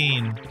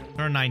 19.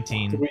 Turn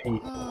 19. 3.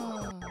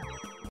 Ah.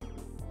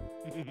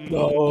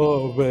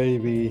 Oh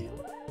baby.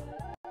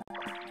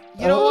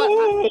 You know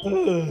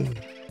what?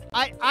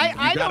 what?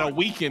 I You gotta don't.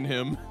 weaken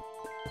him.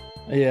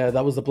 Yeah,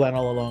 that was the plan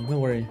all along. Don't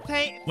worry.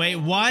 Wait,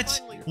 what?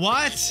 Finally.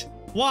 What?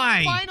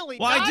 Why? Finally,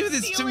 Why not do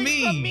this to stealing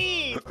me? From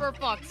me, for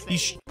fuck's sake. You,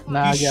 sh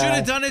Nah, you should guy.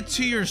 have done it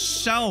to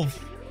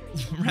yourself,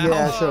 Ralph.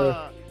 Yeah,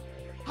 sure.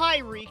 Hi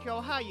Rico,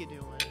 how you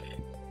doing?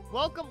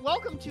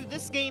 Welcome to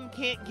This Game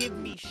Can't Give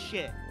Me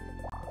Shit.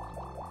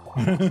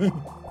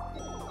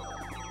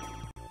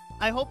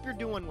 I hope you're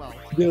doing well.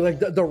 Dude, like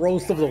the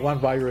roast of the one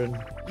Byron.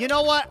 You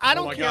know what? I Oh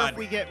don't my care God. if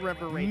we get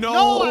River Raid.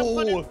 No! I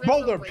wanted River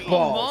Mother Raid.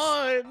 balls.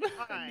 on.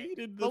 Alright,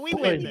 Needed the but we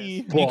win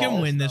three. this. You can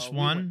Balls, win this though, we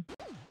one.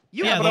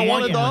 You Yeah, But the I one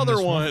wanted can the win other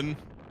this one. one.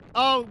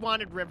 Oh,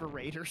 wanted River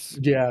Raiders.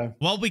 Yeah,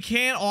 Well, we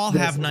can't all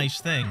This have one. nice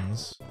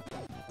things.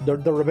 the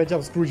revenge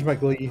of Scrooge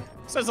McLean.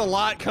 Says a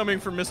lot coming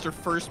from Mr.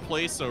 First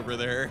Place over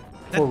there.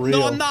 For real.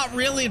 No, I'm not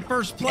really in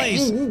first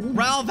place.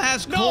 Ralph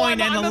has No, coin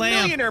I'm and a a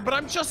lamp. millionaire, but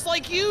I'm just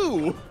like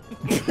you.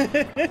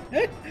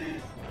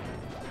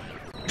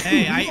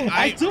 Hey,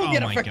 I do oh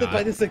get my affected God.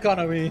 by this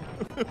economy.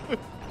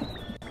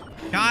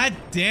 God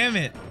damn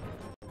it.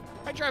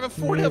 I drive a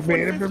Ford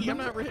F-150. I'm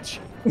not rich.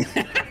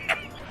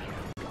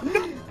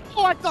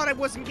 Oh, I thought I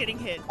wasn't getting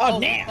hit. Oh,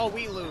 damn. Oh,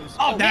 we lose.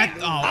 Oh, we That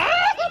lose. oh,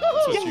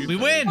 That's what you we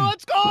think. win.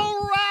 Let's go,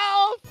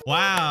 Ralph!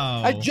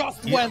 Wow. I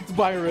just You- went,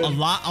 Byron. a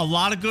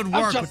lot of good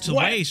I work just to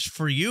went. waste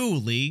for you,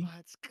 Lee.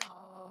 Let's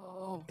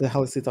go. The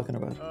hell is he talking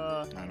about?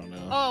 I don't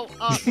know.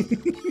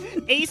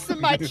 Ace in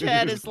my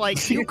chat is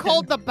like, you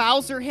called the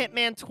Bowser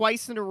Hitman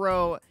twice in a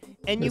row,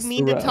 and you Mr.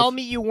 mean to Ralph. tell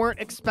me you weren't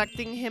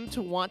expecting him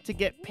to want to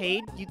get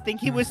paid? You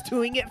think he was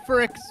doing it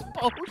for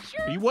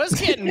exposure? He was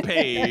getting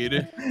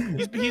paid.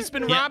 He's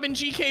been Yeah. robbing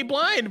GK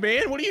blind,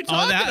 man. What are you Oh,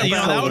 talking that about? you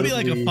know that would be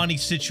like a Absolutely. funny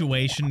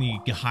situation. You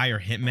can hire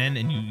hitmen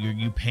and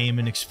you pay him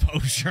an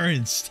exposure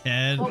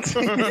instead.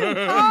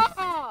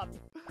 Stop!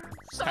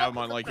 Have him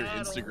on like your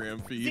Battle.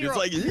 Instagram feed. Zero,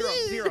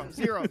 It's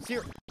like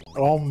zero.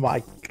 Oh my.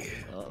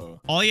 Uh-oh.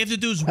 All you have to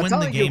do is I'm win the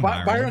telling you, game,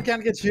 Byron. Byron.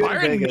 Can't get you in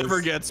Byron Vegas.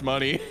 never gets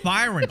money.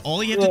 Byron,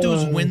 all you have to do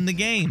is win the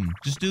game.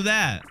 Just do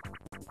that.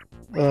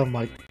 Oh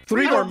my.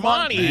 Three more more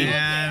money.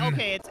 Man.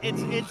 Okay,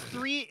 it's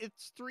three I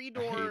hate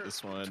door.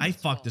 this one. I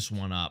fucked this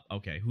one up.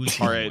 Okay, who's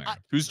All going right, where?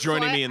 who's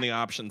joining So me in the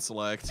option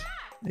select?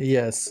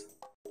 Yes.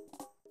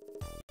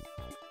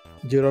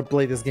 You don't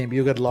play this game.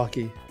 You get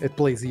lucky. It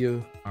plays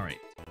you. All right.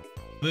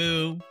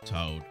 Boo,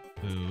 Toad.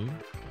 Boo.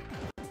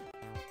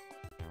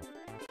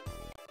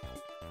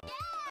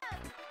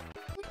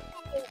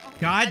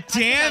 God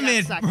damn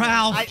it,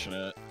 Ralph.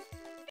 Fortunate.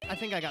 I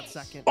think I got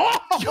second. Oh,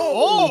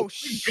 Oh,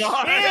 shit! Oh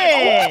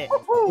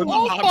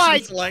Option my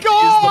select is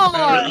the better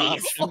god!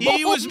 option.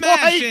 He was Oh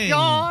mashing.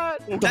 my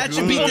god! That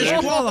should be Good.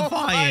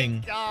 disqualifying.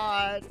 Oh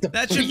my god!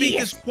 That should be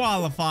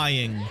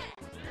disqualifying.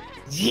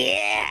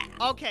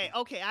 Okay,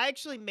 I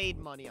actually made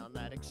money on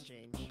that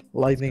exchange.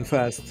 Lightning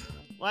fast.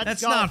 Let's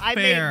That's go. not I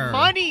fair. made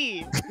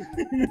money.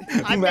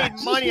 I made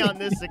money on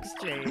this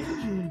exchange.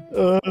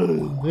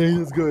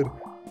 It's good.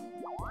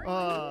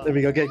 There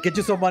we go. Get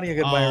you some money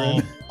again, Oh,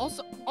 Byron.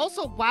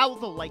 Also, wow,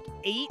 the like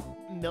 8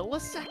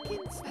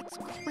 milliseconds? That's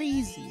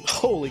crazy.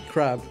 Holy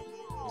crap.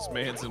 This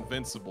man's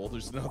invincible.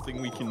 There's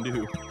nothing we can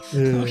do.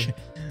 Yeah. okay.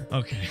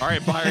 Okay. All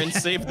right, Byron,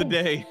 save the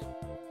day.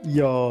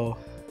 Yo.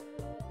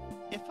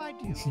 If I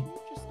do, just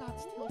not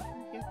steal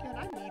from me again.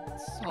 I need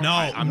some. No,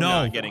 I'm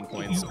no. not getting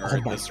point star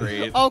at this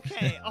rate.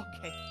 Okay.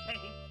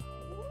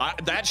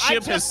 That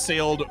ship has just-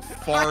 sailed I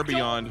far don't-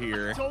 beyond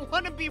here. Don't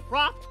want to be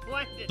robbed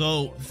blended.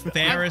 So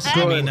Ferris, I've I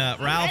had mean, it. I've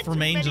Ralph had too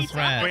remains a many I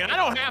threat. mean, I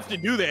don't have to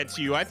do that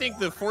to you. I think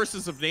the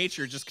forces of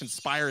nature just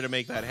conspire to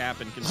make that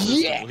happen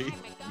consistently.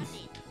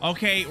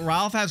 Okay,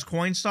 Ralph has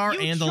Coinstar You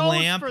and the chose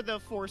lamp. for the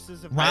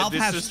forces of Ralph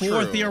This has is 4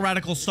 true.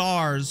 theoretical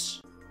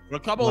stars, But a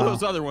couple of Wow.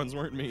 those other ones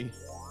weren't me.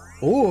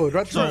 Ooh,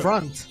 right So- from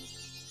front.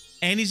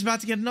 and he's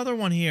about to get another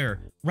one here.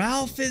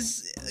 Ralph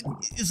is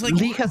like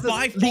Lee has a-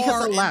 by Lee has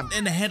far a lamp.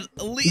 in ahead.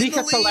 Lee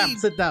has a lamp.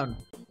 Sit down.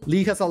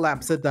 Lee has a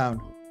lamp. Sit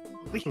down.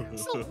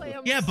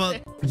 Yeah,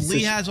 but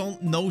Lee has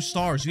no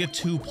stars. You have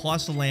 2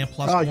 plus a lamp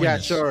plus. Oh yeah,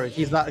 coins. sure.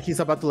 He's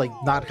about to like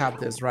not have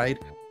this, right?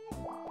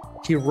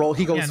 He goes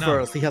Yeah, no.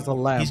 first. He has a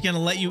lamp. He's gonna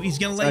let you. He's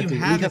gonna let Exactly.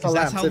 you Lee have it has a because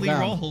that's lamp. how Sit Lee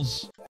down.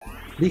 rolls.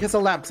 Lee has a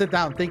lamp. Sit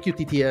down. Thank you,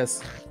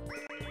 TTS.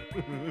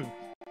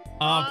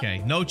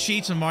 Okay, no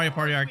cheats in Mario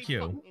Party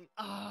RQ.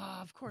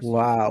 Of course.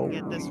 Wow. We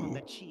get this one.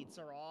 The cheats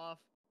are off.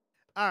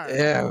 All right.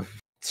 Yeah.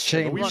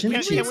 Shame. We Look, shame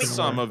can- cheat can we-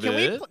 some of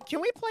it.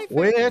 Can we play?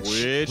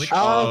 Which Which of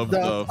of the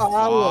the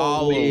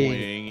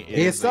following following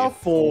is a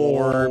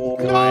four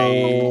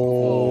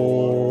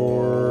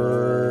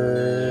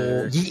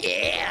four?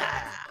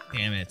 Yeah.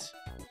 Damn it.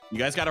 You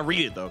guys got to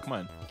read it though. Come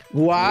on.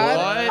 What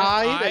item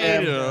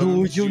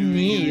item do you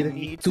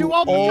need to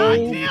open? God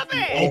open? damn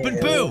it! Open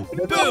Boo.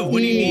 Boo. What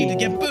do you need to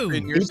get Open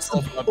Boo?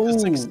 yourself up to Ooh.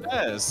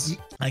 success.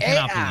 I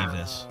cannot Yeah. believe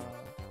this.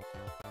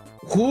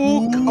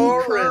 Who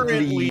Who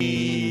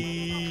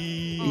currently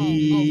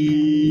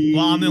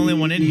Well, I'm the only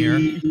one in here.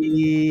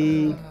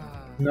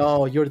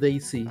 No, you're the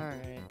EC. All right.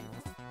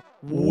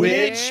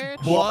 Which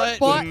What?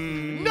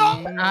 button?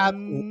 No!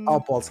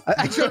 Apples.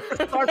 Actually,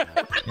 start.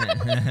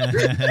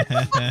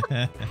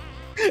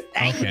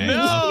 Okay.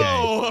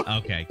 No!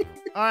 Okay.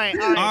 All right.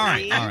 All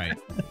right.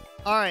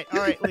 All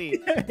right, Lee.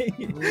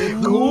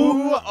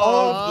 Who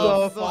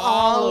of the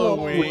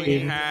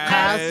following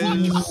has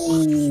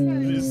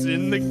is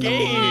in the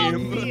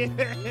game?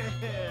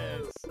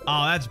 Yes.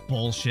 Oh, that's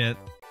bullshit.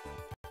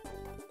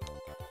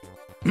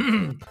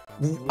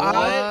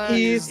 What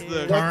is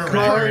the current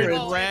current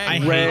I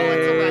Oh, it's a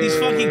hate these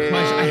record. fucking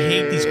questions. I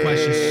hate these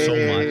questions so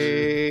much.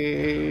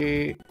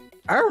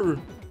 Arr,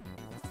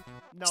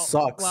 No.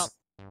 sucks. Well,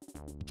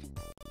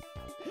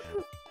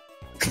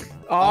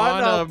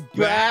 On a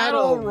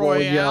battle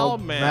royale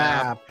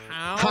map,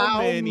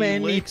 how many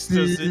licks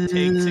does it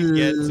take to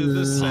get to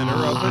the center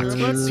of a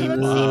Tootsie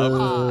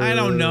Pop? I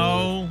don't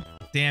know.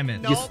 Damn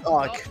it. no, You suck.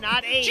 no,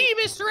 not 8. Gee,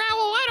 Mr. Owl,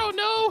 I don't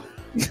know.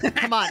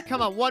 Come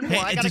on, one more.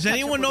 I Hey, gotta does catch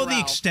anyone up know with the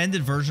Ralph.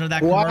 extended version of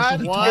that What commercial?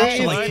 He What talks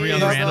to is like 3 the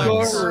other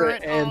animals.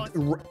 current-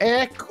 and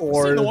Ek I've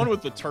or seen the one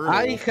with the turtle.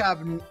 I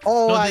have no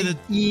No,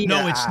 idea.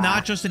 no, it's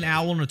not just an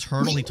owl and a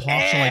turtle. He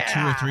talks to like 2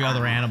 or 3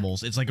 other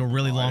animals. It's like a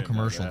really Oh, I long didn't know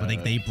commercial, but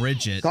that. they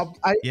bridge it.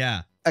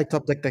 Yeah. I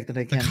top deck that The,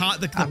 again.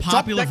 the I'm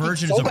popular top-decking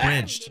version so is bad.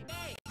 abridged.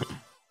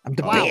 I'm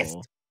the Wow. best.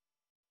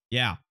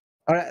 Yeah.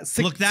 All right,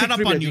 Look that up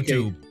on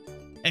YouTube.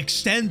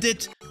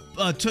 Extended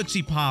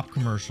Tootsie Pop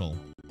commercial.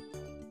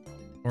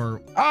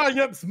 Or I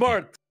am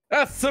smart.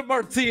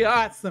 SMRT.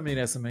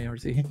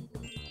 SMRT.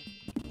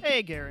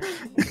 Hey, Garrett.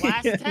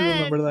 Last You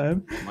 10. remember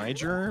that? My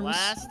germs?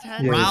 Last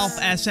 10. Yes. Ralph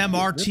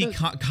SMRT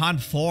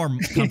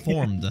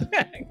conformed.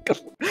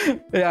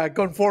 Yeah,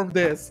 conform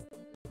this.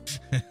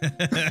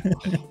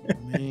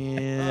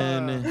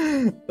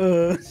 Man.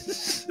 Oh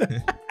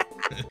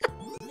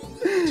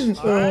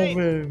right.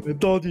 man, I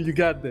told you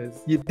got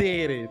this. You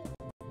did it.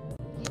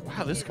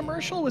 Wow, this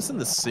commercial was in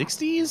the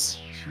 60s?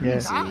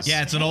 Yes. Gosh.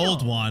 Yeah, it's an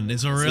old one.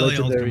 It's a really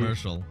old legendary.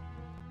 commercial.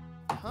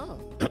 Huh.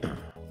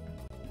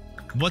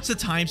 What's the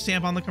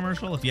timestamp on the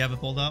commercial if you have it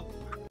pulled up?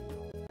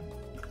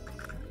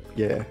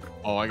 Yeah.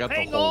 Oh, I got the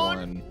Hang whole on.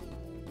 one.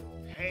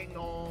 Hang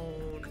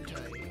on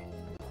tight.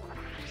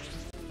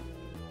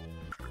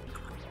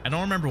 I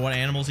don't remember what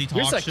animals he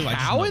There's talks a to. I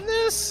just cow know- in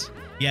this?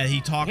 Yeah,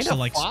 he talks And to a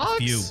like a fox?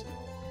 few.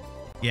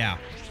 Yeah.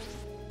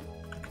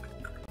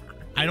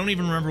 I don't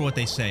even remember what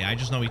they say. I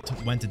just know he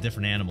went to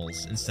different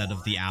animals instead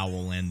of the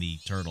owl and the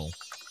turtle.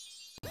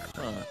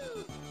 Huh.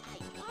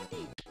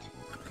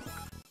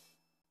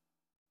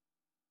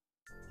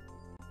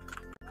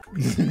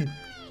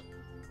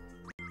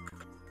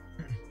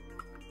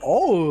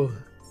 Oh.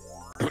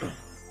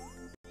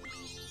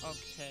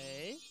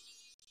 Okay.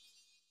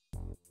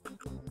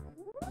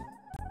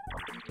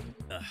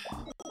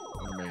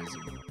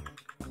 Amazing.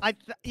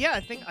 Yeah,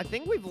 I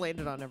think we've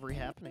landed on every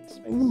happening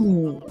space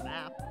Ooh. on the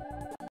map.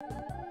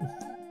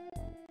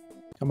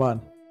 Come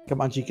on.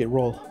 Come on, GK,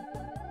 roll.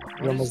 What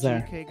You're almost is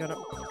there. GK gonna?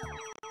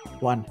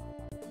 1.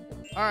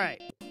 All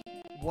right.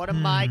 What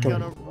am I Hmm.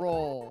 gonna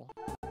roll?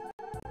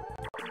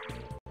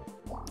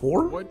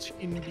 4? What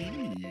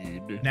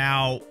indeed?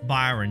 Now,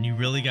 Byron, you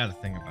really got to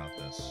think about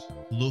this.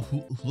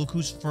 Look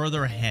who's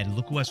further ahead.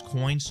 Look who has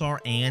Coinstar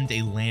and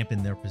a lamp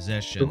in their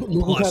possession. Look who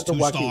Plus has the 2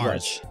 wacky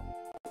stars.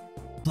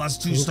 Plus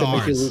 2 Who can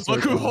make you stars. lose Look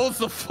right who now. holds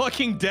the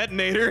fucking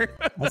detonator.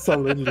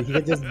 Absolutely. He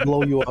can just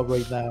blow you up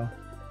right now.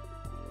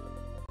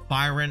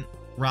 Byron,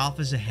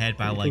 Ralph is ahead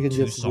by He like can 2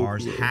 just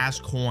stars, loop you. has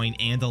coin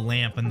and a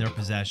lamp in their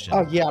possession.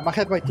 Oh, yeah, I'm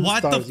ahead by 2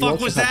 What the stars. You fuck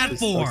also was have that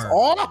 2 stars. for?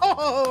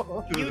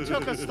 Oh! You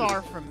took a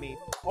star from me.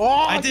 Oh,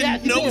 I yeah,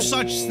 didn't you know did.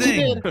 such You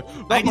thing. did. I No,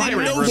 didn't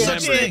Byron, know you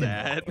such did. thing.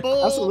 That.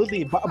 Bull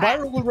Absolutely.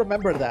 Byron will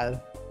remember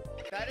that.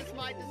 That is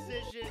my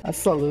decision.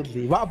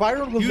 Absolutely.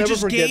 Byron will You never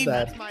just forget gave-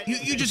 that. That's my You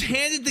decision. just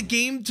handed the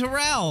game to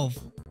Ralph.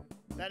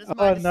 That is my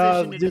Oh decision.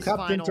 no, It you is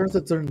captain final. turns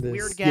to turn this.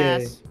 Weird Yeah.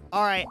 gas.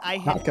 All right, I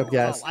hit. Not cap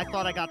gas. Oh, I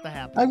thought I got the I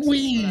happening.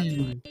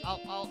 win.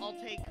 I'll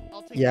take.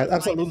 Yeah, the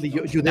absolutely.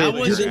 minus You That did.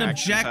 was you an did.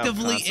 actions have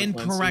objectively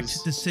incorrect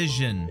consequences.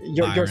 decision.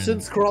 Your Byron.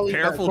 sin's crawling,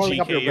 Careful, crawling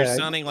up GK. your You're back.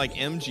 sounding like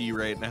MG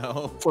right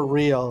now. For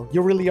real.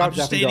 You really are I'm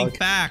just Daffy stating Dog.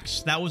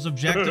 facts. That was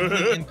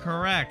objectively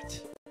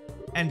incorrect.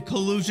 And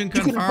collusion You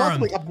could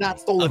possibly confirmed. have not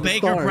stolen A the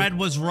Baker star. Bread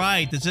was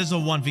right. This is a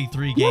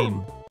 1v3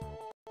 game.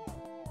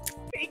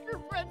 Baker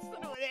Bread's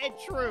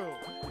true.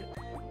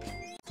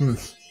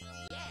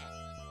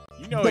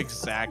 You know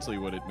exactly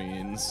what it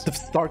means. The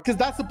star, because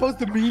that's supposed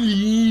to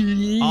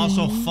mean.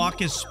 Also,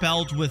 fuck is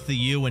spelled with the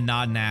U and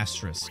not an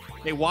asterisk.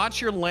 Hey,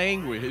 watch your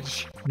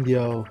language.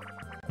 Yo.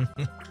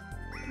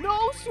 No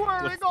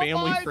swearing on my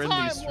family-friendly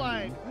timeline.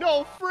 stream.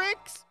 No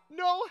fricks.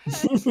 No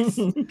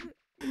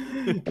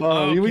heads.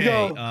 Oh, here we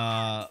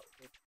go.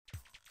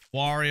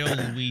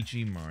 Wario,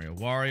 Luigi, Mario.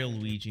 Wario,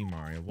 Luigi,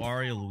 Mario.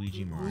 Wario,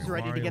 Luigi, Mario. Who's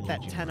ready to Wario, get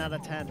that Luigi, 10 Mario. out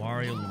of 10?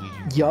 Wario, Luigi.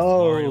 Mario. Yo.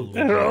 Wario,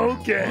 Luigi, Mario.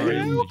 Okay,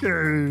 Wario, Luigi, okay.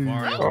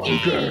 Mario,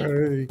 Okay.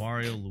 Luigi,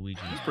 Wario,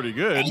 Luigi. It's pretty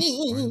good.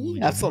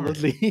 Luigi,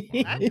 Absolutely.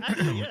 Yeah.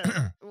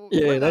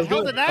 Yeah, Where the that's hell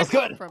good. did that That's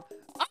come good. from?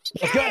 That's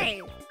good.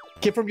 Okay.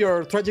 Came from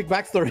your tragic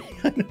backstory.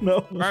 I don't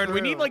know. Byron, we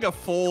True. need like a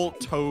full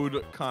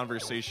Toad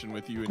conversation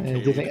with you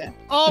and Yeah, Kate.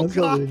 Oh Let's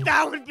go, god, dude.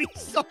 that would be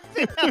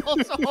something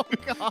else. Oh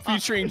god.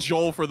 Featuring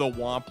Joel for the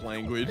Womp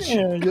language.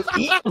 Yeah, just-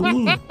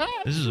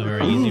 This is a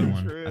very easy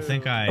one. I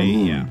think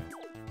yeah.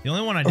 The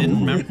only one I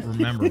didn't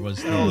remember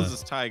was Oh, this the,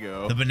 is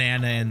Tygo. the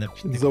banana and the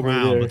It's over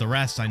crown, there. but the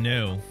rest I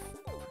knew.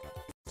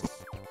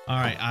 All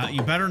right,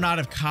 you better not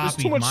have There's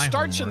copied too much my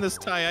starch in homework. this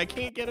tie. I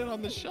can't get it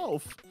on the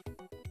shelf.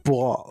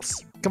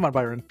 balls. Come on,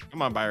 Byron.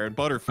 Come on, Byron.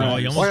 Oh,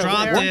 Butterfingers. you almost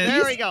dropped there, it.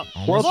 there we go.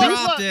 Almost World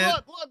dropped Look,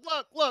 it.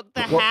 look.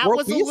 The World- hat world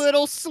was a peace?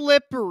 little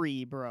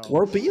slippery, bro.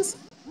 World peace?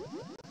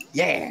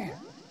 Yeah.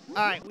 All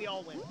right, we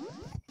all win.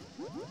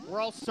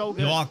 We're all so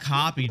good. You all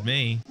copied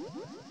me.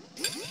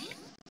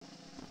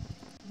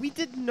 We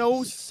did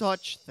no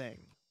such thing.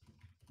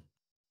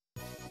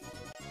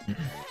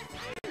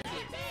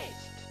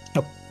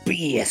 A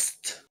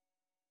beast.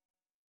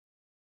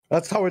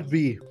 That's how it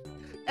be.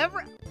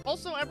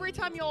 Every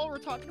time y'all were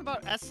talking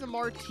about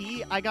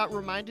SMRT, I got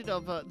reminded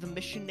of the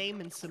mission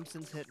name in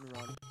Simpsons Hit and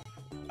Run.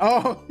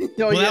 Oh,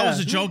 Well, yeah. that was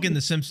a joke in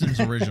The Simpsons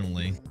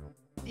originally.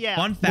 Yeah.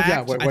 Fun Yeah,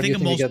 fact, where I do you think think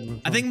you most get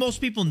them I think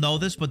most people know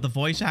this, but the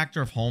voice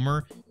actor of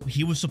Homer,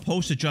 he was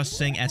supposed to just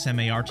sing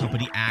SMART,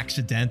 but he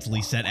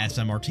accidentally said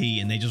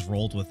SMRT, and they just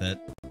rolled with it.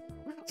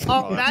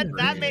 Oh, that's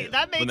that great.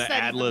 makes When the that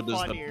ad even lib is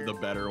funnier. the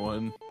better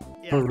one.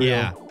 For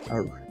Yeah. real.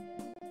 Yeah.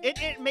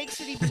 It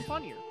makes it even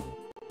funnier.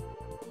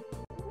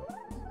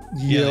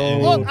 Yo.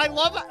 Look, I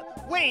love it.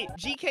 Wait,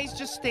 GK's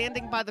just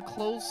standing by the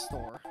clothes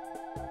store.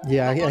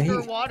 Yeah, The yeah.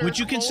 underwater Would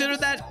you consider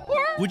clothes that? store?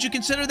 Would you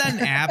consider that an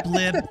ad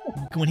lib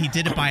when he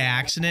did it by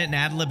accident? An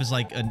ad lib is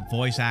like a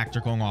voice actor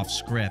going off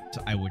script,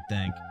 I would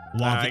think.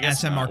 While I the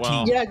guess SMRT, not.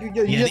 Well, Yeah,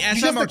 the you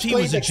SMRT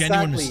was a explained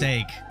genuine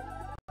exactly.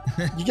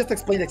 mistake. You just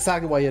explained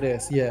exactly why it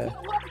is. Yeah.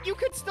 Well, you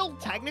could still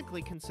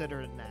technically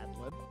consider it an ad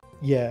lib.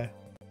 Yeah.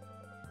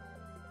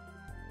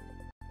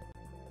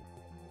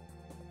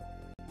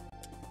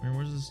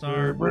 Where's the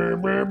star?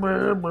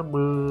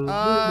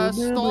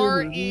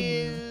 Star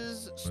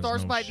is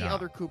stars no by the shot.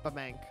 other Koopa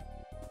Bank.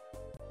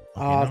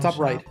 no Top shot.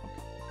 right.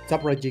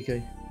 Top right,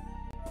 GK.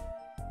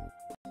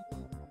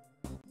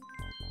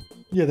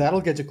 Yeah,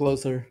 that'll get you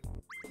closer.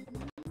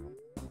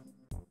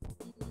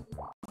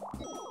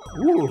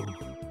 Ooh.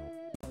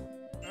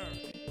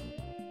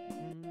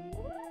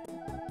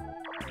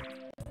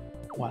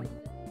 One.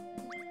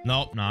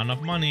 Nope, not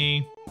enough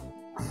money.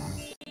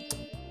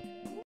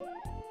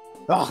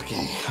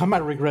 Okay, I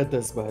might regret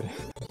this, but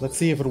let's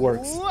see if it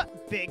works.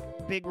 What?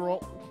 Big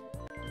roll.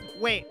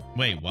 Wait.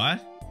 Wait, what?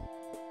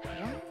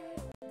 What?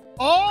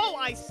 Oh,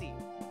 I see.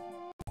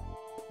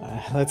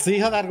 Let's see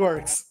how that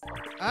works.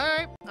 All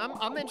right,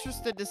 I'm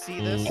interested to see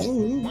this. Oh,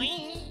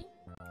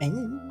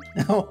 man.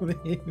 All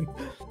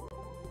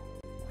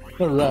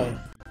right.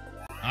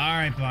 All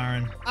right,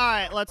 Byron. All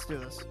right, let's do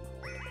this.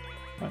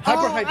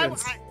 Hyper Oh,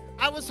 hydrants.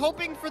 I was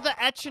hoping for the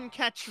etch and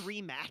catch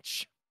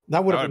rematch.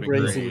 That would That have been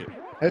would've crazy. been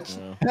Etch,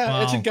 Yeah.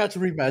 Etch and catch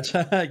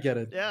rematch. I get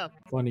it. Yeah.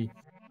 Funny.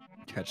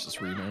 Catch this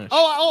rematch.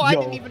 Oh, I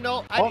Yo. didn't even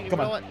know. I Oh, didn't even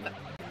come know on. what.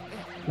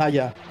 Nah,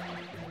 yeah.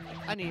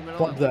 I didn't even know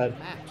Bump what that.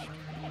 match.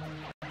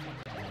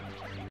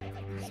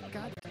 These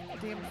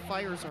goddamn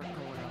fires aren't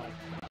going out.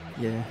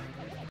 Yeah.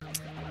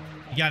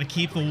 You got to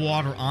keep the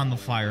water on the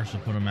fire to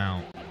put them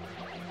out.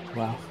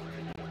 Wow.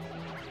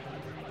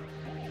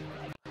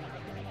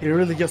 He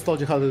really just told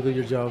you how to do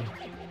your job.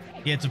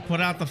 Yeah, to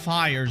put out the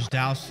fires,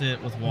 douse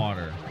it with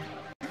water.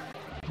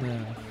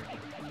 Yeah.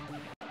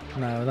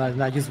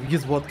 No, use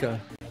vodka.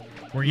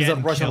 We're Use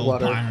getting up Russian killed,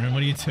 water. Byron.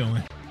 What are you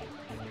doing?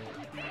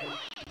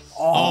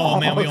 Oh,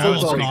 man, we so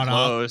almost close. caught up.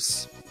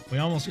 Close. We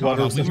almost caught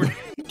up.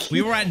 Water's-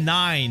 We were at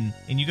 9,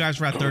 and you guys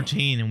were at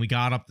 13, and we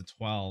got up to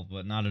 12,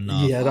 but not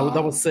enough. Yeah,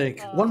 that was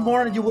sick. One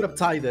more and you would have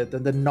tied it,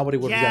 and then nobody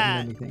would have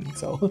Yeah. gotten anything.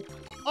 So,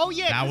 Oh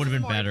yeah, That this would've is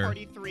been Mario better.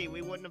 Party 3,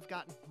 we wouldn't have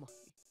gotten money.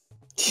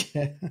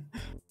 yeah.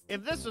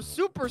 If this was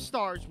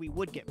Superstars, we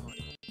would get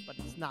money, but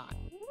it's not.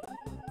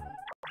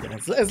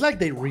 It's like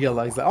they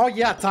realize that. Oh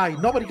yeah, tie.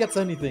 Nobody gets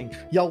anything.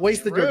 Y'all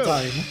wasted your True.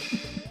 time.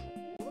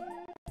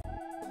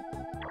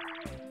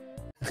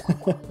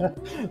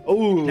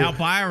 Ooh. Now,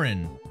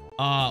 Byron,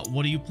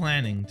 what are you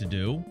planning to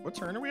do? What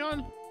turn are we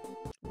on?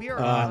 We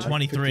are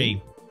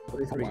 23.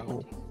 23. wow.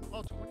 Cool.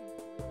 Oh, 20.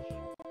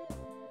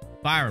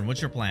 Byron,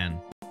 what's your plan?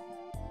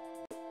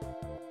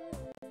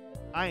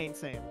 I ain't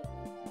saying.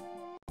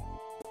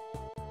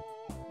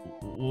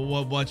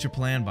 What's your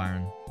plan,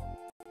 Byron?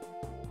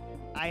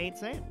 I ain't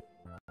saying.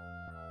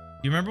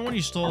 You remember when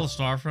you stole a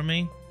star from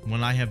me?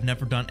 When I have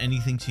never done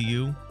anything to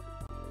you?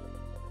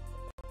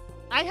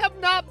 I have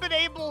not been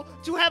able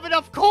to have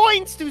enough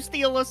coins to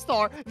steal a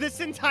star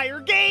this entire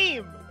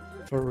game.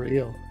 For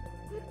real.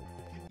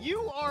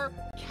 You are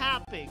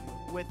capping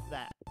with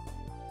that.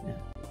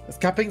 It's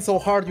capping so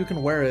hard you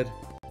can wear it.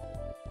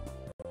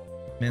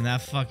 Man,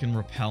 that fucking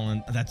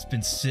repellent that's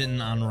been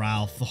sitting on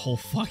Ralph the whole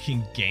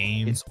fucking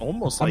game. It's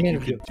almost I like mean, you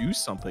could do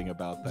something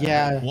about that.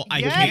 Yeah, Well, I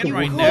Yeah, can't you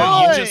right could.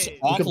 now. You just You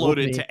can offload book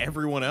it me. to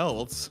everyone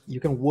else. you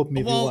can whoop me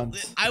if you Well,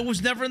 want. I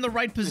was never in the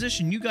right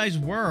position. You guys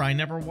were. I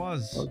never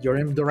was. Well, you're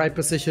in the right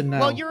position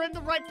now. Well, you're in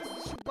the right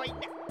position right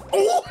now.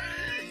 Oh!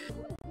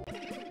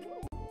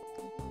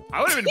 I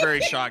would have been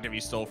very shocked if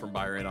you stole from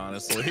Byron,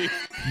 honestly.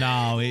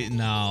 No. In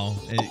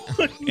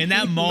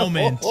that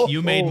moment,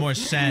 you made more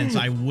sense.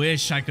 I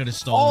wish I could have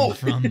stolen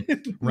from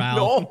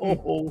Ralph.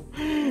 No.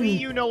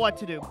 You know what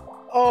to do.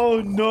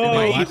 Oh no, Am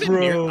I what? even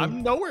near? bro.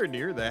 I'm nowhere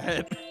near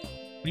that.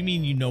 What do you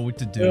mean you know what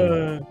to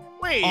do?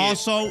 Wait.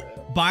 Also,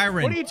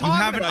 Byron, what are you talking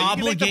have an about?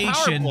 You can make the power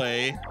obligation.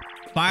 play.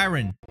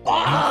 Byron,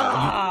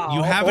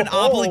 you have an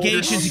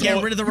obligation to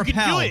get rid of the You can do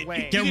repel. it.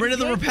 Wait. Get You rid of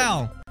the can do it.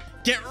 repel.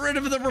 Get rid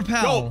of the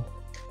repel. Go.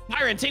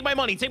 Byron, take my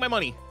money. Take my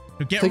money.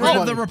 Get Take rid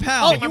his of the money.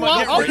 repel. Oh, you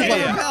want? Get rid Okay, of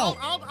the yeah. repel.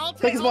 I'll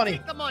Take his money.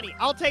 take the money.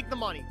 I'll take the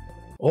money.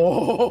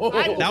 Oh,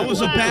 I will That was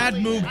a bad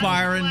gladly- move, I will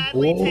Byron.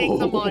 gladly take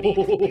the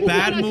money.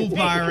 Bad I'll move, take it.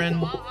 Byron.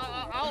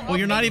 I'll Well,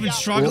 you're not take even the-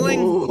 struggling.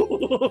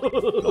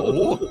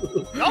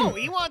 No,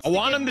 he wants. I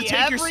want him to give take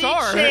me your every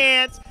star,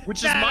 chance Which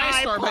is that my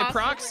I star by possibly-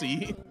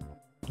 proxy.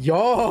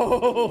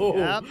 Yo,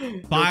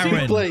 Yep. Byron.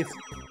 Big place. Big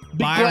place.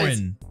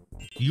 Byron,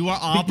 you are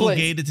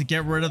obligated to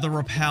get rid of the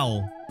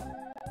repel.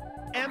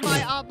 Am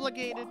I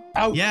obligated?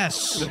 Ouch.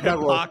 Yes. The That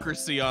roll.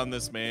 hypocrisy on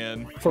this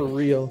man. For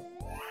real.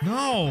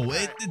 No,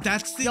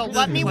 that's the. Yo, the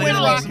let me play win that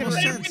rock makes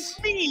and more roll. sense.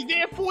 Me,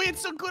 therefore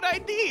it's a good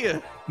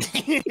idea.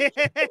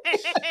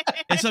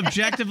 It's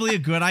objectively a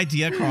good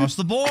idea across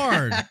the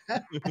board. All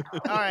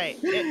right,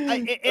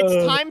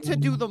 it's time to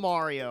do the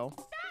Mario.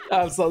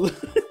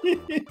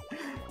 Absolutely.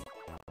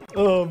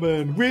 Oh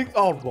man, weak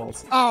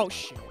balls. Oh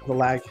shit! The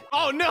lag.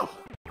 Oh no!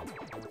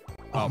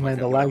 Oh, my man,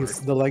 God,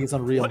 the lag is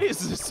unreal. What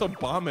is this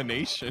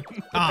abomination?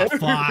 Ah,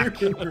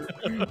 fuck.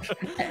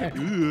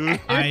 Ugh.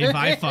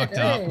 I fucked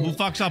up. Who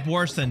fucks up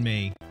worse than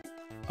me?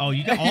 Oh,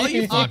 you got all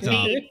you fucked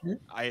up.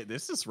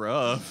 This is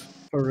rough.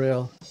 For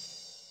real.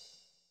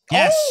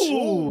 Yes.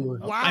 Oh,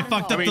 Wow. I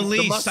fucked I up mean, the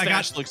least.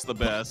 mustache looks the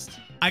best.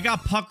 I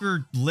got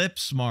puckered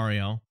lips,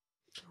 Mario.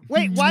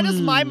 Wait, why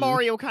does my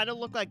Mario kind of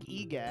look like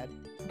EGAD?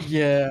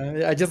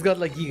 yeah. I just got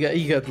like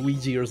got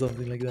Luigi or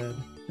something like that.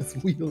 It's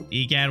weird.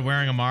 Egad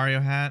wearing a Mario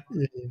hat.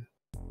 Yeah.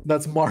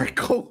 That's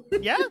Marco.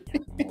 Yeah,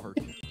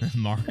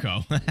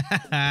 Marco.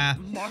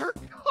 Marco.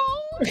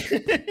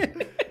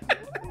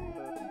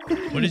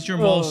 What is your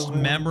Oh, most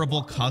man.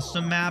 memorable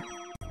custom map?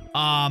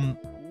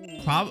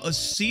 A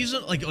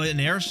season, like an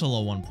air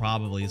solo one,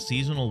 probably a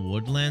seasonal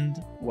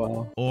woodland,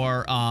 Wow.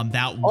 or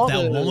that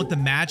Oh, one with the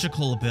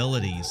magical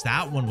abilities.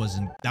 That one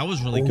that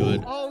was really Ooh.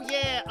 good. Oh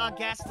yeah,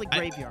 Ghastly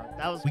Graveyard.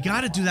 That was. We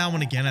got to do that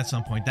one again at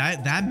some point.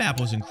 That map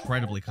was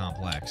incredibly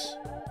complex.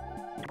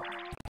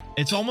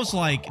 It's almost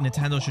like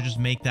Nintendo should just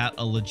make that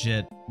a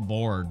legit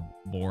board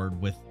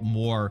with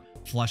more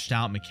fleshed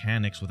out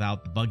mechanics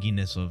without the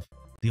bugginess of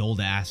the old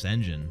ass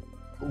engine.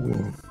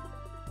 Ooh.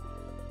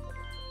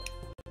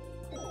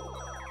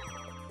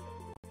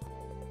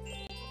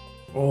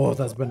 Oh,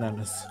 that's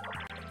bananas.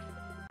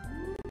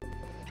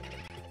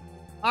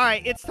 All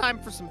right, it's time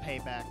for some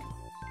payback.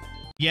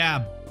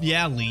 Yeah,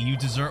 Lee, you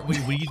deserve. What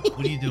are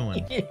you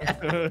doing? What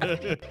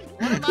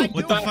am I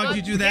What the doing? fuck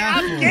did you do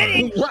that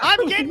for?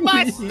 I'm getting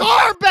my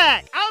star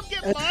back. I'm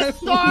getting my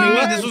star You mean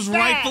back. this was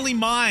rightfully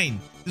mine?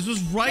 This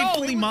was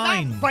rightfully no, it was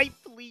mine. Not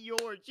rightfully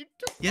yours. You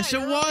took Yes,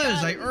 mine it early was.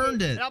 on I in the earned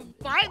game, it. and I'm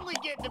finally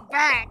getting it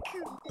back.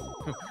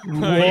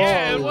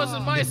 Yeah, it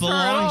wasn't my It star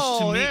belongs at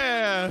to all. me.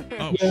 Yeah.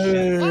 Oh,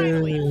 shit.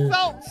 Finally, it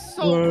felt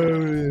so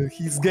good.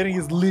 He's getting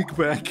his leak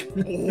back.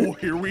 Oh,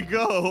 here we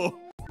go.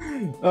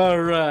 All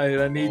right,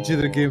 I need you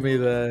to give me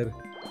that.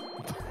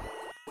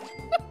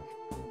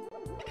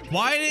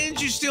 Why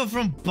didn't you steal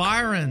from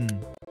Byron?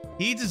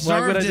 He Why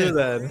deserved would I it. do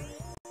that?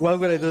 Why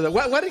would I do that?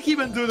 What did he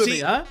even do to me,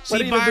 huh? What See,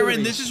 did he even do to Byron,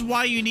 me? this is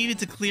why you needed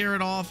to clear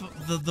it off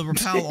the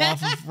repel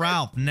off of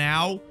Ralph.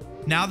 Now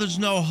there's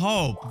no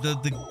hope.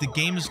 The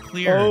game is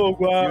clear. Oh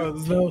wow,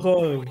 there's no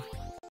hope.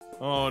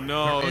 Oh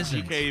no, There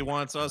isn't. GK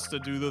wants us to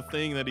do the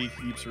thing that he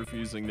keeps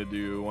refusing to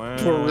do. Wow.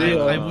 For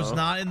real. I was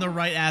not in the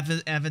right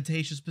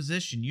advantageous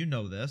position. You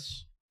know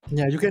this.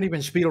 Yeah, you can't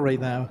even spiel right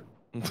now.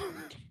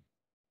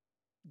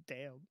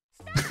 Damn.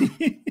 All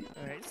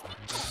right.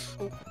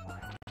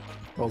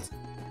 Well,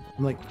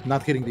 I'm like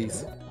not hitting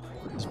these.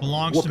 This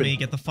belongs Whoop to me. it.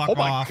 Get the fuck Oh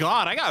my off.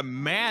 god, I got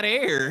mad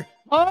air.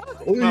 That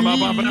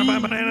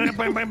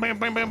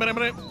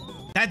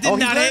did Oh, he's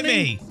not hit landing.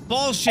 me.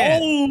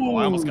 Bullshit. Oh,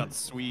 I almost got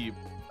sweep.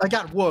 I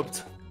got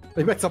whooped.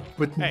 They mixed up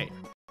with Hey,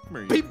 come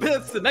here. Big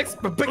bits, the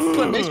next big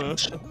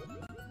exclamation.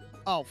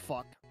 Oh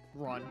fuck.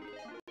 Run.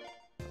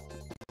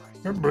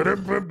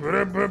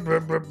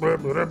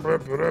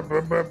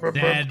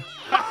 Dead.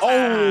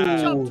 Oh,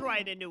 Jumped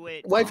right into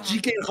it. wife,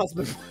 GK, and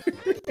husband.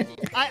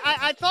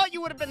 I thought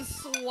you would have been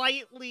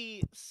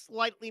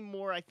slightly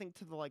more, I think,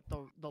 to the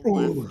the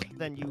Ooh. left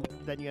than you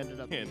ended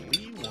up being. And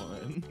we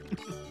won.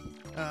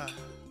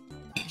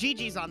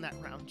 GG's on that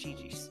round.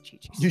 GG's.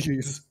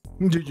 GG's.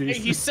 Hey, GG's.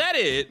 he said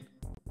it.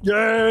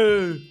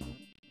 Yeah.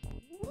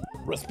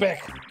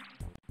 Respect.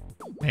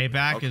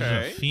 Payback is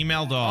Okay. a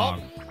female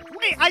dog.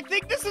 Wait, I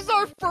think this is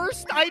our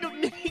first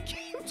item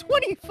minigame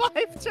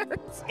 25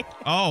 turns.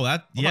 Oh,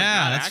 that Oh my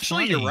yeah, God, that's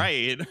actually, funny. you're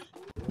right.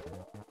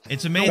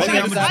 It's amazing wait, how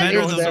is much that better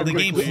yours the there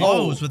game quickly?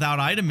 flows without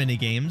item mini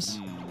games.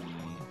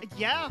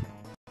 Yeah.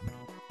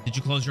 Did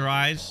you close your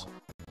eyes?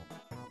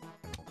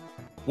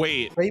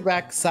 Wait,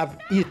 Payback sub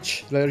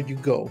each. There you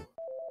go.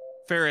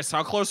 Ferris,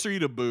 how close are you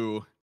to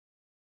Boo?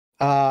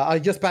 I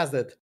just passed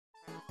it.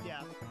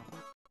 Yeah.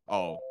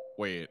 Oh,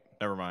 wait,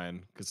 never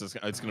mind, because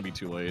it's gonna be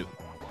too late.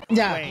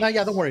 Yeah, Wait. no,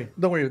 yeah, don't worry.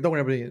 Don't worry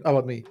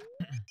about me.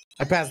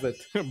 I passed it.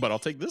 But I'll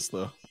take this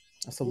though.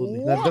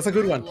 Absolutely. That's a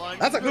good one.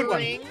 That's a good one.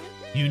 Blundering.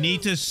 You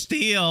need to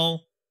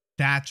steal.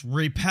 That's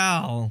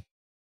repel.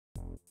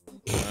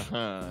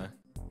 Uh-huh.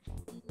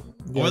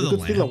 Yeah, Or we the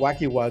could steal a lamp.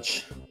 wacky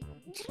watch.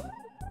 What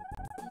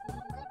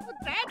would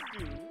that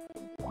do?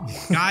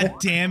 God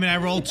damn it! I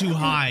rolled too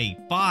high.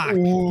 Fuck.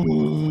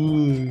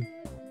 Ooh.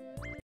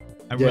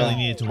 I really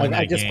needed to win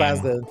that I just game.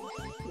 passed it.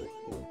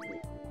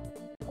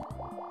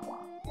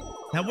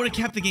 That would have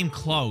kept the game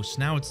close.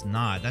 Now it's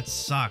not. That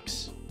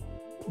sucks.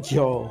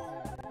 Yo.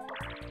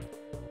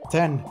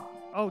 10.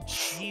 Oh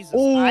Jesus!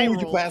 Oh, I you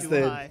rolled passed too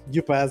it. high.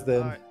 You passed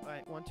it. All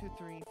right. 1, 2,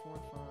 3, 4,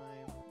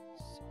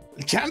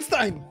 5. Chance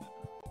time.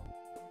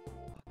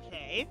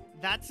 Okay,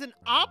 that's an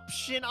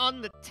option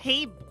on the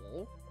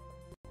table.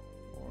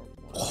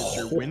 It's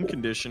your win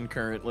condition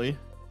currently.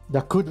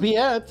 That could be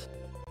it.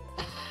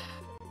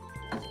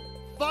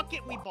 Fuck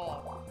it, we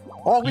ball.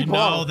 Oh, we You know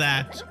bought.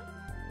 that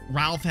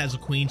Ralph has a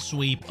queen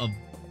sweep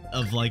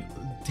of like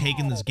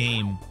taking this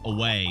game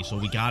away, so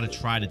we gotta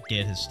try to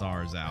get his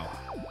stars out.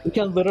 We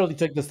can literally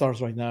take the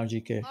stars right now,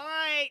 GK. All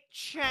right, We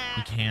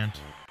chat. can't.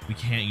 We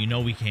can't. You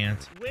know we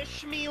can't.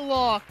 Wish me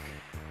luck.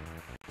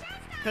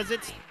 Cause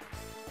it's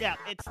that.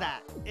 It's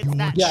Your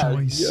that. Yeah,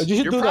 choice. you should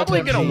You're do that,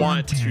 probably gonna MG.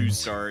 want 2 Content.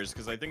 stars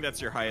because I think that's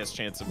your highest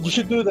chance of winning. You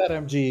should do that,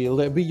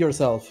 MG. Be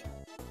yourself.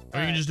 Or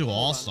you can just do hold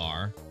on.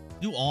 all-star.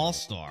 Do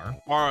all-star.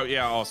 Oh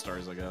yeah, all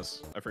stars, I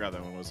guess. I forgot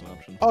that one was an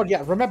option. Oh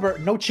yeah, remember,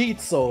 no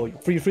cheats, so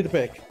free to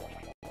pick.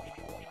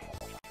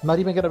 Not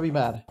even gonna be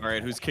mad. All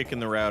right, who's kicking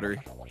the router?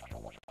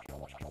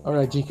 All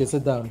right, GK,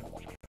 sit down.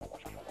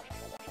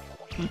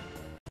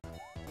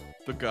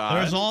 The god.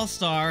 There's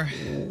all-star.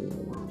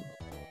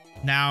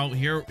 Now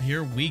here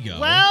we go.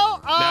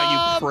 Well,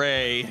 Now you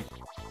pray.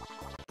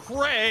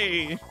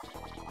 Pray.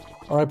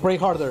 All right, pray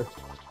harder.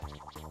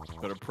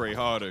 Better pray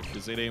harder,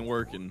 because it ain't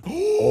working.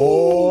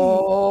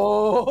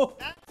 Oh,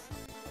 That's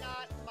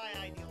not my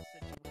ideal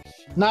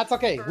situation. no, it's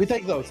okay. We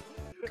take those.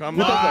 Come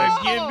Look at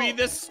on, those. give me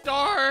the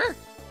star.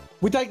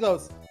 We take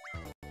those.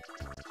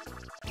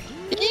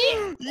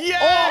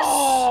 Yes!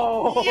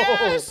 Oh!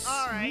 Yes!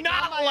 All right,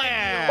 Not not my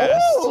last!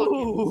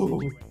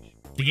 Oh!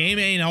 The game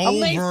ain't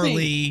Amazing.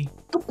 overly.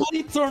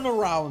 Complete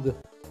turnaround.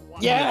 Wow.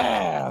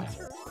 Yeah.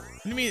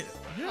 What do you mean?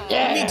 Yeah. What do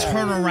you mean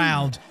turn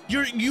around?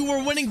 You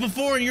were winning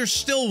before and you're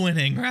still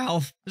winning,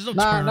 Ralph. There's no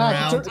Nah, nah,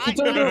 turnaround. He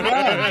turned it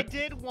around. I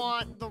did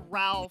want the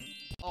Ralph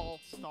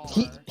All-Star.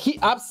 He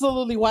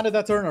absolutely wanted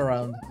that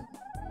turnaround.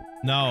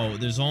 No,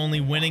 there's only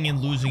winning and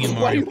losing in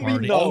What do Mario you mean,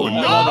 Party. no? Oh,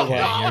 Another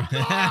okay. one.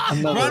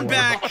 Another Run one.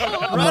 back!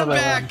 Run Another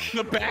back!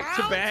 The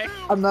back-to-back.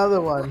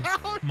 Another one.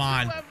 Come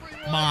on.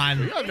 Come on.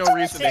 We got no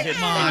reason to hit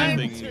Come on.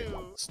 anything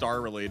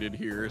star-related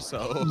here,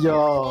 so...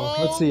 Yo,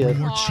 let's see it.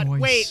 Your God.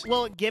 choice. Wait,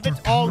 will it give it?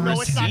 For Oh no,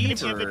 it's not gonna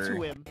receiver. give it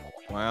to him.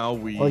 Wow,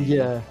 we... Oh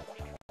yeah.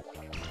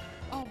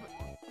 Oh,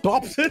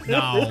 Stop.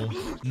 No.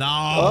 Oh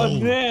No.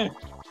 nah.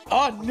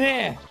 Oh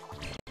nah.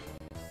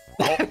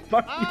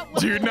 well,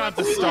 Dude, not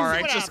the let's star, see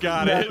I what just happens.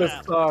 got Not it.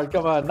 the star.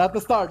 Come on. Not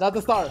the star. Not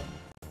the star.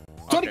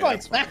 20 Okay,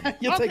 points.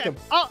 You Okay, take him.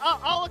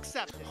 I'll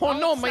accept it. Oh I'll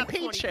no, my accept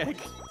 20 paycheck.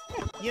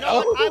 points. You know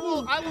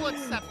what? I will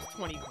accept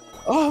 20 points.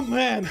 Oh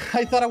man,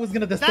 I thought I was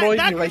gonna destroy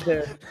that me right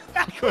there.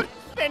 That could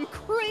have been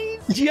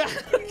crazy. Yeah.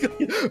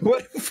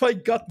 What if I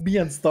got me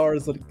and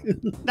stars?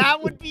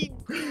 That would be.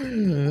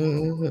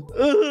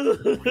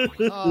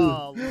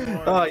 Oh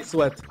Lord. Oh, I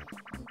sweat.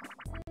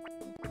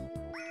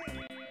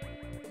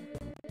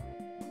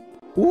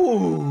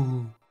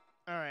 Ooh.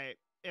 All right.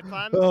 If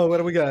I'm. Oh, what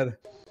do we got?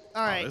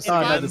 All right. this If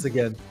Oh, is- not I'm, this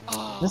again.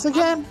 oh, This I'm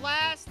again?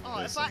 Last. Oh,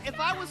 if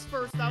I was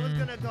first, I was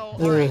gonna go.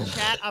 Ugh. All right,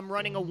 chat. I'm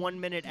running a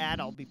 1-minute ad.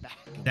 I'll be back.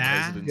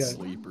 Da. President Yeah.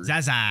 Sleeper.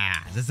 Zaza.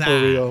 Zaza.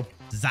 For real.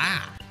 Za.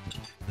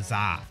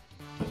 Za.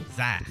 Za.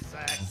 Za.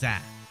 Za.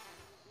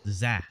 Za.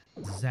 Za.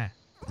 Za.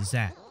 Za. Za.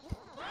 Za.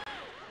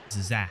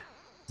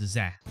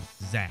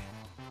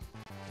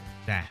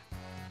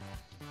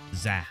 Za.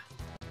 Za.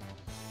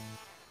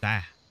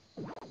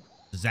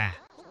 Za.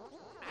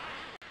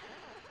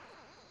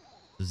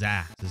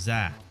 Za.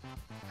 Za.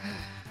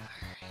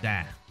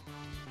 Za.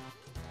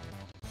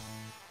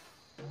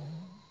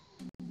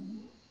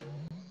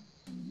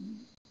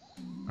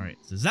 All right.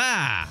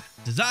 Za.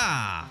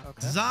 Za.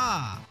 Okay.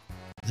 Za.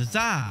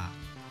 Za.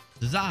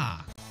 Za.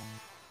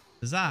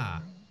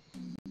 Za.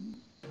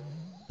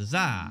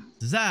 Za.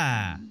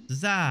 Za.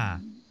 Za.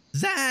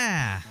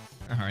 Za.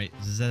 All right.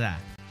 Za.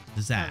 Za. Look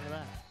at that.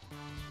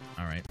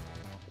 All right.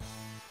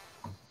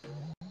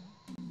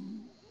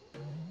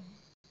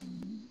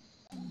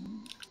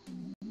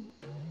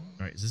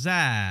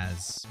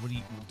 Zaz. What do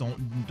you?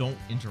 Don't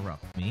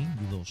interrupt me,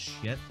 you little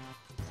shit.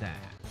 Zaz.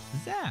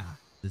 Zaz.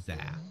 Zaz.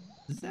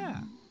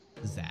 Zaz.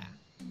 Zaz.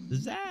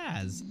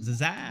 Zaz.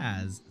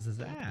 Zaz.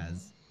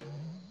 Zaz.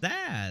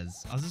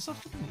 Zaz. Oh, is this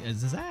something?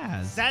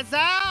 Zaz.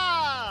 Zaza!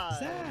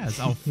 Zaz.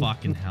 Oh,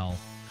 fucking hell.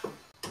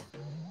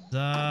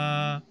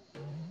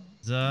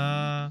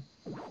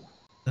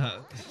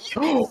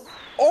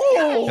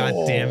 Oh!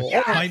 God damn it.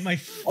 Yes! My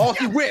Oh,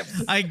 he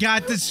whips! I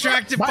got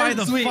distracted by Byron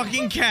the sweep.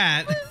 fucking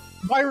cat.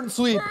 Byron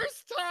sweep!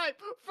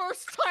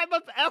 First time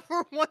I've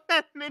ever won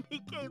that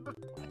mini game.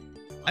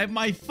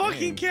 My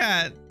fucking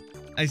cat.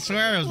 I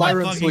swear it was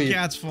Byron my fucking sweep.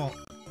 cat's fault.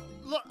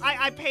 Look,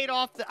 I paid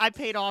off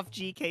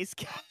GK's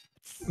cats.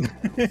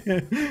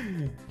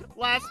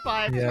 Last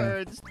 5 Yeah.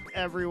 turns,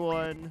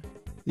 everyone.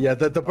 Yeah,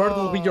 the bird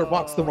will be your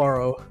box Oh.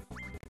 tomorrow.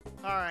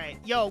 All right,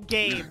 yo,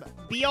 Gabe,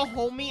 be a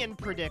homie and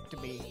predict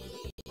me.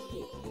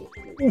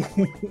 Oh, it's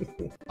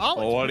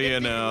What do you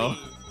predicting know? me.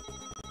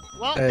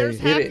 Well, Hey, there's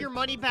hit half it. your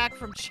money back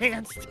from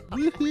Chance.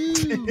 I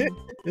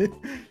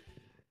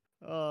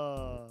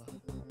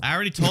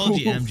already told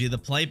you, MG, the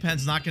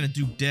playpen's not gonna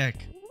do dick.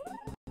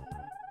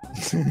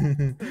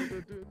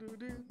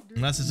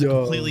 Unless it's a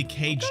Yo. completely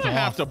caged I off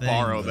have to thing,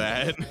 borrow but-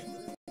 that.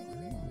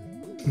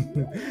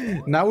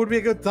 Now would be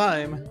a good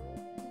time.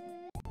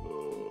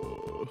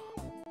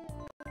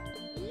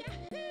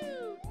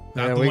 Got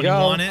There the we one you go.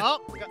 wanted.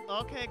 Oh,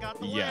 okay, got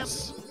the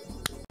Yes. lamp.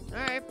 All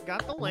right,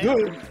 got the lamp.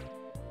 Good.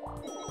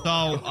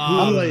 So,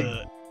 I'm like,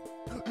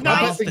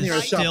 Nice. Ralph near a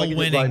is shop, I still can just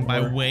winning buy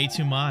by more. way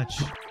too much.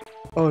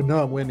 oh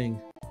no, I'm winning.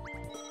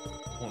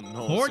 Oh,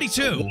 no,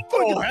 42.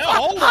 Oh, hell,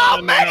 hold How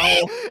on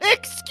many? now.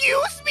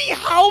 Excuse me,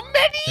 how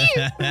many?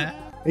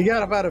 You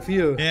got about a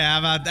few. Yeah, how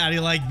about that?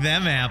 You like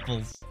them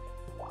apples?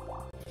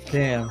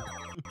 Damn.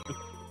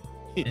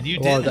 And you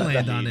Well, did that-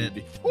 land that- on it.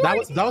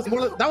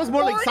 That was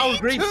more like sour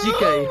grapes, 42?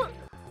 GK.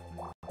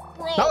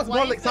 Bro, That was more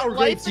like life- sour life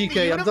grapes, in the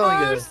GK, I'm telling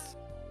you. universe?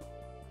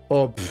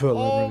 Oh, pff,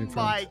 Oh living my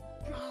friends. god.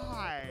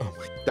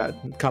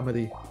 That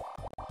comedy.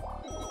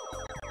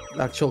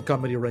 Actual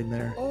comedy right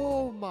there.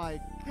 Oh my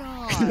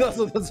That's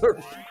god. that's her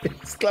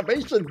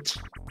exclamation.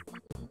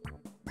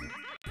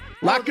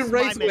 Lack this and is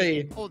my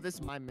Raceway. minigame. Oh, this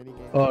is my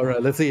minigame. All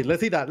right, let's see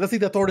that. Let's see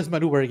the tortoise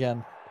maneuver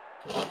again.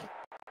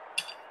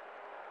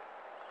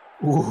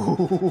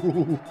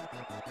 Ooh.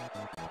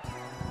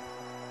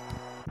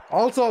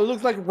 Also, it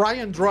looks like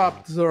Ryan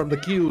dropped on the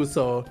queue,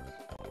 so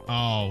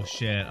Oh,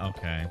 shit.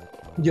 Okay.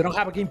 you don't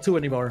have a game 2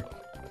 anymore.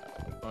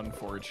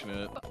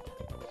 Unfortunate.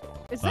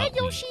 Is that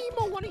Fuck me.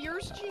 Yoshimo one of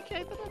yours,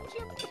 GK, that I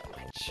jammed in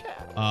my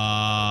chat?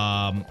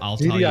 I'll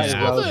tell you GDI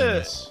after well.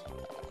 this.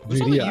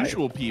 There's all the GDI.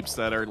 usual peeps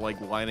that are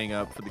like lining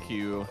up for the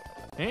queue.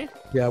 Eh?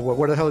 Yeah,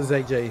 where the hell is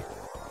AJ?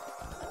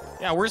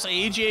 Yeah, where's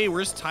AJ?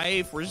 Where's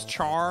Typh? Where's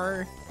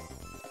Char?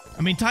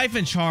 I mean, Typh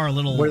and Char are a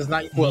little Where's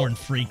Night more Quill?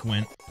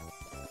 infrequent.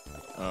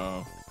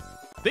 Oh.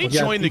 They Well,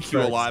 yeah, join the Peach queue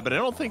a Rides. lot, but I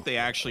don't think they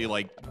actually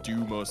like do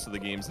most of the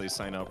games they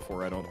sign up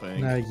for. I don't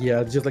think.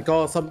 Yeah, just like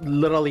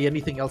literally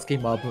anything else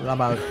came up. I'm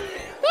out.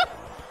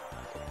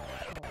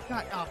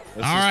 God, oh,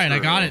 This All is right, I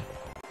true. got it.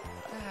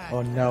 God.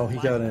 Oh no, he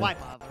Why- got it. Why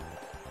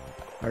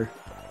bother?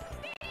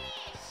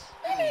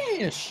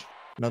 Finish.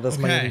 No, that's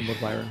my Okay. name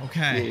with Byron.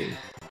 Okay. Yeah.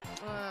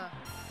 Uh,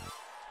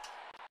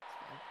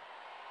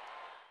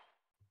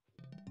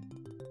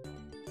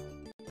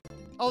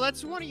 Oh,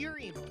 that's one of your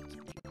emotes.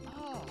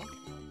 Oh.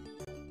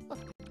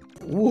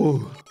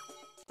 Ooh.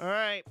 All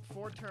right,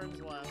 4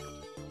 turns left.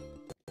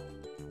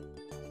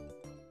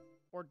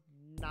 Or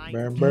 9.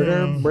 Burn,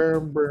 burn, burn,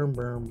 burn,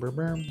 burn, burn,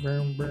 burn,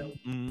 burn, burn.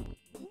 Mm.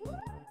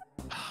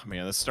 Ah,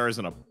 man, this star's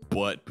in a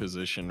butt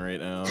position right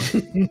now.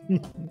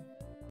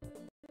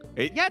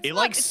 It, Yeah, it's it not-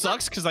 like it's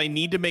sucks because I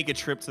need to make a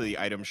trip to the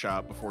item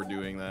shop before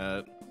doing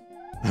that.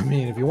 I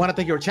mean, if you want to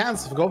take your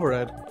chance, go for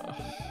it.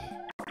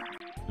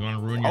 You want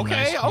to ruin your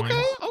Okay, nice coin?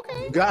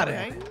 okay. You got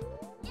Okay. it.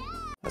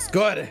 That's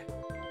good.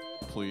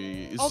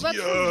 Please. Oh, that's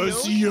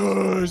yes, from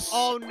you? yes.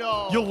 Oh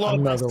no. You'll love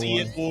Another to see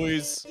one. it,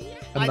 boys.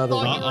 I Another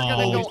thought one. you were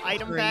gonna Uh-oh. go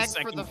item We're in bag for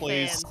second the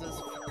place.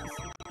 fans.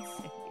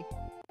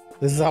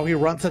 This is how he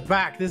runs it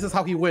back. This is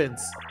how he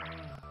wins.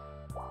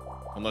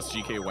 Unless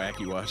GK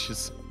Wacky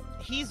watches.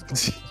 He's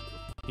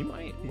He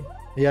might.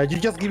 Yeah, you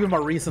just give him a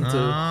reason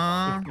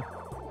to.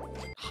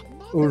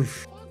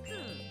 Oof.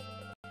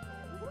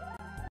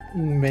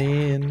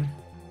 Man.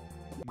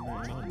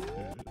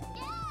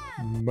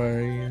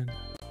 Man.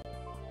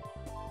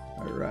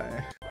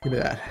 Alright. Give me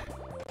that.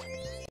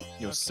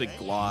 Yo, sick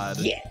glad.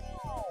 Yeah.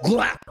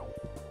 Glap.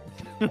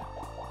 You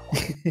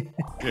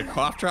got a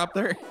cough drop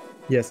there?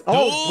 Yes. Oh,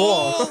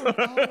 Oh,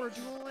 we're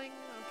dueling.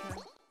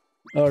 Okay.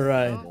 ball.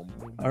 Alright. How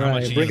much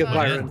Alright. you Bring need, it,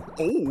 Byron.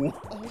 Oh.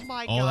 Oh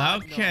my Oh,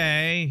 god.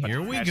 okay.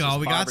 Here we That's go. just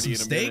We got poverty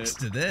some in a minute.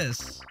 stakes to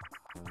this.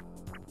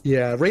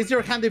 Yeah, raise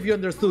your hand if you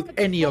understood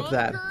any of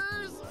that.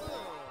 Bonkers?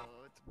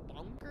 Oh, it's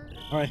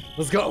bonkers. Alright,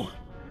 let's go.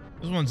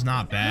 This one's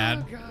not bad.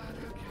 Oh god. Okay.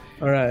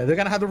 Alright, they're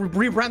gonna have to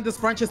rebrand this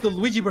franchise to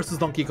Luigi versus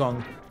Donkey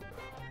Kong.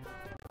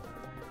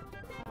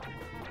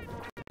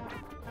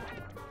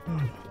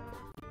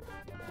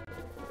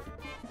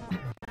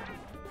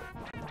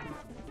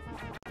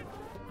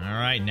 All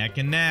right, Neck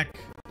and neck.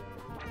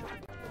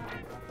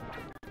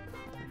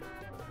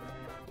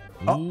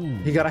 Oh, Ooh.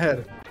 he got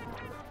ahead.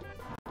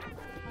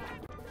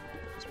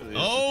 It's really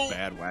Oh. just a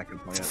bad whack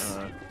and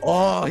plant.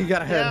 Oh, he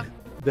got ahead.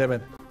 Damn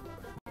it.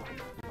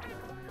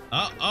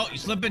 Oh, you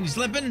slipping, you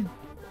slipping?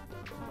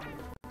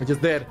 I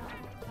just did.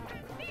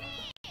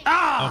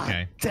 Ah!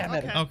 Okay. Damn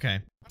it. Okay. Okay.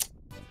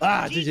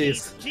 Ah,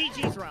 GG's.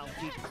 GG's round.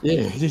 GG's.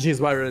 Yeah, GG's,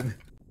 Byron.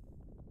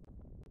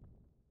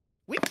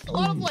 We had a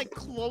lot of like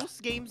close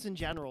games in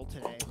general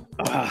today.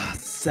 Ah,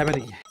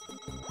 70.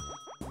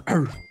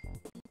 Arr.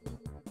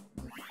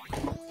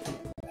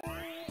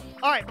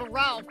 All right, but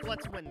Ralph,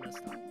 let's win this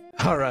time.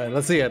 All right,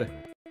 let's see it.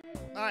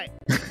 All right.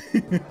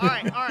 All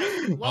right. All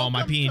right. Oh, my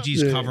Welcome to-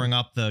 PNG's Yeah. covering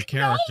up the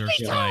characters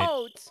No, they right.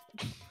 don't.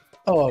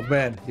 Oh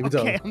man, here we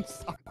go. Okay, I'm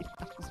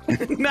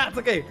sorry. Nah, it's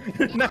okay.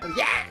 No,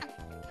 yeah,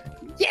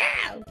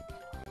 yeah,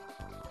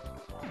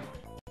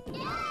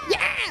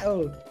 yeah.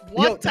 Oh,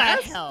 What Yo, the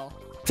Tess? hell?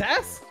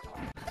 Tess?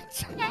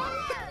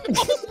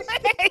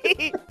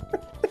 Hey!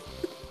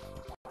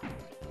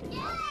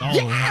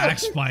 Oh, Hack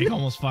Spike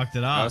almost fucked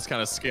it That up. was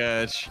kind of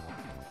sketch.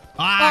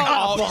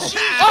 Ah, Oh,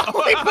 shit.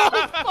 Oh, we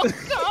both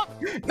fucked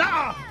up.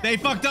 Nah. They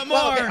fucked up more.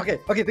 Oh, okay.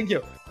 Thank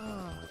you.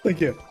 Oh,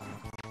 Thank you.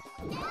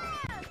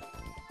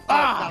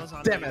 that was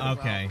on damn me it. as well.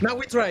 Okay. No,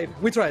 we tried.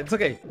 It's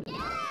okay.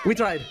 We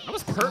tried. I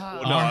was perfect. Ah.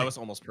 No, I Alright. was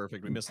almost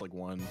perfect. We missed like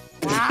one.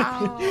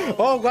 Wow.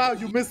 Oh wow,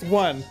 you missed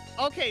one.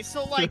 Okay,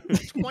 so like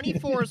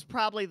 24 is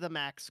probably the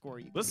max score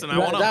you can Listen, get. I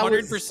want That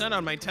was- 100%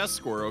 on my test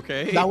score.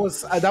 Okay. That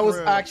was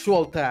True.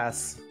 actual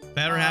Tess.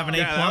 Better have an A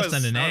Yeah, plus that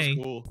than was- an that A.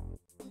 was cool.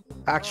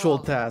 Actual Oh.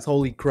 Tess.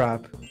 Holy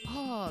crap.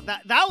 Oh,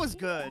 that was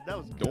good. That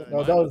was good. Don't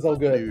No, that was so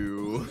good.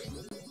 You.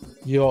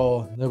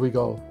 Yo, there we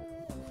go.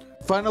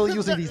 Finally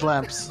using these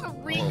lamps.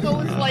 Rico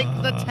is like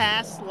the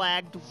task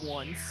lagged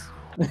once.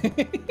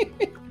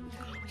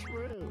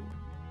 True.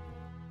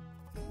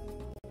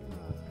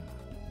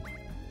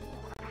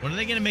 When are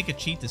they gonna make a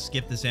cheat to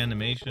skip this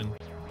animation?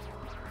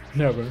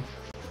 Never.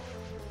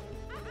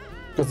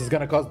 Because it's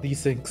gonna cost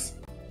desyncs.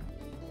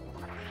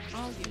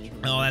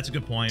 Oh, that's a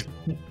good point.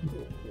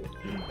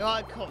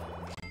 Cool.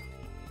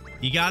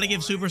 You gotta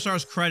give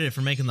Superstars credit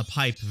for making the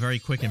pipe very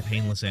quick and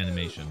painless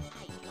animation.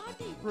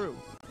 True.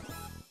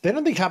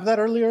 Didn't they have that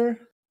earlier?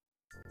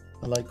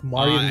 Like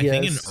Mario I DS.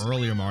 think in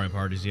earlier Mario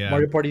parties, yeah.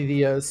 Mario Party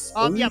DS.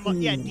 Yeah, Ooh.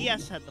 yeah,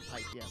 DS had the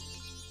pipe, yeah.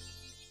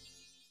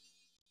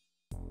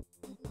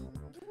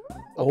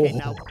 Okay, Oh.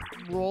 now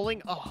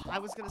rolling. Oh, I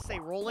was gonna say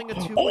rolling a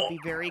 2 would be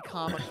very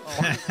common.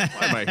 Oh, Why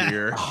am I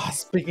here? Ah,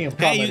 speaking of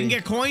Hey, comedy. you can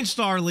get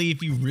Coinstar Lee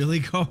if you really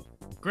go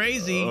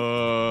crazy.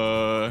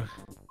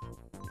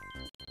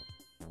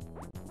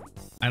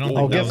 I don't Oh,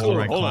 think that guess was who? the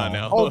right Hold call. on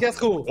now. Oh, guess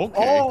who? Okay.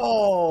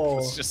 Oh.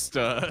 It's just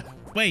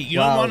Wait, you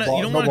Wow, don't want to?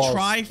 You don't no want to balls.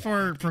 try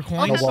for No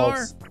Coinstar?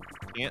 balls.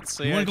 can't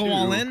say. You want I to go do.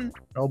 all in?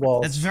 No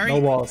balls. That's very.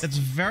 No balls. That's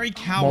very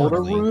Motor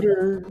cowardly.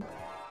 Rooter.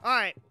 all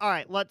right.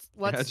 Let's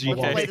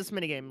GK. play this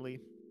minigame, Lee.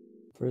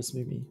 First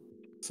Mimi.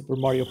 Super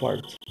Mario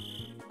Part.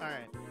 All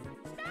right.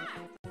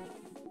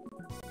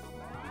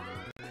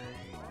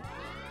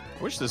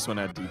 I wish this one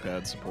had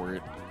D-pad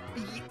support.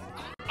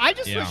 I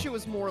just Yeah. wish it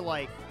was more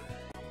like,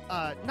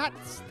 not.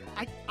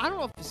 I don't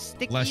know if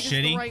sticky Less is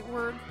shitty? the right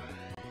word.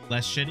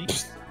 Less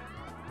shitty.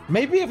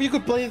 Maybe if you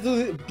could play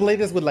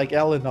this with like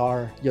L and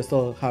R, you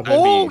still have it.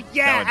 That'd Oh be-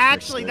 yeah, that would fix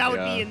actually, it, that would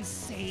yeah. be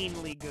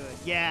insanely good.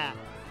 Yeah,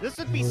 this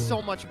would be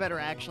so much better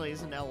actually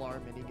as an LR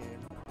minigame.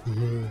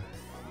 Yeah.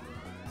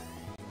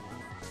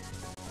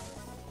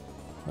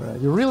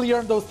 Alright, you really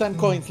earned those 10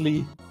 coins,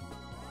 Lee.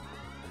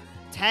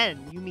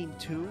 10? You mean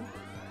 2?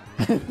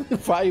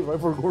 5, I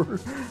forgot.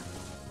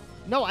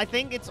 No, I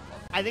think it's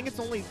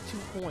only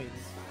 2 coins.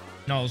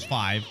 No, it was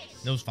 5.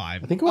 It was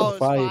 5. I think it Oh, was it's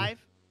 5. 5.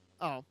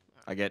 Oh,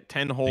 I get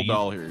 10 whole But you-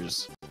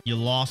 dollars. You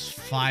lost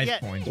 5 Yeah.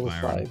 points, It was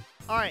Byron. 5.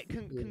 all right. Oh,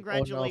 no,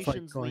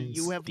 Congratulations, 5 Lee.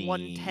 You have won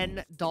coins.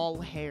 10 doll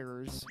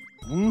hairs.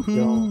 Yo,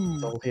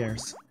 dull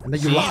hairs. And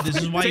then you See, lost. this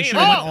is why you Damn. should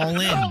have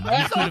went all in.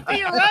 Oh, so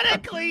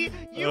theoretically,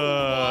 you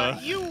Uh.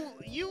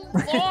 you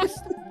lost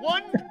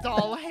 1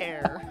 doll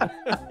hair.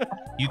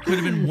 You could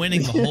have been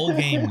winning the whole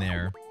game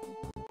there.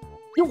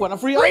 You won a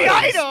free Free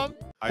item. item.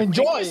 I think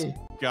Enjoy. this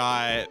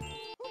got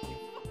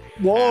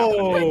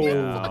Whoa.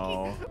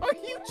 now. Are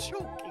you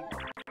joking?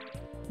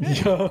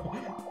 Yo.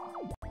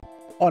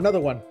 Oh, another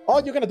one.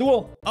 Oh, you're gonna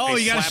duel. Oh, I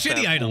you got a slapped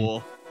shitty that item.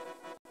 fool.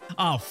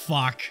 Oh,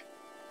 fuck.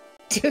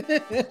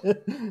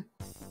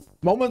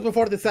 Moments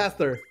before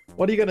disaster.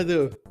 What are you gonna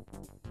do?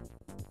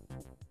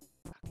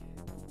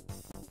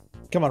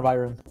 Come on,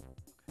 Byron.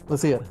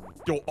 Let's see it.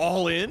 Go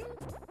all in?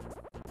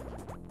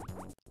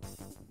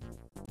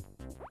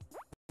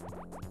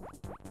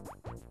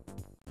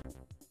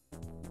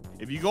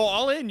 If you go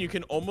all in, you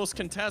can almost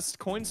contest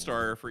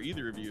Coinstar for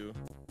either of you.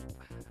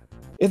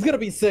 It's gonna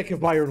be sick if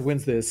Byron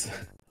wins this.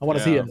 I want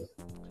to see Yeah. it.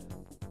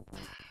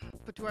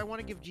 But do I want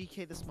to give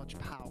GK this much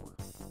power?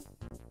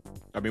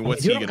 I mean,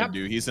 what's you he don't gonna have-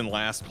 do? He's in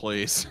last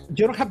place.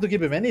 You don't have to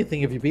give him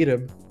anything if you beat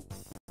him.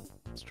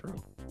 That's true.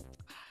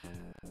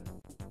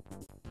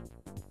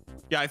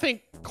 Yeah, I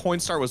think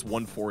Coinstar was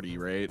 140,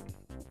 right?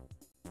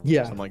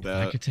 Yeah. something like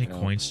that. I could take yeah.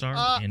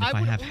 Coinstar, and if I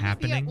would have only be at,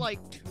 happening, like,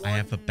 I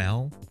have a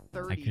bell. I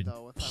 130 could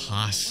though, if I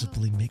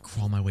possibly make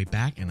crawl my way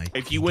back, and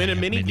If you win a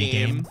mini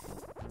game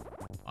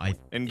I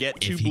and get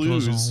if 2 he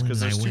goes all blues, in, because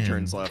then I there's 2 win.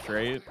 turns left,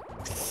 right?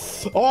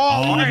 Oh,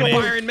 All my right,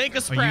 God. Byron, make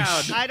us Are you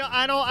proud. sh- I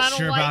don't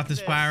sure like about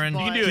this, Byron? but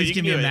You can do it, Please you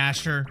give can me a do it.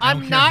 master. I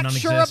don't I'm care if not none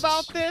sure exists.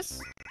 about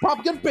this.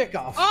 pumpkin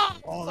pickoff.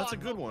 Oh, that's a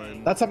good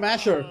one. That's a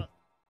masher. Uh,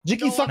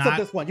 Jiki no, sucks not- at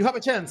this one. You have a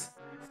chance.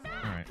 All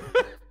right.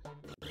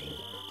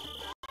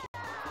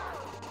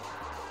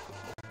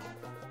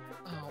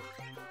 oh.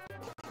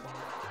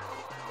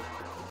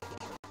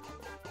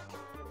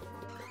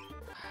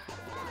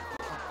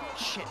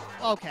 Shit.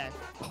 Okay.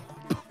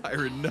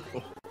 Byron, no.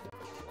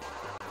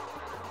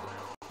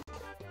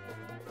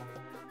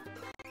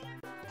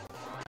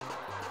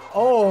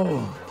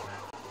 Oh.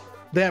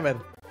 Damn it.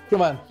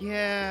 Come on.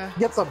 Yeah.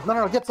 Get some.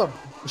 No, get some.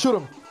 Shoot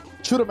him.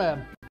 Shoot him,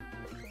 man.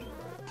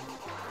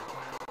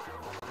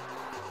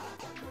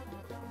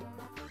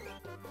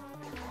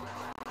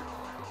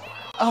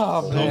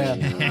 Oh,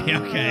 man. Okay.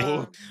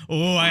 Okay.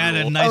 Oh, I had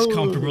a nice,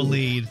 comfortable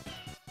lead.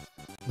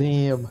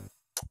 Damn.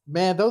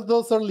 Man,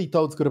 those early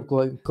toads could have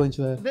clinched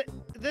that.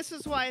 This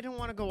is why I didn't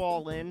want to go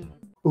all in.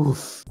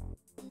 Oof.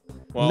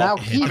 Well, Now I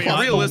he mean, has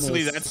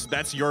realistically, bonus.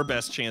 that's your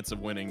best chance of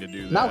winning to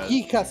do that. Now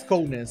he has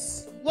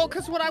conus. Well,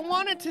 because what I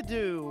wanted to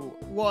do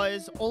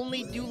was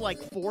only do like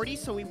 40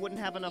 so we wouldn't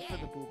have enough for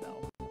the Boo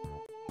Bell.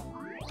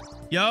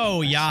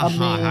 Yo, I Yaha, mean,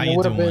 how it you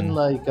would have doing? been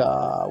like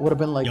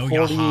Yo,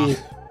 40,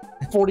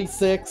 Yaha.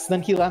 46.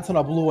 Then he lands on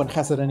a blue and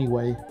has it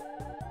anyway.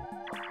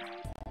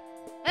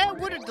 It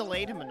would have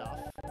delayed him enough.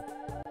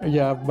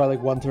 Yeah, by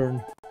like 1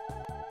 turn.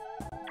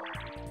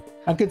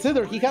 And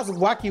consider he has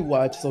Wacky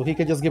Watch, so he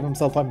can just give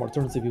himself 5 more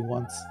turns if he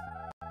wants.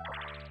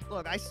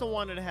 Look, I still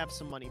wanted to have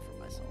some money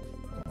for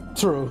myself.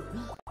 True.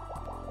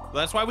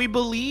 That's why we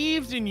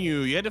believed in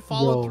you. You had to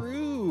follow Yo.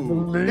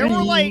 through. There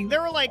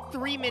were like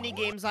 3 mini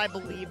games I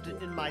believed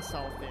in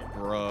myself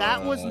in. Bruh.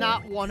 That was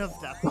not one of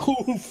them.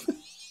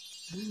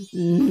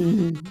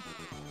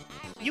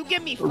 You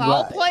give me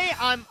foul Right. play,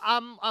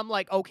 I'm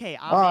like, okay,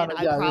 I'm Oh, in. no,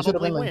 I yeah, you should've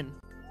probably been like- win.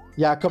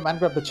 Yeah, come and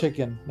grab the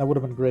chicken. That would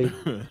have been great.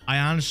 I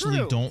honestly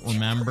True. don't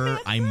remember.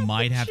 I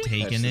might have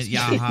taken it. That's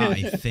Yaha,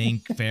 just- I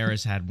think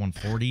Ferris had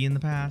 140 in the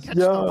past. Catch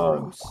the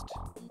Yo.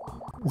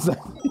 roast.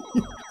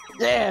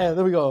 Yeah,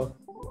 there we go.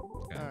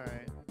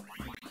 Alright.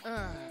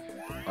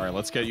 All right,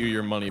 let's get you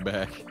your money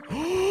back.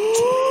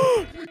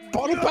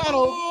 Bottle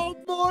paddle.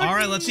 All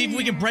right, let's see if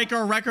we can break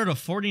our record of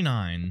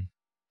 49.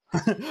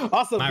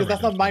 Awesome, My because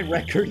that's not my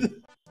record's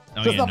record.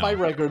 Oh, That's yeah, not no. my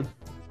record.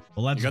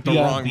 Well, let's You got the beat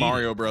it. wrong Beat it.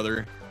 Mario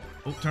brother.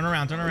 Oh, turn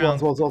around, turn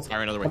Once, around. once. All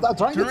right, another way. I'm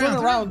trying to Turn turn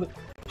around, around.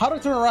 How do I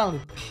turn around?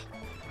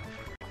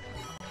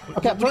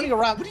 Okay, I'm turning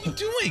around. What are you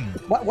doing?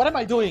 What am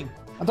I doing?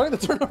 I'm trying to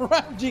turn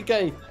around,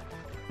 GK.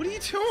 What are you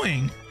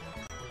doing?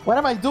 What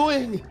am I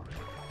doing?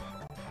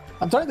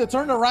 I'm trying to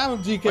turn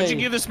around, GK. Why'd you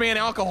give this man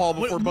alcohol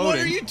before What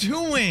boating? are you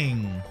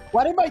doing?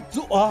 What am I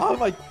doing?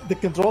 Oh, the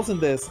controls in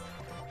this.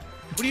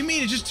 What do you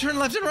mean? It just turn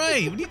left and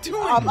right. What are you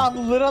doing?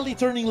 I'm literally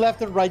turning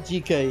left and right,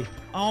 GK.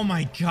 Oh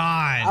my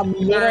god. I'm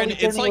Baron, literally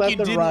it's turning like left you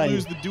and didn't right.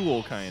 lose the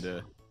duel,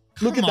 kinda.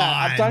 Look at Come that.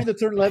 I'm on. trying to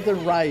turn left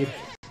and right.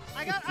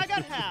 I got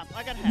half.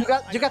 I got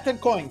half. You got 10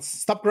 coins.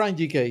 Stop crying,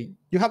 GK.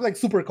 You have like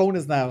super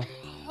cones now.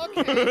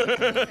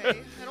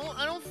 Okay.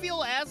 I don't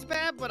feel as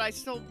bad, but I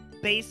still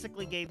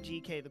basically gave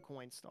GK the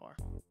coin star.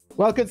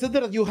 Well,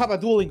 consider that you have a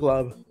dueling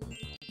glove.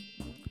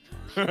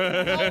 Well,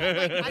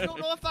 like, I don't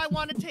know if I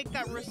want to take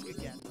that risk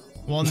again.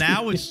 Well,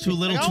 now it's too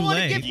little, I too want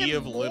to give late. Ye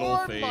him of little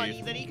more faith.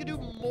 money, then he can do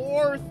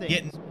more things.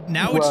 Yeah,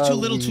 now it's too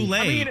little, too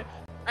Well, I late. mean,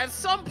 at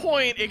some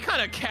point, it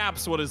kind of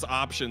caps what his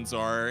options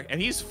are,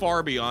 and he's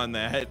far beyond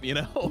that, you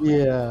know?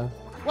 Yeah.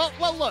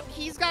 Well, look,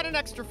 he's got an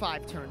extra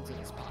 5 turns in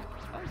his pocket.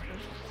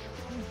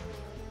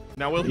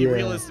 Now, will he Yeah.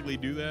 realistically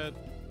do that?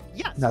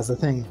 Yes. That's the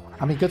thing.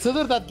 I mean,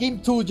 consider that game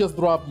 2 just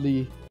dropped,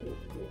 Lee.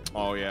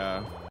 Oh,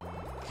 yeah.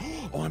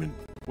 Oh, I'm in...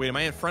 Wait, am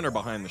I in front or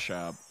behind the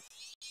shop?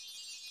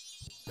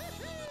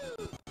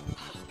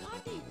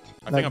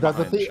 I think I'm That's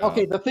the behind the thing. shop.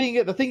 Okay, the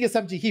thing is,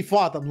 MG, he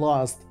fought and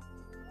lost.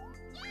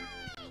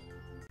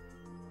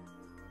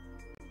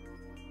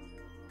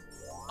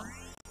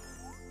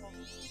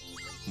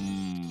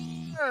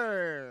 Hmm.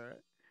 Sure.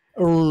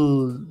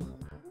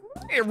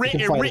 Hey, You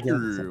can fight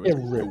against him. There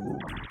we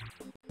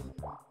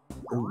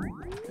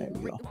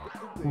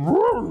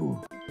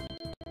go.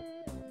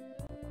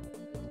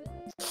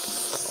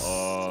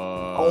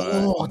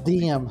 Oh,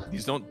 damn.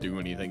 These don't do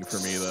anything for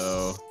me,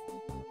 though.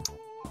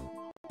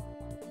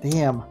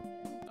 Damn.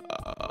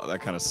 That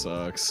kind of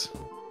sucks.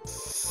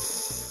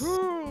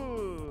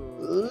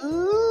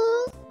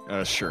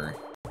 Sure.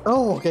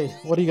 Oh, okay.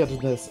 What do you got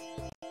with this?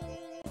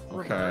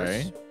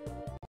 Okay.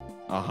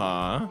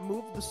 Uh-huh.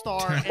 Move the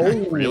star. Oh, and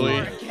move the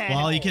really? star again.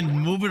 Well, you can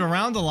move it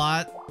around a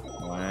lot.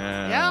 Wow.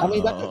 Yeah. I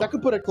mean, that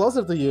could put it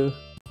closer to you.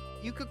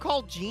 You could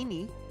call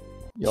Genie.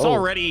 It's Yo.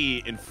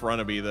 already in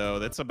front of me, though.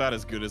 That's about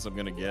as good as I'm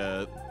gonna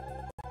get.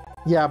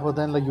 Yeah, but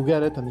then like you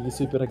get it and then you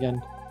sweep it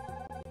again.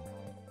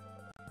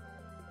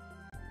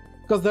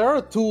 Because there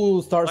are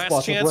 2 star Last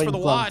spots. with chance for rain the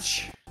funds.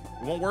 watch.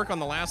 It won't work on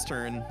the last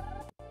turn.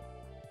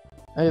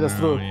 Hey, that's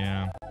Oh, true.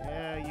 yeah.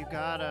 Yeah, you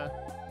gotta.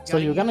 So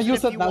you're gonna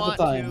use it it now's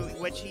the time.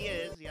 which he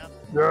is, yeah.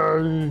 Yay.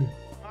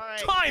 All right.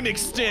 Time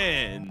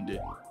extend.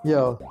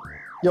 Yo,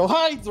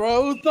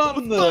 Hydro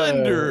Thunder.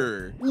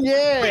 Thunder.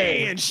 Yeah.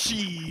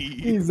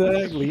 Banshee.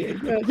 Exactly.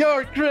 Yeah,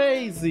 you're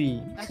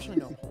crazy. Actually,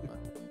 no. Hold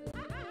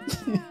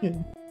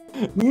on.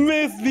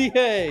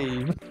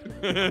 Misbehave.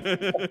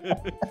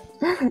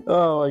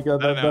 Oh my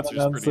god, That that announcer's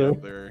pretty answer.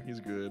 up there. He's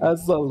good.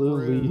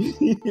 Absolutely.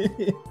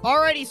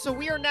 Alrighty, so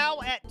we are now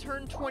at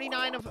turn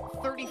 29 of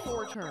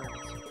 34 turns.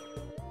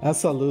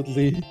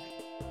 Absolutely.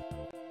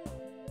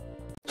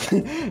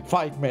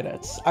 5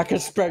 minutes. I can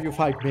spare you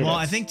 5 minutes. Well,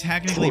 I think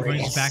technically it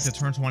brings us back to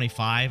turn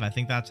 25. I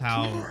think that's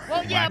how.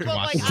 Well, yeah, Whacker but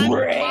watches like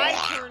it. on my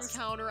turn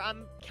counter,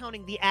 I'm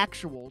counting the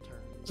actual turns.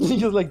 He's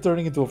just like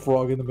turning into a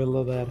frog in the middle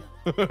of that.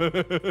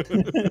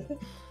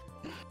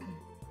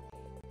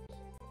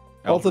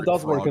 Also Alfred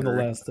does work in the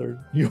Frogger. last turn.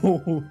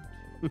 Yo.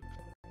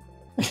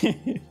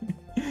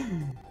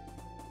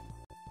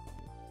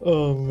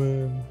 Oh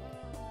man.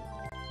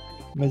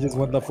 I just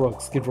want the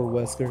frog skin for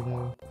Wesker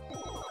now.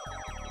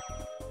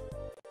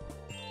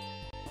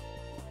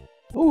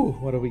 Ooh,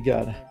 what do we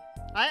got?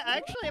 I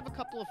actually have a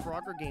couple of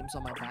Frogger games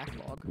on my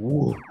backlog.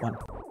 Ooh, one.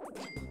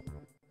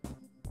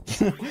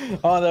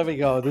 Oh, there we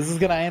go. This is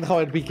gonna end how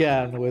it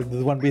began with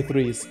the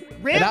 1v3s.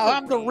 And now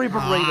I'm the River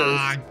Raiders.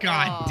 Ah,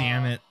 god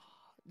damn it.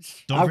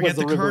 Don't I forget was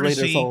the the River Raiders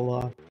courtesy. all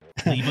along.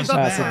 Leave us The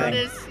That's back.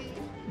 okay. courtesy.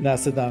 Now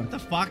sit down. What the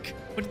fuck?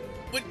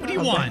 What do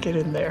you want? Get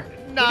in there. What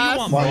do you Nah,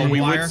 want, Money. Well, we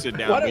Mark would sit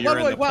down. What- We what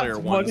were do in I the want? player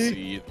one Money?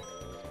 seat.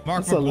 Mark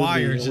Absolutely,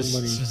 McGuire no just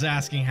money. was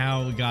asking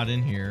how we got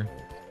in here.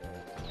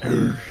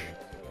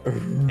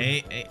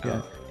 Hey,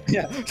 Yeah.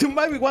 Yeah, you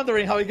might be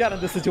wondering how we got in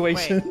this wait,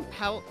 situation.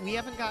 how we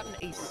haven't gotten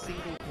a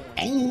single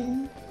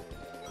point.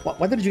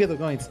 When did you get the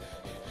coins?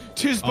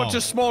 Tis but Oh.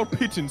 a small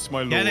pittance, my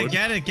lord. get it,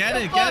 get it,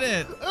 get it, get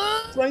it.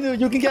 Rhino,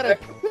 you can get it.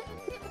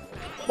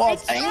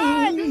 Balls.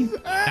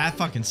 That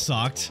fucking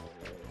sucked.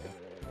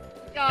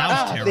 God, That was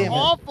that's an terrible.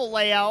 awful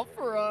layout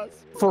for us.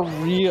 For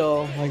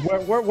real. Like,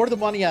 where the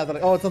money at?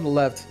 Like, oh, it's on the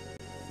left.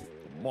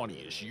 Money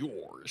is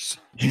yours.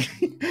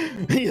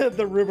 Yeah,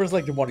 the river's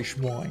like the money's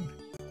mine.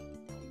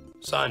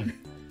 Son,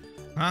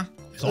 Huh? I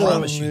Oh,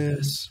 promise you man.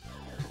 this.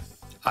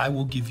 I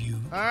will give you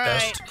the All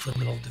best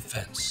criminal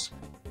defense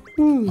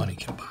Whew. money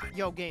can buy.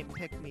 Yo, game,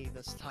 pick me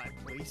this time,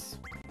 please.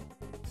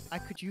 I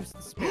could use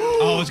the spirit.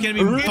 Oh, it's gonna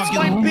be It's fucking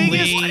my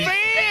biggest Lee.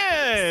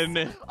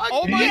 fan!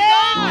 Oh my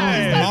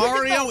Yeah! god!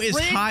 Mario is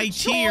rigged high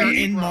tier choice,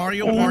 in bro.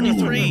 Mario Party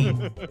 3.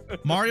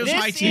 Mario's This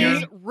high tier.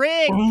 is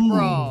rigged,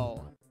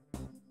 bro.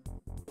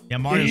 Yeah,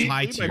 Mario's high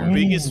My tier.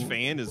 biggest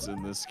fan is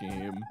in this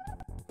game.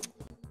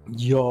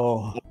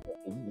 Yo.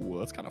 Ooh,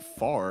 that's kind of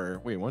far.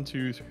 Wait, 1,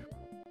 2, 3.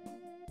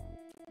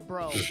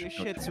 Bro, this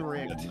shit's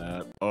rigged.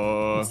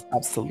 It's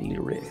absolutely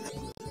rigged.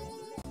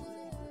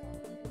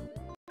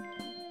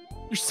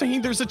 You're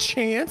saying there's a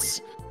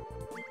chance?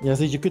 Yeah,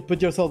 so you could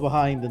put yourself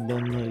behind and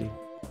then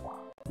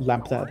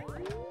lamp that.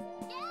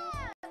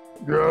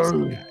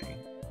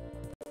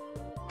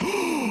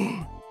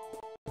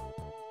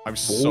 I'm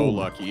so Ooh.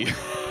 lucky.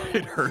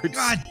 It hurts.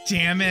 God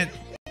damn it.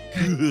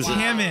 God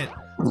damn it.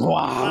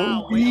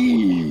 Wow.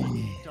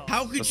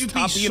 How could Let's you be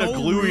stop being so a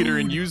glue eater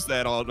and rude? use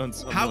that on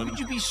someone. How could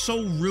you be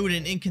so rude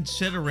and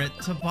inconsiderate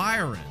to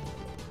Byron?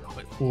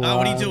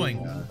 What are you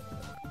doing?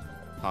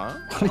 Huh?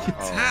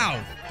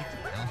 How?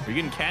 Are you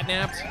getting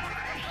catnapped?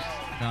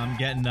 No,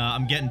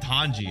 I'm getting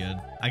Tangia'd.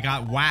 I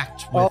got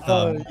whacked with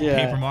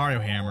yeah. Paper Mario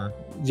Hammer.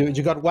 You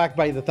got whacked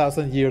by the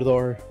 1,000-year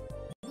door.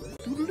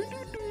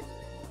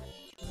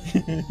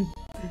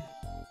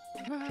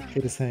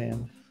 Hit his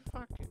hand.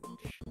 Fucking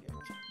shit.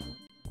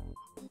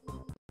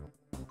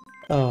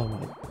 Oh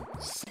my.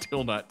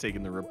 Still not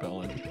taking the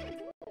repellent.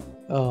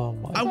 Oh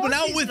my. I went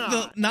out he's with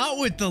not. not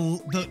with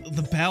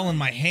the bell in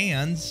my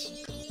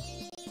hands.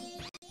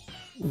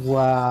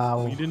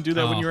 Wow. You didn't do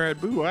that when Oh. you were at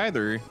Boo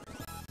either.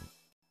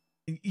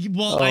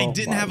 Well, I Oh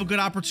didn't my. have a good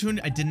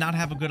opportunity. I did not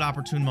have a good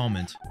opportune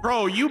moment.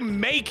 Bro, you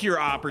make your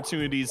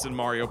opportunities in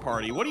Mario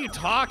Party. What are you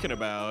talking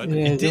about?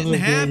 It didn't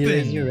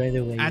happen. Right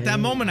away, At that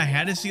moment, I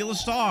had to steal a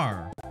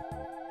star.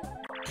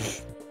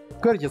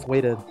 could have just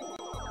waited.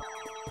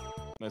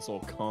 Nice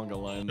little conga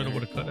line Coulda, there.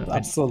 woulda, coulda.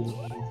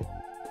 Absolutely. True.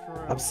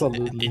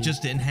 Absolutely. It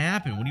just didn't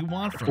happen. What do you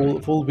want from me?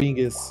 full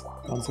bingus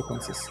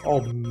consequences.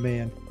 Oh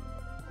man.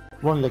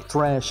 Run like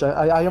trash.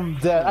 I am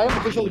dead. I am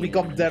officially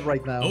become dead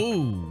right now.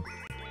 Oh,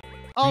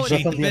 Oh, Appreciate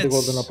it, Definitely had the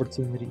bits. golden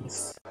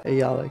opportunities.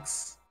 Hey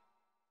Alex.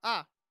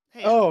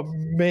 hey. Oh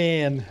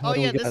man. Oh What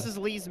do yeah, we this got? is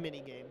Lee's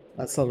minigame.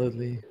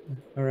 Absolutely.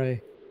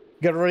 Alright.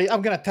 Get ready.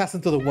 I'm gonna toss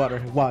into the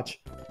water. Watch.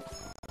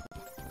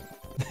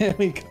 There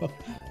we go.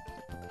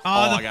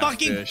 I the got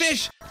fucking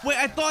fish. Wait,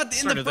 I thought in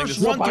Starting the to think first this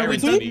is run a through pirate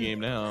it Byron doesn't. game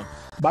now.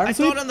 Byron I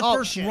sweep? thought on the Oh,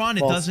 first shit. run it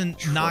Balls.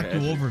 doesn't knock you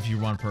Trash. over if you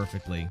run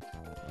perfectly.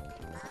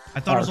 I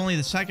thought it was only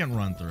the second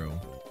run through.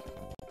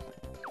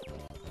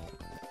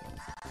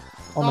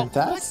 Oh my Oh,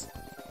 task?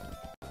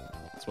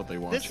 That's what they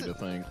want This you is- to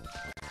think.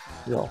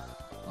 Yo.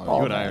 Oh, Oh,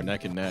 you and I man. are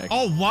neck and neck.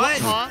 Oh, what?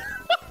 Huh?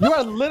 You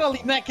are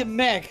literally neck and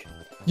neck.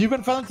 You've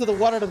been fell into the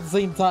water at the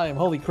same time.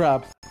 Holy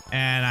crap!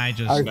 And I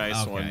just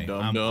Nice one, okay.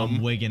 dum-dum.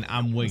 I'm wigging.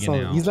 I'm wigging So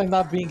out. he's like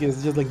not being.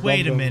 It's just like.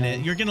 Wait a dum-dum, minute.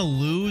 man. You're gonna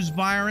lose,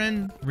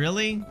 Byron?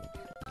 Really?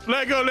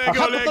 Lego, Oh, Lego, how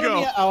come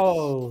Lego.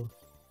 Oh.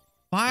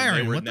 Byron,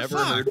 They were what the never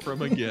fuck? heard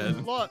from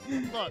again. Look,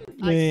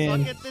 I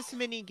Man. suck at this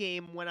mini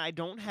game when I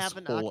don't have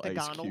an Skull Ice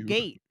octagonal Cube.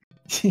 gate.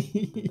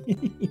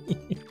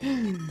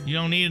 You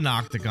don't need an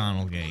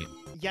octagonal gate.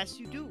 Yes,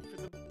 you do.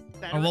 For the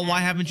better Oh, well, why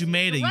haven't you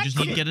made it? You just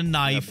need to get a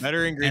knife Yeah,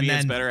 better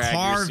ingredients, then better carve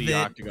accuracy, it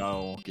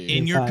octagonal game.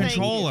 in your Fine.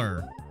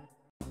 controller.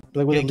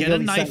 Like with Yeah, a get a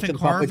legally knife and sanctioned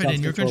carve Papa it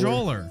in your John's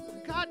controller.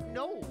 God,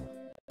 no.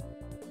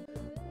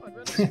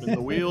 Spin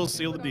the wheel,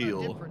 seal the On a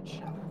deal. different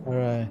show. All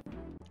right.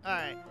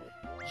 Alright.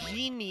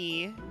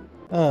 Genie.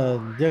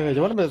 Yeah,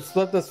 you want me to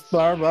split the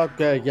sperm?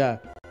 Okay, yeah.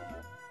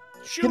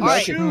 Shoot, Get All right.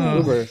 back shoot.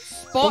 over.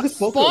 Spawn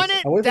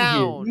it Away from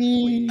down.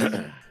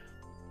 here.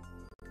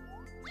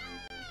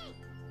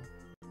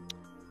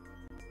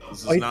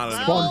 This is Wait, not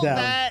spawn a Well,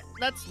 down.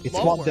 that's It's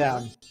lower. spawned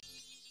down.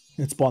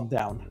 It's spawned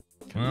down.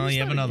 Well, you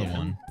have start another again?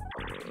 one.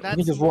 That's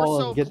me just more roll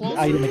so and get the closer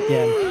item to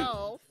again.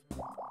 12.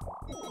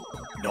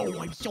 No,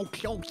 I'm so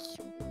close.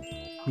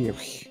 Here.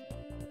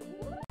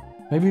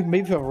 Maybe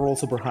if I roll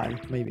super high,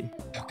 maybe.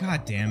 Oh,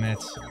 God damn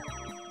it.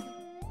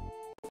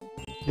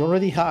 You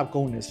already have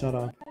bonus. Shut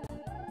up.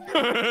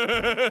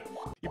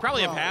 You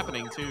probably have Bro.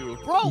 happening too.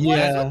 Bro, what is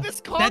Yeah. with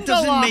this conga That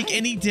doesn't line? make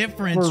any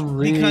difference For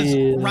because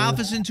real. Ralph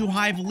is in too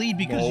high of a lead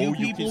because No, you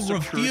can people secure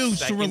refuse to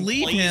second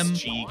relieve place, him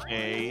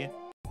GK.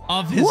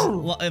 of his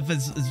Whoa.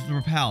 his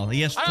repel.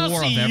 He has 4 I don't of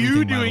see everything,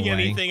 you by doing the way.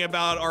 anything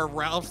about our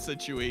Ralph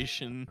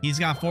situation. He's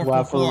got 4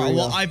 Wow, for for 4. real.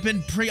 Well, I've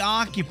been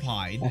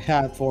preoccupied. I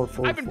had 4,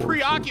 4. I've been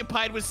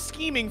preoccupied with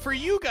scheming for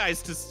you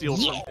guys to steal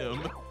from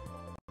him.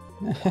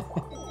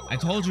 I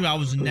told you I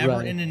was never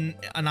Right. in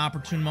an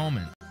opportune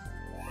moment.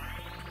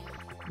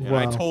 And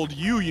I Wow. told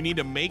you you need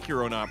to make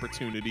your own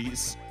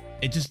opportunities.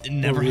 It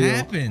never real.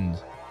 happened.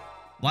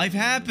 Life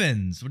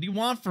happens. What do you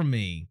want from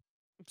me?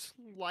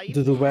 Life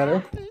To do better?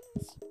 happens.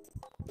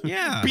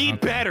 Yeah. Be okay.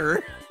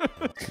 better.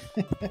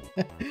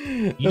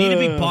 You need to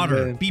be Oh,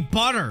 butter. man. Be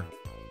butter.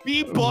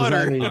 Be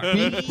butter.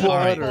 Exactly. Be All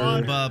right.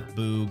 butter. Goomba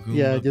boo. Goomba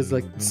Yeah, just boo,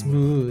 like Goomba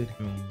smooth.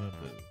 boo, Goomba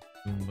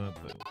boo. Goomba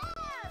boo.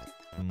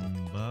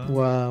 Goomba.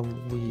 Wow,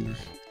 we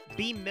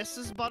Be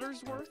Mrs.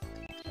 Buttersworth?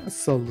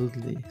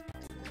 absolutely.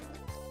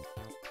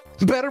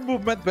 Better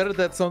movement, better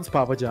that sounds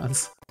Papa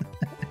John's.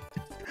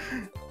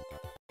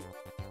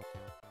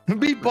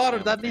 Be butter,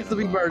 that needs to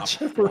be merch.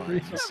 For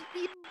real.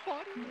 Be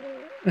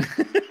butter.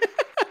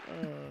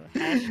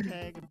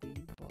 Hashtag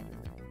be butter.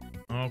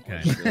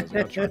 Okay.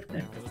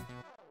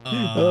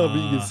 Oh,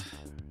 Vegas.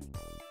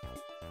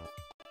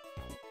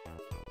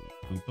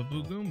 Koopa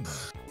boo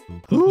Goomba.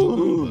 Koopa boo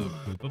Goomba.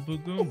 Koopa boo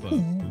Goomba.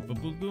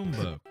 Koopa boo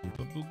Goomba.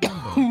 Koopa boo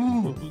Goomba.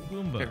 Koopa boo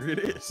Goomba. There it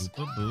is.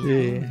 Koopa boo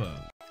Yeah. Goomba.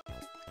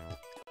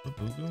 Koopa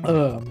boo Goomba.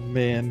 Oh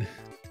man.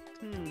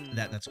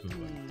 That's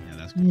Koopa. Yeah,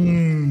 that's Koopa.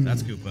 Mm.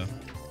 That's Koopa.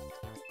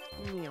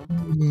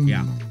 Meow.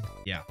 Yeah.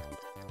 Yeah.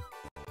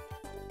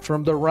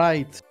 From the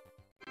right.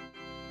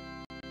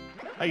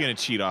 How you gonna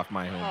cheat off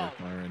my homework,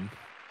 Oh. Myron?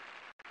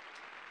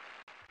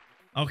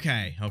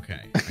 Okay.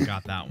 Okay. I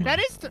got that one. That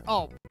is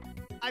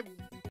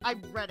I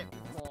read it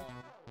wrong.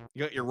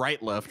 You got your right,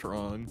 left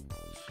wrong.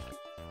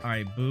 All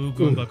right. Boo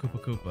Goomba Koopa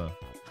Koopa.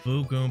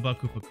 Boo Goomba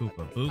Koopa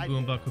Koopa. Boo I-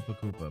 Goomba Koopa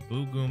Koopa.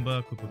 Boo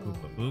Goomba Koopa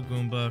Koopa. Boo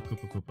Goomba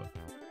Koopa Koopa.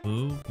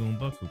 Boo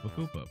Goomba Koopa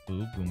Koopa.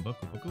 Boo Goomba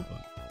Koopa Koopa.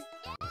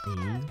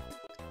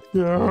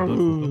 Boo Goomba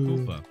Koopa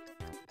Koopa.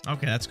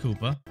 Okay, that's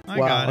Koopa. I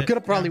Wow, got I it. could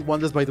have probably won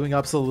this by doing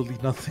absolutely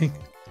nothing.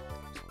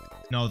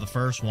 No, the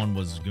first one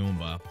was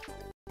Goomba.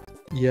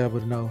 Yeah,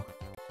 but no.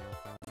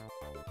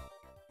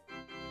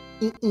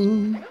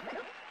 Mm-mm.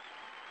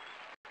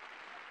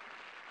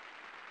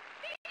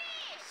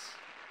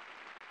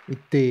 We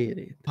did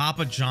it.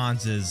 Papa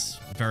John's is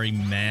very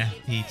meh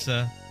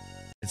pizza.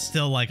 It's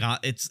still like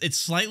it's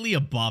slightly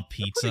above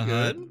Pizza Pretty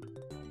Hut. good.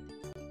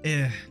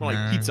 Nah. More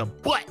like pizza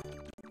butt.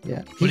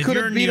 Yeah, But he if couldn't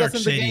you're in beat New us York in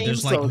the City, game,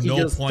 there's, like, so he no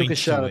just point took a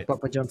shot to at it.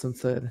 Papa Johnson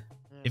said.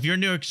 If you're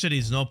in New York City,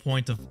 there's no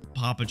point of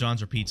Papa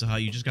John's or Pizza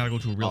Hut. You just gotta go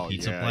to a real Oh,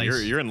 pizza yeah,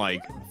 place. You're in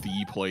like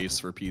the place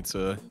for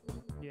pizza.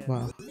 Yeah.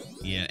 Wow.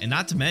 Yeah, and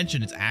not to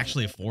mention it's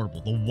actually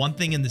affordable. The one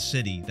thing in the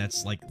city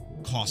that's like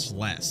costs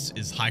less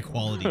is high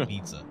quality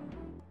pizza.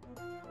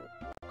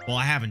 Well,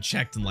 I haven't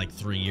checked in like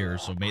 3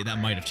 years, so maybe that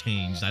might have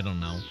changed. I don't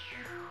know.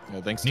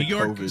 Yeah, thanks New to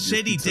York COVID, your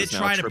City pizza's did now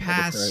try to triple the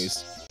pass.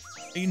 price.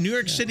 New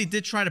York City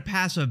did try to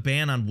pass a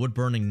ban on wood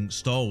burning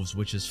stoves,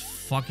 which is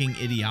fucking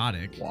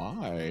idiotic.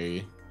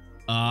 Why?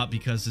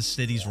 Because the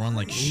city's run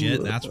like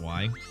shit. That's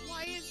why.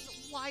 Why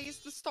is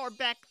the star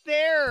back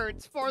there?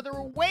 It's farther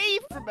away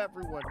from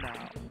everyone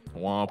now.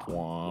 Womp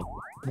womp.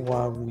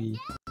 Wow, we.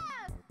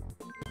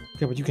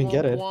 Yeah, but you can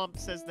get it. Womp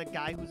says the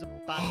guy who's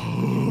about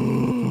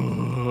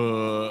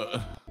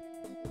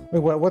Wait,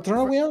 what turn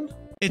are we on?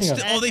 It's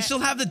Hang on. oh, they still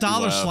have the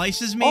dollar Left.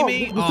 slices,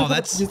 Mimi. Oh,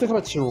 that's. Just talk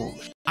about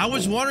churros. I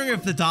was wondering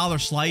if the dollar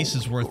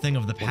slices were a thing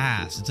of the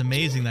past. It's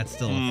amazing that's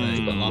still a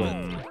thing. I love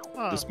it.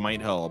 Huh. This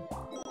might help.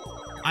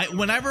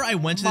 Whenever I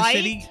went to the Might?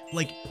 city,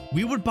 like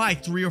we would buy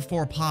 3 or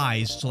 4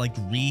 pies to like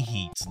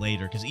reheat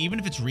later, because even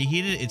if it's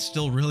reheated, it's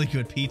still really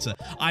good pizza.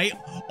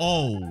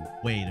 Oh,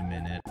 wait a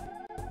minute.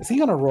 Is he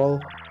gonna roll?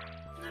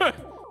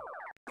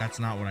 That's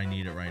not what I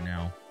needed right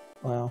now.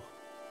 Wow.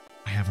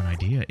 I have an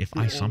idea. If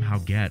I somehow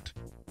get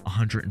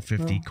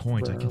 150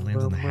 coins, I can land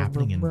on the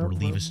happening and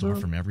relieve a store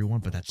from everyone,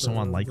 but that's so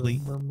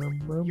unlikely.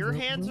 Your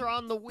hands are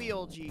on the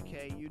wheel,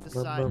 GK. You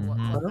decide what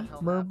the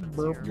hell happens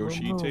here.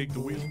 Yoshi, take the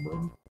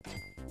wheel.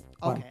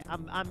 Okay,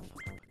 I'm fine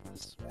with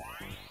this.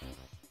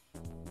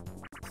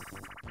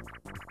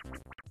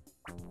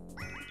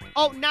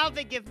 Oh, now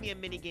they give me a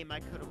mini game I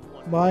could have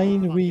won.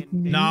 Mine, Fucking we- bitch.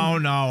 No,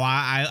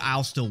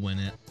 I'll still win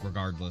it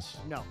regardless.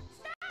 No.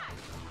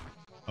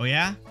 Oh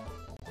yeah?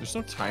 There's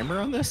no timer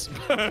on this?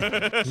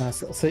 Nah,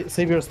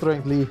 save your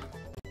strength, Lee.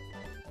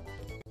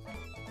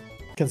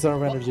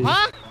 Conserve energy.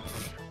 Huh?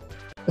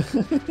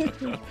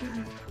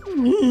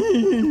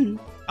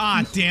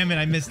 Ah, damn it!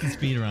 I missed the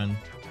speed run.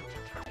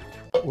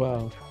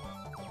 Wow.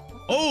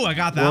 Oh, I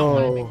got that Whoa.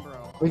 one. Timing,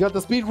 bro. We got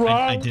the speed run.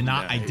 I did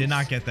not. I did not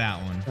Nice. get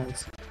that one.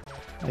 Nice.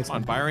 Nice Come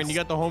on, one. Byron, you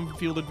got the home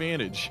field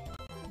advantage.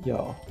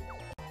 Yo.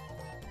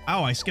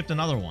 Oh, I skipped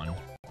another one.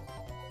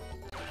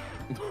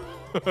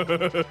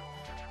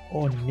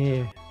 Oh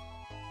no.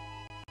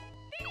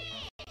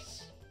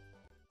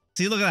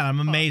 See, look at that! I'm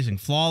amazing.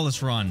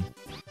 Flawless run.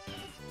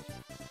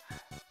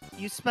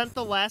 You spent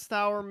the last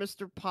hour,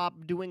 Mr. Pop,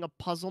 doing a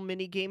puzzle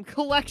minigame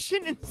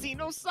collection in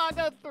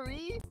Xenosaga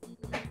 3?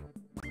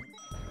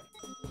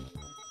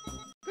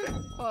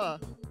 Huh.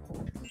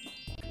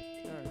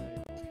 Alright.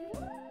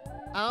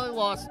 I only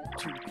lost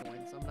 2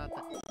 coins. I'm not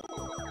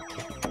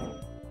that...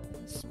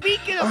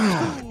 Speaking of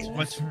 2,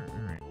 What turn? All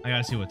right. I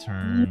gotta see what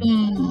turn.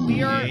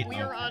 we are Eight.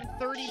 on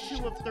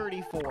 32 of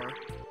 34.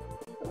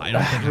 I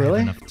don't think I Really?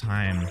 have enough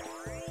time.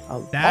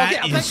 I'll- That Okay,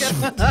 I'll is take it.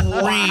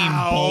 supreme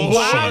bullshit.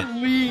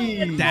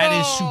 Wow. That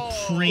is Whoa.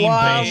 supreme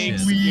Wow.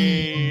 bullshit.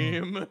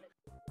 Game.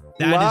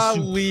 That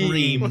is Wowee.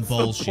 supreme What's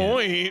bullshit.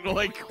 the point?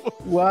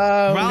 Like,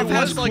 Wow. Ralph it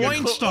has was like a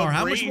Coin Star.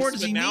 How much race, more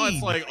does but he now need?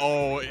 it's like,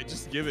 oh,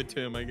 just give it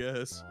to him, I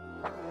guess.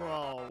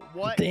 Whoa.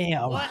 What?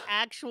 Damn. What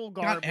actual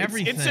Got garbage?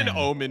 everything. It's an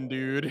omen,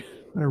 dude.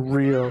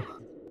 Real.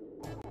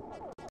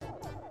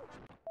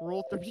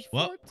 Rule 34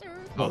 What? turn?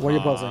 What are you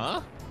buzzing?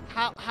 Uh-huh.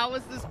 How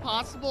is this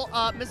possible?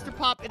 Mr.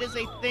 Pop, it is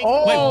a thing.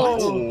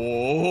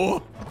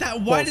 Oh. Oh,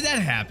 Why did that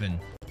happen?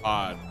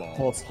 oddball.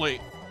 False. Play,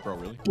 bro,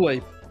 really?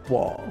 Play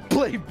ball.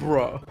 Play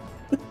bro.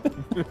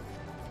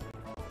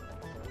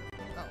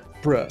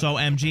 Bruh. So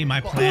MG, my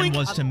plan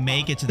was to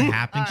make it to the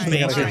happening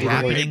Alright, space. alright, The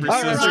happening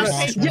alright, space alright,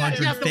 costs alright. Yeah,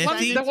 the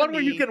 150. one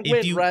where you can If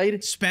win, you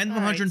right? spend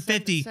Alright,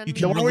 150, send you me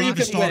can the one where relieve you a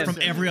can star win. from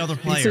every other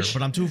Piece player, of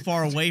but I'm too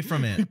far away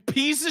from it.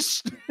 Piece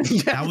of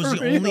That was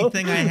the only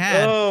thing I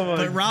had. Oh my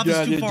But Ralph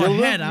God, is too you far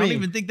looked ahead. I don't me.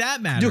 even think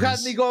that matters. You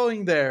had me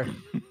going there.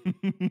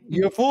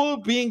 You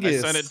fool I bingus.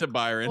 sent it to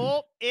Byron.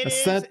 Oh, it A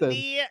is sentence.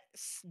 the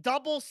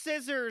double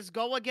scissors.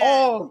 Go again.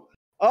 Oh,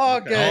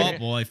 okay. Oh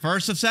boy,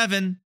 first of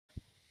 7.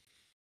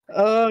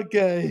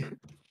 Okay.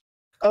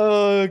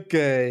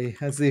 Okay.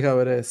 Let's see how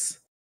it is.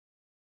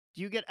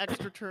 Do you get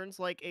extra turns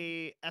like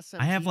a SMT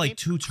I have like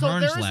game? 2 So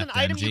turns there is left, an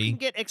item you MG. can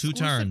get 2 exclusive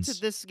turns. to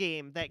this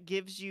game that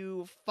gives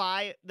you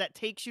 5. That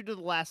takes you to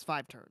the last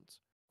 5 turns.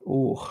 Ooh.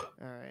 All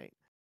right.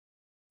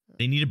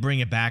 They need to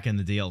bring it back in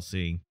the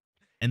DLC.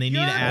 And they need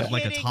You're to add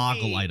like a kidding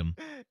toggle me. item.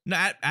 No,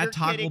 add You're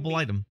kidding toggleable me.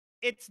 item.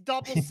 It's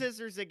double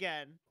scissors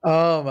again.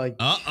 Oh my.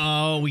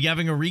 Uh-oh, we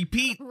having a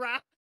repeat? Ra-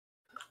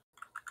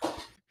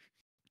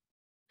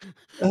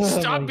 Oh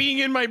Stop my- being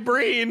in my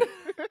brain.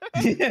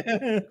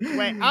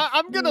 Wait,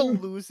 I'm gonna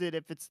lose it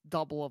if it's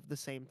double of the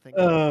same thing.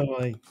 Oh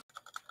my.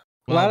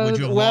 Well, What would are you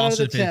the- have what are lost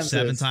the it if it's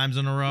 7 chances? times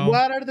in a row?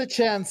 What are the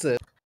chances?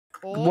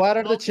 Oh, What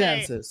are the okay.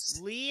 chances?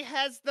 Lee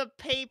has the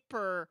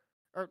paper.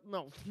 Or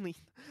no,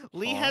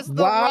 Lee has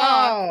the rock.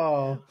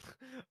 Wow.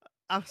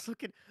 I was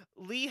looking.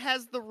 Lee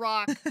has the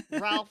rock.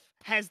 Ralph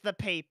has the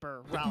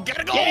paper. Ralph.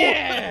 Gotta go.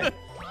 Yeah.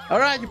 All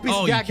right, you piece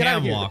Oh, of you guy, get out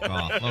of can here. walk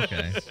off.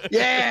 Okay.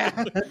 Yeah.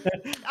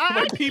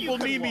 My think people you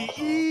can need me. walk.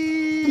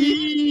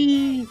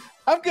 Yee.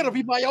 I'm gonna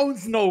be my own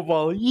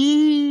snowball.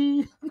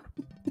 Yee.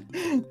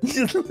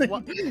 Just like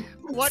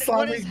What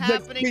Sonic is just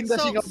happening? spin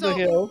dashing up the So,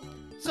 hill.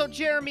 so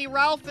Jeremy,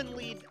 Ralph, and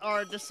Lee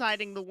are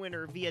deciding the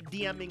winner via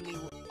DMing me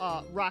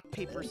rock,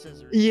 paper,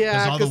 scissors.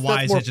 Yeah, 'Cause because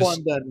otherwise that's it more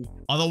just fun than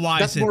Otherwise,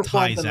 that's it more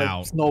fun ties than like,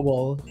 out.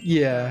 snowball.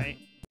 Yeah, Alright.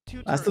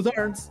 2 that's turns. the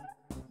turns.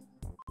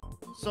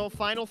 So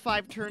final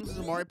 5 turns is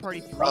a Mario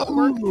Party 3 Oh.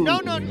 quirk. No.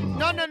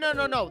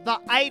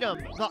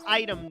 The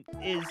item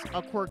is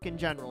a quirk in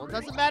general. It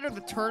doesn't matter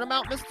the turn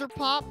amount, Mr.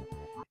 Pop.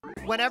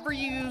 Whenever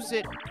you use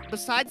it,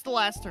 besides the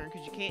last turn,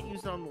 because you can't use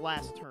it on the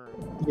last turn,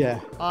 Yeah.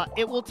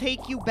 it will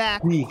take you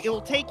back. Weak. It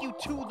will take you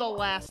to the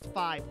last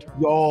 5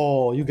 turns.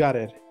 Yo, you got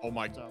it. Oh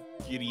my So,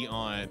 giddy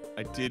aunt.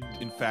 I did,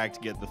 in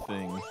fact, get the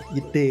thing.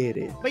 You did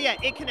it. but yeah,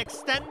 it can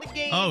extend the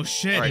game. Oh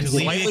shit! All right, Could Lee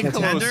be a slightly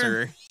contender?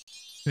 closer.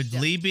 Could Yeah.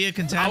 Lee be a Not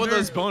contender? with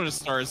those bonus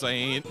stars, I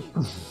ain't.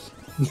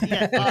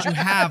 Yeah, But you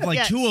have like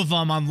yes. 2 of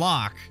them on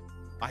lock.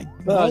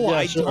 No, yeah,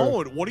 I sure.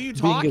 don't. What are you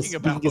talking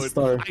about? Biggest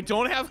star. I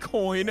don't have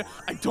coin.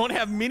 I don't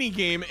have mini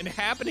game, and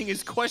happening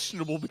is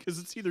questionable because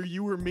it's either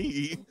you or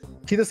me.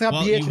 He doesn't have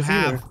Well, BHs you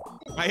have.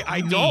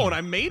 I Me. don't.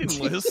 I'm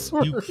maidenless.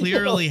 You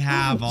clearly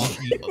have all.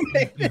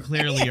 You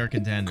clearly are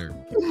contender.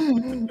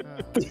 All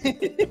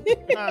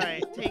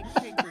right, take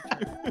your turn.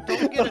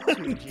 Don't get it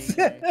too,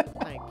 GK.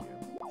 Thank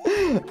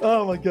you.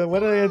 Oh my god, why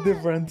did I get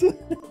different?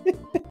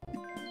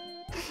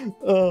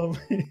 Oh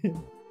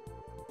man.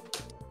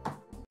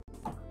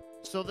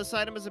 So this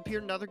item has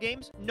appeared in other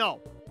games?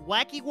 No.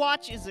 Wacky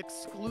Watch is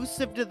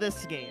exclusive to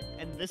this game,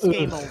 and this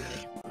game only.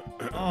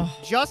 Oh,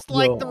 Just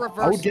like Yo, the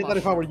reverse I would get that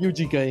if I were mushroom.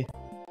 you, GK.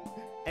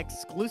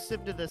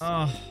 Exclusive to this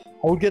oh. game.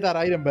 I would get that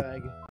item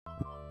bag.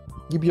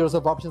 Give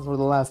yourself options for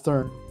the last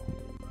turn.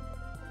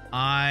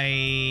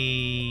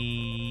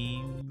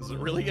 Does it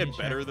really get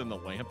better than the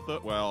lamp, though?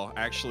 Well,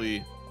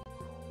 actually,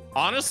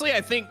 honestly,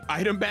 I think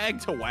item bag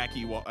to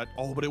wacky.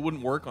 Oh, but it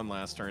wouldn't work on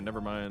last turn. Never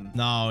mind.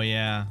 No,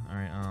 yeah. All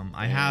right.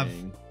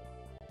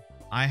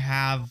 I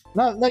have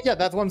No, yeah,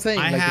 that's what I'm saying.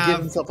 I Like, to have- give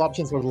himself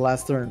options for the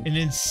last turn. an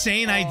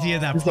insane idea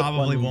that Use the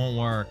probably money. won't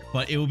work,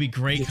 but it will be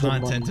great Use the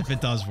content money. if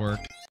it does work.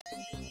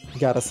 You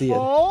gotta see it.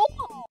 Oh!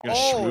 Gonna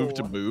shmove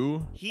to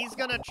boo. He's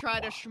gonna try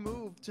to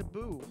schmoove to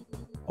boo.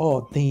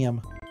 Oh, damn.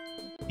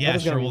 Yeah,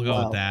 is gonna sure, be we'll go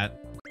wild. with that.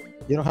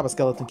 You don't have a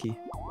skeleton key.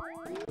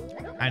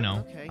 I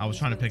know. Okay, I was he's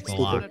trying to gonna- pick the he's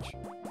lock. gonna tr-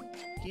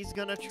 He's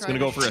gonna try. It's gonna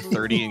to go for a schmoove.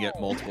 30 and get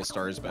multiple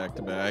stars back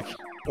to back.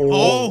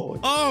 Oh,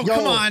 Yo,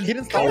 come on.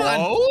 Hidden Come star? on.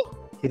 Oh,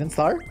 Hidden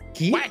star?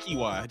 Key? wacky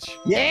watch.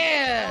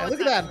 Yeah! Oh, Look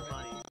it's at that.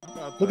 extra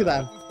money. Look at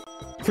that.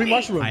 Free Wait.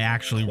 mushroom. I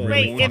actually really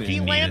Wait, if fucking he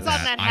needed lands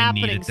on that I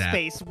happening needed that.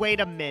 space, wait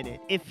a minute.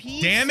 If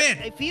he Damn it!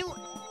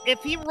 If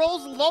he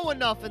rolls low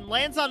enough and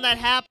lands on that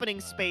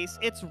happening space,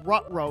 it's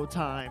Rut-Row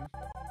time.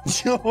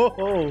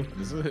 Yo!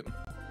 Is it?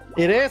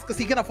 It is, because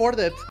he can afford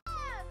it.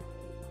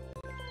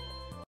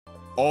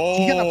 Oh,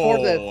 He can afford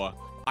it.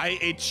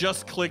 It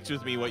just clicked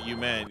with me what you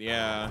meant.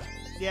 Yeah.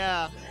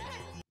 Yeah.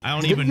 I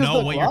don't Did even you use know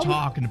the what you're glove?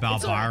 talking about,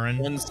 It's Byron.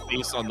 one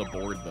space on the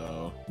board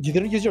though. You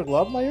didn't use your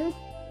glove, Myron?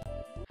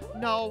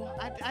 No,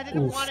 I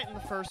didn't Oof. want it in the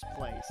first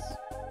place.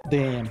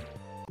 Damn.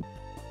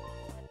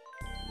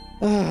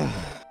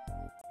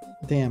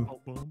 Damn.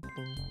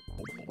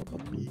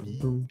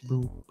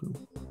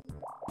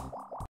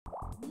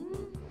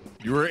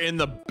 You were in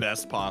the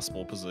best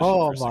possible position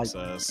Oh for my-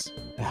 success.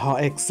 How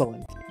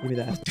excellent. Give me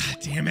that. God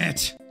damn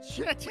it.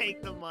 Should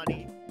take the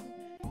money.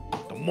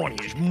 The money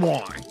is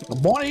mine. The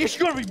money is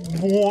gonna be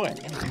mine.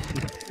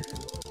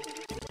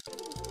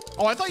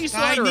 Oh, I thought you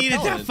still I had a needed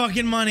that repellent.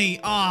 fucking money.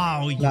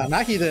 Oh, you,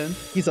 Nah, he didn't.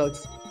 He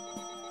sucks.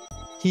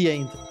 He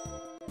ain't.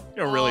 You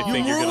don't really You you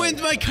think you're gonna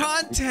ruined my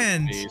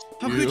content. Jeez,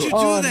 How could you do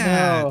Oh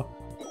that? no.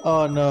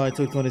 Oh no, I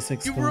took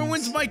 26 You coins.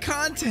 ruined my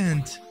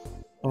content.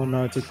 Oh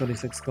no, I took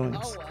 26 coins.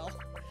 Oh well.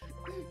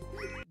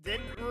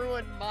 Didn't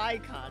ruin my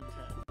content.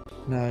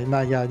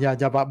 No, yeah,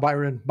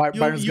 Byron's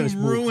you gonna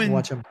smooth. ruined-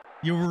 Watch him.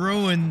 You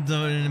ruined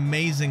an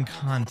amazing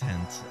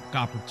content If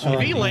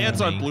opportunity. he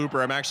lands on for me.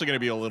 blooper, I'm actually gonna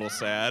be a little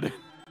sad.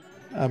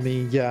 I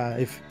mean, yeah,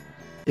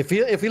 if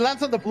he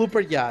lands on the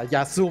blooper,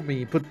 yeah, sue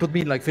me. Put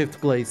me in like 5th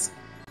place.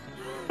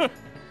 Oh,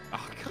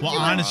 Well,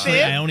 come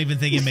honestly, on. I don't even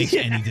think it makes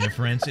Yeah. any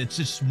difference. It's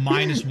just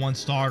 -1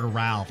 star to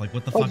Ralph. Like,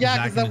 what the fuck Oh yeah, is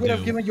because that that would gonna have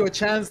do? given you a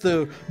chance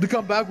to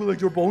come back with like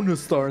your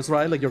bonus stars,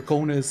 right? Like your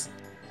conus.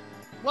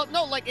 Well,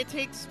 no, like it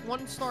takes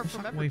 1 star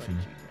from fuck away everybody. from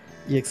me.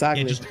 Yeah,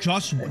 exactly. Yeah,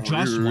 just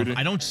one. Rude.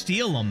 I don't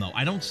steal them though.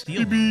 I don't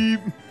steal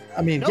them.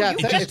 I mean, No, yeah, you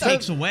It just just it said,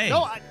 takes away.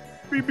 No,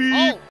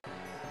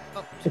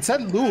 Oh. it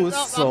said No, lose,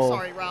 I'm so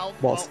sorry,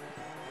 Ralph. boss.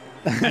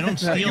 I don't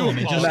steal them.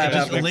 It just Nah,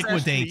 nah,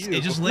 liquidates.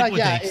 It just Nah, yeah,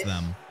 liquidates it-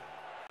 them.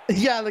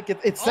 Yeah, like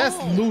it says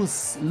Oh.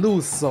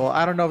 lose, so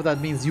I don't know if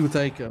that means you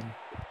take them.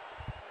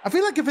 I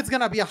feel like if it's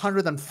gonna be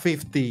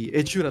 150,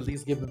 it should at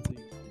least give them to you.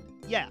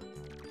 Yeah.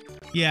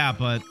 Yeah,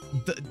 but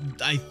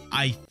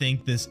I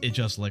think it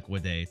just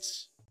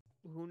liquidates.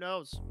 Who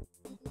knows?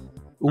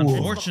 Ooh. It's the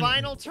Unfortunately-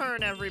 final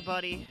turn,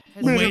 everybody.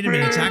 Wait a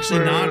minute, it's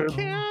actually not.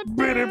 I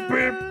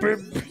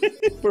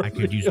I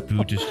could use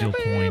Boo to steal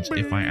points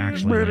if I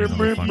actually land on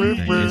the fucking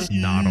thing. It's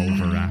not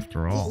over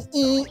after all.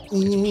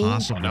 It's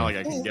possible. Not like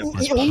I can get It's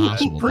this.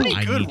 possible. Pretty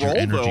I good need your roll,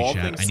 energy, though, all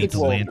chat. things I need to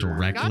considered. land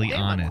directly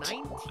Goddamn, on a it.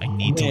 19. I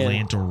need to Man.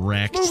 land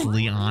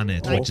directly on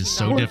it, which is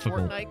so 19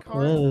 difficult. Fortnite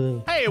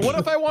card. Hey, what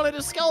if I wanted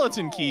a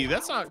skeleton key?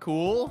 That's not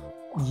cool.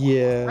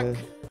 Yeah.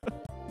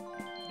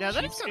 Now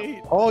that's gonna...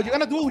 Cheapskate. Oh, you're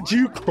gonna do a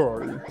G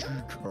card.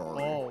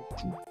 Oh.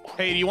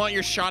 Hey, do you want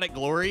your shot at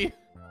glory?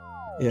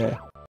 Yeah.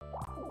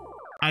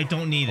 I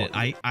don't need it.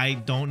 I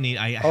don't need.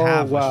 I Oh,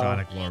 have wow. a shot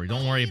at glory.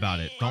 Don't worry about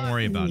it. Don't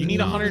worry about You it. need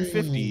No.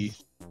 150.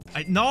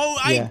 No,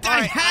 Yeah. I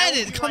Alright, had I'll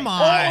it. be Come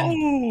right on.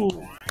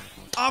 Oh!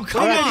 Oh,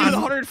 come I need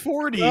on.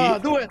 140. Do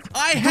it.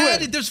 I do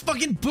had it. it. There's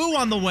fucking Boo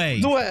on the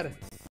way. Do it.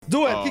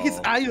 Do it. Kick his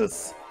Oh.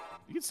 eyes.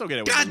 You can still get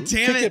it. with God Boo.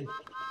 damn Kick it. him.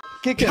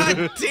 Kick him. God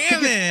Kick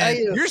damn his it.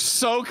 eyes. You're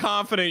so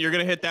confident you're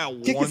gonna hit that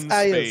Kick his one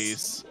eyes.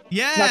 space.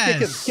 Yes. Now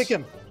kick him. Kick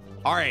him.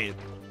 All right,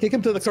 Kick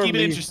him to the let's curb. keep it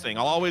Lee. interesting.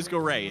 I'll always go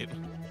right.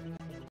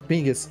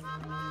 Bingus.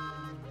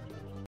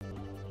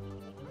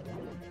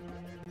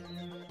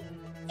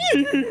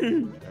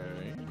 Okay.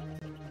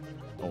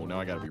 Oh, now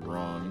I gotta be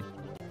wrong.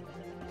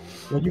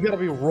 Well, you gotta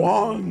be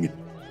wrong.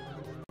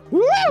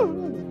 Woo!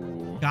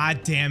 Ooh.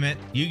 God damn it.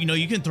 You know,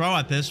 you can throw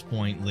at this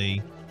point,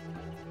 Lee.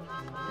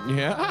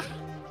 Yeah.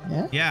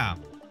 Yeah.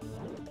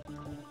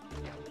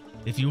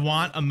 If you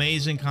want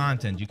amazing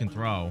content, you can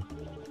throw.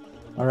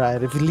 All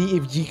right, if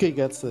GK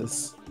gets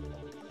this.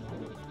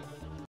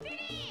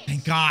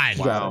 Thank God.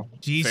 Wow. Fair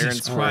Jesus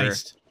and square.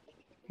 Christ.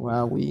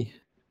 Wow, we.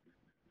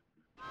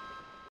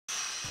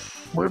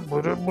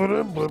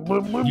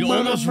 You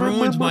almost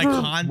ruined my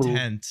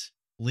content,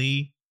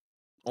 Lee.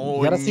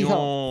 Oh, gotta see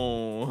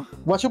no.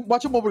 Watch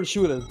him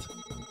overshoot it.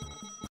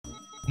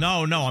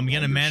 No, I'm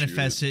gonna Undershoot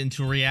manifest it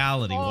into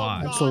reality. Oh,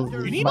 Watch. God, So-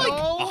 there's You need like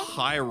no- a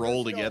high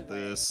roll to there's get no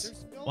way. this.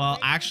 There's no Well, way.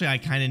 actually, I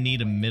kind of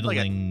need a Like a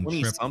middling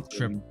 20 trip.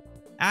 something.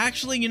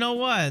 Actually, you know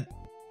what?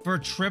 For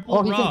triple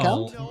Oh, he can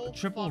roll, count? No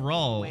triple fucking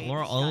roll, way,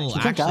 oh,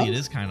 Scott. can actually, count? it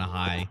is kind of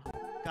high.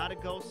 Gotta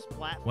go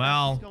Splatfest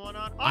Well, is going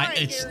on. All right,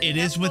 Gary, it is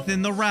let's go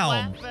within the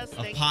realm Splatfest. of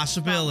Thank you for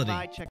possibility.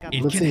 stopping by. Check out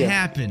It Let's can see it.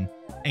 happen.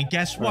 And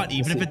guess Right, what? let's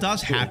Even if see it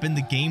does it. happen,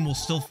 the game will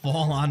still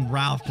fall on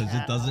Ralph because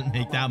it doesn't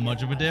make that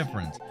much of a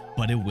difference.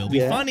 But it will be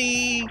Yeah.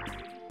 funny.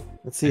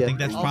 Let's see I it. think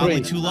that's Okay, probably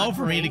that's too low not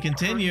for me to great for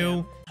continue.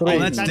 him. Oh, Three.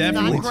 that's That's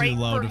definitely not great too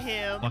low for to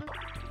him. fuck.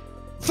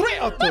 3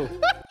 or 2.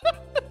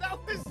 That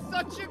was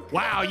such a good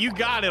Wow, you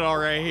got it all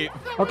right.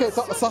 That Okay, was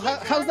so such so a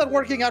how's good- that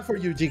working out for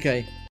you,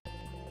 GK?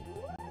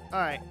 All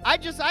right, I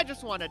just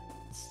want to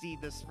see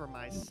this for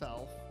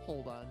myself.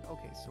 Hold on.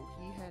 Okay, so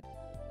he had.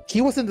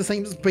 He was in the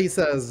same space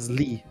as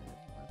Lee.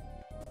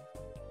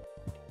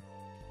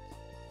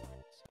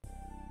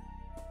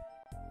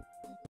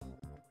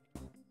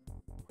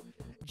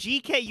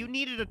 GK, you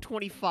needed a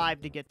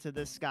 25 to get to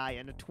this guy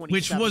and a 27.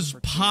 Which was for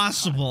 25.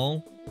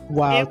 possible.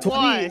 Wow, It 20.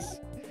 was.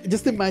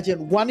 Just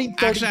imagine 1 in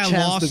 30 Actually, I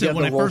chance lost to it get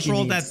when the I roll first he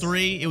rolled that needs.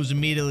 3. It was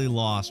immediately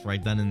lost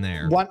right then and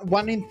there.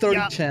 One in 30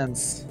 Yeah.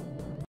 chance.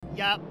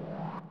 Yep.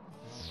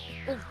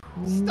 Oh,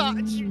 stop.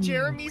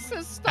 Jeremy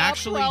says stop,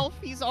 Actually, Ralph.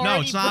 He's already.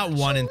 No, it's not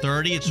 1 in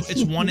virtually- 30.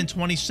 It's 1 in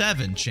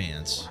 27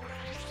 chance.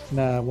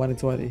 Nah, 1 in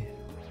 20.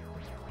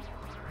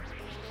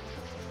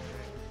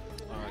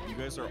 You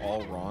guys are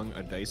all wrong.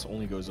 A dice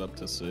only goes up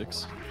to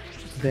 6.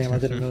 Damn, I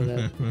didn't know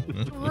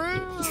that.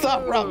 True.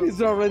 Stop, Rob.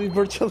 He's already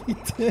virtually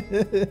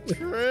dead.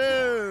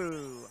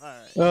 True. All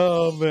right.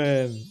 Oh,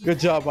 man. Good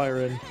job,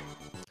 Byron.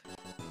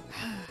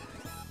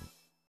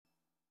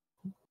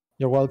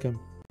 You're welcome.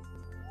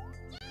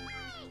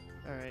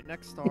 All right.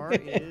 Next star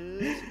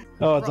is.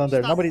 Oh, it's Bro, on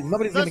there. stop. Nobody's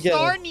The gonna get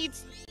star it.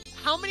 needs.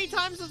 How many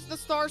times has the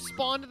star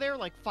spawned there?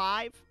 Like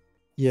 5?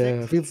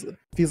 Yeah, 6?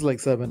 feels like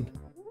 7.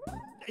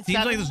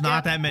 Seems like there's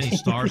not that many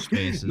star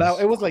spaces. No,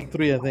 it was like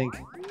 3, I think.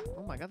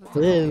 Oh my god. That's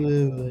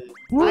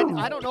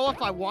I don't know if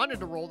I wanted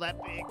to roll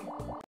that big.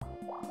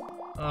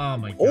 Oh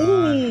my god.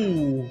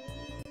 Oh!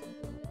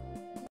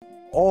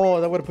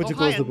 Oh, that would have put you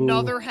close to boo.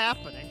 Another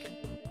happening.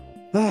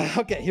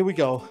 Okay, here we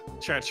go.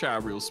 Cha-cha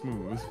real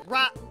smooth.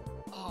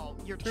 Oh,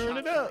 you're Turn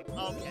it chopping.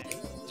 Okay.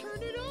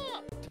 Turn it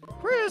up.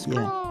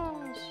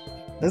 Crisscross.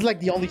 That's like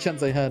the only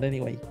chance I had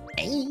anyway.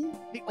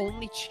 The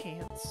only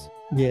chance.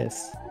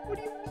 Yes. What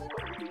do you mean,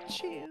 only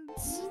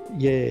chance?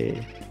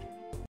 Yay.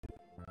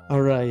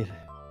 Alright.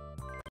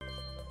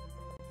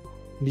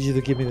 Need you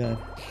to give me that.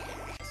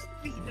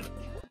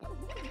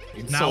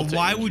 Now, Insult to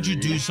why would you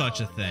injury. do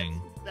such a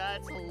thing?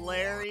 That's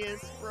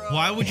hilarious, bro.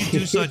 Why would you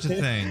do such a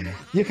thing?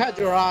 You had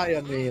your eye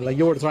on me, like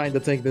you were trying to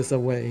take this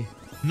away.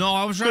 No,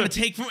 I was trying to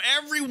take from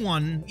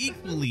everyone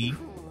equally.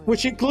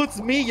 Which includes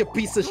me, you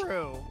piece of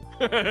True.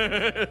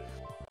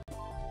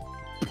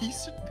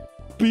 Piece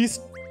of... piece.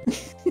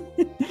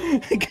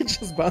 I can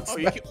just bounce Oh,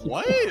 you back. can...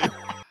 What?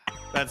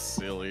 That's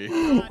silly.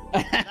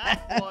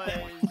 That was.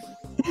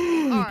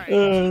 Alright.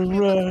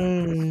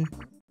 Alright.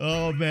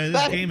 Oh man,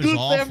 this That game is dude's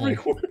awful.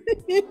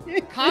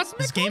 everywhere. Cosmic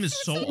This game is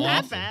so wasn't that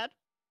awful. bad.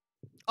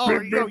 Oh,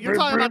 you're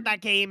talking about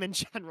that game in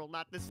general,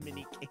 not this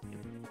mini game.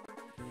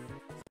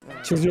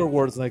 Choose your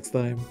words next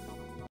time.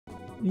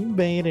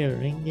 Better.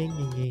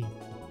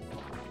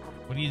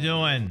 What are you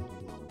doing?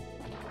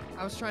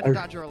 I was trying to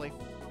dodge early.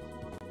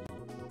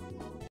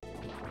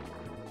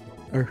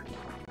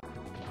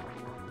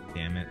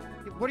 Damn it.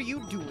 What are you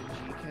doing,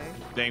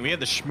 GK? Dang, we had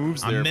the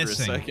schmoves I'm there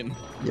missing. for a second.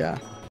 Yeah.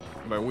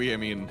 By we, I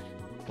mean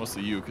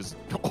mostly you, because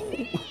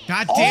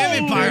God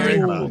damn it,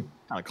 Byron. Oh.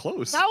 kind of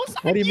close. That was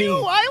What do you mean?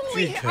 I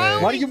only, GK. I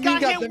only What do you mean,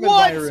 got hit goddammit,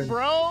 once, Byron?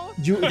 bro.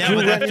 You Yeah, you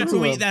but ran that into threw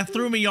me. him. That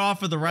threw me off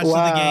for the rest of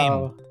the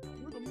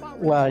game.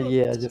 Wow,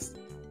 yeah, just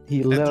he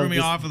That literally threw me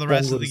just off for the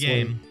rest of dangled the his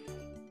way. game.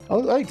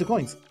 Oh, hey, 2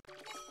 coins.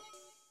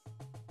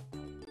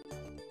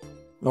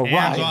 All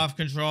Hands right. off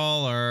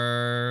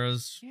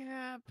controllers.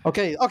 Yeah.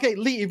 Okay,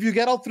 Lee. If you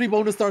get all 3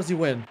 bonus stars, you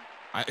win.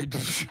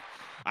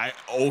 I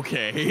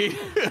okay.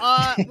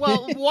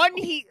 Well, one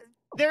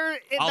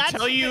I'll that's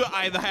tell the you, thing.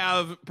 I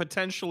have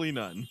potentially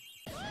none.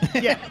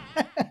 Yeah.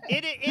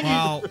 It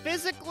Wow. is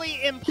physically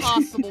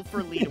impossible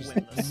for Lee to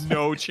win this.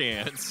 No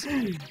chance.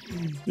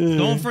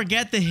 Don't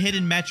forget the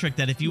hidden metric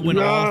that if you win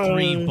all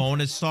 3 No.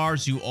 bonus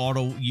stars, you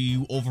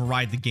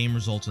override the game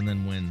results and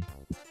then win.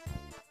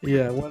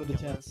 Yeah, what are the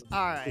chances? All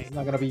right. It's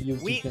not gonna be you.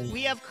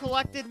 We have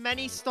collected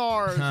many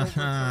stars over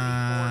 34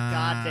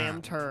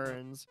 goddamn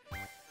turns.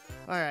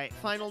 All right,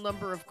 final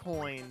number of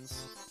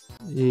coins.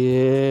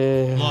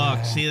 Yeah.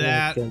 Look, see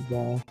that?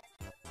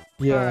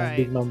 Yeah, Alright.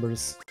 big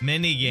numbers.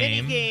 Mini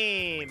game.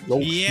 Minigame. Oh,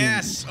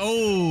 Yes.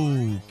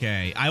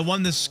 Okay. I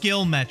won the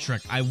skill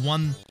metric. I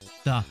won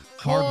the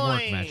hard work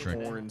Coin. metric.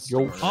 Corn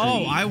Yo. starch.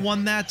 Oh, I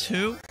won that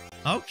too.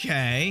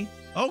 Okay.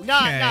 Okay.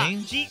 Nah.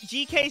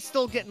 GK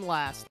still getting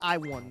last. I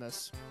won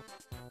this.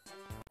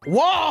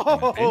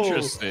 Whoa!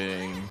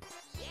 Interesting.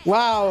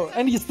 Wow,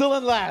 and he's still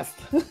in last.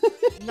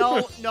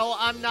 No,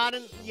 I'm not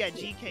in. Yeah,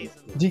 GK's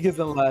in. Giga's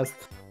in last.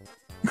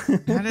 How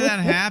did that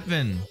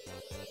happen?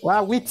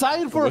 Wow, we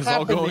tied It for was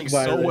all happening, going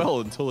by the so way.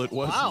 well until it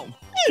wasn't. Wow.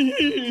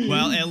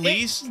 Well, at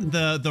least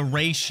the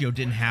ratio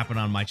didn't happen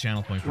on my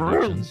channel point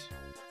predictions.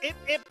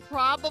 It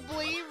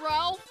probably,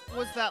 Ralph,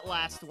 was that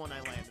last one I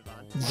landed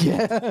on.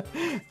 Yeah,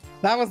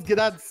 that was good.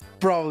 That's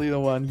probably the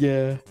one.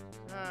 Yeah.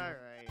 All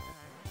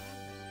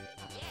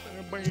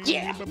right.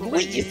 Yeah,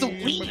 we used to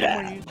read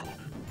that.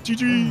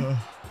 GG. All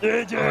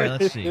right,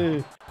 let's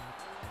see.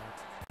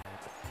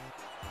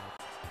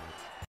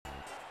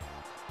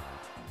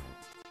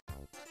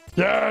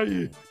 Yeah.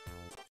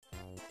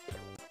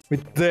 We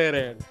did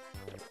it.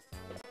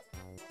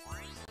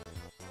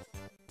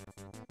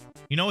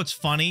 You know what's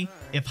funny?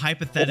 If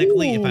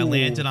hypothetically, if I Ooh.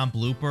 landed on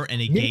blooper and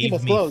it Minigame gave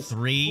was me close.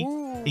 3,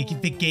 if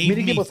it Ooh. gave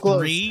Minigame me was close.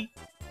 3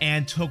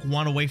 and took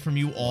 1 away from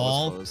you That was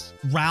all, close.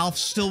 Ralph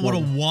still would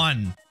have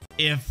won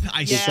if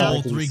I Yeah. stole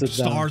Exactly, 3 sit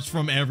down. stars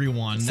from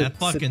everyone. That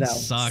fucking down.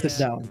 sucks. Sit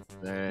down.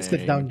 Dang.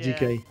 Sit down, Yeah.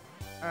 GK.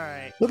 All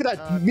right. Look at that.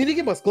 Uh,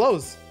 Minigame was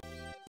close.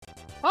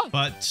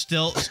 But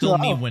still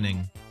me Wow.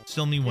 winning.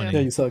 Still me Yeah,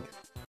 winning. you suck.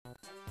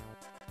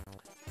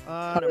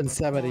 Number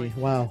 170.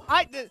 coin. Wow.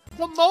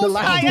 The most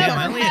last I one. I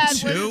ever only had had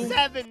 2? was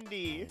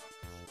 70.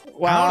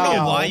 Wow. I don't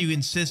know why you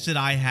insisted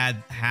I had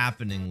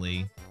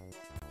happeningly.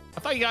 I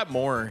thought you got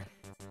more,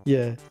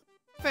 Yeah.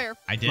 Fair.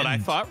 I didn't. but I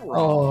thought Oh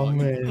wrong.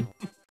 man.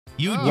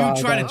 you Wow,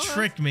 try to that's-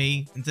 trick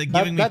me into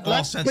giving me that false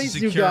last sense of place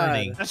you got.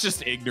 security. That's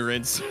just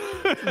ignorance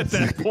at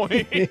that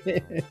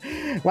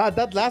point. Wow,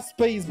 that last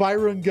space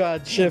Byron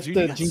got shifted.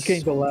 Dude, you got GK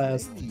to so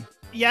last. many.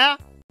 Yeah.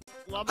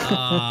 Love it.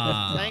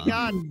 Ah. Thank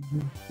God.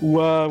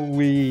 Wow,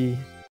 we.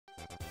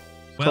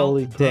 Well,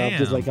 Holy crap! damn.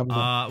 Just like I'm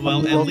Well,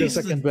 no at longer least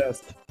second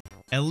best.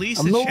 at least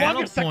I'm the no channel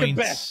longer second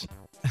points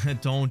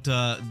don't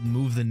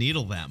move the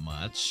needle that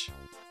much.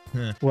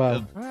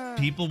 Wow.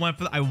 People went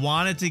for. I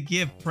wanted to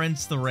give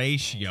Prince the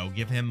ratio,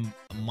 give him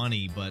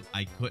money, but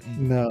I couldn't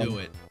No. do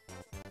it.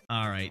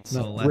 All right,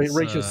 so No, let's.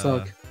 Rachel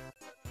suck.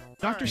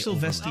 Dr. Alright,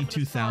 Sylvesti I'm gonna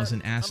 2000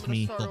 start- asked I'm gonna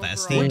me, start over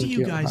Sylvesti. on- what do Thank you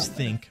you. guys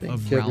Thank think you,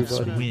 of Ralph's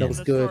everybody. win? That was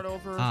I'm good. gonna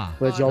start over Ah,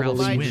 Glad y'all on Ralph's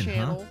my win, huh?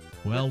 channel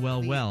Well, with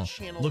well, the well.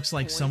 channel Looks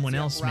like points. someone Yeah,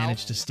 else Ralph,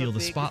 managed to steal the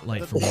big-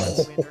 spotlight for big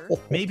once.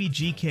 winner. Maybe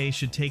GK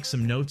should take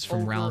some notes from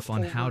Over- Ralph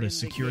on how over to in the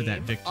secure that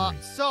game. victory.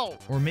 So,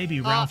 Or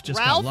maybe Ralph just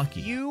Ralph, got lucky.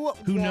 You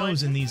Who won,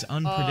 knows in these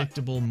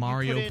unpredictable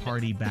Mario in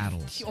Party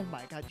battles? Oh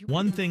my God! You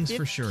One put in thing's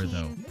for sure,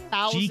 though.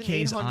 15,800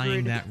 GK's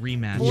eyeing that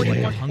rematch like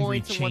 41 a hungry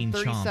points and chain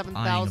won chomp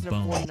eyeing a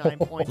bone. 37,049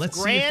 points. Let's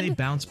see if they Grand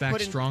bounce back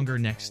put in stronger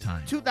next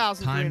time. Time to roll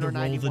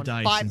 2,391, the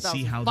dice and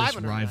see how this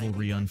 5,590.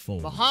 rivalry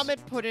unfolds.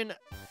 Muhammad put in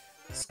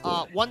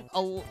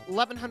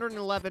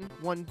 1,111,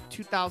 won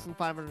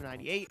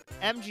 2,598.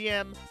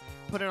 MGM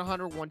put in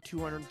 100, won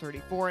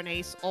 234, and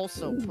Ace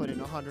also put in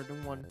 100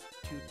 and won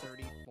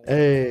 234.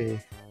 Hey.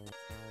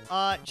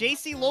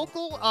 JC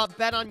Local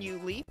bet on you,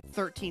 Lee,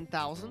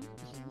 13,000.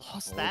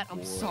 Lost that. I'm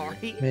boy.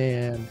 sorry.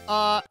 Man.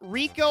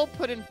 Rico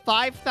put in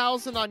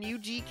 5,000 on you,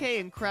 GK,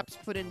 and Krebs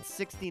put in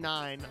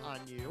 69 on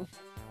you.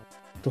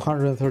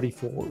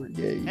 234.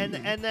 Yay.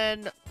 And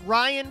then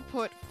Ryan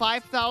put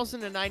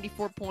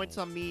 5,094 points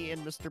on me,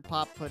 and Mr.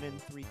 Pop put in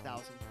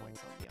 3,000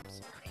 points on me.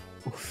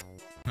 I'm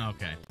sorry.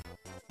 Okay.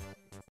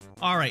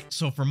 All right,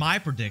 so for my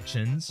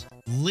predictions,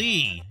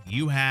 Lee,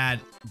 you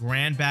had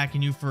Grand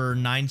backing you for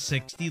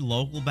 960,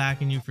 Local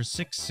backing you for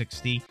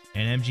 660,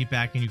 and MG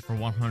backing you for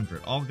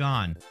 100. All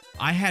gone.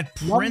 I had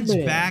Prince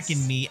Numbers.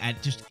 backing me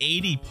at just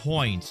 80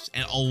 points,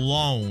 and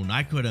alone,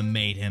 I could have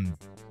made him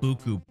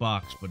buku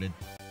bucks, but it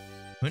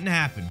couldn't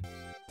happen.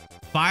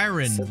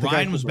 Byron, Set the guy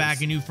Ryan for was this.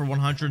 backing you for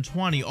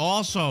 120,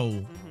 also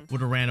Mhm.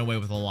 would have ran away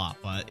with a lot,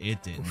 but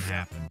it didn't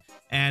happen.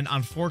 And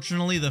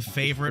unfortunately, the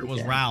favorite was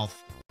Yeah. Ralph.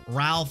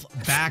 Ralph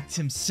backed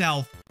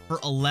himself for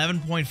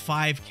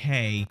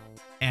 11.5K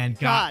and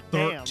got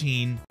God damn.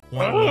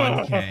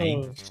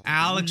 13.1K.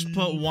 Alex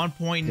put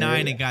 1.9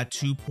 Yeah. and got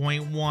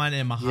 2.1,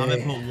 and Muhammad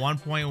Yeah. put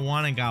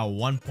 1.1 and got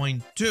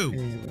 1.2.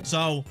 Yeah.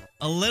 So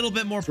a little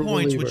bit more True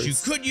points, which you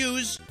believers. could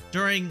use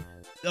during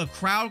a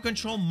crowd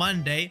control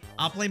Monday.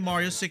 I'll play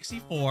Mario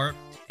 64,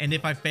 and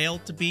if I fail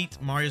to beat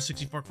Mario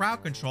 64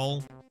 crowd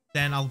control,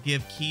 then I'll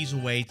give keys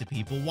away to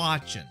people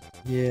watching.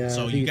 Yeah.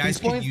 So you guys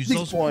these can use these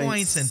those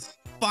points and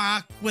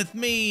fuck with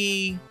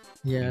me.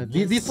 Yeah,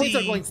 We'll these points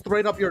are see. going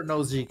straight up your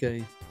nose,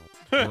 GK.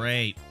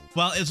 Great.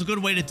 Well, it's a good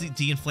way to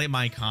de-inflate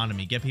my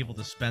economy. Get people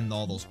to spend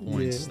all those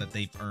points Yeah. that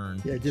they've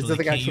earned. Yeah, just so so they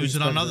they can't actually use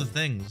it on spend other them.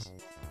 things.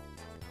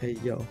 Hey,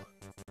 yo.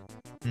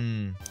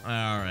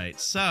 All right.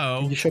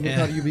 So You show me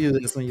how you view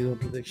this when you do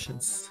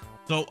predictions.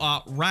 So,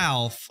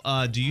 Ralph,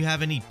 do you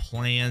have any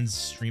plans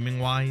streaming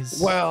wise?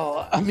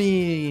 Well, I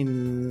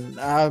mean,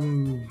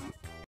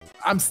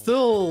 I'm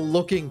still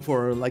looking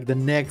for like the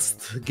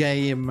next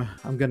game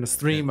I'm gonna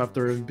stream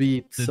after I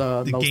beat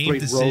the No game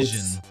Straight decision.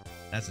 Roads.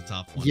 That's a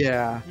tough one.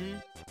 Yeah.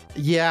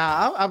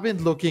 Yeah, I've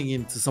been looking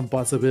into some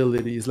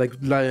possibilities. Like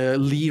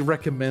Lee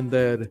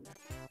recommended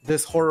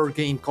this horror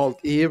game called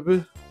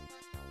Eve,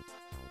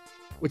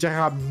 which I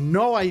have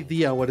no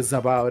idea what it's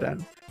about,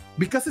 and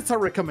because it's a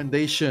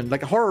recommendation,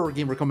 like a horror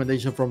game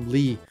recommendation from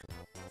Lee,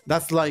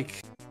 that's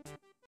like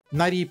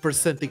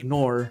 90%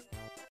 ignore.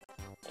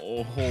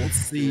 Oh, Let's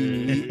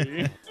see.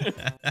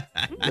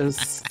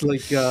 There's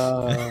like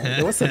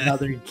there was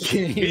another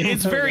game.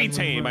 It's very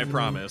tame, I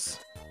promise.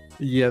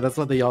 Yeah, that's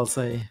what they all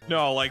say.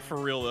 No, like for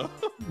real though.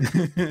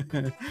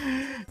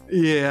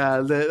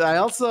 Yeah, I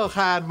also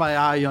had my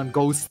eye on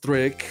Ghost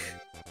Trick,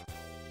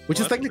 which Well, is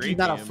that's a technically great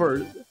not a game.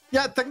 first.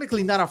 Yeah,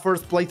 technically not a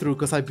first playthrough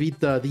because I beat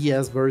the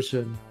DS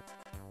version.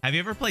 Have you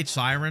ever played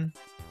Siren?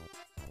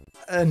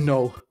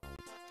 No.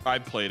 I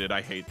played it.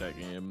 I hate that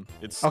game.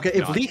 It's Okay,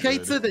 if not Lee good.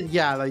 hates it, then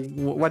yeah, like,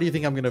 what do you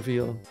think I'm gonna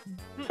feel?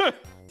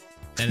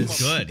 And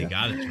it's good. You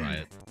gotta try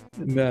it.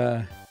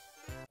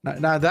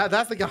 Nah,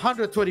 that's like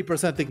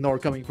 120% ignore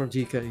coming from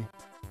GK.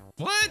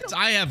 What?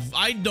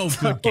 I know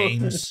good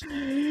games.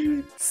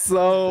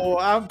 So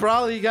I'm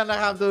probably gonna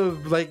have to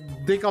like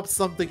dig up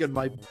something in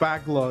my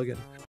backlog, and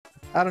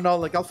I don't know,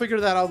 like I'll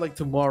figure that out like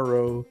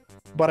tomorrow.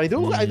 But I do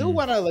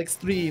want to like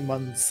stream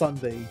on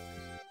Sunday,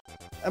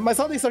 and my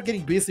Sundays are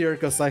getting busier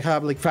because I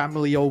have like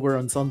family over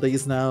on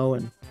Sundays now,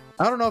 and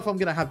I don't know if I'm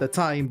gonna have the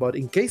time. But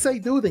in case I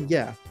do, then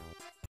yeah,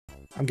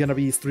 I'm gonna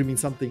be streaming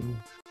something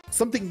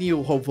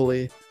new,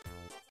 hopefully.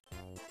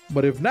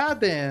 But if not,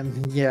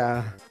 then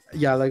yeah,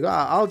 like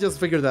I'll just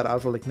figure that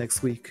out for like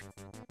next week.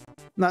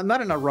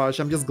 Not in a rush.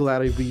 I'm just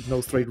glad I beat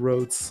No Straight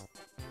Roads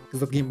because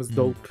that game was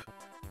dope.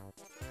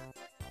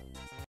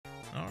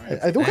 All right.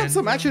 I do have And,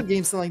 some action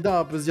games lined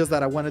up. It's just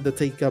that I wanted to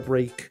take a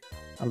break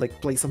and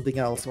like play something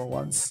else for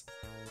once.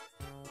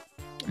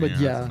 But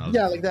that's yeah,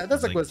 another- like that.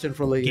 That's a like question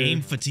for later.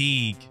 Game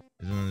fatigue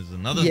is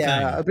another Yeah,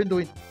 thing. I've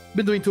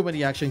been doing too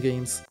many action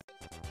games.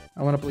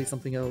 I want to play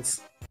something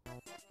else.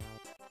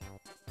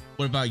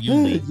 What about you,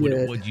 Lee?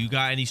 Yeah. What you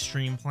got any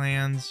stream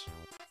plans?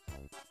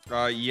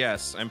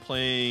 Yes, I'm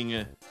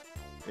playing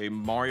a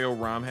Mario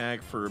ROM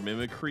hack for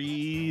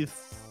Mimicry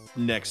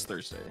next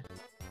Thursday.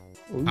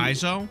 Ooh.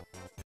 Kaizo?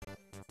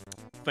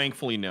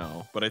 Thankfully,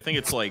 no, but I think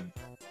it's like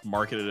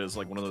marketed as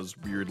like one of those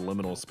weird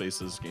liminal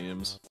spaces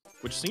games,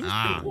 which seems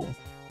Ah. pretty cool.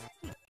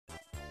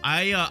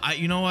 I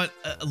you know what?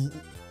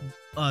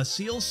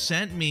 Seal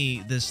sent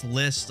me this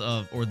list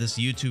of, or this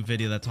YouTube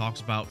video that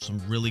talks about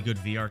some really good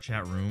VR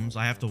chat rooms.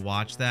 I have to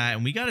watch that,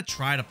 and we got to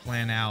try to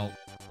plan out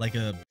like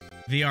a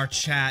VR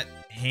chat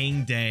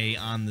hang day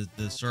on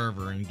the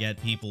server and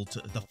get people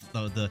to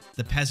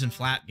the peasant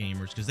flat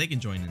gamers, because they can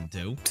join in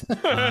too,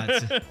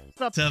 to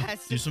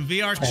do some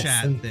VR chat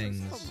Peasant.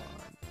 things.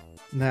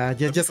 Nah,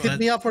 just hit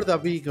me up for the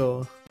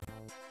Vigo.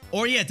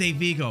 Or yeah, Dave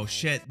Vigo.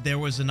 Shit, there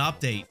was an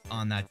update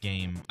on that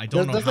game. I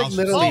don't know That's how like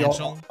literally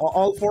substantial.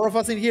 all four of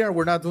us in here.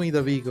 We're not doing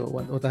the Vigo.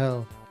 What the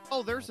hell?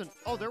 There was an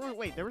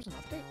update.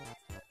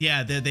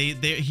 Yeah,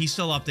 he's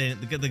still updating.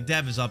 The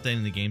dev is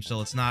updating the game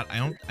still. It's not.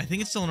 I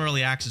think it's still in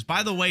early access.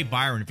 By the way,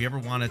 Byron, if you ever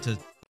wanted to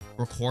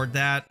record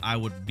that, I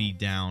would be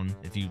down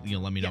if you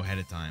let me know ahead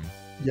of time.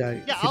 Yeah,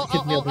 Yeah,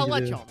 hit me up I'll when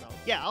let you do. y'all know.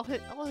 Yeah, I'll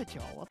hit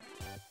y'all up.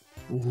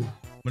 Ooh.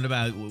 What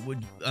about?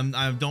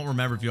 I don't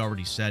remember if you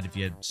already said if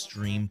you had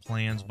stream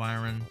plans,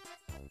 Byron.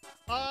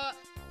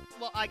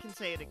 Well, I can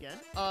say it again.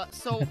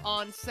 So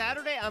on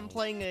Saturday, I'm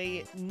playing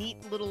a neat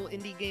little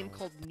indie game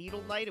called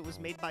Needle Knight. It was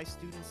made by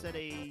students at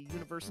a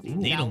university in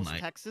Needle Dallas,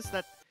 Knight. Texas. Is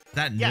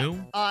that Yeah, new?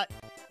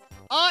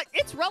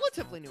 It's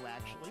relatively new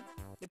actually.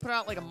 They put it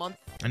out like a month.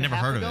 I never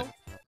heard of it.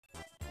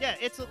 Yeah,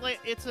 it's a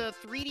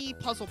 3D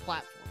puzzle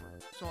platformer.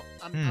 So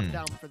I'm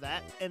down for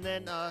that. And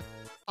then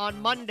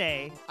on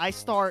Monday, I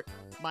start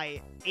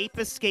my Ape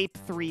Escape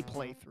 3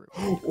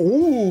 playthrough.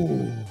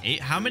 Ooh.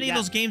 How many of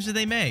those games did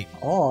they make?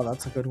 Oh,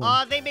 that's a good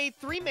one. They made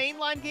 3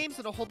 mainline games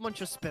and a whole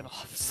bunch of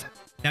spin-offs.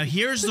 Now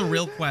here's the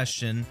real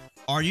question: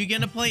 are you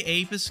gonna play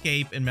Ape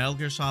Escape in Metal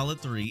Gear Solid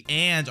 3,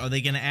 and are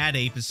they gonna add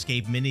Ape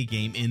Escape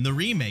minigame in the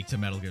remake to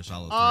Metal Gear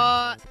Solid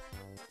 3?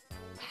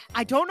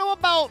 I don't know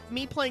about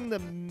me playing the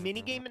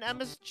minigame in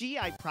MSG.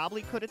 I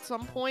probably could at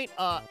some point.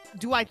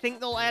 Do I think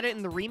they'll add it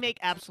in the remake?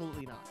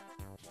 Absolutely not.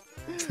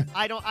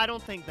 I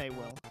don't think they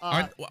will.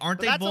 Aren't but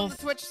they that's on both?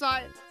 the Twitch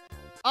side.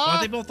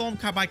 Aren't they both owned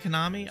by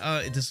Konami?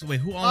 Wait,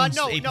 who owns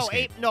Ape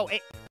Escape?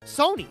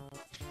 Sony.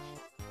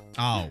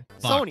 Oh,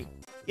 fuck. Sony.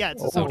 Yeah,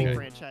 it's a Sony Okay.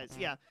 franchise.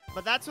 Yeah,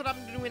 but that's what I'm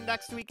doing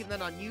next week, and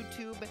then on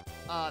YouTube,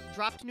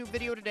 dropped a new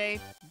video today.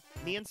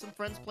 Me and some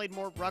friends played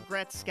more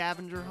Rugrats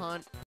Scavenger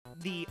Hunt,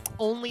 the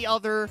only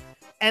other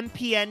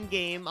MPN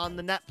game on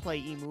the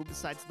NetPlay emu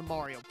besides the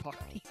Mario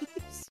Party.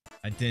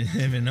 I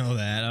didn't even know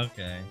that.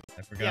 Okay,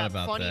 I forgot Yeah,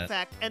 about funny that.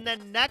 fact. And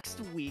then next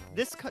week,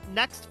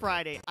 next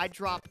Friday, I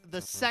drop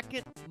the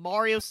second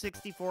Mario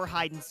 64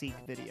 hide and seek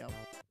video.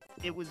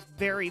 It was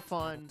very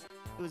fun.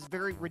 It was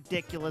very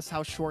ridiculous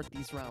how short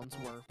these rounds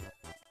were,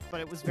 but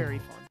it was very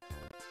fun.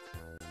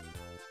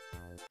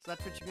 So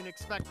that's what you can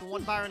expect from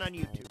One Byron on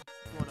YouTube.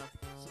 If you want to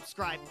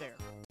subscribe there.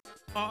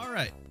 All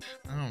right.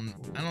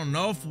 I don't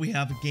know if we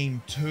have a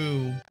game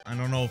 2. I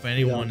don't know if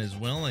anyone is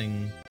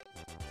willing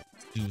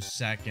to do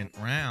second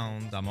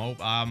round.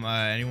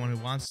 Anyone who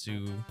wants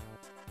to.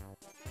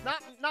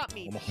 Not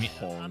me.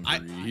 I'm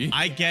hungry.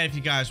 I get if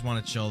you guys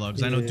want to chill though,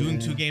 because I know doing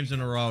 2 games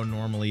in a row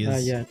normally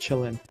is Yeah,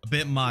 chillin'. a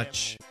bit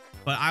much.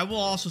 But I will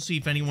also see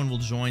if anyone will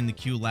join the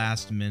queue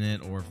last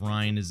minute, or if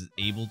Ryan is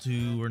able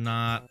to or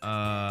not.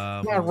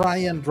 Yeah,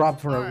 Ryan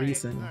dropped for a Alright,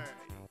 reason. alright.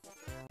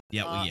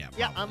 Yeah,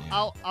 Yeah,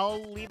 probably,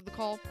 I'll leave the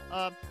call.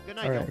 Good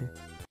night. Alright. y'all.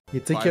 You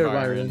take Bye, care,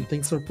 Byron. Byron.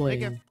 Thanks for care.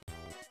 playing.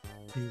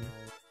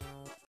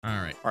 All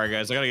right. All right,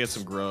 guys, I gotta get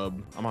some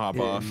grub. I'm gonna hop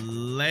Yeah. off.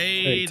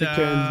 Later. take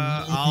care.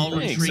 I'll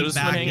Thanks. It retreat was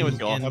fun back hanging with in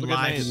y'all. Have a good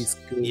night. live. He's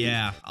good.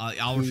 Yeah,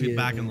 I'll retreat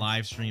back in Yeah.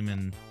 live stream,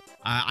 and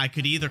I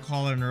could either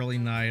call it an early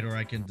night or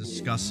I can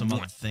discuss some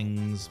other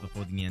things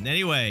before the end.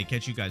 Anyway,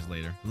 catch you guys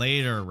later.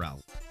 Later,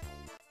 Ralph.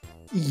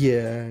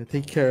 Yeah,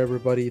 take care,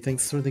 everybody.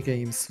 Thanks for the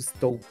games. It's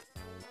dope.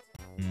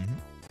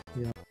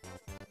 Yeah.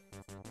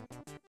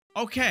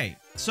 Okay,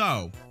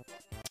 so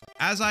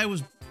as I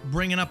was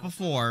bringing up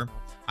before,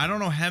 I don't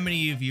know how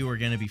many of you are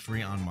going to be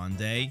free on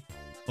Monday,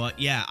 but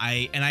yeah,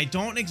 I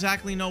don't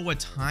exactly know what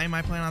time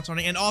I plan on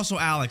starting. And also,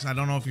 Alex, I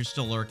don't know if you're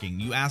still lurking.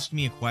 You asked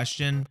me a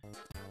question,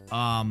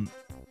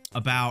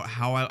 about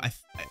how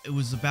it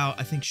was about,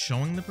 I think,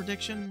 showing the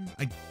prediction.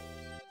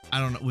 I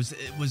don't know.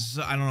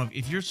 I don't know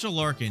if you're still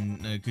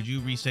lurking. Could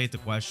you restate the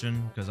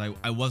question? Because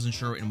I wasn't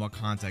sure in what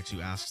context you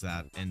asked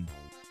that, and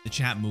the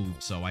chat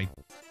moved, so I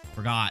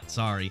forgot.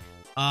 Sorry.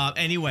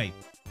 Anyway,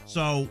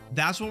 so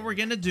that's what we're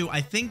gonna do.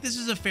 I think this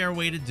is a fair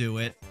way to do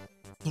it.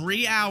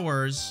 3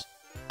 hours.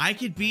 I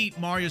could beat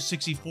Mario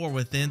 64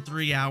 within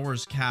 3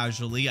 hours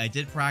casually. I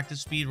did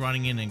practice speed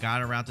running in and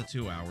got around to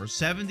 2 hours.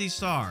 70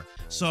 star.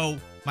 So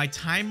my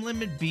time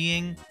limit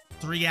being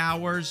 3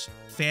 hours,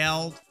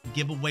 failed,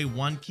 give away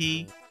 1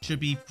 key, should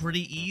be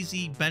pretty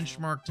easy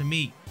benchmark to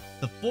meet.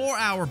 The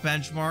 4-hour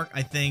benchmark,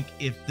 I think,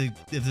 if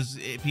there's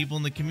people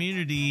in the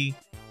community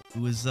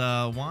who is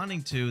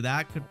wanting to,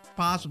 that could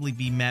possibly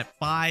be met.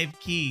 5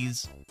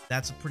 keys.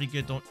 That's a pretty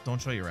good.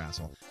 Don't show your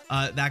asshole.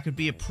 That could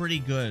be a pretty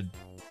good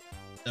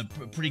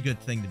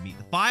thing to meet.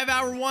 The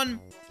 5-hour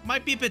one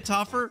might be a bit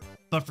tougher,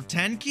 but for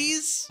 10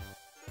 keys,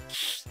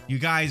 you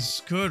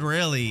guys could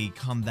really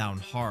come down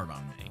hard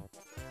on me.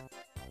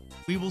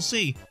 We will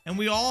see, and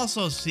we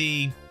also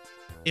see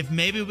if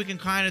maybe we can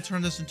kind of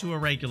turn this into a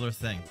regular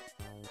thing.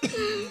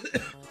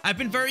 I've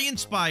been very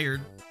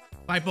inspired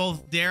by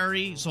both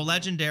Dairy, so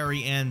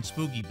Legendary, and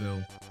Spooky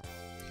Boo.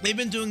 They've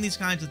been doing these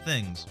kinds of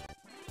things,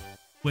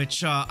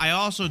 which I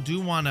also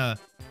do want to,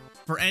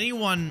 for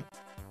anyone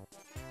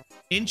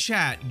in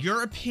chat,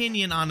 your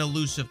opinion on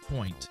Elusive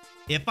Point.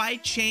 If I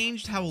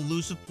changed how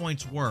Elusive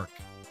Points work,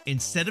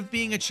 instead of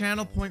being a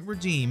channel point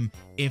redeem,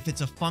 if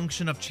it's a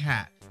function of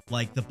chat,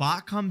 like the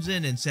bot comes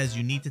in and says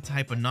you need to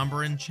type a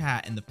number in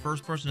chat, and the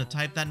first person to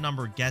type that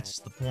number gets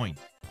the point.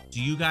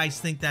 Do you guys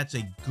think that's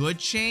a good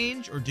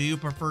change, or do you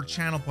prefer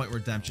channel point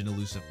redemption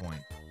Elusive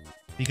Point?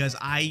 Because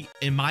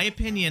in my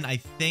opinion, I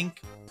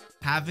think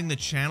having the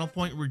channel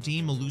point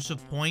redeem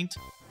Elusive Point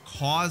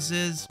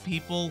causes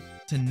people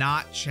to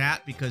not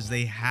chat because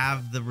they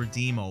have the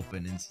redeem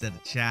open instead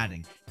of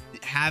chatting.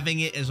 Having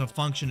it as a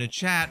function of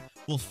chat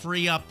will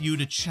free up you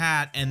to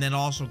chat and then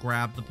also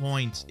grab the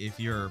points if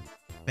you're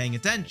paying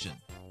attention.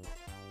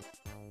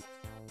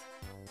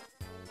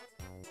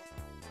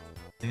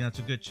 I think that's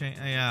a good change.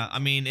 Yeah, I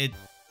mean it.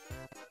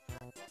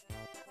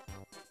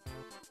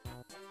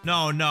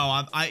 No,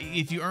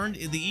 if you earned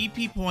the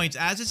EP points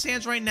as it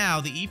stands right now,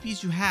 the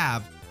EPs you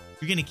have,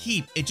 you're gonna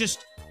keep. It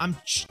just,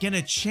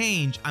 gonna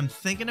change. I'm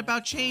thinking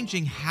about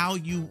changing how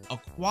you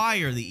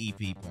acquire the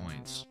EP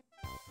points.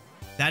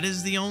 That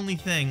is the only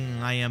thing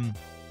I am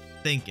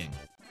thinking.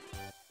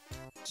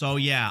 So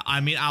yeah, I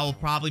mean, I will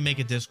probably make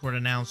a Discord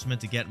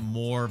announcement to get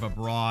more of a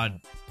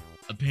broad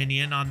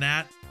opinion on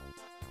that.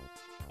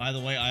 By the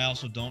way, I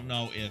also don't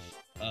know if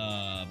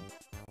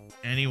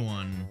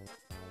anyone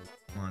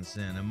wants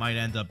in. It might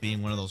end up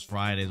being one of those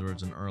Fridays where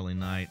it's an early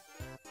night.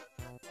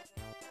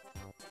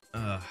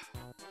 Let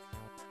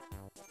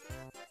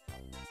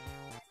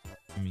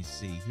me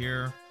see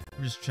here.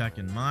 I'm just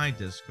checking my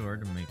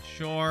Discord to make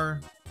sure.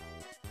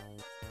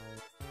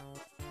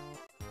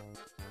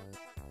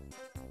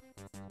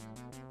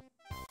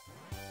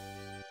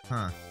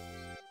 Huh.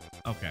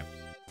 Okay.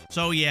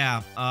 So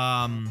yeah,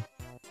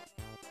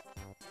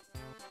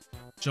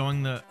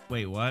 showing the,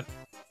 wait, what?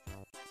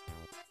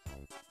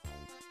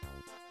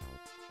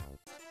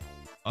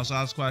 Also,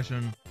 last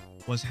question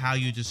was how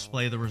you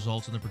display the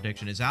results in the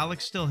prediction. Is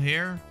Alex still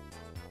here?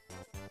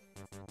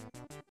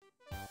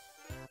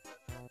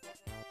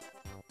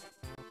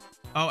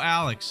 Oh,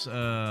 Alex,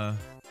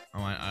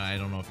 Oh, I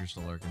don't know if you're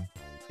still lurking.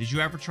 Did you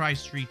ever try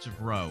Streets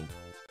of Rogue?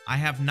 I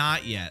have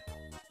not yet.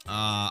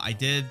 I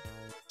did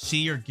see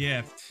your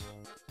gift.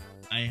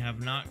 I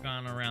have not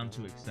gone around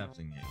to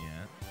accepting it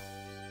yet.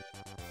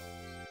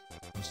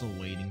 I'm still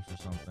waiting for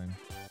something.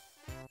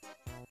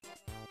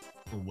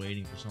 We're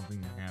waiting for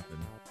something to happen.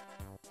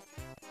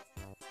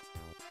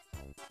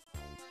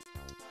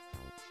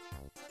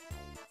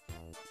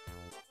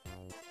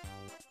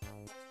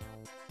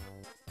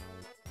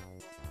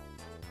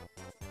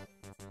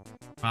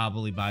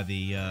 Probably by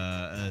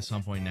the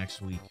some point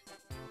next week.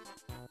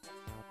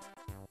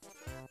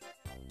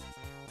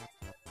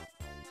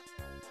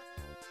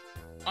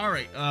 All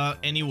right.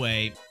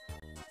 Anyway,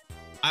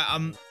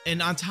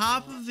 and on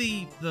top of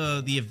the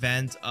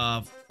event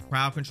of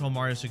Crowd Control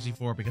Mario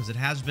 64, because it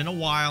has been a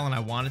while and I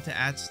wanted to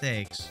add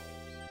stakes.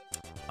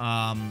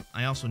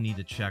 I also need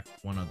to check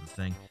one other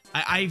thing.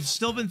 I've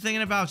still been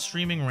thinking about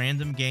streaming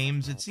random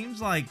games. It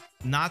seems like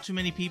not too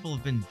many people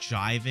have been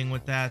jiving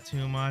with that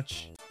too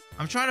much.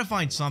 I'm trying to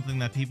find something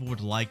that people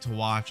would like to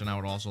watch and I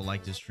would also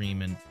like to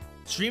stream. And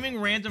streaming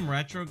random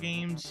retro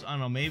games, I don't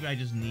know, maybe I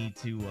just need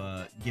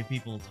to give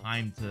people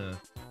time to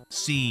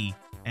see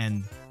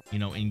and, you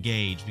know,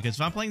 engage. Because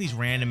if I'm playing these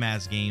random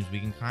ass games, we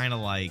can kind of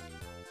like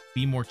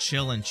be more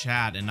chill and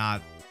chat and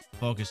not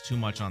focus too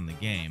much on the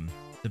game.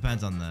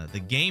 Depends on the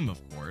game,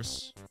 of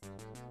course.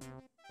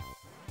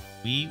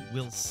 We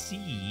will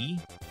see.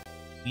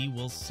 We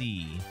will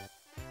see.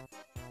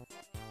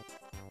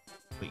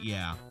 But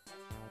yeah.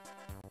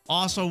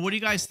 Also, what do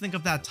you guys think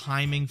of that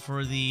timing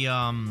for the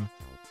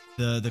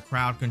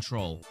crowd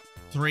control?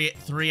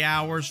 3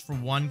 hours for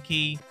 1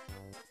 key,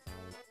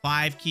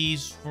 5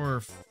 keys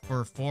for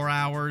 4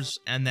 hours,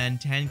 and then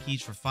 10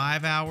 keys for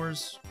 5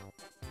 hours.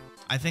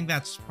 I think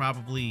that's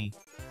probably,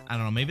 I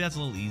don't know, maybe that's a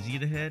little easy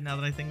to hit now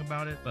that I think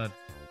about it, but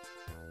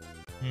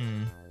I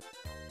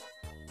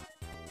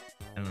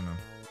don't know.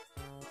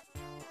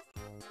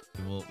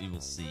 We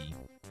will see.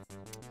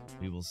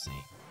 We will see.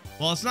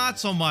 Well, it's not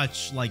so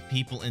much like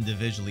people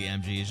individually,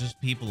 MG. It's just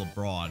people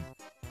abroad.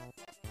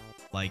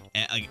 Like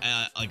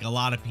a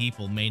lot of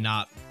people may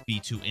not be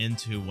too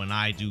into when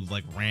I do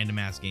like random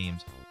ass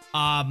games.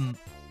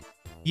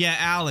 Yeah,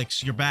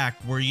 Alex, you're back.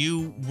 Were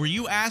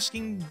you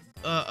asking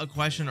a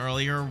question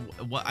earlier?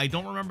 What, I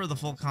don't remember the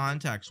full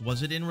context.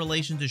 Was it in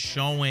relation to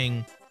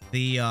showing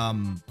the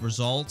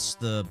results,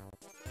 the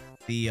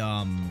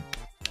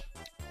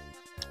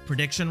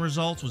prediction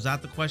results? Was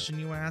that the question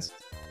you asked?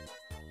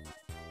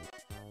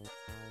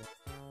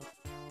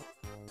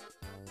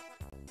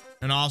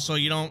 And also,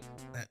 you don't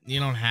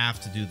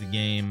have to do the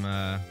game.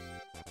 All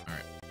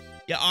right.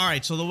 Yeah. All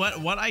right. So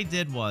what I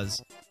did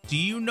was, do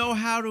you know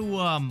how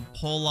to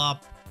pull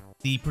up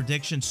the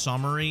prediction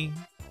summary,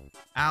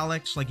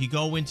 Alex? Like you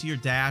go into your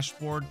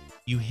dashboard,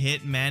 you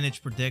hit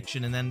manage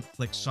prediction, and then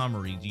click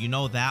summary. Do you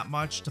know that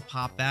much to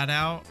pop that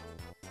out?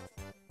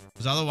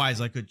 Because otherwise,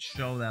 I could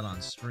show that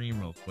on stream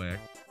real quick.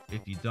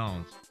 If you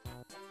don't.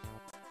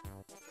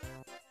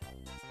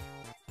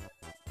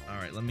 All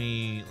right. Let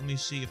me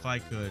see if I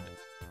could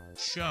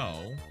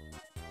show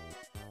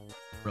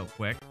real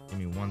quick. Give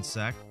me 1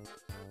 sec.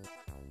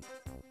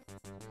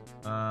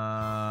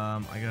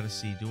 I gotta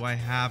see. Do I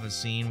have a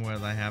scene where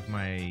I have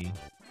my?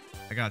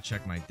 I gotta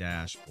check my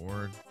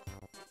dashboard.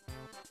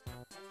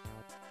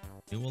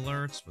 New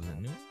alerts. Was it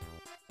new?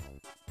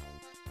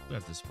 We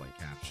have display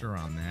capture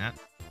on that.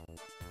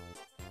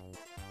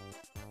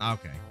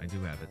 Okay, I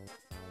do have it.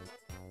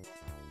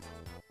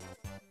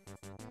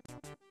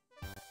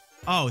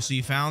 Oh, so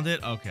you found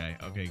it? Okay,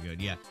 okay,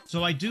 good. Yeah.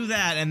 So I do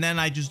that, and then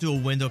I just do a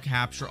window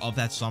capture of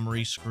that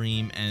summary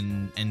screen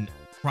and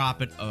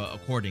crop it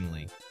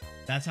accordingly.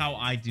 That's how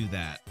I do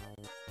that.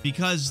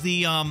 Because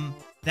the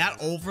that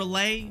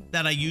overlay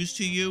that I used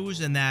to use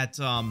and that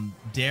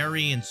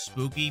Dairy and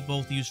Spooky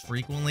both use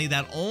frequently,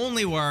 that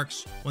only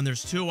works when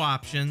there's 2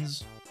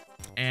 options,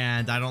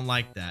 and I don't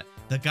like that.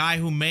 The guy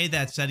who made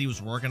that said he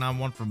was working on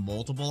one for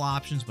multiple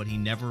options, but he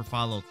never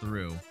followed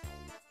through.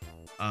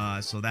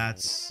 So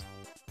that's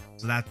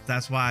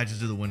why I just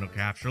do the window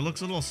capture. It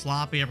looks a little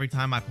sloppy every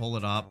time I pull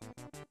it up.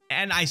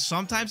 And I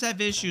sometimes have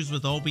issues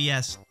with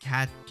OBS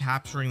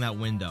capturing that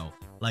window.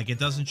 Like, it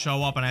doesn't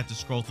show up and I have to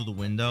scroll through the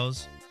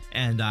windows.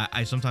 And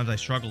I sometimes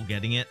struggle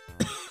getting it.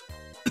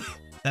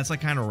 That's,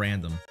 like, kind of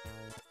random.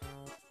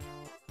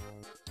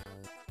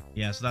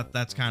 Yeah, so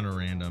that's kind of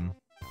random.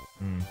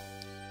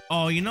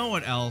 Oh, you know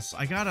what else?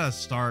 I gotta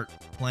start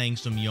playing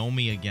some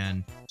Yomi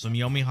again. Some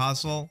Yomi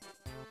Hustle.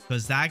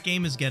 Because that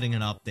game is getting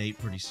an update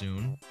pretty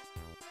soon.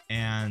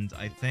 And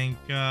I think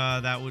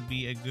that would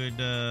be a good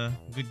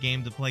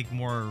game to play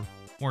more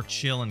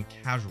chill and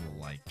casual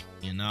like,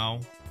 you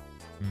know?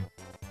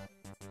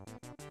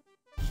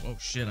 Oh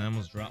shit, I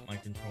almost dropped my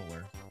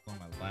controller. It's on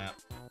my lap.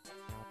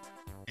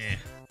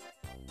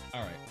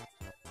 Alright.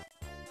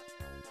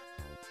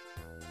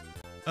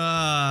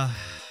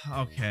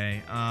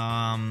 Okay.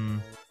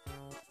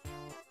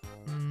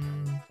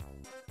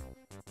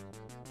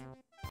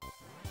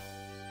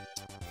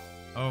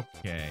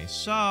 Okay,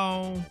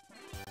 so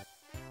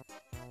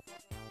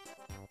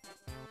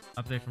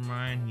Update from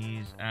Ryan.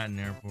 He's at an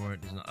airport.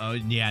 He's not, oh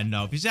yeah,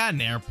 no. If he's at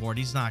an airport,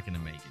 he's not gonna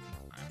make it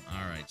in time.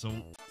 All right. So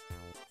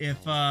if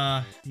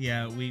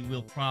yeah, we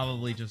will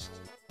probably just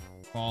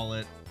call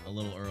it a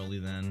little early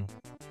then.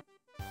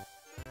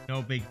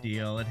 No big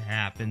deal. It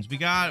happens. We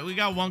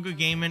got one good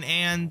game in,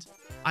 and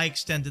I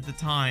extended the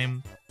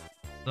time,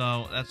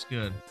 so that's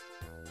good.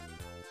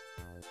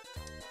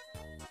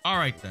 All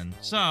right then.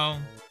 So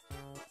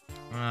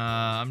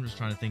I'm just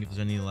trying to think if there's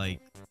any like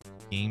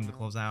game to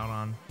close out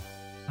on.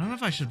 I don't know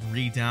if I should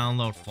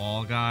re-download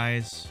Fall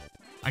Guys.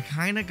 I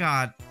kind of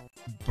got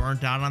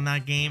burnt out on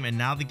that game, and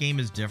now the game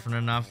is different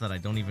enough that I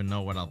don't even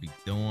know what I'll be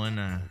doing.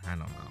 I don't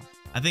know.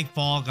 I think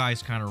Fall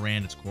Guys kind of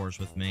ran its course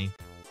with me.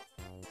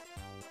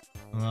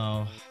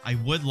 Although, I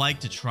would like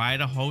to try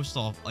to host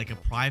like a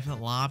private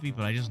lobby,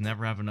 but I just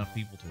never have enough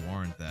people to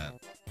warrant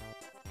that.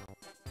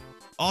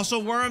 Also,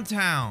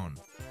 Wormtown.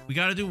 We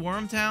got to do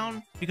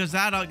Wormtown because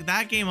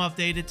that game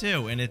updated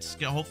too, and it's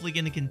hopefully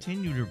going to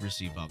continue to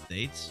receive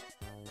updates.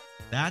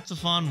 That's a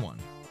fun one.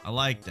 I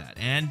like that.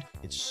 And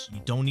you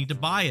don't need to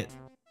buy it.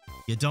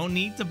 You don't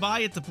need to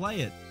buy it to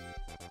play it.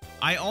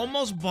 I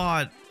almost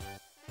bought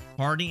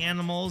Party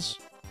Animals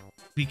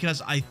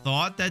because I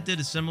thought that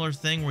did a similar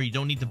thing where you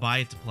don't need to buy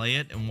it to play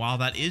it. And while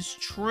that is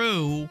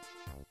true,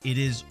 it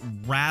is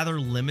rather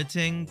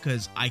limiting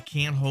because I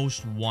can't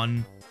host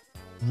one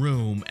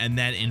room and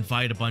then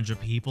invite a bunch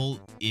of people.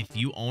 If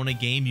you own a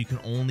game, you can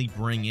only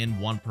bring in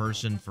one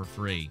person for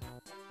free.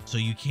 So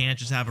you can't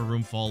just have a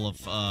room full of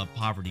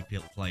poverty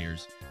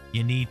players.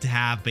 You need to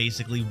have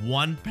basically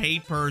one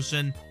paid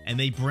person, and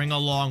they bring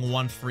along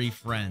one free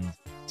friend.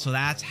 So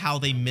that's how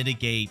they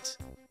mitigate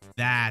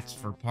that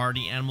for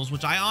Party Animals,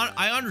 which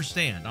I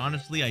understand.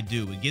 Honestly, I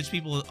do. It gives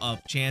people a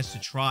chance to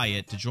try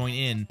it, to join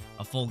in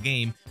a full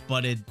game,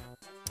 but it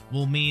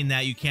will mean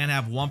that you can't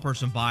have one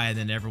person buy it and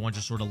then everyone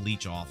just sort of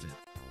leech off it.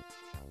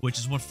 Which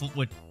is what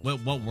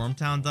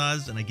Wormtown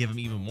does, and I give them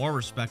even more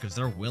respect because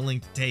they're willing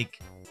to take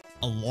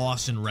a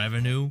loss in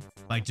revenue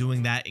by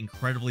doing that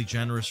incredibly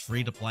generous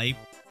free-to-play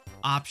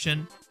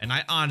option. And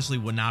I honestly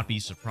would not be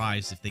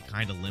surprised if they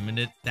kind of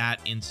limited that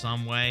in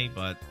some way,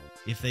 but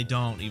if they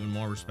don't, even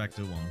more respect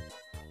to them.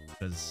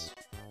 Because,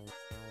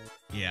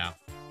 yeah,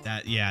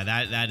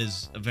 that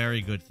is a very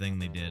good thing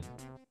they did.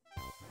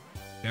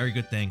 Very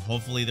good thing.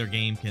 Hopefully their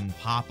game can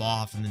pop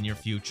off in the near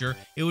future.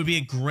 It would be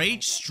a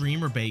great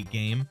streamer bait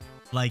game.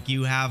 Like,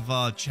 you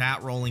have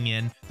chat rolling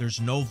in,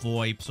 there's no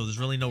VoIP, so there's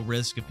really no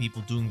risk of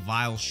people doing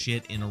vile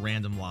shit in a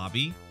random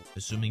lobby,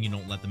 assuming you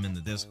don't let them in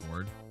the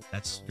Discord.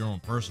 That's your own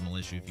personal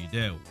issue if you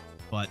do.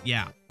 But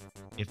yeah,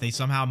 if they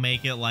somehow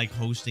make it like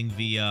hosting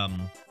via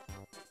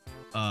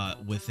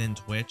within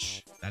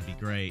Twitch, that'd be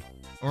great.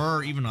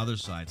 Or even other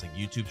sites like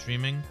YouTube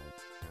streaming.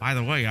 By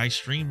the way, I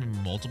stream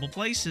in multiple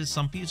places.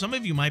 Some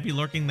of you might be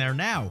lurking there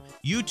now.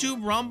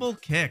 YouTube, Rumble,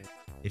 Kick.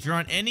 If you're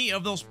on any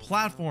of those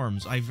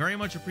platforms, I very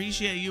much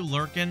appreciate you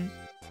lurking,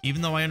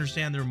 even though I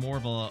understand they're more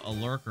of a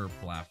lurker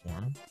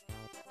platform.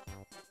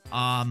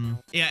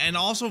 Yeah, and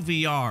also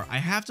VR. I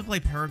have to play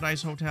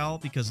Paradise Hotel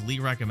because Lee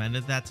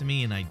recommended that to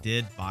me, and I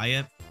did buy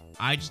it.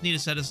 I just need to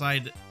set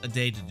aside a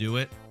day to do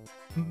it.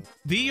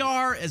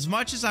 VR, as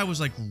much as I was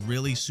like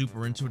really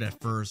super into it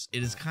at first,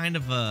 it is kind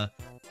of a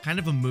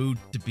mood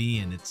to be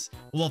in. It's,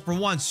 well, for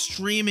one,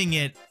 streaming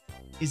it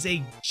is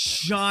a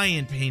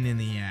giant pain in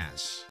the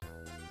ass.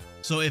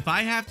 So if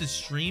I have to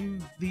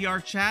stream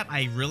VR chat,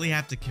 I really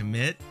have to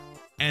commit.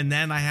 And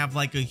then I have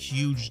like a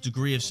huge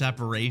degree of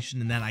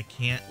separation, and then I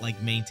can't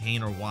like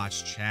maintain or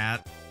watch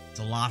chat. It's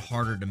a lot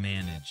harder to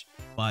manage,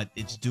 but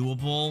it's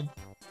doable.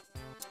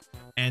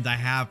 And I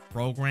have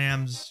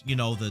programs, you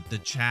know, the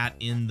chat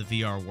in the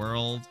VR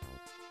world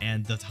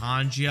and the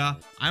Tangia.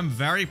 I'm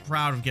very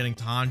proud of getting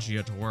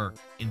Tangia to work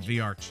in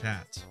VR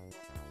chat.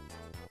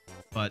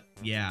 But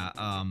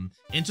yeah,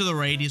 Into the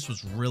Radius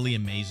was really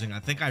amazing. I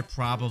think I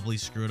probably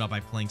screwed up by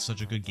playing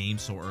such a good game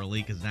so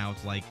early, because now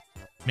it's like,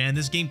 man,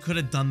 this game could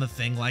have done the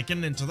thing like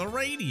an Into the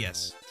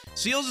Radius.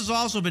 Seals has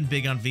also been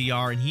big on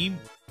VR, and he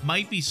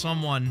might be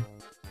someone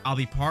I'll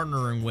be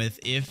partnering with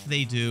if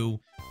they do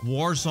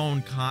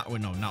Warzone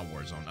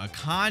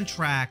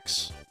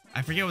Contracts.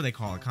 I forget what they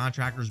call it.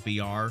 Contractors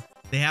VR.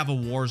 They have a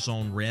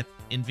Warzone RIP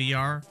in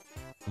VR.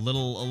 A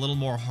little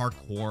more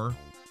hardcore.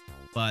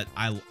 But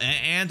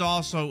and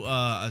also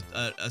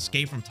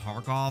Escape from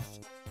Tarkov,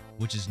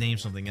 which is named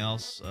something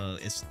else.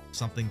 It's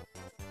something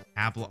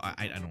Apple.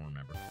 I don't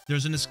remember.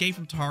 There's an Escape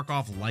from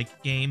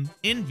Tarkov-like game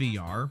in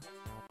VR.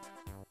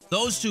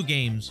 Those two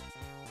games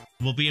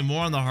will be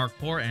more on the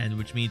hardcore end,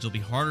 which means it'll be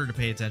harder to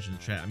pay attention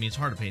to chat. I mean, it's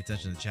hard to pay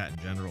attention to chat in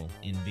general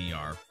in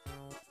VR.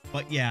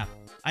 But yeah,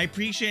 I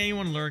appreciate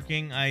anyone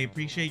lurking. I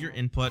appreciate your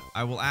input.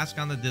 I will ask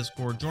on the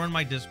Discord. Join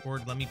my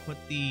Discord. Let me put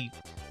the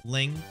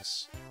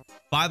links.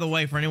 By the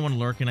way, for anyone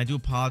lurking, I do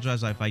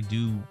apologize if I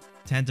do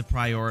tend to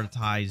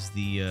prioritize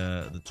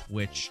the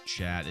Twitch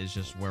chat. It's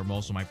just where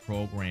most of my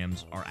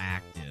programs are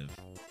active.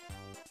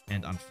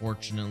 And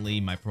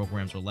unfortunately, my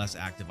programs are less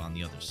active on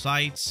the other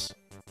sites.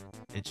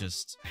 It's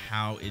just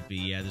how it be.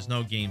 Yeah, there's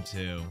no game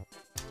 2.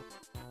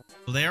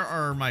 So there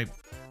are my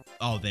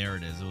Oh, there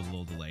it is. It was a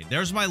little delayed.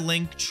 There's my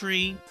link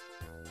tree,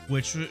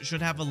 which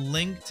should have a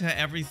link to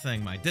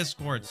everything. My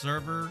Discord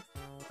server.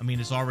 I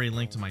mean, it's already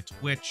linked to my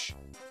Twitch,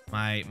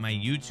 my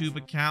YouTube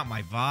account,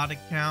 my VOD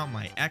account,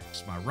 my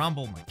X, my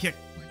Rumble, my Kick,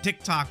 my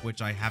TikTok,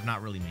 which I have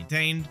not really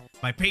maintained,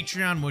 my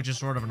Patreon, which is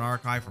sort of an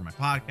archive for my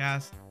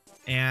podcast,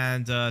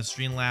 and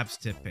Streamlabs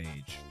tip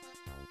page.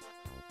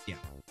 Yeah.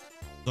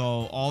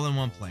 So all in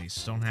one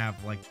place. Don't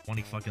have like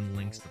 20 fucking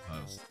links to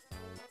post.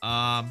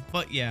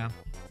 But yeah.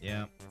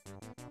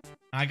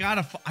 I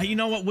gotta, you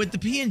know what, with the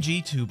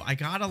PNG tube, I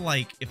gotta,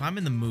 like, if I'm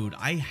in the mood,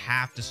 I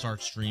have to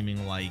start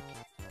streaming, like,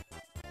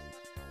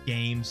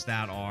 games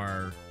that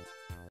are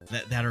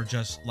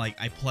just,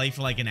 like, I play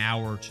for, like, an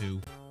hour or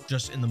two,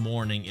 just in the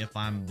morning if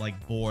I'm,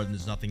 like, bored and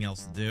there's nothing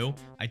else to do.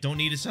 I don't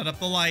need to set up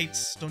the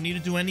lights, don't need to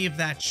do any of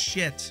that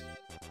shit.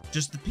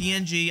 Just the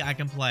PNG I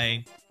can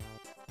play,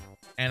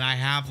 and I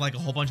have, like, a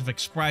whole bunch of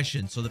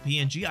expressions, so the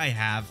PNG I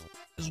have,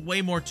 there's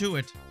way more to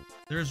it.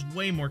 There's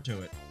way more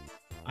to it.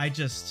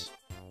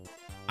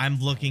 I'm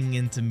looking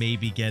into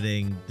maybe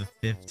getting the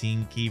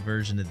 15 key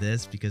version of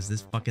this because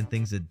this fucking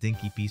thing's a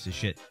dinky piece of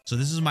shit. So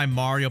this is my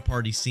Mario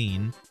Party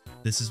scene.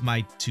 This is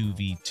my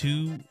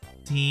 2v2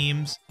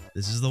 teams.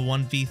 This is the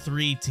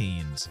 1v3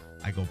 teams.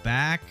 I go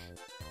back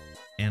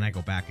and I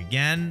go back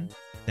again.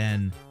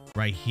 Then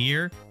right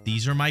here,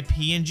 these are my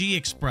PNG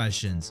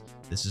expressions.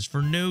 This is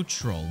for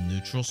neutral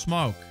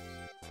smoke.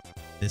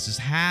 This is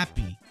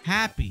happy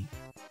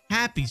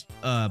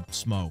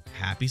smoke,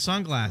 happy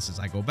sunglasses.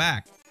 I go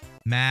back.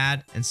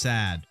 Mad and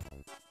sad.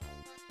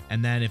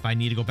 And then if I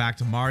need to go back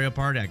to Mario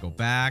Party, I go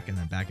back and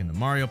then back into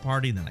Mario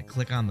Party, and then I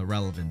click on the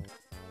relevant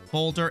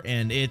folder,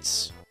 and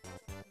it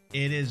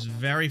is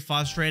very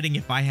frustrating.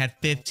 If I had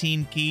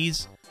 15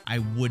 keys, I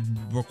would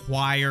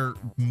require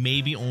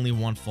maybe only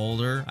one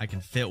folder. I can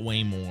fit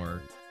way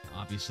more,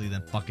 obviously,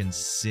 than fucking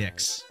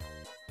 6.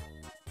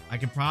 I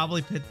can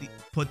probably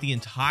put the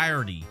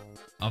entirety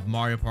of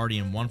Mario Party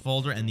in one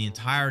folder and the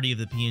entirety of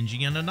the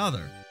PNG in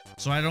another.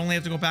 So I'd only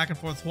have to go back and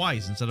forth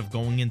twice instead of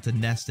going into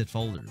nested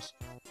folders.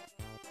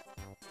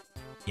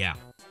 Yeah.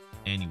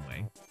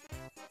 Anyway.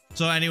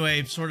 So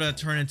anyway, sort of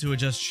turn into a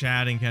just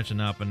chatting, catching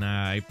up, and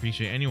I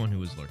appreciate anyone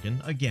who is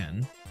lurking.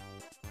 Again,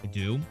 I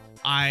do.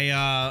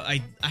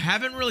 I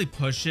haven't really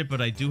pushed it, but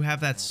I do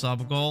have that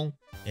sub goal.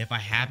 If I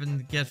happen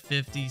to get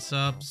 50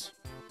 subs,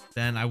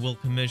 then I will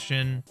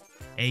commission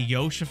a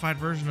Yoshified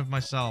version of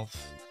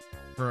myself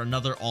for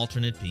another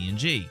alternate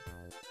PNG.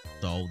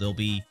 So there'll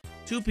be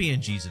 2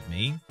 PNGs of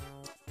me.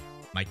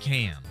 My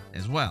cam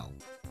as well.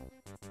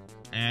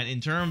 And in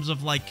terms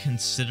of like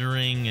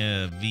considering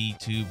a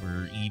VTube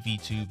or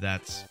EVTube,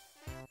 that's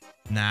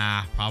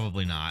nah,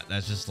 probably not.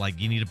 That's just like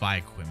you need to buy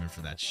equipment for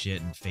that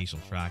shit and facial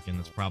tracking.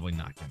 That's probably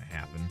not gonna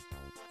happen.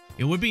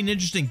 It would be an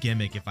interesting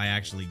gimmick if I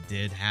actually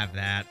did have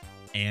that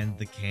and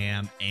the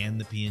cam and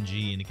the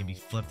PNG and it can be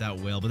flipped out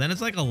well, but then it's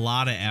like a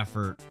lot of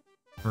effort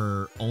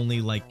for only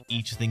like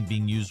each thing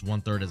being used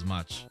 1/3 as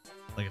much.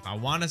 Like, if I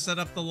want to set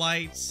up the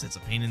lights, it's a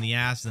pain in the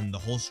ass, and the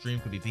whole stream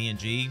could be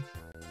PNG.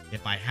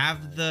 If I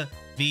have the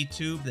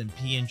VTube, then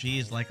PNG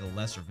is like a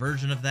lesser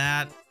version of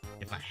that.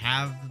 If I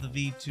have the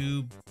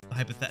VTube,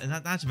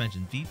 not to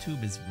mention,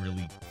 VTube is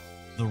really,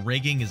 the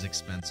rigging is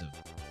expensive.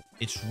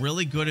 It's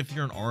really good if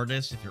you're an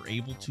artist, if you're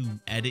able to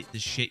edit the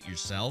shit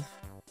yourself,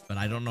 but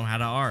I don't know how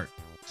to art.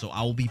 So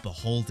I will be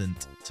beholden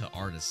to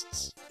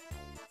artists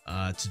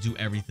to do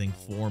everything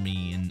for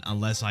me, and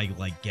unless I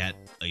like get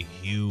a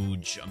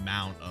huge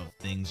amount of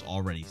things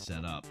already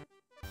set up.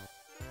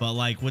 But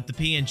like with the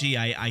PNG,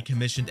 I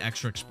commissioned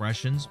extra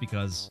expressions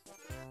because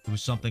it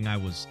was something I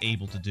was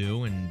able to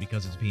do, and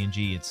because it's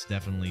PNG, it's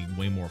definitely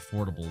way more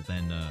affordable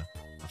than a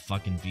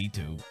fucking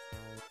VTube.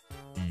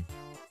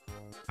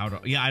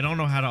 Yeah, I don't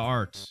know how to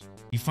art.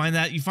 You find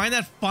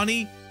that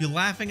funny? You're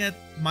laughing at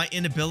my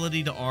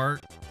inability to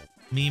art,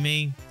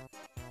 Mimi?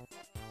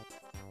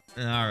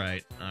 All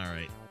right.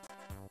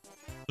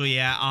 So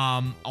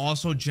yeah,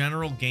 also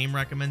general game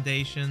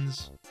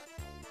recommendations.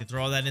 You can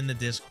throw that in the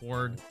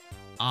Discord.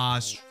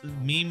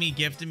 Mimi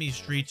gifted me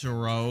Streets of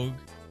Rogue.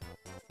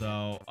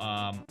 So,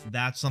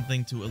 that's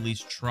something to at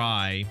least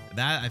try.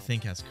 That I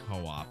think has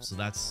co-op, so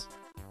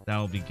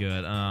that'll be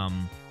good.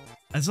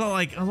 It's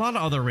like a lot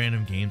of other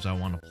random games I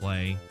want to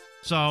play.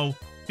 So,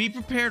 be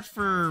prepared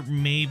for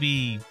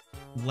maybe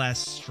less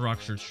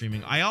structured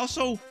streaming. I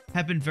also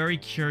have been very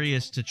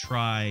curious to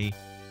try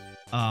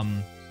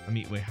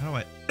wait, how do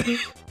I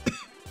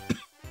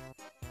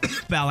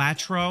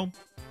Balatro?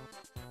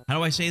 How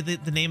do I say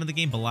the name of the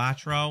game?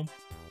 Balatro?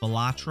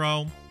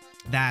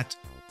 That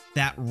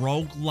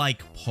roguelike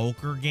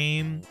poker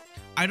game.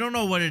 I don't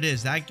know what it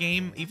is. That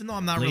game, even though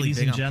I'm not Ladies really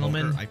big and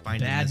gentlemen, on poker, I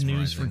find bad it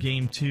news for mesmerizing.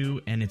 game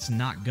 2, and it's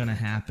not gonna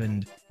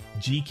happen.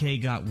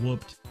 GK got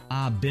whooped.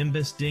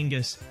 Bimbus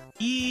Dingus.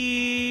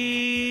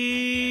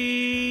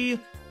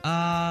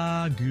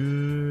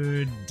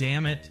 Good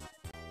damn it.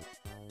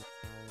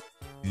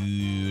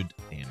 Good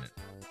damn it.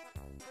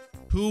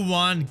 Who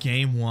won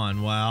game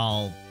 1?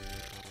 Well,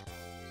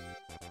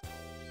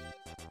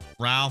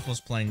 Ralph was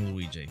playing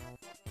Luigi.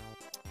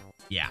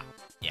 Yeah.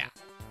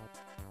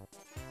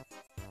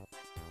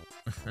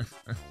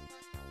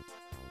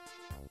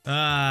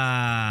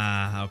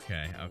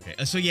 Okay.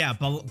 So yeah,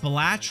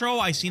 Balatro,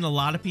 I've seen a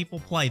lot of people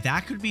play.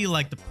 That could be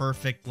like the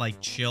perfect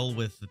like chill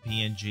with the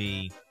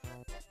PNG.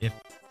 If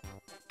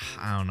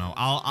I don't know,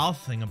 I'll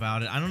think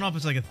about it. I don't know if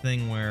it's like a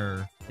thing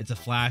where it's a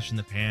flash in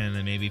the pan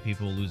and maybe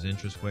people lose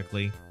interest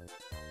quickly.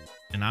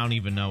 And I don't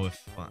even know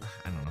if I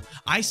don't know.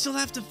 I still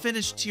have to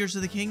finish Tears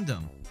of the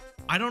Kingdom.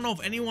 I don't know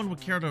if anyone would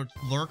care to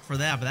lurk for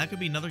that, but that could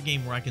be another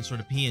game where I can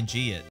sort of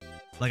PNG it.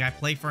 Like I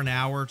play for an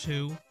hour or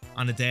two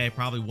on a day I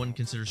probably wouldn't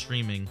consider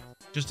streaming,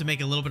 just to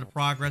make a little bit of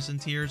progress in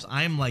Tears.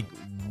 I am like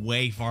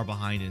way far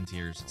behind in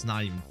Tears. It's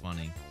not even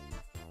funny.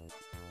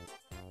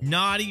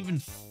 Not even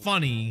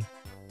funny.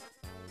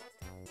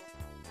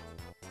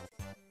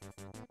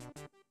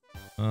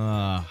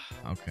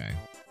 Okay.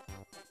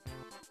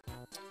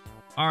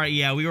 All right,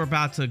 yeah, we were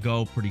about to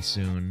go pretty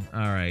soon. All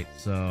right,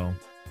 so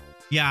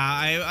yeah,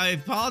 I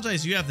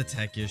apologize. You have the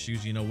tech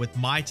issues. You know, with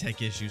my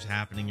tech issues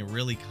happening, it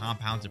really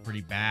compounds it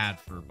pretty bad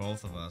for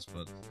both of us.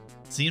 But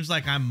it seems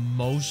like I'm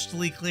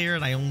mostly clear,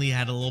 and I only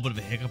had a little bit of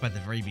a hiccup at the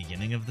very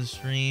beginning of the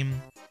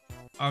stream.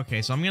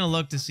 Okay, so I'm gonna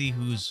look to see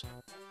who's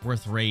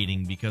worth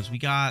rating because we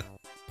got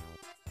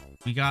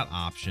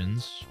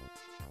options.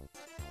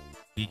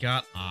 We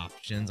got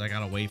options. I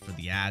gotta wait for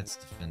the ads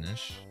to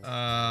finish.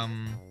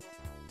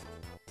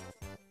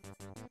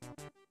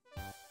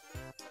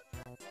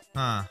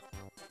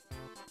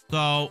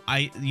 So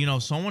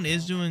someone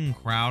is doing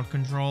crowd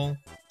control.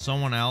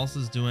 Someone else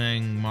is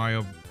doing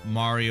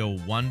Mario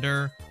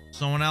Wonder.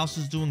 Someone else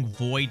is doing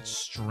Void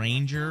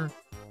Stranger,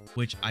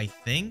 which I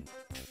think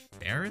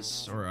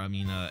Ferris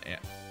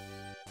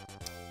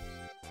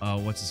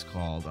what's this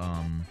called?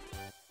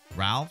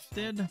 Ralph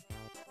did.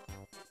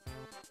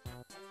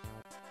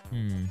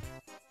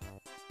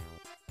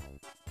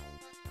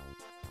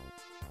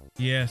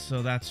 Yeah,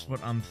 so that's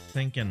what I'm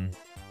thinking.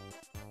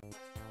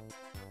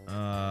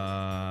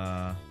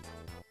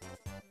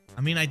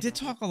 I mean, I did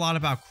talk a lot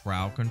about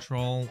crowd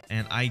control,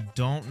 and I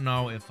don't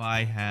know if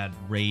I had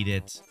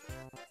rated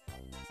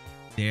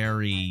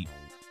Dairy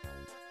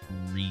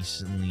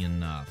recently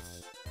enough.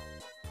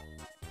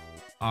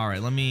 All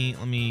right, let me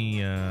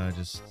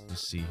just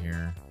see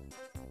here.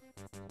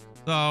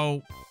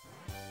 So,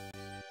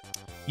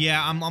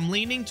 yeah, I'm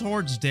leaning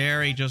towards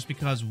Dairy just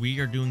because we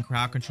are doing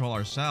crowd control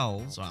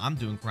ourselves. I'm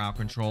doing crowd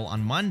control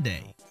on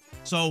Monday.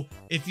 So,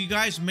 if you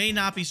guys may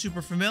not be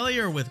super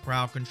familiar with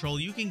crowd control,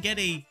 you can get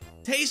a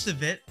taste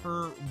of it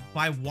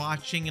by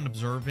watching and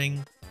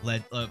observing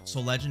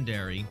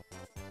Legendary.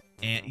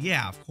 And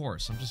yeah, of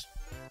course, I'm just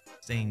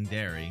saying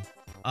Dairy.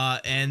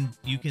 And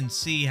you can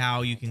see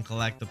how you can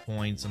collect the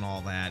points and all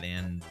that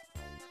and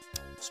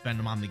spend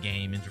them on the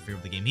game, interfere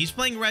with the game. He's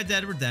playing Red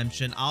Dead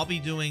Redemption. I'll be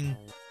doing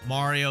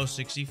Mario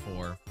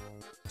 64.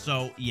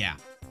 So, yeah.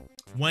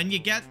 When you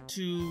get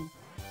to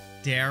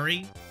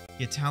Dairy,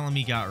 you tell him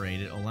he got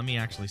rated. Oh, let me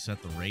actually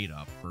set the rate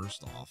up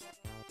first off.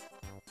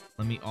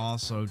 Let me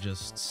also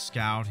just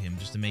scout him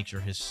just to make sure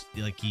he's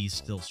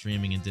still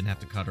streaming and didn't have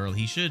to cut early.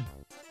 He should.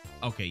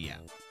 Okay, yeah.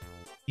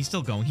 He's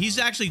still going. He's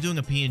actually doing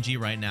a PNG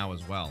right now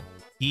as well.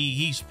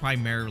 He's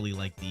primarily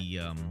like the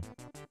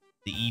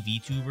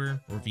eVTuber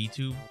or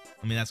VTube.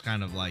 I mean, that's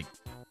kind of like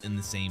in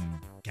the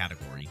same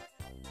category.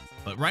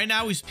 But right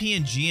now he's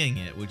PNGing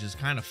it, which is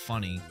kind of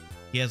funny.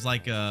 He has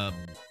like a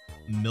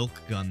milk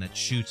gun that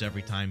shoots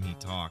every time he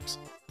talks.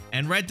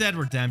 And Red Dead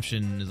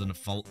Redemption is a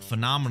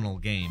phenomenal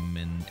game,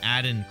 and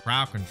add in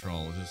crowd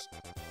control, just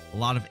a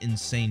lot of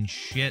insane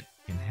shit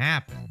can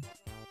happen.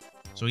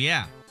 So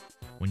yeah,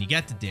 when you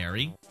get to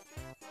Dairy,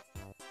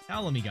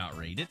 tell him he got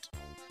rated.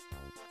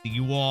 See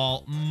you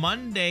all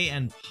Monday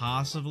and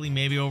possibly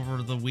maybe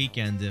over the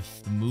weekend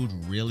if the mood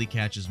really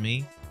catches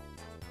me.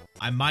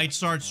 I might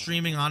start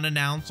streaming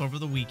unannounced over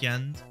the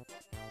weekend.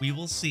 We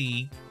will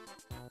see.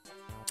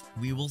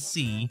 We will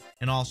see.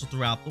 And also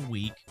throughout the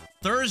week.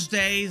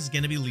 Thursday is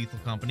going to be Lethal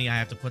Company. I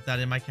have to put that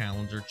in my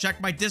calendar.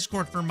 Check my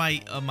Discord for my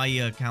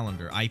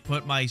calendar. I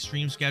put my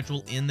stream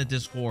schedule in the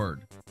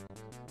Discord.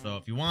 So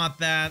if you want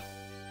that,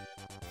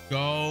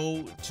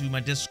 go to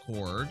my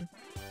Discord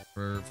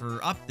for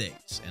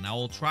updates. And I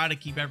will try to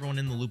keep everyone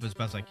in the loop as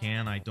best I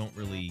can. I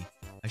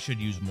should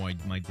use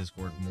my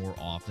Discord more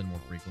often, more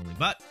frequently.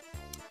 But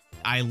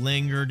I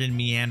lingered and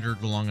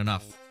meandered long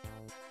enough.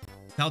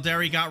 Tell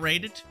Dairy got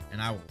rated,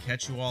 and I will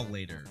catch you all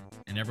later.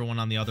 And everyone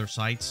on the other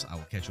sites, I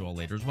will catch you all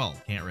later as well.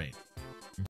 Can't rate.